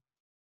GitHub.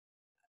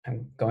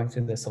 I'm going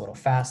through this a little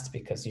fast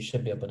because you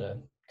should be able to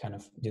kind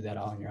of do that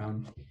all on your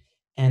own.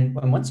 And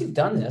once you've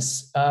done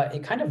this,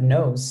 it kind of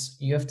knows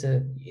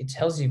it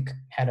tells you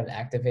how to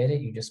activate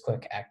it. You just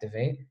click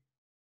activate,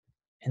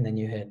 and then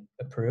you hit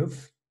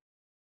approve.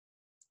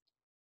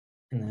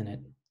 And then it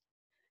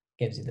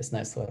gives you this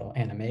nice little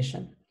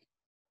animation.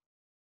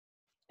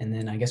 And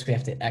then I guess we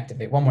have to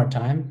activate one more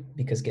time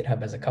because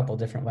GitHub has a couple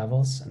different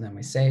levels, and then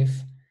we save.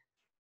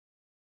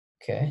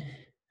 Okay,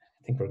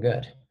 I think we're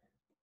good.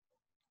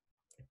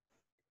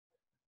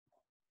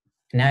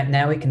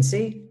 Now we can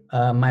see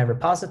my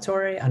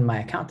repository on my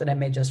account that I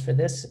made just for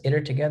this,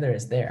 itertogether,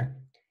 is there.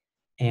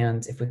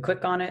 And if we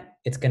click on it,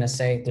 it's going to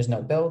say there's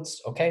no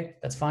builds. Okay,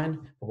 that's fine.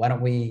 But why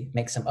don't we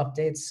make some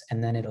updates,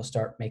 and then it'll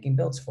start making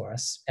builds for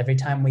us. Every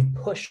time we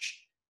push,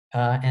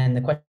 and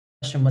the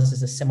question was, is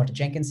this similar to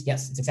Jenkins?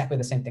 Yes, it's exactly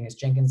the same thing as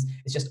Jenkins.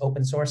 It's just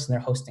open source, and they're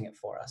hosting it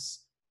for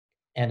us.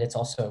 And it's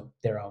also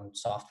their own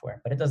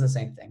software, but it does the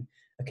same thing.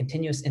 A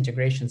continuous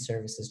integration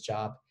services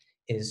job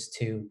is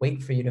to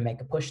wait for you to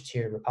make a push to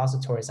your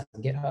repositories on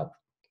GitHub,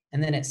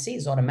 and then it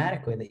sees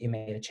automatically that you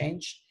made a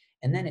change,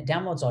 and then it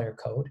downloads all your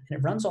code, and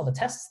it runs all the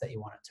tests that you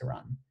want it to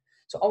run.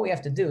 So all we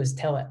have to do is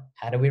tell it,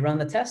 how do we run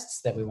the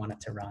tests that we want it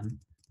to run?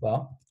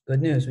 Well,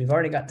 good news, we've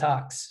already got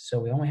talks, so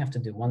we only have to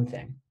do one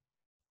thing.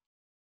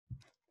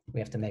 We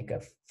have to make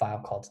a file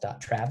called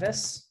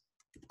 .travis.yml.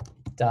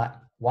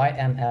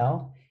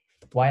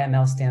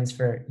 YML stands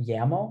for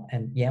YAML,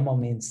 and YAML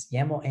means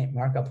YAML ain't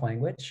markup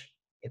language.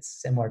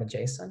 It's similar to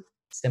JSON,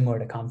 similar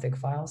to config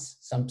files.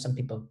 Some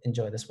people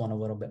enjoy this one a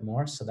little bit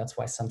more, so that's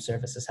why some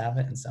services have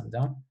it and some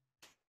don't.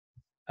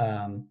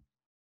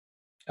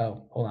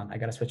 Oh, hold on, I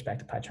gotta switch back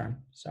to PyCharm,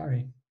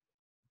 sorry.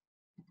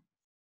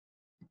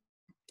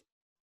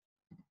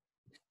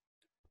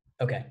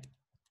 Okay,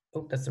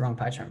 oh, that's the wrong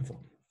PyCharm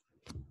file.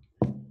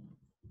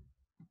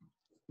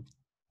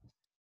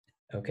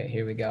 Okay,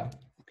 here we go.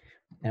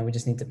 Now we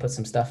just need to put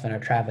some stuff in our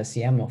Travis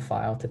YAML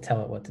file to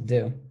tell it what to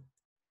do.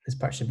 This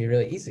part should be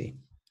really easy.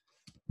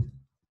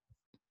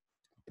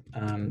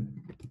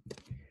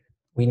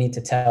 We need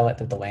to tell it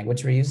that the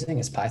language we're using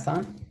is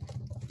Python.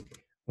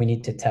 We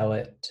need to tell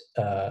it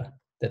that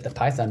the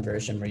Python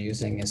version we're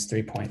using is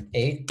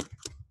 3.8.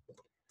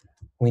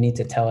 We need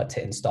to tell it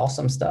to install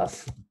some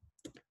stuff.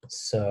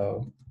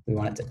 So we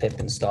want it to pip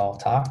install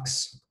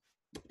talks.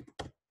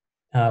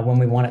 When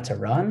we want it to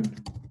run,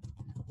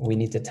 we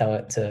need to tell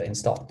it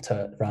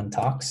to run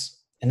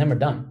talks, and then we're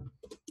done.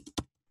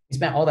 We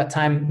spent all that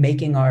time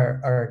making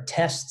our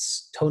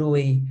tests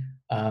totally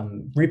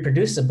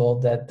reproducible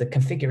that the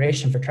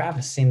configuration for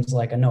Travis seems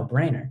like a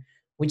no-brainer.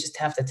 We just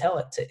have to tell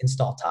it to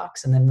install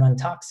tocs and then run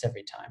tocs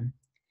every time.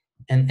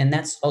 And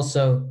that's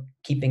also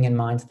keeping in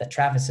mind that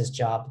Travis's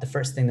job, the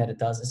first thing that it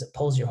does is it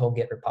pulls your whole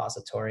Git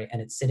repository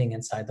and it's sitting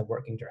inside the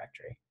working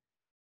directory.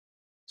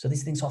 So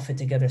these things all fit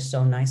together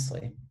so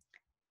nicely.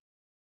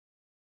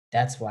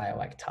 That's why I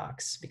like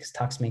tocs, because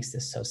tocs makes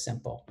this so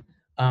simple.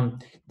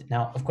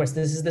 Now, of course,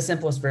 this is the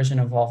simplest version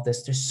of all of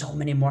this. There's so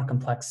many more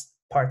complex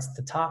parts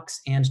to tocs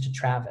and to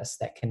Travis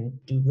that can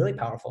do really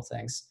powerful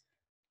things.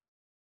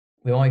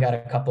 We only got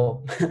a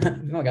couple, we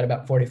only got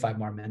about 45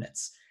 more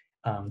minutes.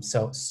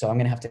 So I'm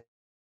gonna have to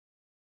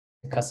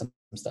cut some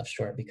stuff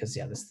short because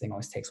yeah, this thing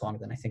always takes longer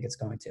than I think it's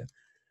going to.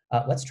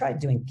 Let's try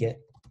doing git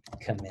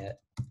commit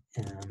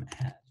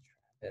add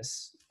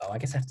Travis. Oh, I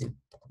guess I have to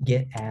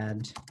git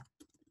add.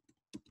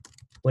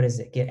 What is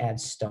it? Git add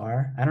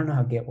star. I don't know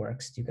how Git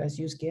works. Do you guys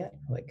use Git?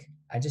 Like,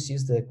 I just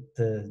use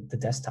the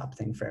desktop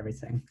thing for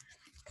everything.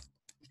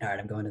 All right,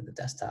 I'm going to the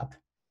desktop.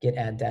 Git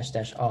add dash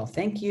dash all.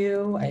 Thank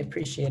you. I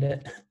appreciate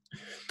it.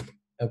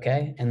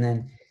 Okay, and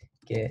then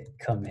git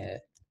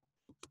commit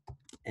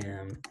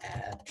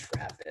add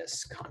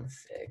Travis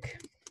config.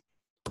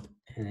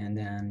 And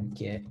then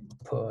git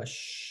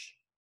push.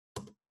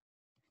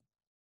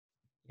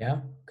 Yeah,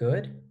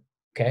 good.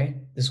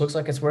 Okay, this looks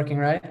like it's working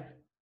right.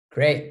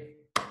 Great.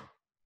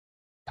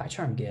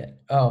 PyCharm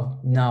Git. Oh,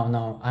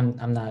 no,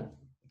 I'm not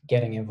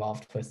getting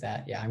involved with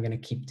that. Yeah, I'm gonna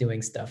keep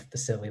doing stuff the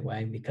silly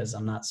way because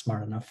I'm not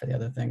smart enough for the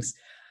other things.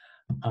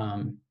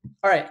 All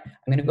right,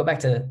 I'm gonna go back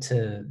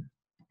to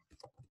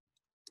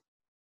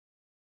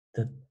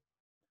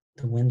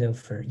the window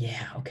for,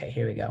 yeah, okay,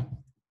 here we go.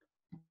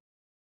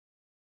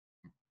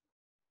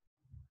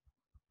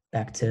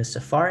 Back to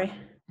Safari.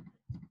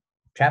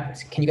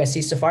 Travis, can you guys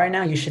see Safari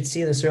now? You should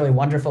see this really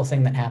wonderful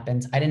thing that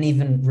happened. I didn't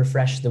even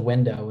refresh the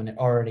window and it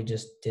already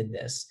just did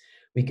this.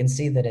 We can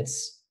see that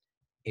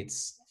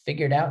it's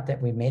figured out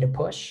that we made a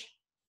push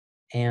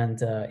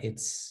and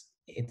it's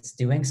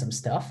doing some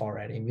stuff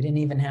already. We didn't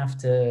even have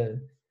to,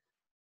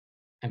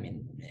 I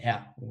mean,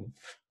 yeah,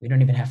 we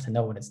don't even have to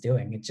know what it's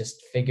doing. It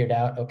just figured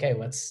out, okay,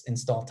 let's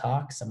install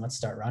tocs and let's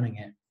start running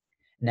it.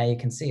 Now you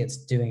can see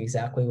it's doing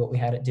exactly what we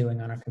had it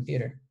doing on our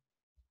computer.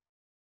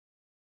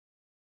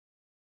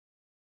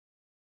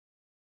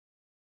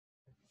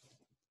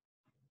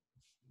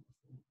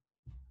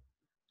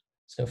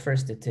 So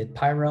first it did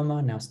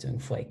Pyroma, now it's doing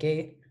Flake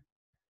 8.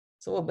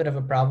 It's a little bit of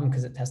a problem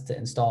because it has to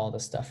install all the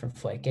stuff from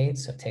Flake 8,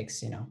 so it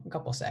takes, a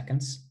couple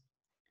seconds.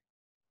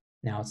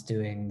 Now it's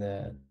doing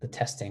the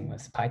testing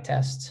with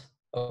PyTest.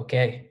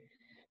 Okay,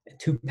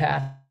 2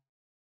 paths.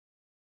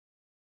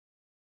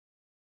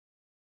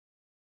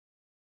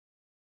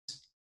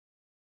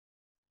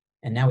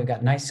 And now we've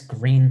got nice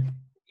green,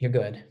 you're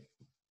good.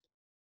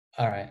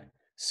 All right,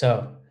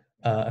 so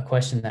a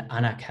question that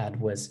Anak had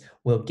was,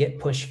 will git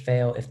push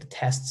fail if the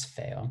tests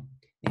fail?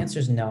 The answer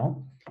is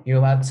no. You're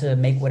allowed to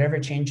make whatever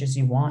changes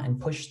you want and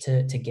push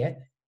to Git.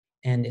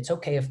 And it's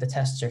okay if the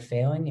tests are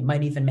failing. It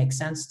might even make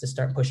sense to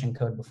start pushing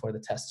code before the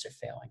tests are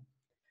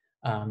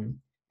failing.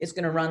 It's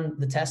gonna run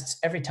the tests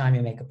every time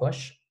you make a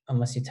push,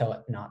 unless you tell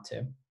it not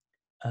to.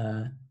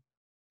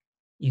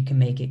 You can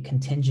make it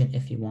contingent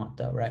if you want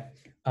though, right?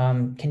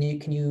 Can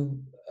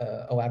you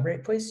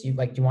elaborate, please? Do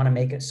you want to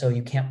make it so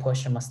you can't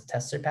push unless the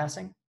tests are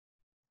passing?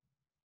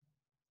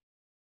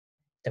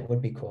 That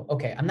would be cool.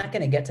 Okay, I'm not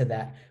going to get to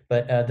that,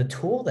 but the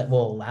tool that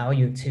will allow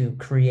you to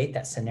create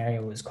that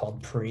scenario is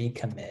called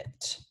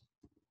pre-commit.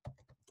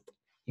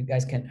 You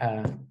guys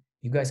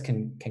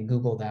can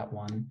Google that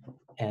one,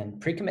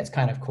 and pre-commit's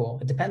kind of cool.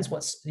 It depends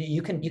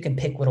you can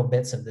pick little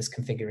bits of this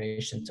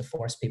configuration to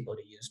force people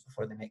to use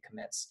before they make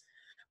commits.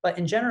 But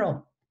in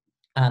general,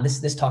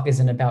 this talk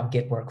isn't about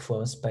Git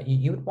workflows, but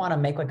you would want to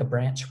make like a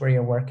branch where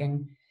you're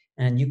working,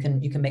 and you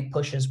can make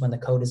pushes when the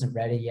code isn't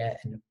ready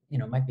yet, and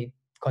it might be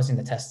causing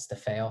the tests to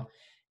fail.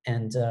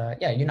 And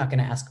yeah, you're not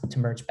going to ask to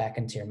merge back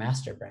into your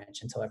master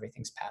branch until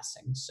everything's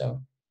passing.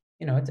 So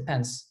it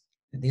depends.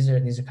 These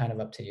are kind of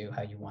up to you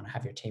how you want to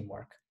have your team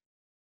work.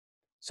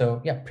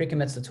 So yeah,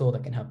 pre-commit's the tool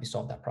that can help you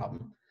solve that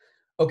problem.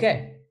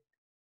 Okay.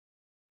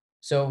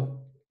 So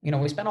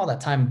we spent all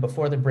that time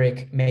before the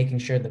break making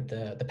sure that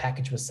the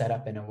package was set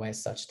up in a way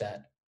such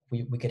that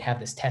we could have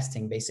this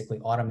testing basically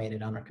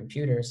automated on our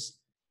computers.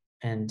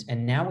 And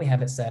now we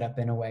have it set up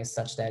in a way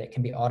such that it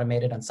can be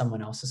automated on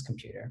someone else's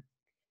computer.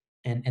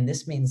 And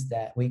this means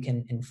that we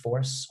can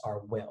enforce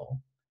our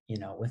will,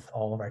 with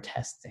all of our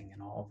testing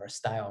and all of our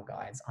style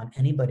guides on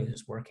anybody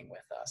who's working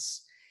with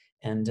us.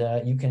 And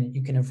you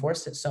can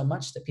enforce it so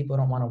much that people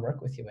don't want to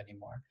work with you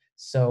anymore.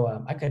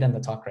 So I could end the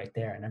talk right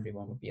there and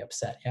everyone would be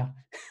upset, yeah.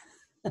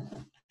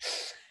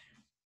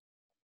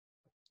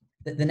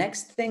 The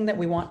next thing that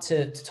we want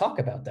to talk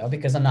about, though,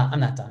 because I'm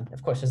not done.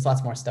 Of course, there's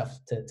lots more stuff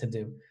to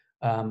do.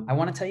 I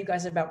want to tell you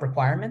guys about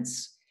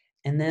requirements,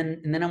 and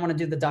then I want to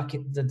do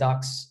the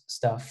docs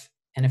stuff.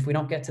 And if we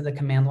don't get to the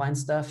command line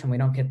stuff and we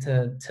don't get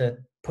to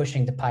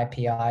pushing to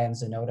PyPI and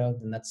Zenodo,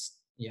 then that's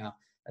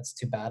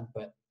too bad.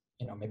 But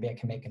maybe I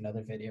can make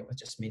another video with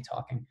just me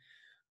talking.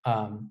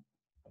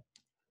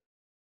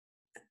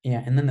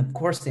 Yeah, and then of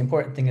course the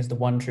important thing is the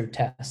one true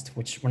test,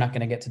 which we're not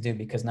going to get to do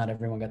because not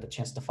everyone got the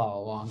chance to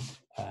follow along.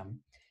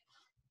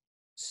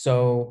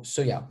 So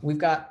yeah,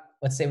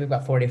 let's say we've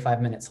got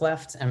 45 minutes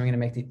left, and we're going to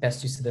make the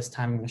best use of this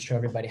time. I'm going to show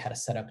everybody how to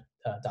set up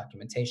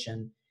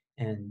documentation,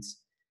 and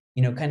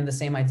kind of the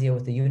same idea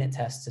with the unit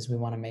tests is we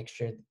want to make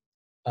sure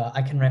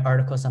I can write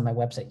articles on my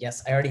website.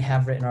 Yes, I already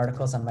have written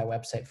articles on my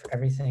website for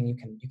everything. You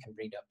can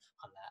read up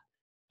on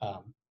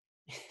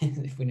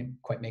that if we didn't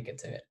quite make it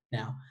to it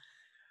now.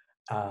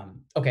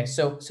 Okay,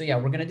 so yeah,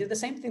 we're going to do the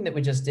same thing that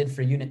we just did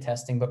for unit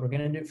testing, but we're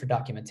going to do it for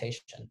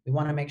documentation. We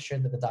want to make sure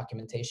that the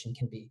documentation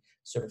can be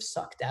sort of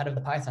sucked out of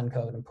the Python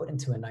code and put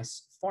into a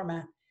nice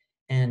format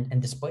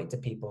and displayed to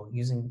people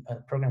using a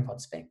program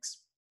called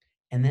Sphinx.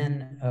 And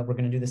then we're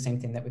going to do the same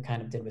thing that we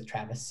kind of did with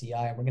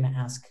TravisCI. We're going to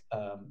ask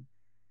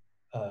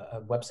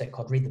a website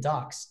called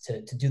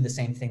readTheDocs to do the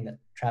same thing that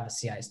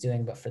TravisCI is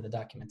doing, but for the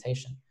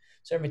documentation.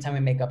 So every time we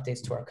make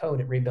updates to our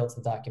code, it rebuilds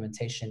the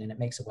documentation and it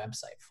makes a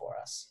website for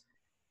us.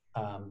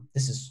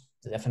 This is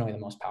definitely the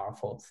most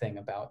powerful thing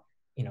about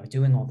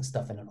doing all this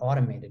stuff in an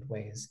automated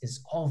way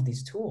is all of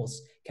these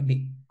tools can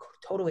be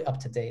totally up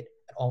to date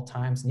at all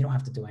times, and you don't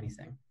have to do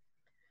anything.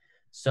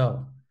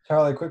 So,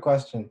 Charlie, quick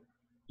question.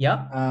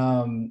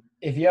 Yeah.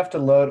 If you have to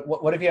load,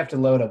 what if you have to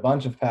load a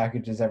bunch of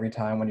packages every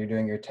time when you're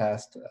doing your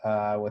test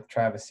with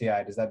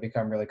TravisCI? Does that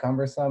become really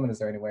cumbersome, and is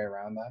there any way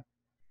around that?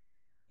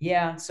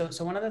 Yeah. So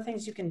one of the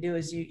things you can do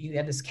is you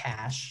add this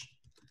cache.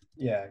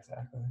 Yeah,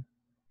 exactly.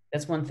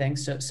 That's one thing.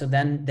 So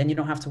then you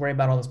don't have to worry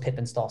about all this pip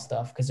install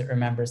stuff because it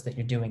remembers that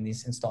you're doing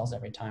these installs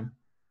every time,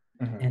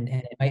 and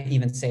it might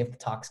even save the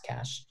tox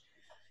cache.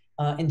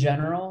 In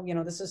general,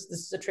 this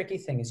is a tricky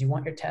thing. Is you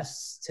want your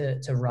tests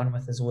to run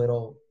with as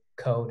little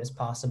code as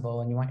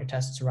possible, and you want your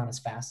tests to run as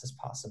fast as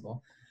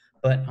possible.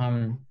 But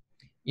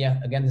yeah,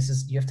 again,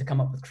 you have to come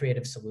up with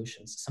creative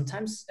solutions.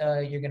 Sometimes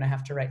you're going to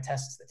have to write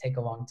tests that take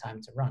a long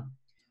time to run.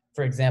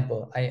 For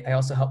example, I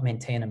also help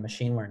maintain a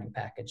machine learning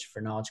package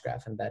for knowledge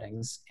graph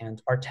embeddings,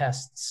 and our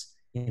tests,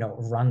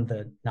 run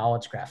the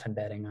knowledge graph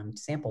embedding on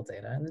sample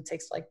data, and it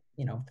takes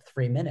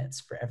 3 minutes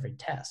for every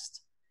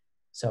test.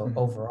 So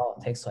overall,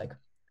 it takes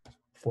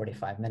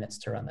 45 minutes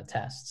to run the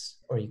tests,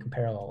 or you can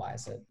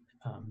parallelize it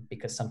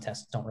because some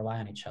tests don't rely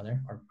on each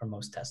other, or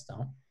most tests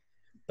don't.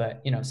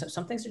 But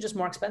some things are just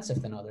more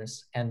expensive than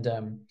others, and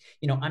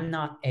I'm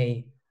not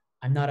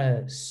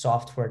a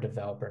software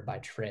developer by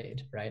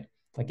trade, right?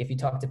 Like if you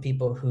talk to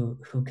people who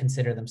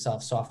consider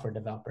themselves software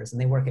developers and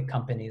they work at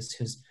companies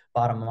whose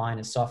bottom line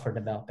is software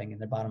developing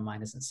and their bottom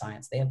line isn't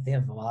science, they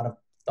have a lot of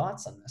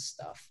thoughts on this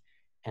stuff,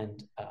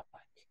 and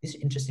these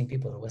are interesting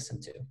people to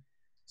listen to.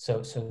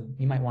 So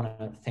you might want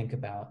to think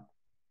about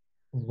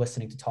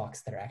listening to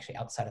talks that are actually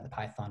outside of the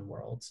Python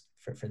world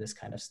for this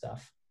kind of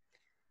stuff.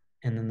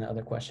 And then the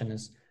other question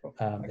is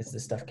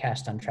this stuff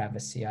cached on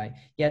TravisCI?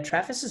 Yeah,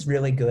 Travis is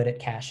really good at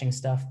caching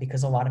stuff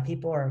because a lot of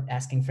people are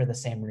asking for the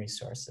same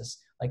resources.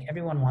 Like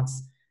everyone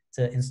wants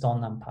to install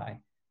NumPy.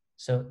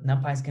 So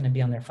NumPy is going to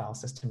be on their file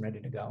system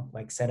ready to go,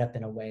 set up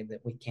in a way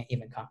that we can't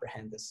even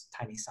comprehend as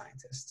tiny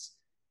scientists.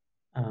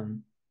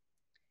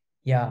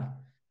 Yeah,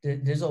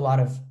 there's a lot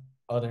of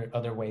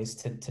other ways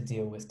to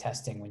deal with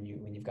testing when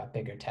you've got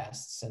bigger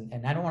tests.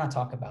 And I don't want to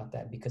talk about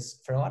that because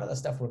for a lot of the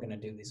stuff we're going to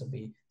do, these will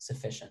be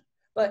sufficient.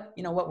 But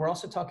you know what? We're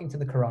also talking to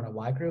the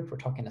CoronaWhy group. We're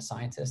talking to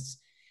scientists.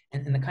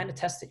 And the kind of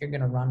test that you're going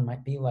to run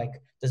might be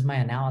does my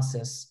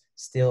analysis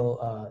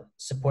still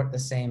support the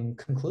same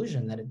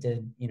conclusion that it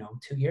did,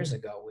 2 years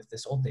ago with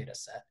this old data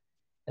set?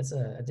 That's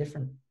a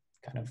different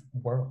kind of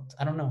world.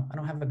 I don't know. I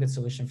don't have a good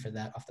solution for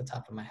that off the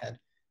top of my head.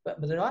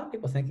 But there are a lot of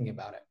people thinking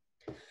about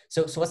it.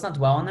 So let's not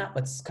dwell on that.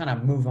 Let's kind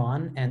of move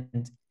on,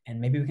 and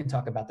maybe we can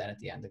talk about that at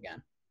the end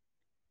again.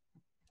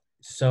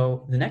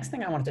 So the next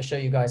thing I wanted to show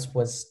you guys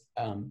was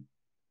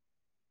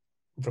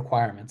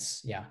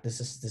requirements. Yeah, this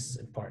is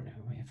important.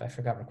 If I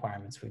forgot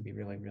requirements, we'd be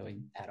really,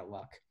 really out of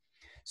luck.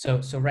 So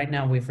right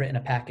now we've written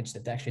a package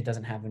that actually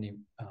doesn't have any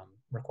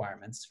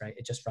requirements, right?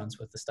 It just runs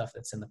with the stuff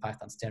that's in the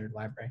Python standard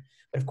library.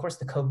 But of course,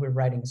 the code we're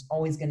writing is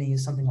always going to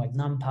use something like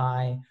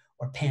NumPy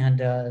or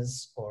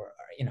pandas or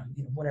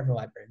whatever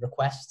library.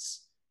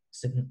 Requests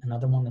is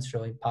another one that's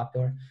really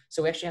popular.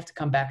 So we actually have to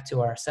come back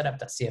to our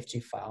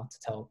setup.cfg file to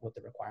tell what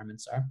the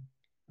requirements are.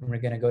 And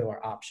we're going to go to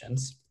our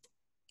options.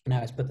 Now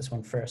let's put this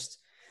one first.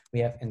 We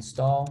have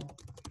install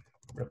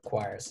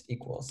requires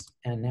equals,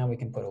 and now we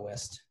can put a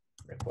list: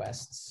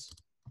 requests,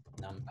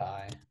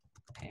 NumPy,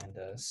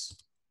 pandas,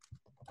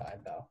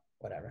 PyBell,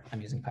 whatever.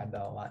 I'm using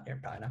PyBell a lot. You're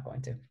probably not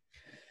going to.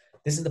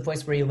 This is the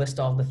place where you list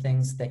all the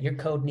things that your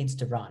code needs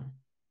to run.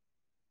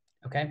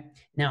 Okay.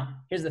 Now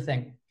here's the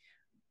thing.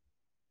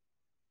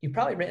 You've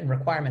probably written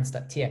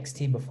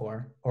requirements.txt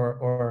before,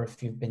 or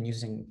if you've been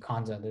using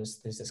Conda,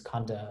 there's this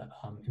Conda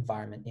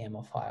environment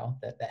YAML file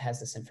that has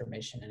this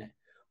information in it.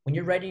 When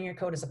you're writing your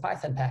code as a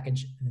Python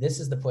package, this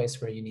is the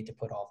place where you need to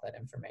put all that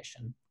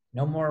information.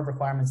 No more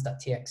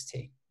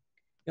requirements.txt.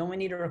 You only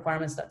need a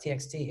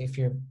requirements.txt if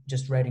you're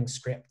just writing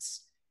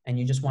scripts and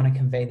you just want to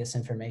convey this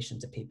information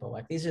to people.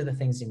 These are the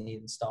things you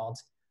need installed.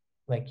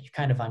 You're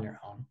kind of on your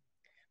own.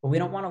 But we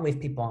don't want to leave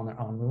people on their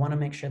own. We want to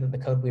make sure that the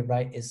code we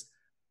write is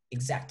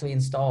exactly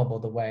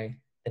installable the way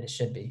that it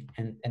should be.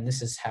 And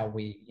this is how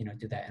we,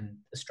 do that in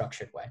a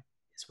structured way,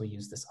 is we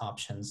use this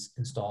options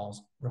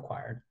installs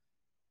required.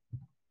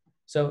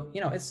 So,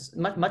 it's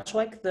much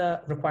like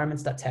the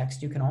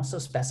requirements.txt. You can also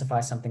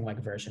specify something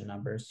like version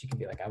numbers. You can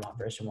be like, I want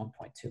version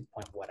 1.2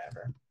 point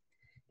whatever.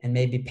 And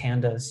maybe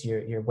pandas,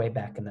 you're way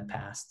back in the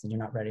past and you're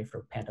not ready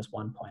for pandas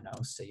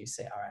 1.0. So you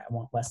say, all right, I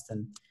want less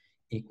than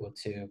equal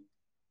to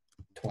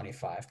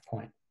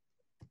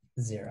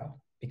 25.0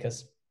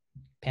 because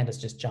pandas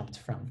just jumped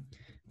from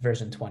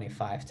version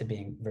 25 to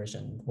being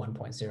version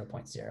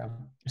 1.0.0 or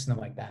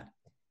something like that.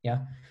 Yeah.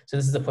 So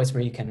this is a place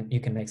where you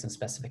can make some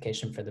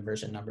specification for the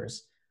version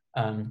numbers.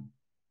 All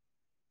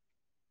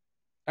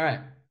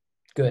right,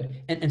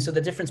 good. And so the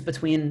difference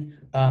between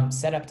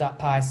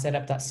setup.py,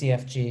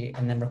 setup.cfg,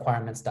 and then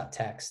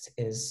requirements.txt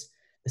is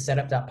the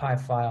setup.py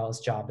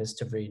file's job is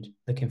to read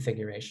the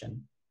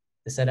configuration.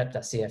 The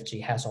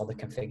setup.cfg has all the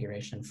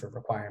configuration for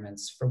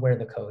requirements, for where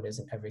the code is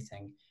and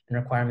everything. And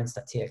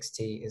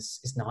requirements.txt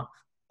is not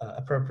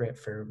appropriate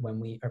for when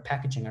we are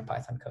packaging our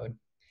Python code.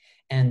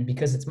 And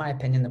because it's my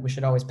opinion that we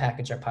should always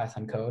package our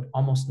Python code,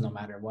 almost no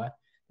matter what,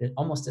 there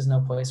almost is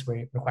no place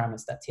where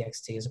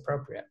requirements.txt is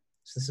appropriate.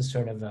 So this is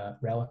sort of a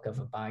relic of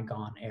a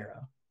bygone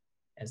era,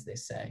 as they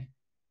say.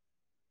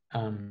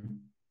 There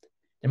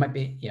might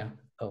be, yeah,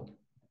 oh,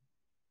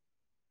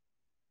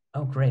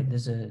 great.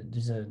 There's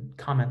a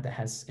comment that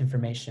has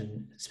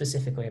information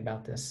specifically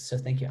about this. So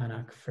thank you,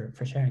 Anak,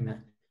 for sharing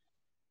that.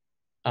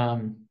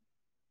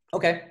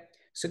 Okay,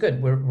 so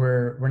good.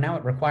 We're now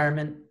at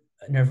requirement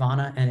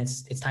nirvana, and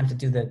it's time to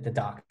do the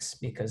docs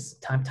because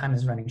time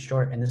is running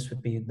short, and this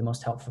would be the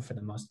most helpful for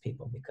the most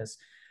people because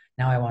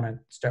now I want to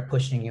start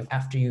pushing you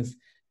after you've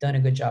done a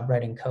good job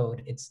writing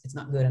code. It's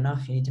not good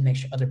enough. You need to make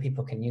sure other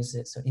people can use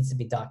it, so it needs to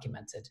be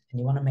documented, and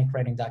you want to make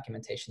writing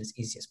documentation as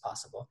easy as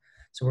possible.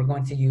 So we're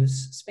going to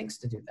use Sphinx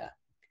to do that.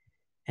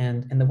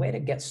 And the way to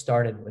get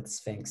started with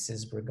Sphinx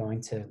is we're going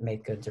to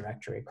make a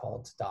directory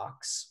called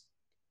docs.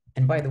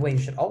 And by the way, you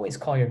should always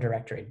call your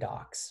directory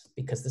docs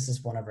because this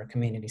is one of our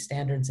community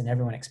standards and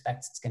everyone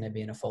expects it's going to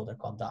be in a folder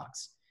called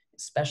docs,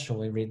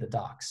 especially read the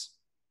docs.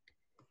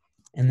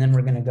 And then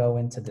we're going to go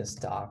into this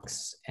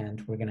docs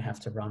and we're going to have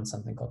to run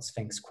something called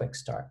Sphinx quick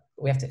start.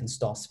 We have to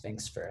install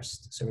Sphinx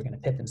first. So we're going to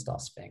pip install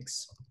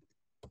Sphinx.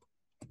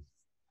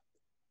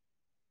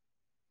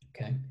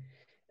 Okay.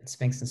 And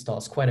Sphinx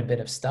installs quite a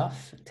bit of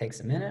stuff. It takes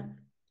a minute,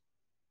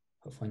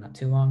 hopefully not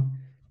too long.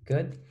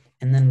 Good.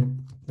 And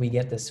then we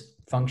get this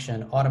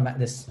function,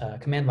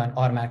 command line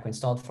automatically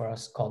installed for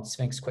us called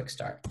Sphinx quick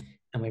start.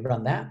 And we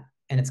run that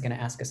and it's going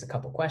to ask us a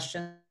couple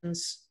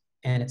questions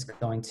and it's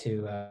going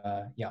to,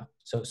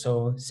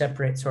 so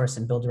separate source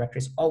and build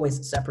directories.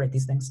 Always separate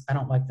these things. I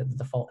don't like that the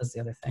default is the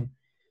other thing.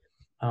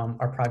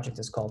 Our project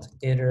is called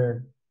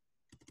iter-together.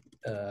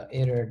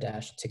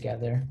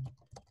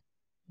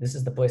 This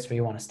is the place where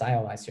you want to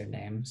stylize your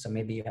name. So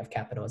maybe you have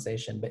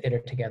capitalization, but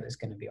iter-together is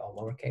going to be all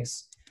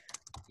lowercase.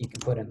 You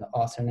can put in the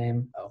author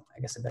name. Oh, I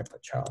guess I better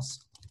put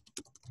Charles.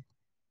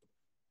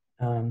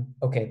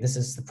 Okay, this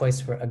is the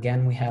place where,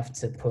 again, we have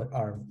to put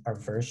our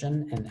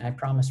version. And I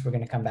promise we're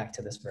going to come back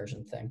to this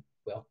version thing.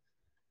 Will.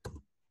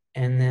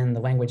 And then the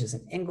language is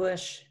in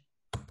English.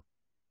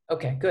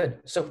 Okay, good.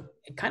 So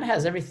it kind of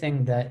has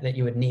everything that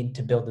you would need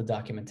to build the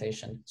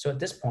documentation. So at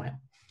this point,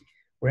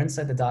 we're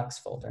inside the docs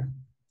folder.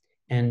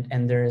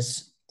 And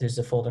there's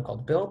a folder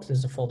called build,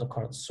 there's a folder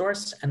called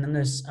source, and then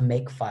there's a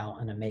make file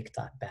and a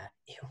make.bat.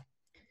 Ew.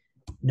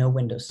 No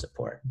Windows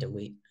support,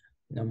 delete.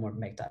 No more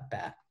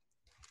make.bat.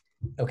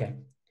 Okay,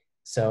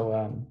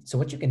 so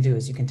what you can do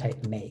is you can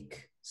type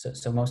make.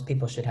 So most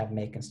people should have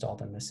make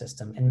installed in the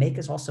system. And make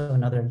is also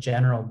another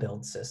general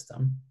build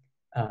system.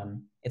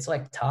 It's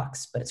like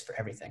Tox, but it's for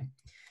everything.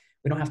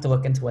 We don't have to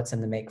look into what's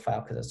in the make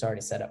file because it's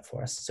already set up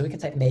for us. So we can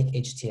type make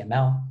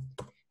HTML,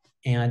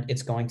 and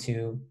it's going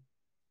to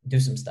do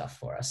some stuff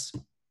for us.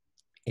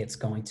 It's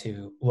going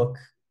to look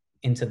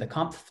into the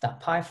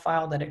conf.py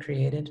file that it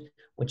created,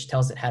 which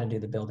tells it how to do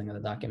the building of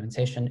the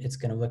documentation. It's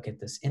going to look at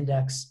this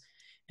index,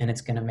 and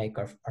it's going to make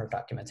our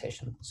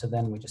documentation. So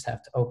then we just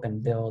have to open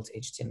build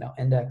HTML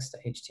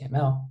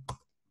index.html.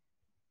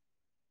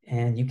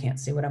 And you can't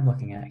see what I'm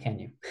looking at, can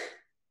you?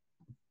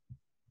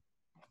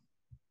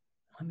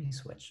 Let me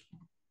switch.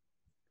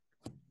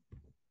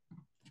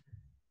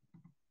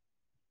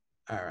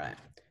 All right.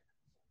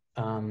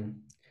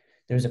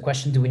 There's a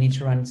question, do we need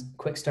to run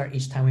quick start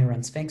each time we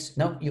run Sphinx?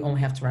 No, you only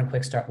have to run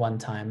quick start one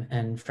time.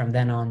 And from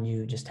then on,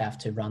 you just have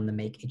to run the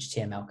make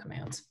HTML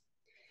command.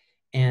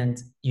 And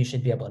you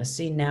should be able to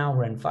see now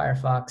we're in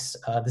Firefox.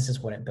 This is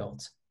what it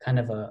built. Kind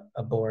of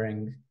a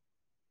boring,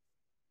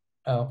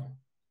 oh,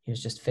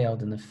 he's just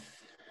failed in the,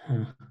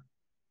 All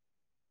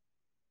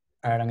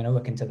right, I'm gonna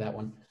look into that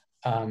one.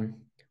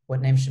 What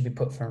name should be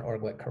put for an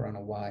org like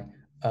CoronaWhy?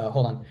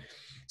 Hold on.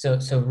 So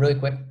really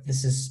quick,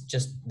 this is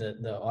just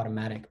the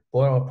automatic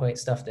boilerplate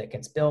stuff that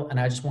gets built. And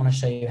I just want to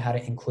show you how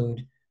to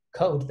include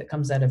code that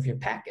comes out of your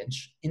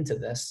package into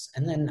this.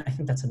 And then I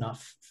think that's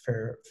enough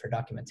for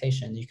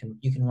documentation. You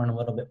can learn a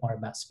little bit more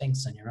about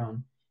Sphinx on your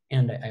own.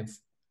 And I've,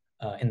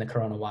 in the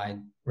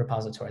CoronaWhy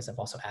repositories, I've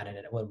also added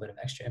a little bit of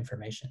extra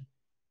information.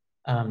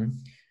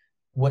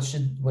 What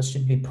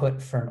should be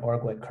put for an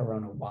org like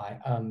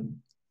CoronaWhy?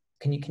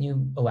 Can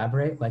you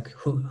elaborate? Like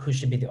who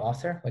should be the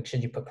author? Like,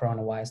 should you put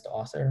CoronaWhy as the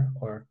author?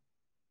 Or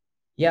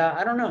yeah,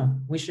 I don't know.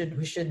 We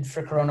should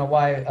for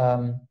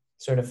CoronaWhy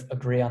sort of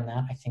agree on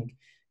that. I think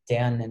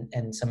Dan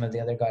and some of the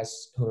other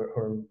guys who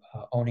are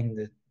owning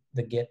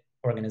the Git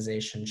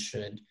organization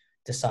should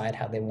decide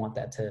how they want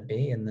that to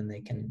be, and then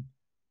they can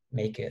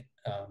make it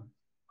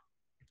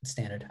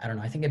standard. I don't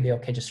know. I think it'd be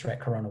okay just to write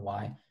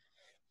CoronaWhy.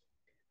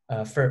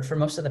 For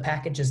most of the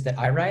packages that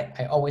I write,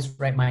 I always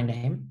write my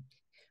name.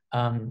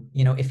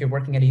 You know, if you're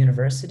working at a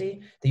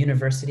university, the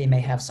university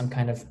may have some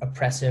kind of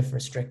oppressive,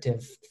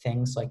 restrictive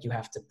things, like you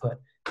have to put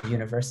the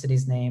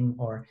university's name,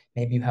 or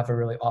maybe you have a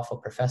really awful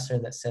professor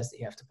that says that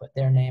you have to put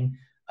their name.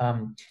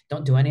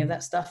 Don't do any of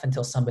that stuff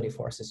until somebody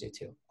forces you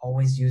to.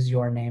 Always use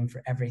your name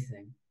for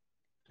everything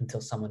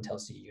until someone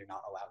tells you you're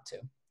not allowed to,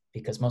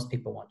 because most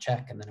people won't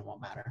check and then it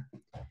won't matter.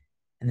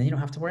 And then you don't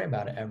have to worry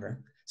about it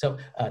ever. So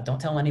don't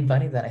tell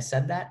anybody that I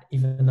said that,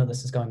 even though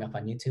this is going up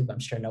on YouTube. I'm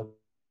sure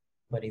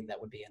nobody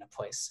that would be in a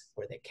place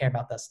where they care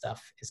about that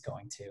stuff is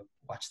going to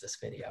watch this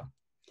video.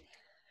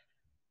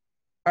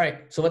 All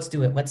right, so let's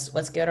do it.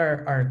 Let's get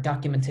our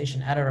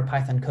documentation out of our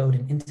Python code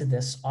and into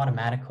this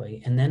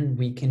automatically, and then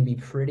we can be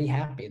pretty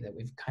happy that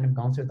we've kind of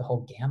gone through the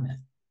whole gamut.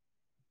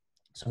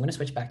 So I'm gonna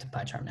switch back to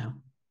PyCharm now.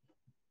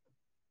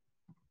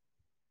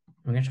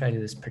 I'm gonna try to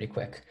do this pretty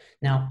quick.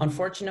 Now,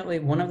 unfortunately,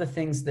 one of the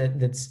things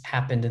that's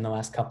happened in the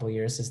last couple of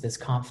years is this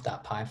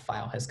conf.py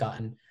file has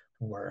gotten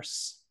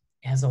worse.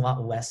 It has a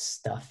lot less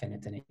stuff in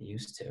it than it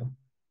used to.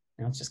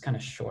 Now it's just kind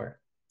of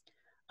short.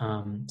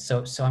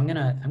 So I'm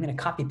gonna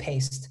copy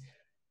paste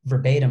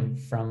verbatim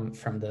from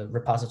the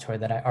repository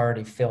that I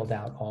already filled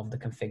out all of the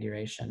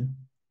configuration.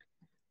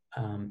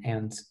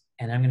 And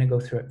I'm gonna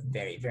go through it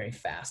very, very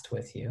fast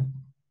with you,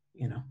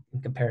 you know,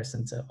 in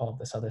comparison to all of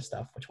this other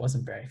stuff, which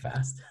wasn't very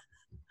fast.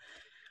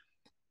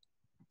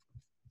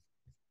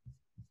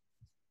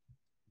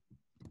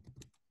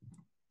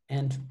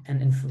 And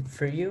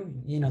for you,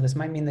 you know, this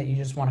might mean that you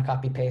just want to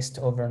copy paste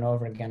over and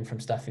over again from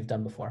stuff you've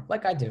done before,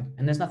 like I do,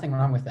 and there's nothing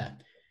wrong with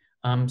that.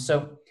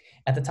 So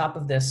at the top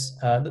of this,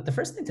 the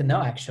first thing to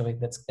know, actually,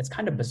 that's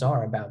kind of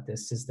bizarre about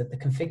this is that the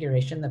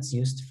configuration that's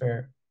used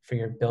for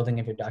your building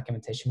of your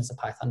documentation is a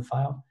Python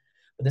file.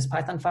 But this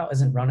Python file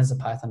isn't run as a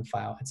Python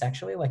file. It's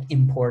actually like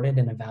imported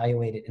and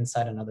evaluated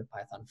inside another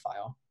Python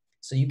file.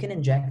 So you can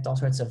inject all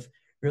sorts of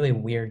really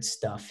weird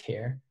stuff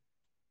here.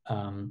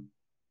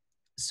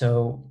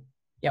 So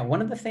yeah,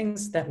 one of the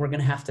things that we're going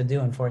to have to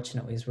do,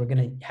 unfortunately, is we're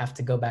going to have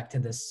to go back to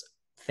this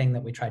thing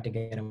that we tried to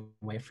get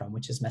away from,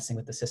 which is messing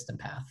with the system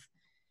path.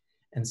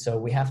 And so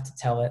we have to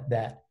tell it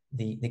that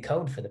the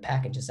code for the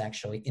package is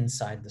actually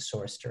inside the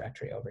source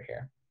directory over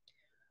here.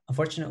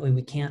 Unfortunately,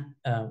 we can't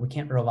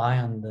rely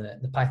on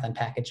the Python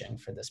packaging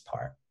for this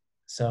part.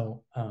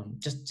 So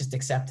just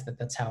accept that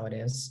that's how it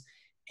is.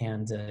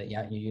 And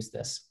yeah, you use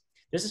this.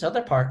 There's this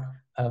other part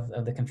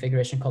of the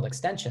configuration called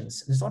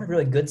extensions. There's a lot of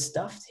really good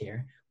stuff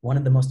here. One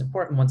of the most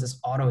important ones is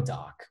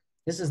AutoDoc.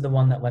 This is the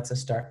one that lets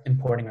us start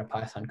importing our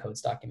Python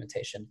codes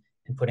documentation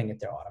and putting it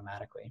there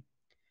automatically.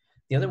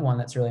 The other one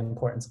that's really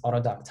important is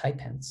AutoDoc type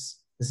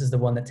hints. This is the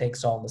one that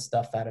takes all the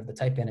stuff out of the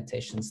type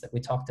annotations that we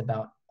talked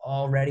about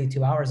already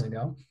 2 hours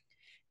ago.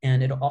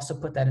 And it'll also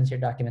put that into your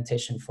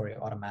documentation for you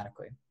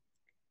automatically.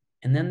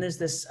 And then there's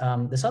this,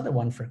 this other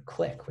one for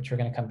click, which we're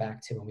going to come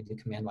back to when we do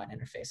command line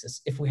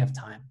interfaces, if we have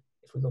time,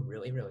 if we go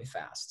really, really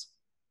fast.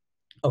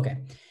 Okay.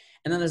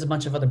 And then there's a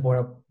bunch of other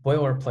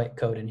boilerplate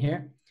code in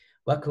here.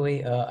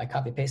 Luckily, I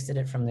copy pasted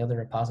it from the other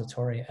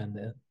repository and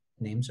the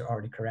names are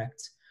already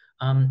correct.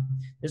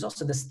 There's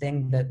also this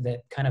thing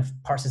that kind of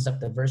parses up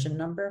the version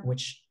number,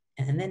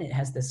 and then it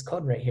has this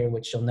code right here,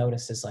 which you'll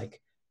notice is like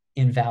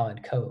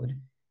invalid code.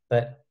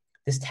 But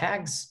this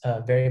tags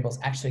variable is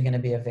actually going to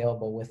be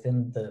available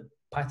within the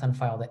Python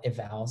file that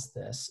evals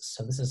this.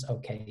 So this is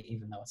okay,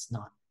 even though it's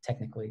not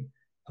technically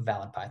a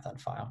valid Python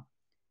file.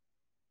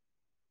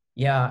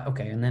 Yeah,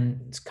 okay, and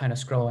then it's kind of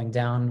scrolling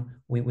down.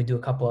 We do a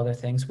couple other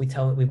things. We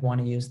tell it we want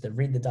to use the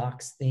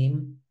readTheDocs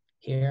theme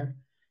here.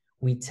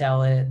 We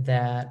tell it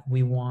that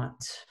we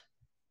want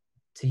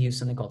to use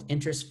something called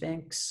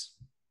intersphinx.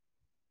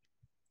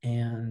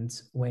 And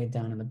way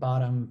down in the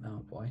bottom,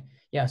 oh boy.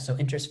 Yeah, so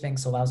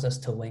intersphinx allows us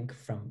to link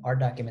from our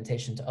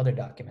documentation to other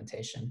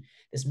documentation.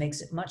 This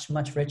makes it much,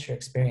 much richer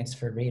experience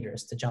for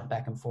readers to jump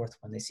back and forth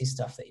when they see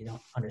stuff that you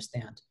don't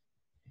understand.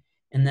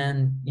 And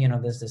then, you know,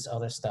 there's this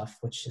other stuff,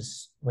 which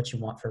is what you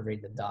want for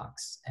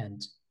readTheDocs.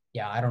 And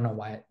yeah, I don't know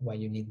why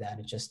you need that.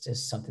 It just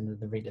is something that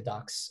the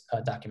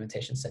readTheDocs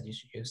documentation said you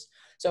should use.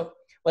 So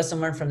lesson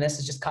learned from this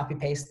is just copy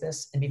paste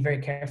this and be very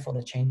careful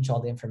to change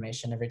all the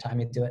information every time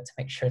you do it to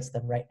make sure it's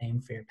the right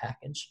name for your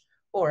package.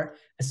 Or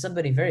as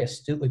somebody very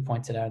astutely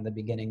pointed out in the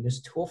beginning, there's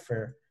a tool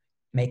for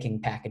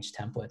making package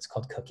templates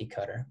called Cookie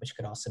Cutter, which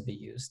could also be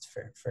used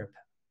for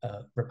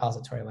a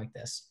repository like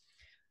this.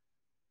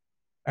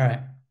 All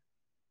right,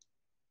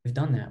 we've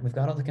done that. We've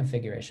got all the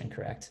configuration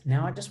correct.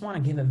 Now I just want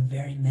to give a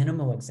very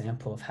minimal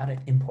example of how to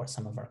import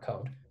some of our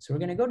code. So we're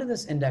going to go to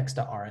this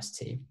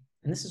index.rst,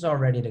 and this is all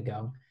ready to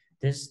go.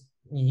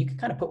 You can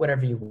kind of put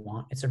whatever you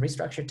want. It's a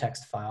restructured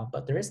text file,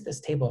 but there is this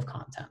table of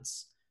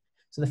contents.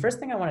 So the first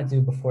thing I want to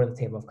do before the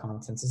table of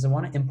contents is I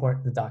want to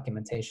import the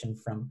documentation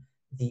from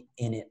the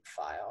init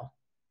file.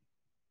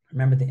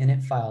 Remember, the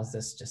init file is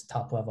this just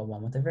top level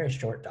one with a very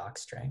short doc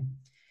string.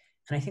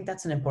 And I think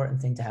that's an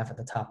important thing to have at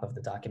the top of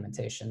the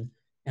documentation.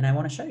 And I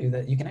want to show you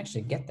that you can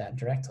actually get that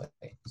directly.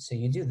 So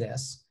you do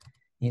this,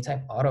 you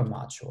type auto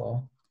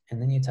module,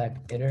 and then you type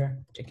iter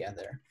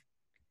together.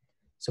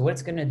 So what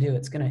it's going to do,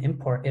 it's going to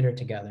import iter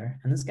together,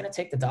 and it's going to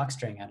take the doc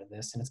string out of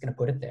this, and it's going to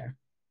put it there.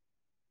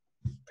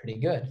 Pretty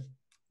good.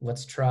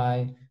 Let's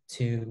try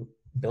to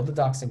build the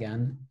docs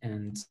again,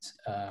 and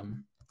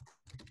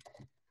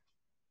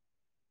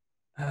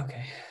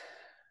okay,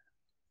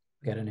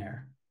 we got an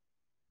error.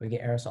 We get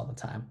errors all the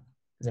time.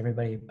 Is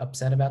everybody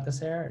upset about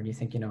this error, or do you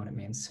think you know what it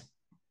means?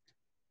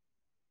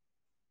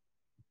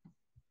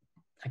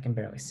 I can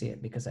barely see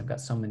it because I've got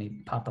so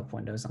many pop-up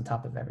windows on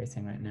top of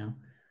everything right now.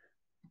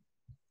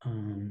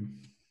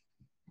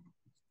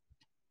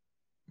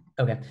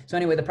 Okay, so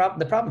anyway, the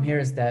problem here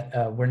is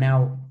that we're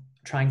now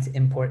trying to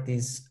import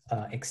these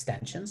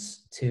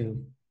extensions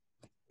to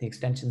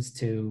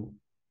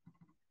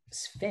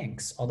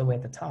Sphinx all the way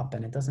at the top,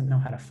 and it doesn't know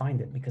how to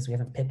find it because we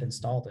haven't pip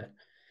installed it.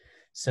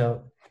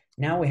 So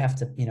now we have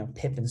to,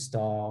 pip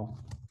install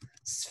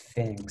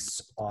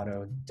Sphinx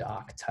auto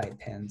doc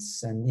type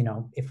hints, and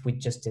if we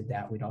just did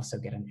that, we'd also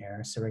get an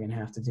error. So we're going to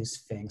have to do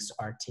Sphinx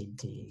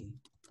RTD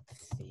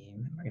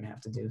theme. We're going to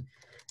have to do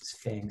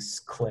Sphinx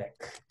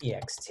click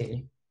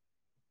ext.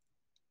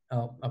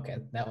 Oh, okay,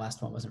 that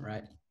last one wasn't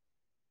right.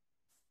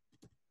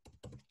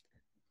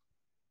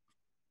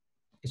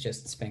 It's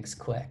just Sphinx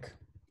click.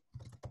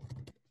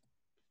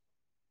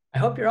 I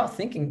hope you're all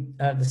thinking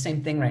the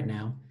same thing right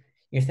now.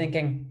 You're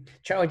thinking,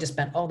 Charlie just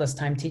spent all this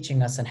time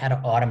teaching us on how to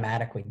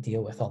automatically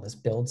deal with all this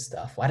build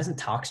stuff. Why doesn't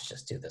Tox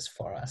just do this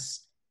for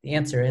us? The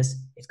answer is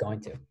it's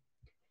going to.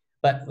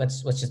 But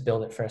let's just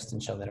build it first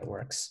and show that it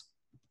works.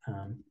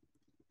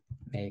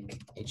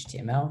 Make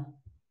HTML.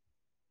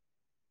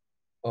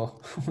 Oh,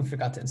 I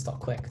forgot to install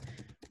click.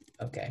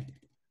 Okay.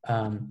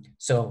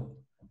 So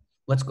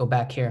let's go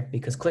back here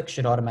because click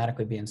should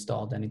automatically be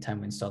installed anytime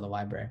we install the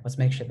library. Let's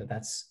make sure that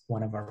that's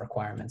one of our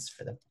requirements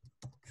for the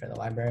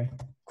library.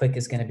 Click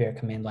is going to be our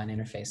command line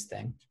interface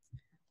thing.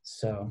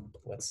 So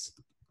let's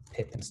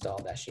pip install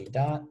 -e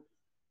dot.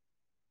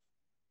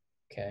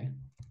 Okay.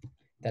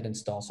 That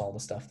installs all the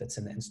stuff that's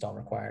in the install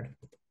required.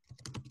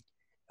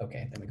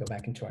 Okay, then we go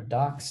back into our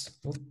docs.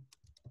 Oop.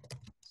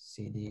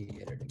 CD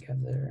iter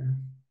together.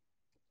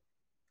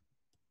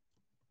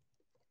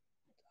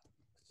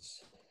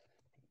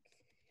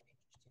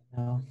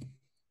 HTML.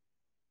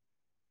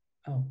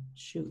 Oh,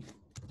 shoot.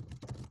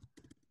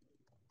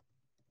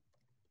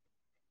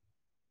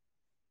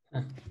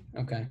 Huh,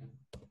 okay.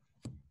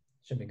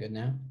 Should be good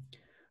now.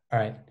 All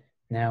right,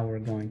 now we're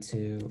going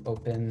to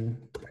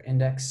open our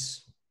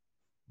index.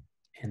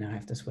 And now I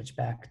have to switch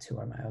back to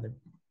my other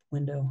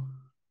window.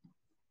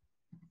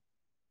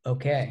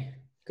 Okay,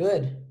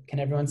 good. Can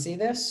everyone see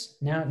this?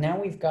 Now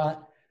we've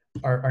got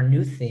our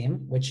new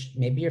theme, which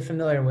maybe you're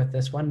familiar with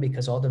this one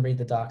because all the read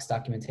the docs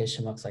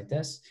documentation looks like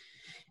this.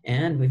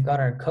 And we've got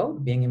our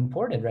code being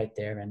imported right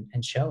there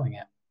and showing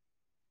it.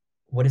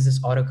 What is this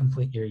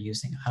autocomplete you're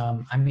using?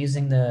 I'm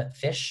using the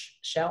fish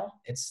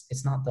shell.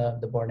 It's not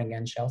the board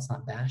again shell. It's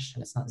not bash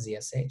and it's not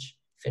ZSH.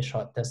 Fish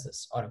does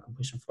this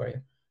autocompletion for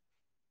you.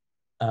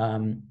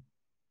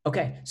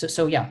 Okay,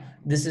 so yeah,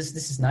 this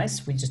is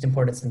nice. We just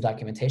imported some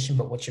documentation,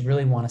 but what you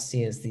really want to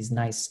see is these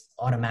nice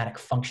automatic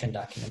function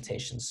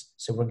documentations.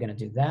 So we're going to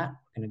do that.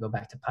 We're going to go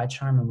back to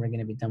PyCharm, and we're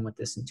going to be done with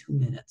this in 2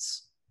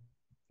 minutes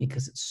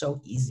because it's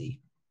so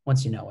easy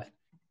once you know it.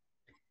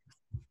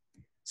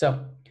 So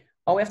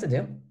all we have to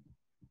do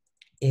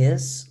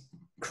is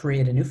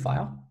create a new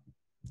file.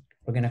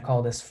 We're going to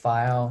call this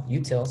file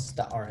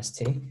utils.rst.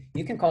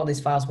 You can call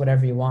these files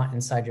whatever you want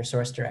inside your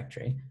source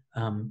directory.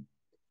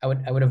 I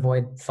would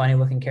avoid funny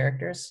looking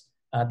characters.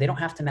 They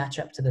don't have to match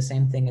up to the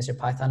same thing as your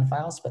Python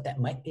files, but that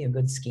might be a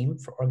good scheme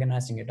for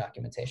organizing your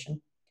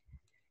documentation.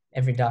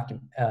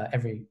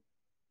 Every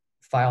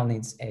file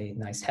needs a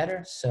nice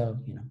header. So,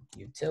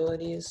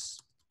 utilities.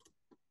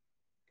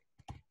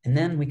 And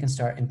then we can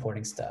start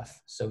importing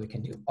stuff. So we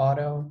can do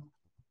auto,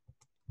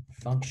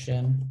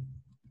 function,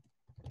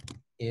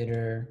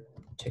 iter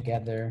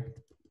together,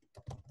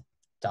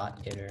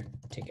 dot iter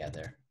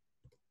together.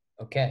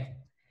 Okay.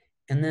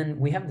 And then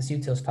we have this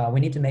utils file. We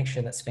need to make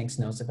sure that Sphinx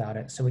knows about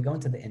it. So we go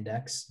into the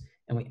index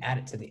and we add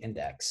it to the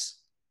index,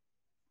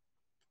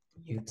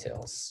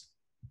 utils.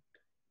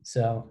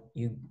 So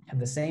you have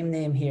the same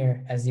name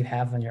here as you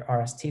have on your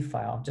RST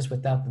file, just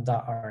without the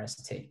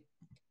 .rst.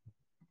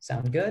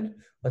 Sound good?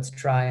 Let's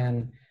try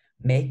and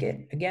make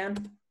it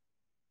again.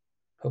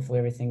 Hopefully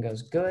everything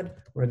goes good.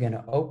 We're going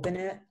to open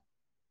it.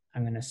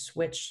 I'm going to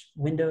switch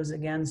windows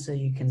again so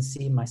you can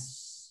see my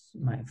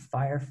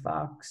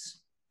Firefox.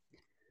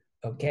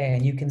 Okay,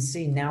 and you can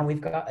see now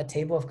we've got a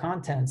table of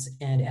contents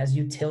and it has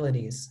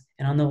utilities.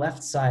 And on the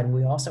left side,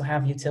 we also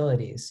have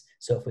utilities.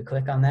 So if we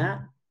click on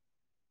that,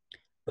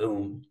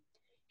 boom,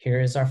 here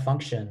is our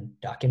function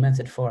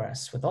documented for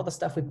us with all the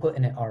stuff we put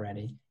in it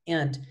already.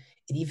 And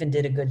it even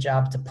did a good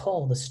job to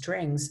pull the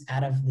strings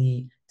out of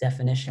the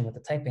definition with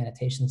the type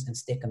annotations and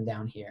stick them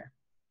down here.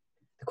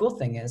 The cool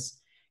thing is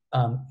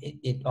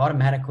it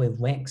automatically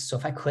links. So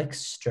if I click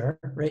stir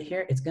right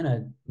here, it's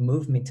gonna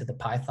move me to the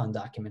Python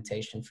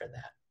documentation for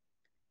that.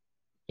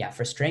 Yeah,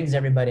 for strings,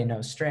 everybody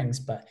knows strings,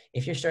 but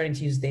if you're starting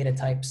to use data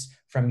types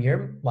from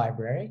your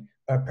library,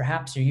 or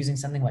perhaps you're using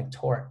something like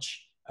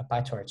Torch,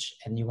 PyTorch,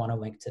 and you want to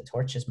link to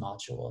Torch's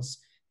modules,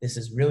 this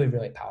is really,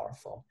 really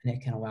powerful. And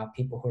it can allow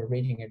people who are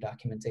reading your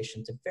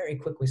documentation to very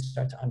quickly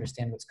start to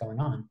understand what's going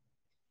on.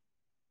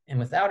 And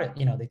without it,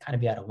 they'd kind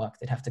of be out of luck.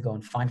 They'd have to go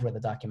and find where the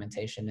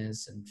documentation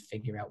is and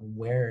figure out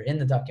where in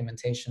the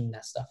documentation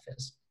that stuff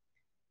is.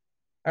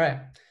 All right,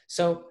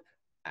 so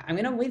I'm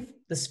gonna leave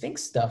the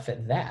Sphinx stuff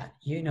at that.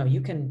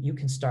 You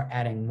can start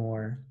adding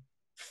more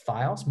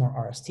files, more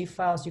RST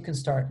files. You can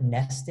start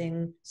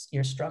nesting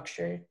your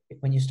structure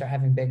when you start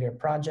having bigger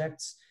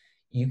projects.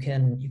 You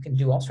can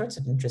do all sorts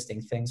of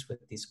interesting things with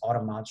these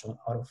auto module and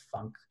auto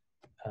func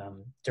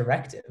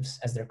directives,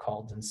 as they're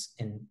called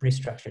in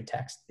restructured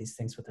text. These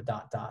things with the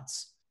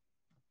dots.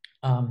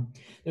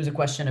 There's a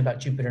question about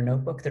Jupyter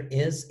Notebook. There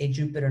is a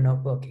Jupyter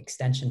Notebook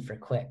extension for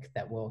Click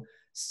that will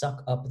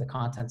suck up the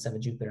contents of a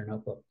Jupyter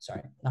Notebook.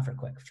 Sorry, not for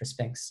Click, for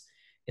Sphinx.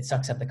 It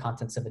sucks up the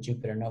contents of a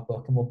Jupyter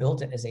Notebook and we'll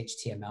build it as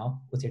HTML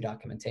with your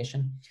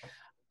documentation.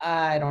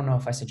 I don't know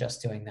if I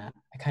suggest doing that.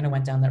 I kind of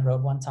went down that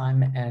road one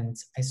time and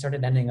I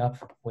started ending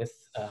up with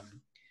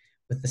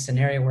the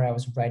scenario where I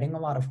was writing a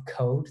lot of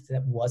code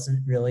that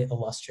wasn't really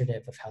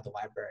illustrative of how the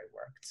library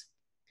worked.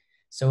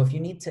 So if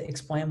you need to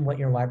explain what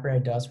your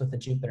library does with the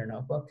Jupyter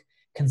Notebook,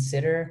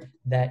 consider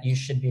that you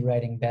should be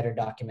writing better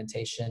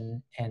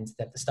documentation and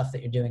that the stuff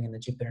that you're doing in the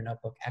Jupyter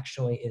Notebook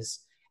actually is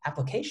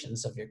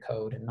applications of your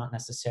code and not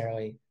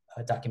necessarily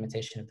a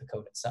documentation of the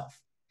code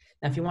itself.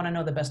 Now, if you want to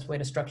know the best way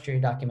to structure your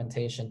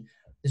documentation,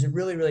 there's a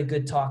really, really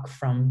good talk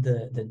from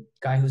the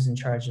guy who's in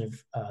charge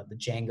of the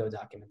Django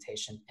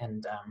documentation.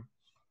 And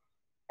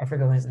I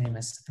forget what his name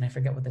is, and I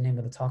forget what the name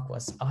of the talk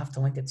was. I'll have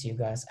to link it to you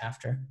guys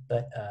after,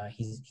 but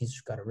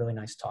he's got a really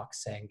nice talk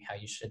saying how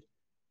you should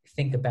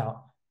think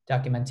about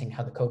documenting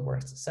how the code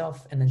works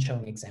itself and then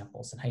showing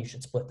examples and how you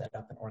should split that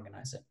up and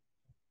organize it.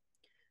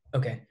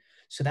 Okay,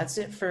 so that's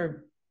it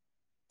for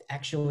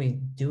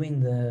actually doing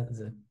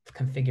the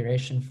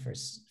configuration for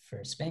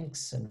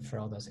Sphinx and for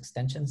all those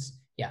extensions.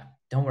 Yeah,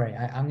 don't worry,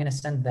 I'm gonna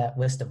send that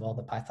list of all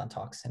the Python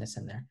talks and it's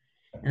in there.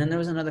 And then there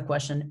was another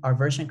question, are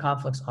version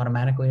conflicts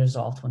automatically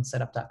resolved when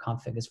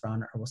setup.config is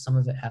run, or will some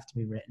of it have to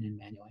be written in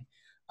manually?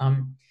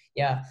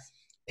 Yeah,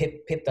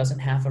 pip doesn't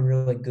have a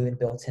really good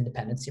built-in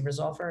dependency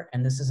resolver,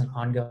 and this is an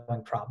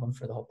ongoing problem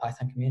for the whole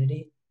Python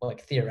community,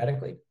 like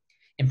theoretically.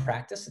 In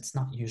practice, it's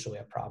not usually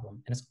a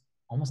problem, and it's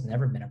almost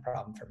never been a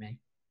problem for me.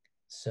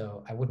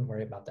 So I wouldn't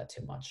worry about that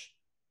too much.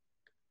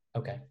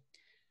 Okay.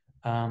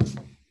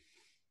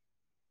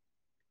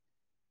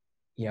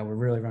 Yeah, we're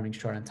really running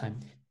short on time.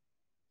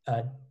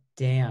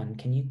 Dan,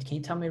 can you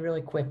tell me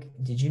really quick,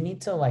 did you need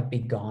to like be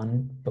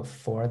gone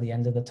before the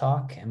end of the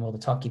talk, and will the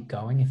talk keep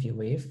going if you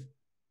leave?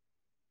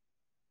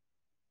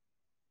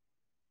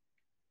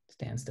 Is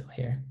Dan still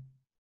here?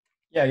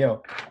 Yeah,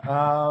 yo.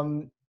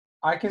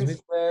 I can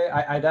say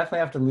I definitely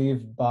have to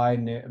leave by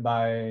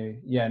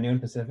noon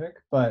Pacific,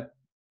 but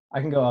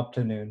I can go up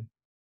to noon.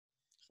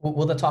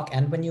 Will the talk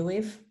end when you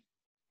leave?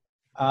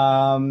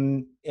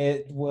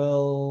 It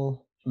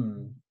will.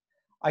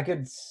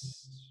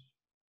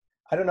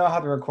 I don't know how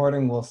the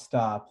recording will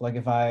stop. Like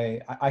if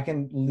I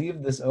can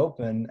leave this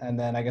open, and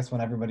then I guess when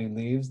everybody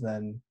leaves,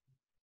 then.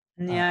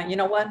 Yeah, you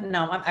know what?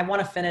 No, I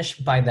want to finish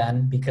by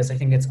then because I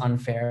think it's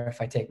unfair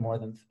if I take more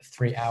than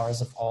 3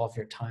 hours of all of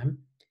your time.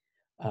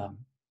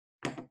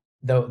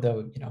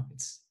 Though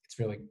it's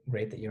really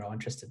great that you're all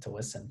interested to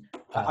listen.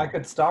 I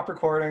could stop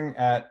recording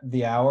at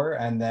the hour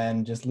and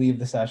then just leave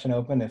the session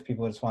open if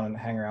people just want to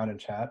hang around and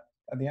chat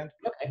at the end.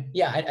 Okay,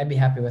 yeah, I'd be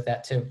happy with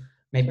that too.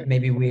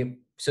 Maybe we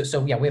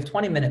yeah, we have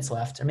 20 minutes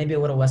left, or maybe a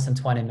little less than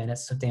 20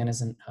 minutes, so Dan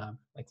isn't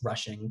like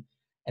rushing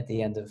at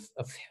the end of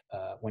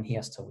when he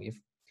has to leave.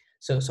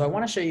 So I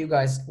want to show you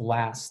guys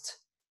last.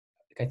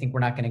 I think we're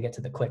not going to get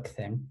to the click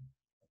thing.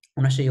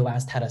 I want to show you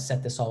last how to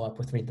set this all up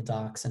with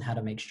readTheDocs and how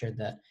to make sure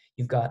that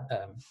you've got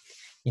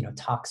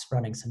Tocs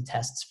running some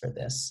tests for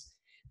this.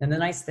 And the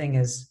nice thing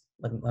is,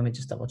 let me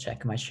just double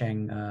check. Am I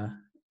sharing?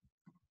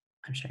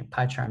 I'm sharing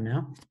PyCharm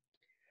now.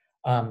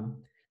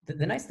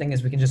 The nice thing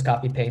is we can just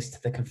copy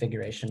paste the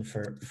configuration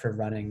for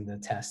running the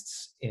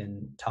tests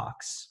in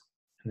Tocs.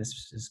 And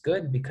this is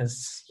good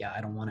because, yeah,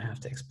 I don't want to have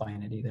to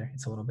explain it either.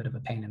 It's a little bit of a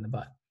pain in the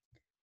butt.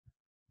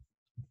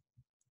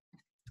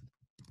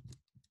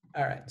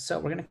 All right, so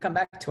we're going to come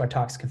back to our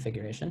Tocs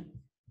configuration.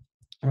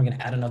 And we're going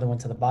to add another one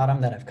to the bottom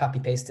that I've copy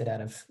pasted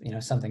out of,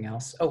 something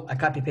else. Oh, I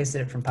copy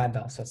pasted it from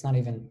PyBell, so it's not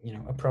even,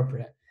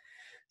 appropriate.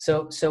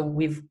 So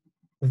we've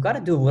got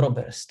to do a little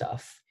bit of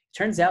stuff.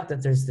 Turns out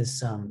that there's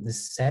this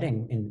this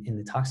setting in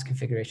the Tox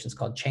configurations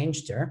called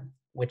changedir,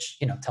 which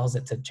tells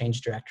it to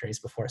change directories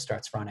before it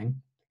starts running.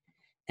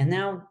 And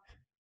now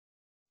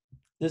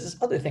there's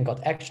this other thing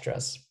called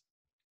extras.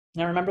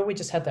 Now remember, we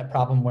just had that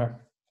problem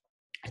where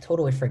I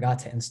totally forgot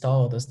to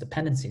install all those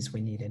dependencies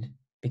we needed,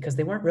 because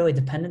they weren't really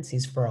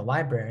dependencies for a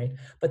library,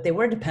 but they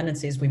were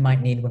dependencies we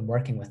might need when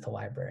working with the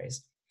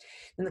libraries.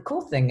 And the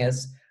cool thing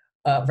is,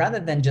 rather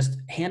than just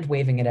hand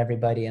waving at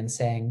everybody and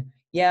saying,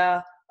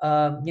 yeah,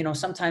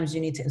 sometimes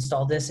you need to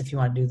install this if you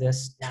want to do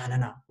this.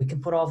 No. We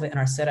can put all of it in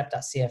our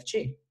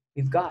setup.cfg.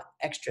 We've got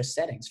extra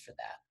settings for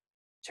that.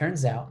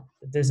 Turns out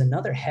that there's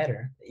another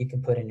header that you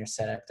can put in your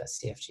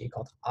setup.cfg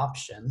called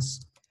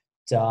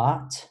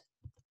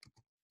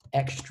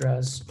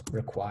options.extras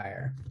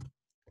require.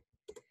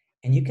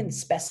 And you can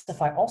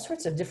specify all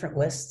sorts of different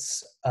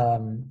lists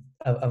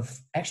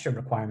of extra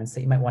requirements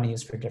that you might want to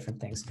use for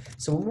different things.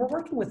 So when we're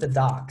working with the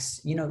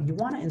docs, you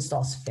want to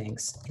install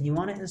Sphinx, and you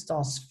want to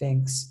install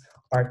Sphinx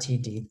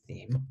RTD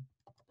theme.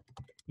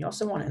 You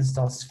also want to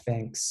install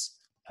Sphinx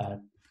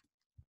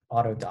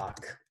autodoc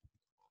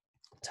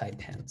type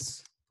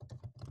hints.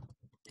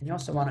 And you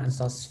also want to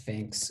install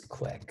Sphinx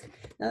click.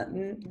 Now,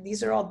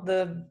 these are all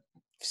the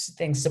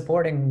things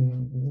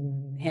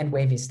supporting hand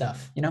wavy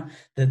stuff.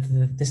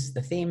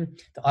 The theme,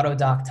 the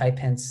autodoc type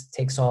hints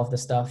takes all of the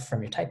stuff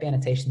from your type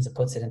annotations and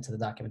puts it into the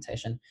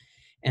documentation.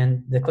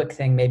 And the quick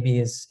thing maybe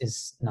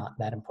is not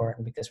that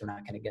important because we're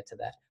not going to get to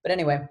that. But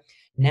anyway,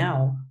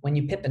 now when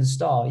you pip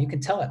install, you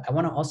can tell it, I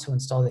want to also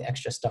install the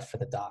extra stuff for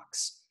the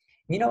docs.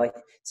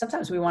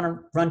 Sometimes we want to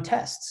run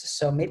tests.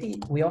 So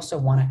maybe we also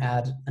want to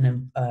add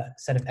a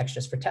set of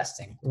extras for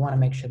testing. We want to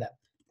make sure that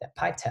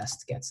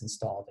PyTest gets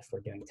installed if we're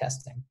doing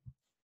testing.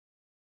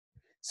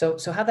 So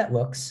how that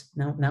looks,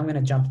 now I'm going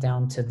to jump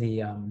down to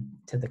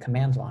the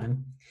command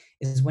line,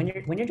 is when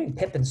you're doing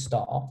pip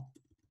install,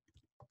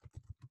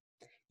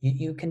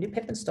 you can do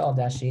pip install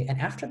 -e,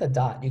 and after the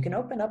dot, you can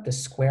open up the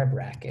square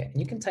bracket, and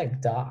you can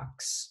type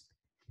docs.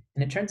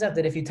 And it turns out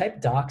that if you type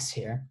docs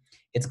here,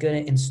 it's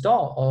going to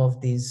install all of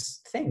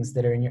these things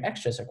that are in your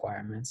extras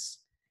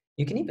requirements.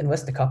 You can even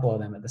list a couple of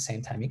them at the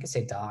same time. You can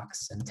say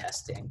docs and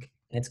testing,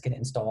 and it's going to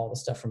install all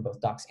the stuff from both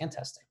docs and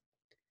testing.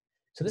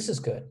 So this is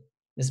good.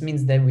 This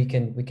means that we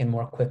can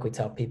more quickly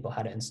tell people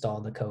how to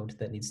install the code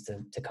that needs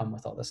to come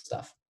with all this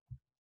stuff.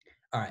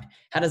 All right,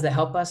 how does that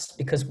help us?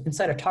 Because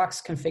inside our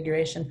Tox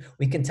configuration,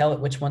 we can tell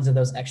it which ones of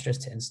those extras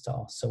to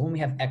install. So when we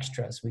have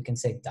extras, we can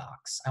say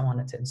docs. I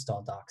want it to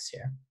install docs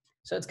here.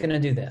 So it's going to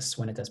do this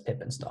when it does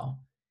pip install.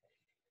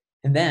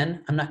 And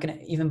then I'm not going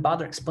to even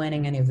bother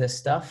explaining any of this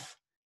stuff.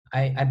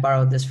 I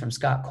borrowed this from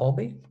Scott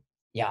Colby.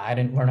 Yeah, I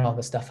didn't learn all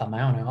this stuff on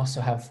my own. I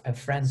also have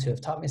friends who have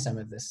taught me some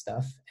of this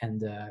stuff.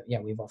 And yeah,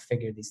 we've all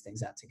figured these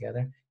things out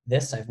together.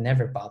 This I've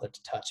never bothered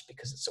to touch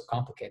because it's so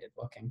complicated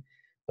looking.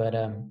 But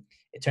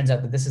it turns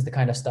out that this is the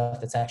kind of stuff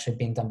that's actually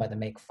being done by the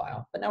make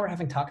file. But now we're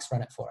having Tox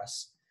run it for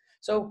us.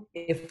 So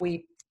if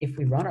we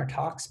run our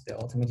Tox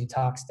build and we do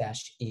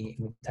Tox-E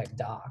and we type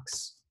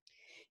docs,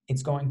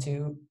 it's going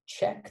to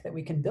check that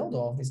we can build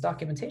all of these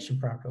documentation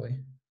properly.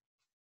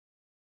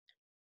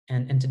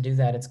 And to do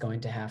that, it's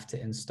going to have to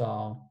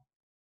install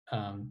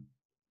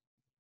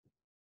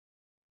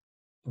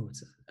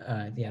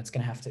it's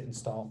going to have to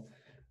install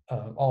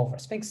all of our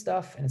Sphinx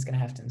stuff, and it's going to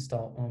have to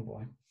install, oh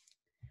boy.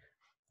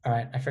 All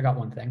right, I forgot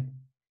one thing.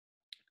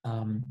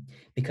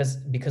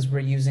 Because we're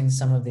using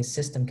some of these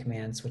system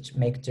commands, which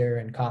make dir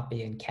and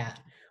copy and cat,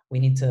 we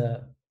need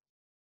to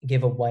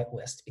give a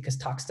whitelist because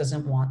Tox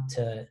doesn't want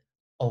to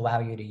allow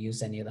you to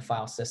use any of the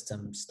file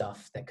system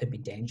stuff that could be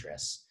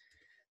dangerous.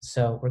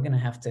 So we're going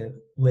to have to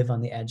live on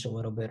the edge a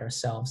little bit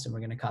ourselves, and we're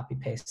going to copy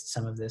paste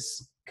some of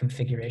this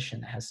configuration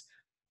that has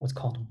what's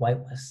called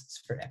whitelists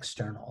for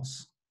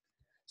externals.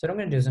 So what I'm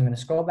going to do is I'm going to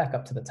scroll back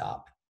up to the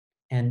top,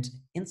 and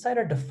inside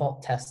our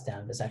default test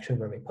dev is actually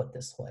where we put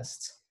this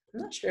list. I'm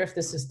not sure if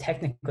this is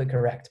technically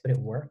correct, but it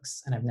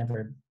works, and I've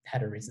never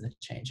had a reason to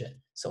change it.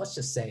 So let's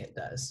just say it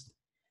does.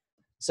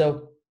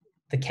 So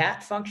the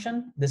cat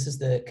function, this is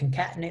the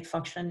concatenate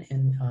function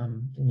in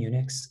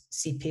Unix.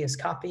 CP is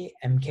copy,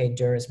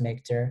 mkdir is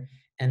makedir,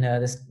 and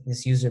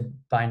this user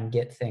bind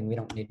git thing we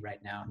don't need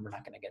right now, and we're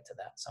not going to get to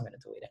that, so I'm going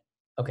to delete it.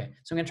 Okay,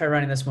 so I'm going to try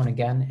running this one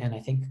again, and I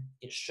think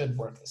it should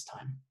work this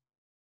time.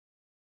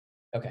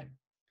 Okay.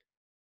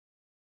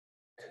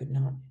 Could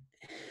not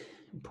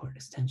import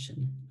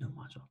extension, no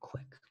module,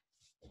 click.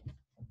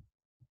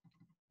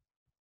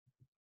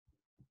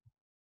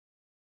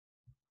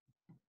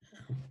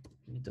 Let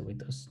me delete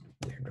those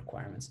weird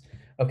requirements.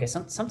 Okay,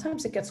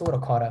 sometimes it gets a little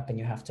caught up and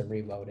you have to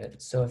reload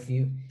it. So if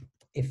you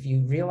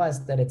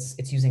realize that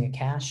it's using a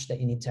cache that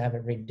you need to have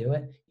it redo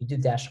it, you do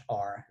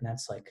 -R, and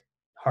that's like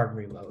hard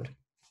reload.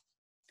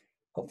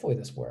 Hopefully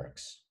this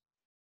works.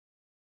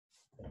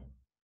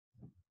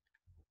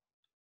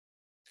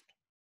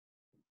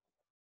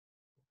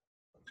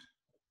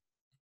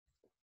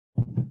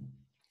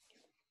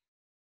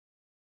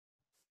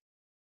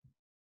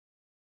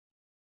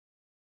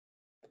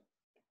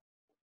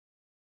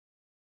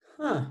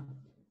 Huh.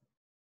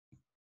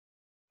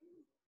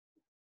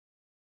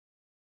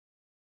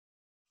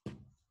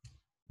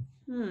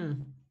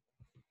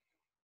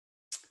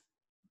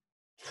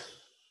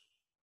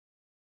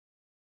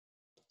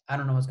 I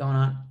don't know what's going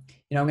on.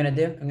 You know what I'm going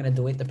to do? I'm going to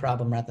delete the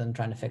problem rather than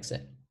trying to fix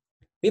it.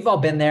 We've all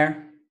been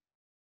there.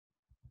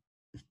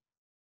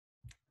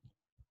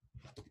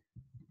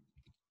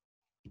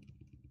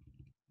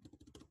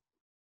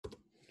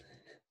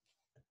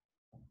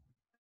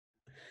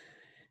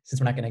 Since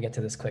we're not going to get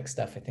to this quick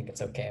stuff, I think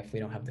it's okay if we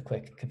don't have the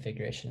quick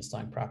configuration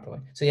installing properly.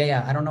 So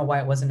yeah, I don't know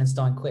why it wasn't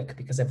installing quick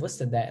because I've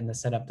listed that in the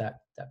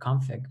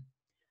setup.config.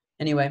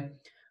 Anyway,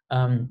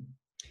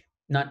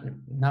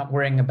 not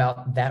worrying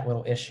about that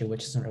little issue,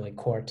 which isn't really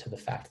core to the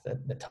fact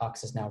that the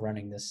Tox is now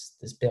running this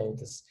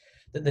build.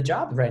 The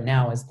job right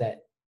now is that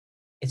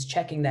it's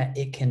checking that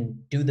it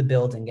can do the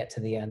build and get to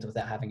the end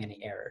without having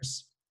any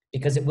errors,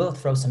 because it will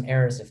throw some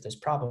errors if there's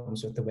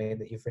problems with the way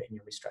that you've written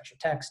your restructured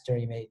text or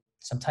you made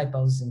some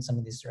typos in some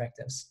of these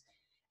directives.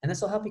 And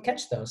this will help you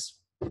catch those.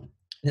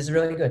 This is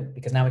really good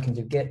because now we can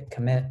do git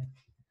commit,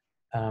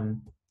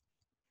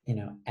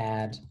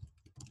 add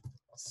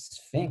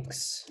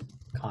sphinx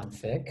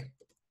config,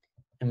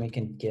 and we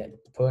can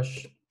git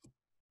push.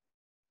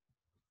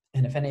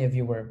 And if any of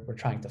you were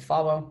trying to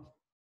follow,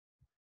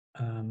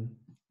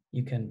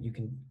 you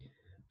can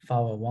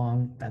follow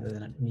along rather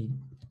than me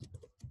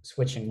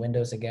switching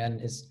windows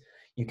again. Is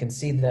you can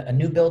see that a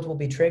new build will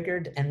be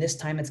triggered, and this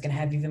time it's going to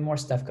have even more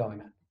stuff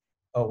going on.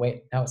 Oh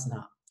wait, no, it's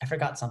not. I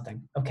forgot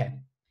something. Okay,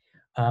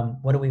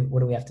 what do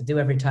we have to do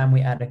every time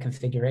we add a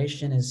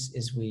configuration?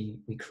 Is we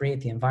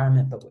create the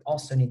environment, but we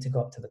also need to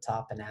go up to the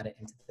top and add it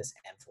into this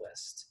env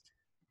list.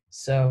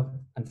 So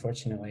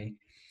unfortunately,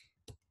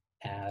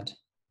 add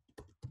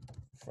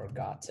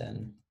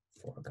forgotten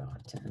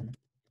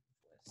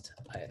list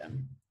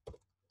item.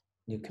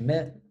 New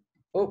commit.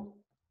 Oh,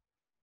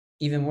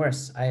 even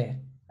worse. I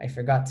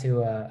forgot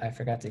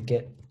to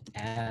git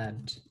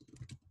add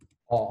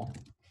all,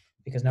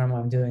 because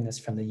normally I'm doing this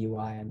from the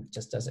UI and it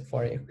just does it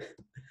for you.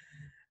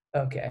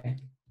 Okay,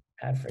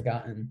 add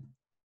forgotten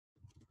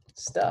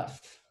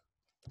stuff.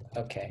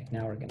 Okay,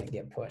 now we're gonna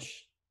git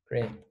push.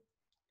 Great.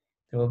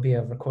 There will be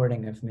a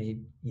recording of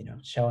me,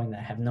 showing that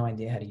I have no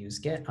idea how to use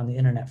Git on the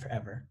internet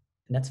forever,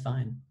 and that's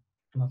fine.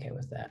 I'm okay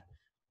with that.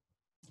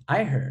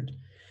 I heard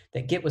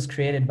that Git was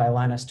created by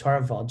Linus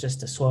Torvald just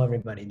to slow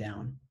everybody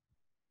down.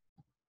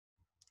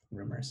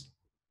 Rumors.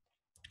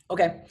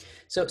 Okay,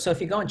 so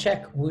if you go and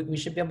check, we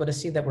should be able to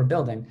see that we're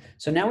building.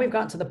 So now we've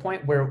gotten to the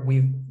point where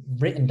we've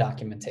written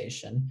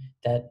documentation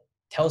that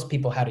tells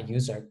people how to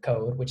use our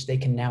code, which they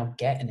can now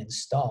get and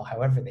install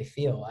however they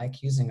feel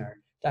like using our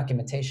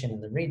documentation in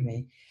the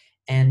README.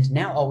 And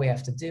now all we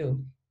have to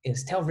do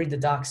is tell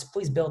readTheDocs,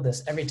 please build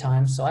this every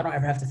time so I don't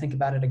ever have to think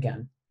about it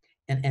again.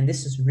 And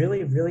this is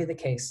really, really the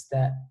case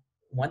that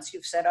once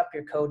you've set up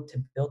your code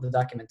to build the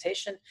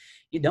documentation,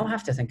 you don't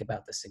have to think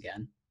about this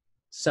again.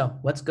 So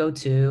let's go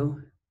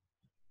to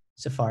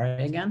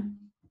Safari again.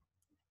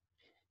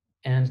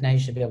 And now you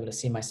should be able to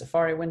see my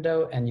Safari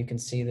window, and you can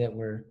see that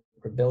we're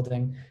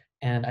building.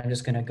 And I'm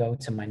just gonna go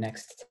to my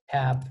next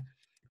tab,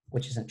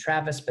 which isn't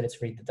Travis, but it's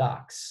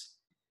readTheDocs.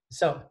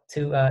 So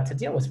to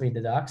deal with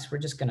readTheDocs, we're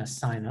just gonna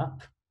sign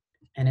up,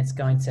 and it's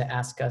going to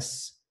ask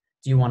us,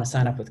 do you wanna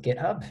sign up with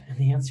GitHub? And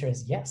the answer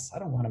is yes, I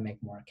don't wanna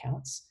make more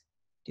accounts.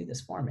 Do this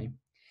for me.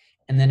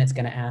 And then it's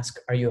gonna ask,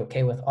 are you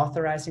okay with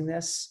authorizing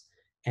this?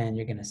 And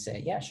you're gonna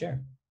say, yeah,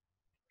 sure.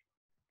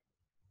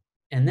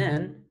 And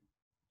then,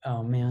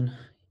 oh man,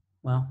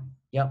 well,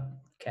 yep,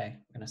 okay,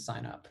 I'm gonna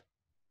sign up.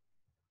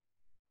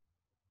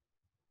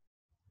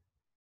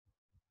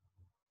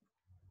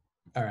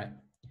 All right,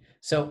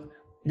 so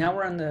now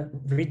we're on the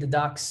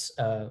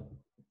readTheDocs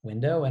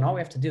window, and all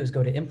we have to do is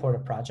go to import a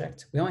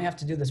project. We only have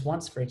to do this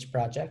once for each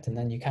project, and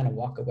then you kind of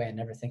walk away and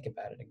never think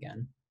about it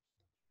again.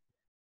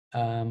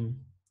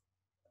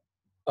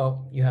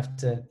 Oh, you have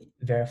to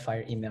verify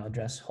your email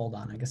address. Hold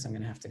on, I guess I'm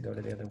gonna have to go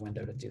to the other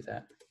window to do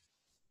that.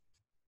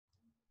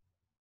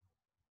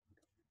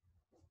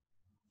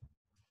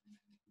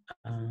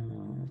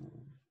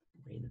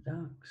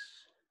 readTheDocs.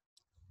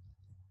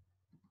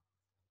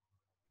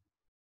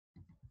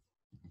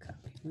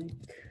 Copy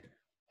link.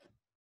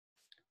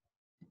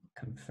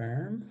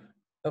 Confirm.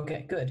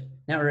 Okay, good.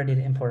 Now we're ready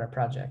to import our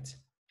project,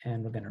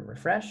 and we're going to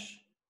refresh.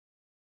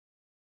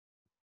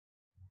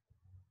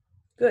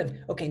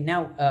 Good. Okay,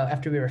 now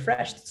after we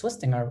refreshed, it's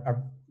listing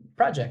our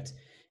project,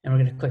 and we're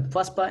going to click the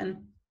plus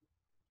button.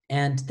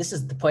 And this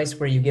is the place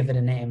where you give it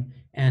a name,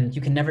 and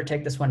you can never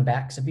take this one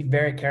back, so be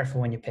very careful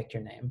when you pick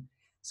your name.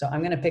 So I'm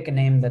going to pick a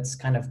name that's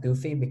kind of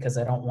goofy because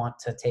I don't want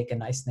to take a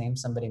nice name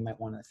somebody might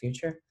want in the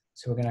future.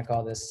 So we're going to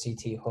call this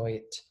CT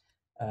Hoyt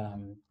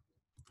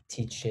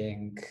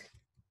teaching,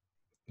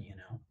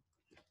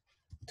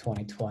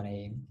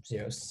 2020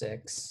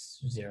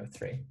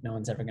 0603. No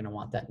one's ever going to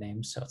want that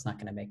name, so it's not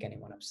going to make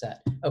anyone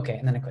upset. Okay,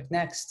 and then I click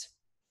next.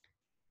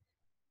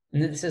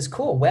 And it says,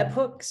 cool,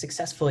 webhook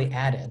successfully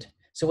added.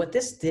 So what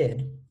this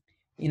did,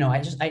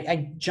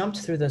 I jumped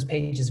through those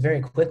pages very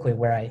quickly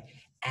where I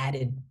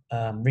added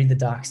read the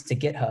docs to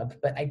GitHub,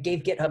 but I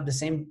gave GitHub the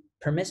same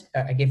permission.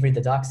 I gave read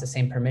the docs the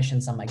same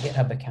permissions on my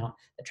GitHub account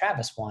that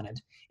Travis wanted.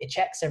 It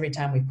checks every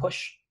time we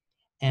push,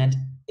 and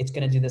it's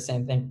going to do the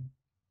same thing.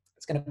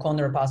 It's going to clone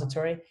the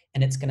repository,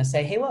 and it's going to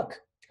say, hey, look,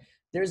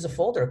 there's a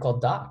folder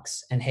called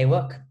docs, and hey,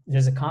 look,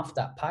 there's a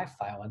conf.py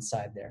file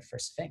inside there for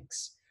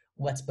Sphinx.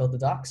 Let's build the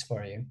docs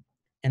for you.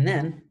 And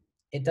then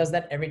it does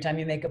that every time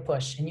you make a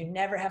push, and you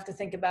never have to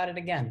think about it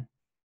again,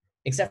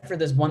 except for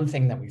this one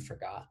thing that we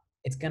forgot.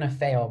 It's going to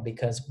fail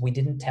because we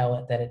didn't tell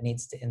it that it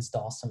needs to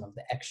install some of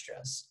the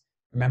extras.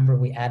 Remember,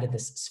 we added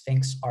this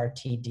Sphinx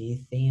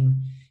RTD theme,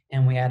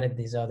 and we added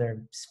these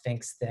other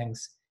Sphinx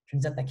things.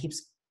 Turns out that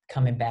keeps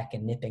coming back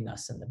and nipping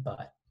us in the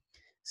butt.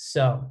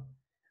 So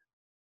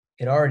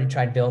it already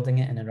tried building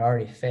it, and it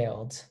already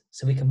failed.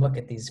 So we can look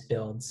at these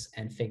builds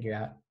and figure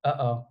out,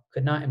 uh-oh,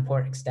 could not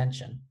import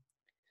extension.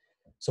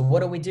 So what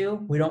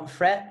do? We don't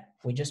fret.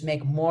 We just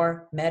make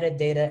more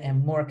metadata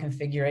and more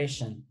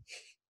configuration.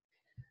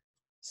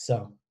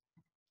 So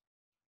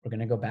we're going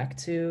to go back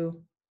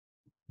to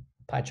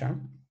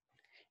PyCharm,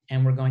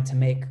 and we're going to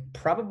make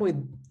probably,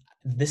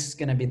 this is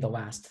going to be the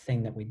last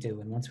thing that we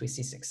do. And once we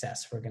see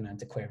success, we're going to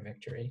declare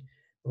victory.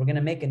 We're going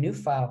to make a new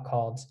file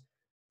called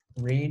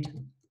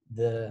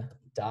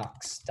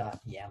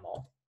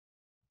readTheDocs.yaml.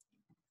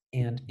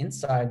 And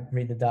inside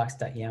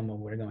readTheDocs.yaml,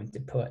 we're going to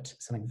put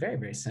something very,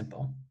 very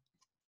simple.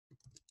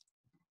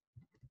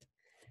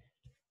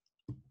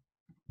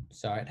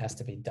 Sorry, it has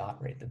to be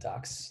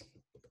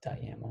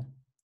 .readTheDocs.yaml.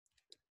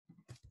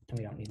 And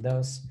we don't need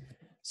those.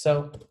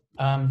 So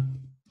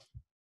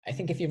I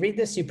think if you read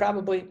this, you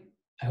probably,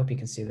 I hope you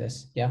can see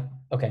this. Yeah,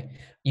 okay.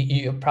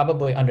 You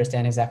probably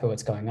understand exactly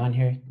what's going on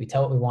here. We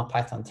tell it we want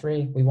Python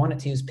 3. We want it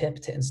to use pip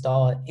to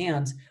install it.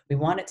 And we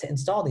want it to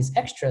install these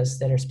extras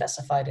that are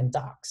specified in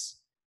docs.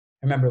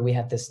 Remember, we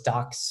had this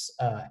docs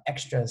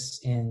extras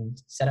in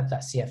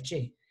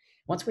setup.cfg.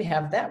 Once we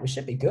have that, we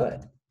should be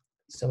good.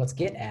 So let's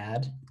git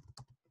add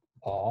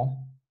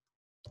all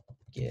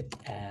git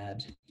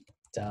add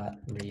dot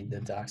read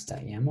the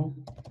docs.yaml,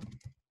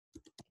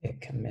 git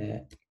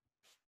commit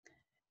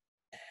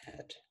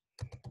add.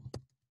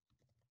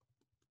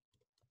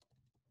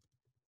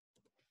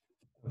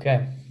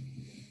 Okay,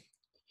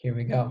 here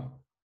we go.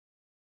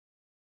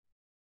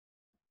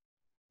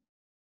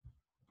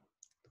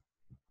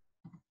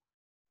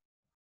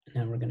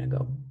 Now we're gonna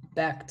go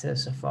back to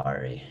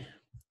Safari.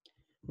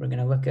 We're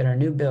gonna look at our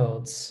new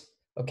builds.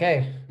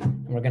 Okay,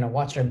 and we're gonna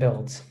watch our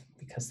builds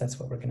because that's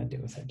what we're gonna do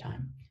with our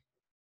time.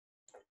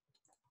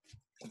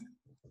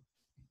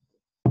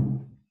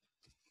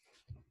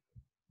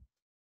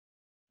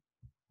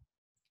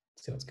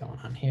 See what's going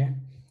on here.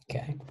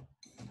 Okay.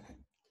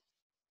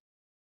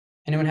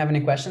 Anyone have any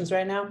questions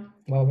right now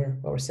while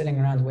we're sitting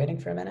around waiting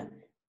for a minute?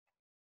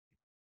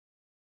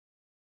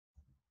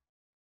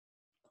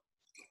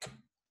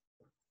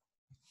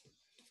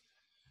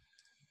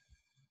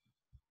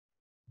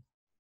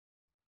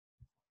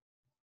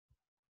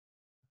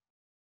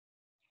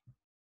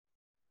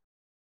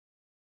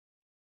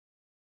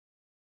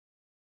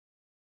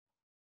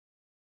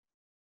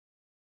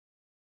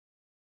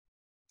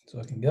 It's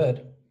looking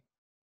good.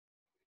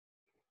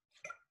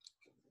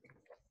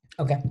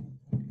 Okay.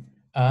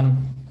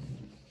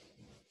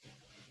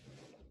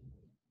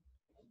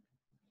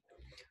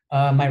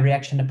 My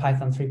reaction to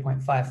Python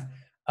 3.5.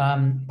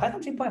 Python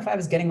 3.5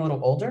 is getting a little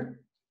older.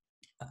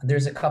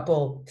 There's a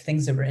couple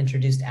things that were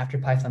introduced after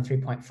Python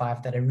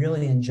 3.5 that I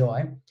really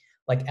enjoy,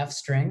 like f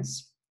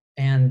strings,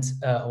 and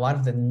a lot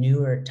of the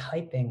newer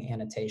typing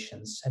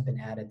annotations have been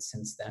added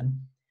since then.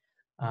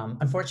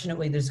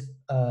 Unfortunately, there's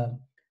a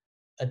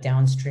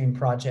downstream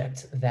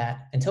project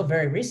that until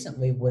very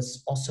recently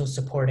was also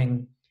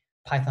supporting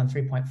Python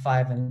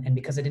 3.5, and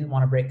because I didn't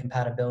want to break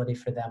compatibility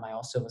for them, I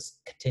also was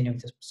continuing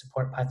to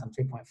support Python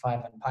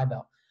 3.5 and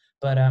PyBell.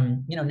 But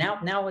you know,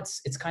 now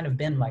it's kind of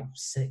been like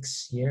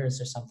 6 years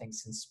or something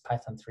since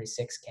Python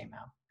 3.6 came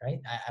out, right?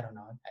 I don't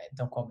know,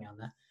 don't quote me on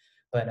that.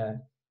 But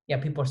yeah,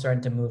 people are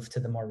starting to move to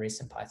the more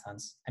recent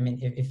Pythons. I mean,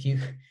 if you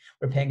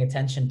were paying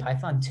attention,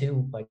 Python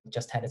 2 like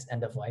just had its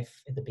end of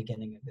life at the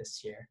beginning of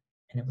this year,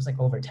 and it was like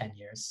over 10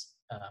 years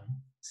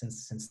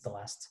since the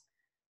last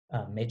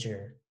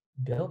major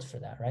build for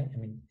that, right? I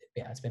mean,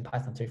 yeah, it's been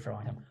Python 3 for a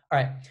long time. All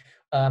right.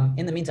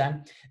 In the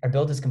meantime, our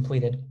build is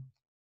completed.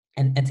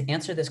 And to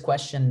answer this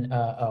question,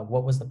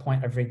 what was the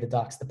point of read the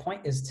docs? The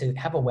point is to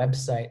have a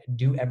website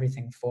do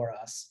everything for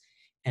us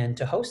and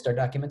to host our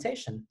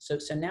documentation. So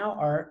now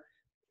our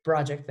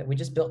project that we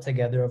just built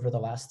together over the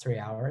last 3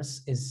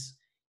 hours is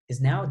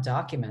now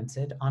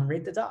documented on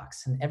read the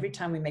docs. And every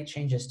time we make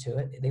changes to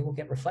it, they will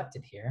get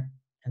reflected here.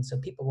 And so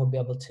people will be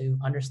able to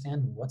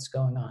understand what's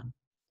going on.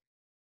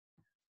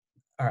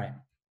 All right.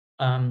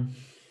 I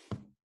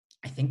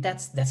think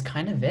that's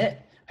kind of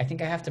it. I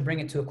think I have to bring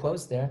it to a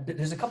close there.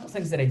 There's a couple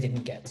things that I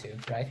didn't get to,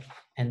 right?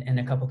 And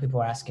a couple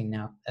people are asking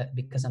now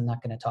because I'm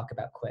not going to talk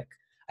about Quick.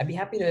 I'd be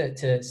happy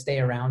to stay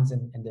around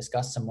and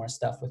discuss some more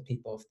stuff with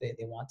people if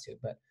they want to,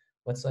 but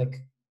let's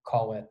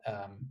call it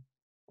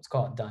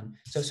done.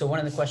 So one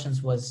of the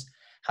questions was,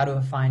 how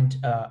to find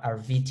our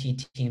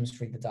VT teams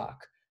read the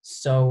doc.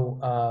 So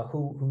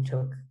who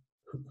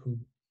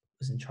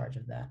was in charge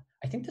of that?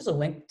 I think there's a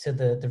link to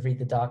the read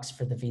the docs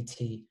for the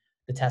VT,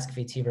 the task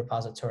VT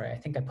repository. I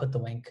think I put the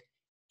link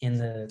in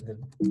the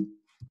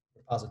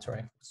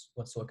repository.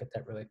 Let's look at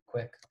that really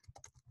quick.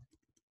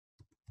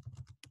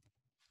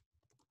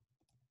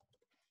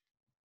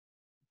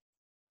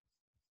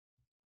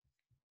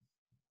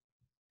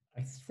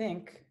 I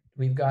think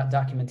we've got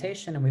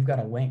documentation and we've got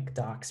a link,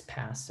 docs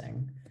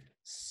passing.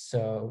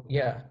 So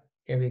yeah,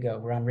 here we go.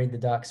 We're on read the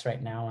docs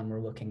right now and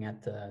we're looking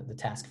at the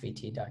task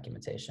VT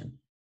documentation.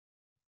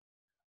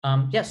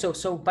 Yeah,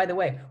 so by the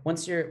way, when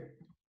you're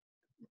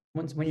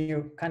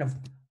kind of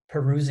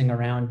perusing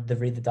around the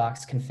read the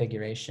docs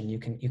configuration, you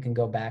can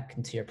go back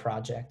into your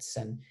projects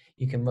and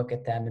you can look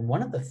at them. And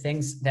one of the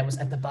things that was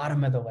at the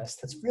bottom of the list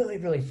that's really,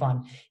 really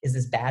fun is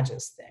this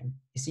badges thing.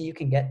 You see, you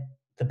can get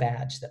the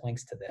badge that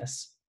links to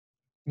this.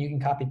 You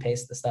can copy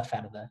paste the stuff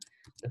out of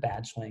the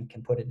badge link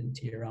and put it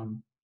into your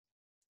own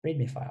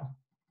README file.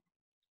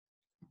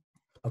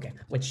 Okay,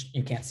 which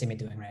you can't see me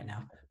doing right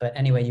now. But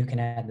anyway, you can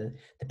add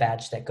the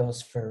badge that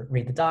goes for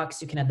read the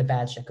docs. You can add the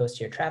badge that goes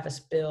to your Travis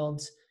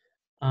builds.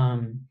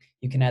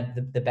 You can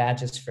add the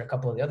badges for a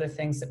couple of the other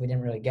things that we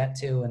didn't really get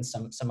to, and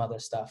some other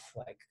stuff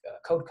like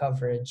code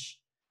coverage.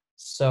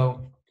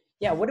 So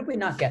yeah, what did we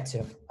not get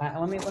to?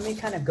 Let me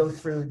kind of go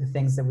through the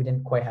things that we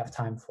didn't quite have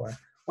time for.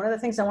 One of the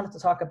things I wanted to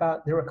talk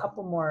about, there were a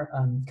couple more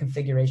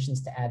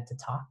configurations to add to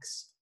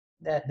talks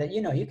that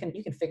you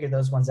can figure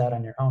those ones out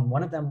on your own.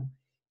 One of them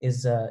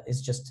is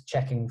just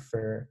checking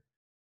for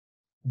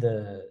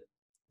the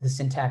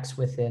syntax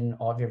within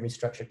all of your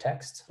restructured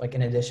text. Like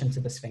in addition to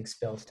the Sphinx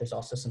build, there's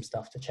also some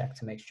stuff to check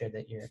to make sure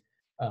that your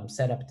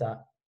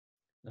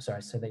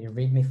so that your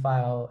README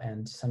file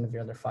and some of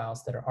your other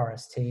files that are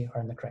RST are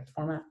in the correct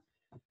format.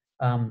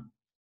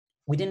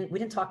 We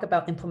didn't talk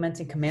about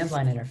implementing command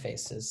line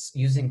interfaces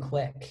using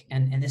Click,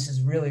 and this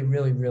is really,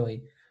 really,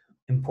 really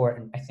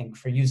important, I think,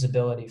 for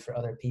usability for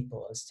other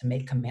people, is to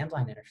make command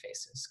line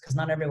interfaces, because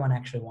not everyone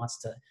actually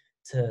wants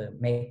to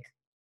make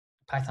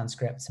Python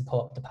scripts and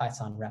pull up the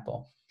Python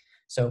REPL.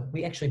 So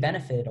we actually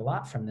benefited a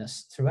lot from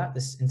this throughout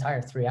this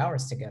entire 3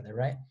 hours together,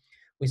 right?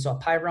 We saw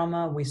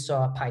PyRoma, we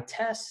saw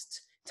PyTest,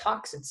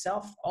 Tox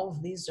itself. All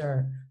of these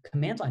are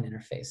command line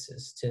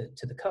interfaces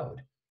to the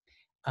code.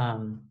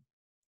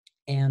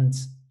 And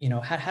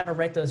how to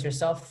write those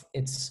yourself,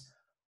 it's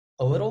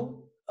a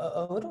little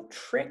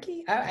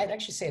tricky. I'd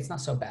actually say it's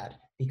not so bad,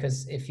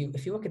 because if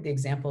you look at the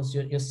examples,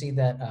 you'll see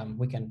that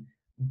we can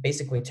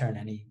basically turn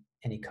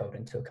any code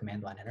into a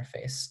command line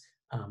interface.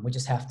 We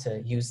just have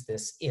to use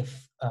this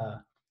if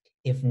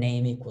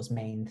name equals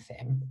main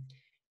thing,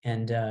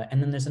 and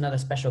then there's another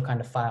special kind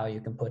of file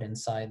you can put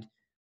inside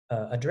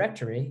a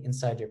directory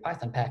inside your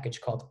Python package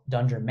called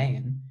dunder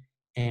main,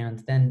 and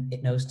then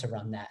it knows to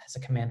run that as a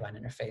command line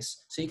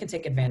interface. So you can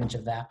take advantage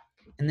of that.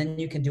 And then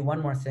you can do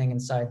one more thing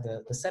inside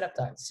the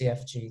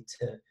setup.cfg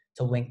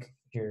to link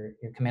your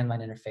command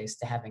line interface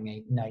to having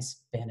a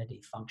nice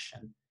vanity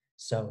function.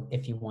 So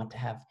if you want to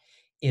have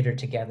iter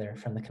together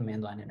from the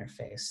command line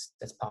interface,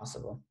 that's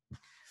possible.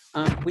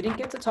 We didn't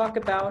get to talk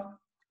about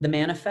the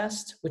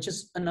manifest, which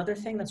is another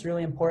thing that's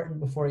really important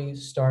before you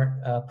start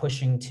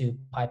pushing to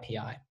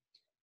PyPI.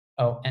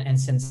 Oh, and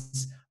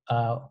since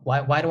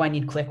why do I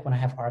need Click when I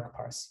have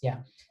argparse? Yeah,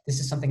 this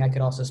is something I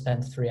could also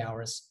spend 3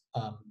 hours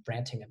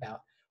ranting about.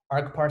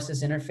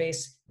 Argparse's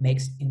interface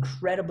makes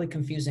incredibly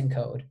confusing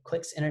code.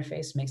 Click's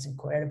interface makes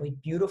incredibly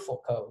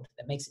beautiful code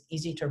that makes it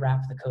easy to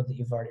wrap the code that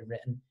you've already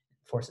written,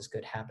 forces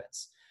good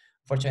habits.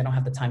 Unfortunately, I don't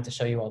have the time to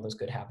show you all those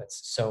good habits,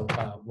 so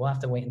we'll have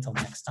to wait until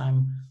next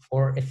time.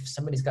 Or if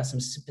somebody's got some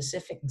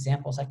specific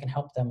examples, I can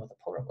help them with a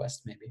pull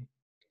request maybe.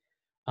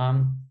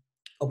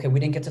 Okay, we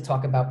didn't get to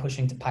talk about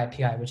pushing to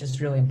PyPI, which is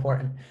really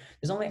important.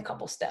 There's only a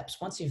couple steps.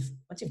 Once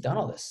you've done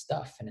all this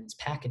stuff and it's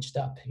packaged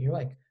up, you're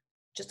like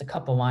just a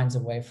couple lines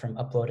away from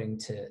uploading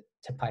to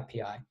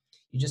PyPI.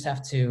 You just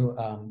have to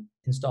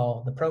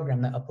install the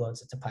program that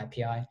uploads it to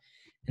PyPI,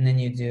 and then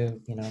you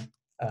do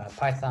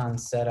Python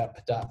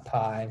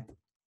setup.py,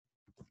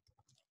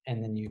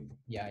 and then you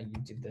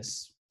do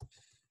this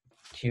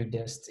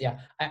qdist. Yeah.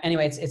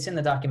 Anyway, it's in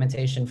the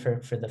documentation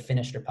for the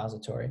finished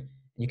repository.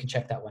 You can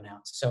check that one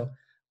out. So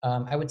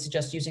I would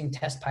suggest using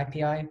test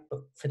PyPI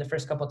for the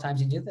first couple of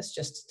times you do this,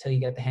 just till you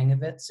get the hang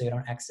of it, so you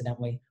don't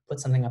accidentally put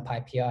something on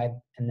PyPI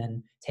and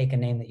then take a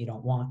name that you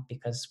don't want,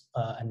 because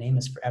a name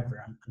is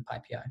forever on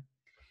PyPI.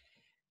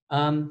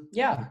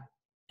 Yeah,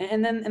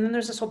 and then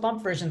there's this whole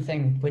bump version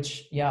thing,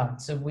 which, yeah,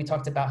 so we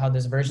talked about how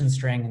there's version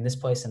string in this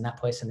place and that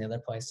place and the other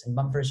place, and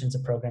bump version is a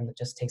program that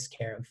just takes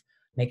care of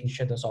making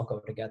sure those all go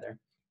together.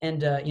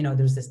 And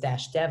there's this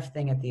 -dev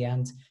thing at the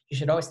end. You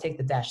should always take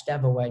the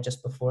 -dev away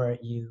just before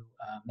you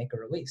make a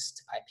release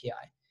to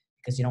PyPI,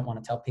 because you don't want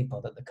to tell people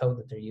that the code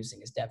that they're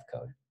using is dev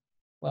code.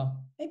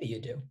 Well, maybe you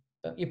do,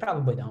 but you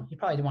probably don't. You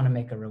probably want to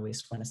make a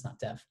release when it's not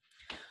dev.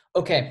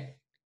 Okay,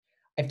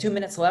 I have 2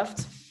 minutes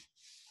left.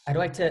 I'd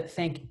like to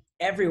thank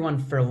everyone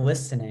for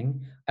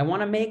listening. I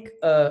want to make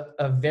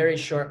a very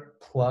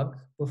short plug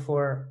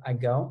before I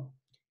go.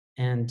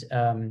 And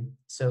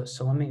so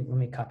let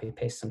me copy and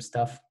paste some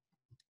stuff.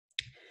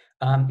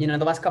 You know,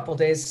 the last couple of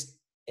days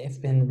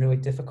have been really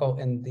difficult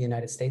in the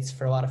United States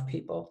for a lot of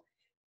people.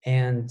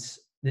 And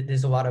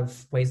there's a lot of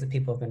ways that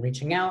people have been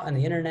reaching out on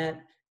the internet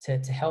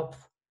to help.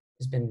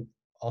 There's been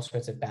all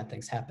sorts of bad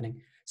things happening.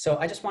 So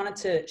I just wanted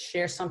to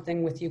share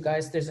something with you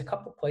guys. There's a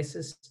couple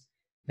places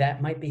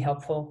that might be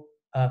helpful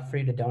for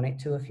you to donate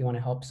to if you want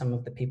to help some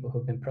of the people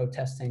who've been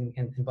protesting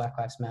in Black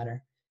Lives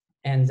Matter.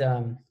 And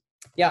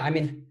yeah, I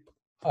mean,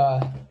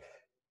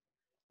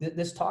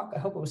 this talk, I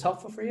hope it was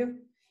helpful for you.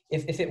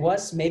 If it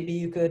was, maybe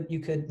you could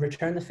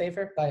return the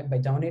favor by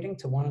donating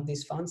to one of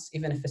these funds,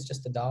 even if it's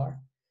just $1.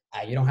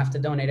 You don't have to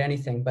donate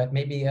anything, but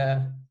maybe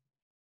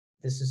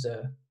this is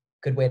a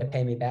good way to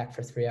pay me back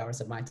for 3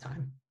 hours of my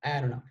time. I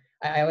don't know.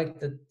 I like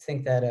to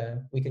think that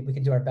we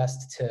could do our best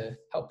to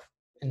help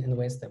in the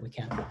ways that we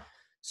can.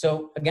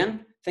 So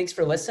again, thanks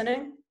for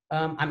listening.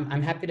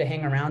 I'm happy to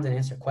hang around and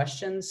answer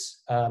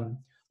questions.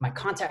 My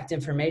contact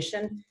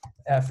information,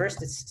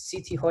 first it's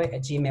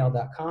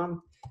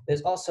cthoyt@gmail.com.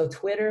 There's also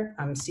Twitter,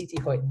 I'm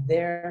cthoyt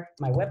there.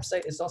 My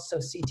website is also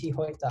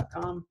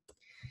cthoyt.com.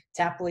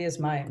 Tapley is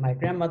my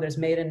grandmother's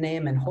maiden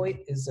name, and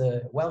Hoyt is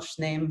a Welsh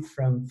name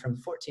from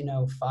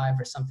 1405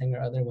 or something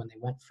or other when they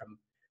went from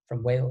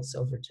Wales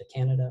over to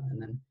Canada.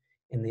 And then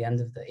in the end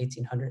of the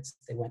 1800s,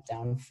 they went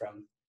down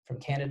from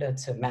Canada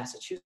to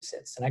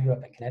Massachusetts. And I grew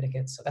up in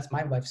Connecticut, so that's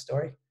my life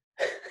story.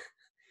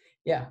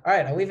 Yeah, all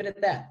right, I'll leave it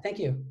at that. Thank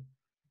you.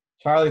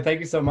 Charlie, thank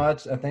you so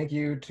much. Thank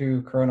you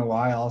to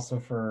CoronaWhy also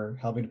for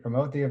helping to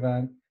promote the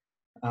event.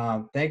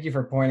 Thank you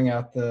for pointing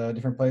out the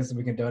different places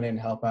we can donate and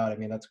help out. I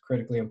mean, that's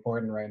critically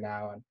important right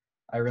now, and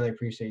I really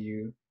appreciate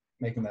you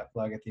making that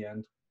plug at the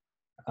end.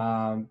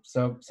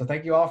 So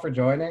thank you all for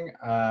joining.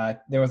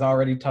 There was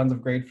already tons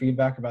of great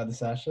feedback about the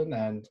session,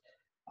 and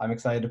I'm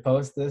excited to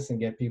post this and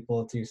get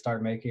people to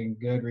start making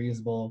good,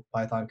 reusable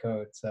Python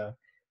code. So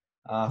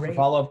for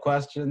follow-up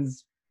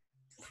questions,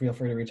 feel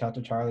free to reach out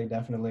to Charlie,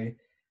 definitely.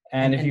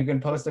 And if you can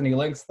post any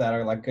links that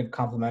are like good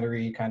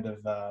complimentary kind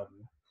of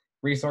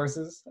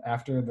resources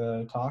after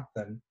the talk,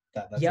 then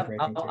that's a great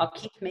thing too. I'll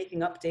keep making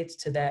updates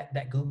to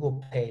that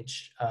Google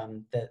page,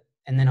 and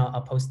then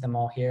I'll post them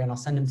all here, and I'll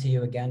send them to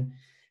you again,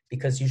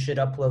 because you should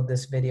upload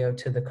this video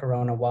to the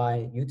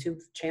CoronaWhy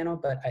YouTube channel,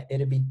 but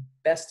it'd be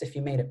best if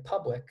you made it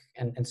public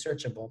and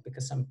searchable,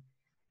 because some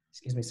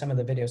of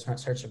the videos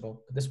aren't searchable,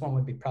 but this one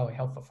would be probably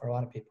helpful for a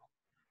lot of people.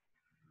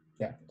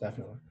 Yeah,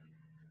 definitely.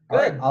 Good.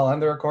 All right, I'll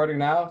end the recording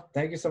now.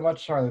 Thank you so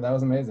much, Charlie. That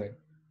was amazing.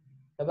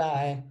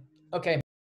 Bye-bye. Okay.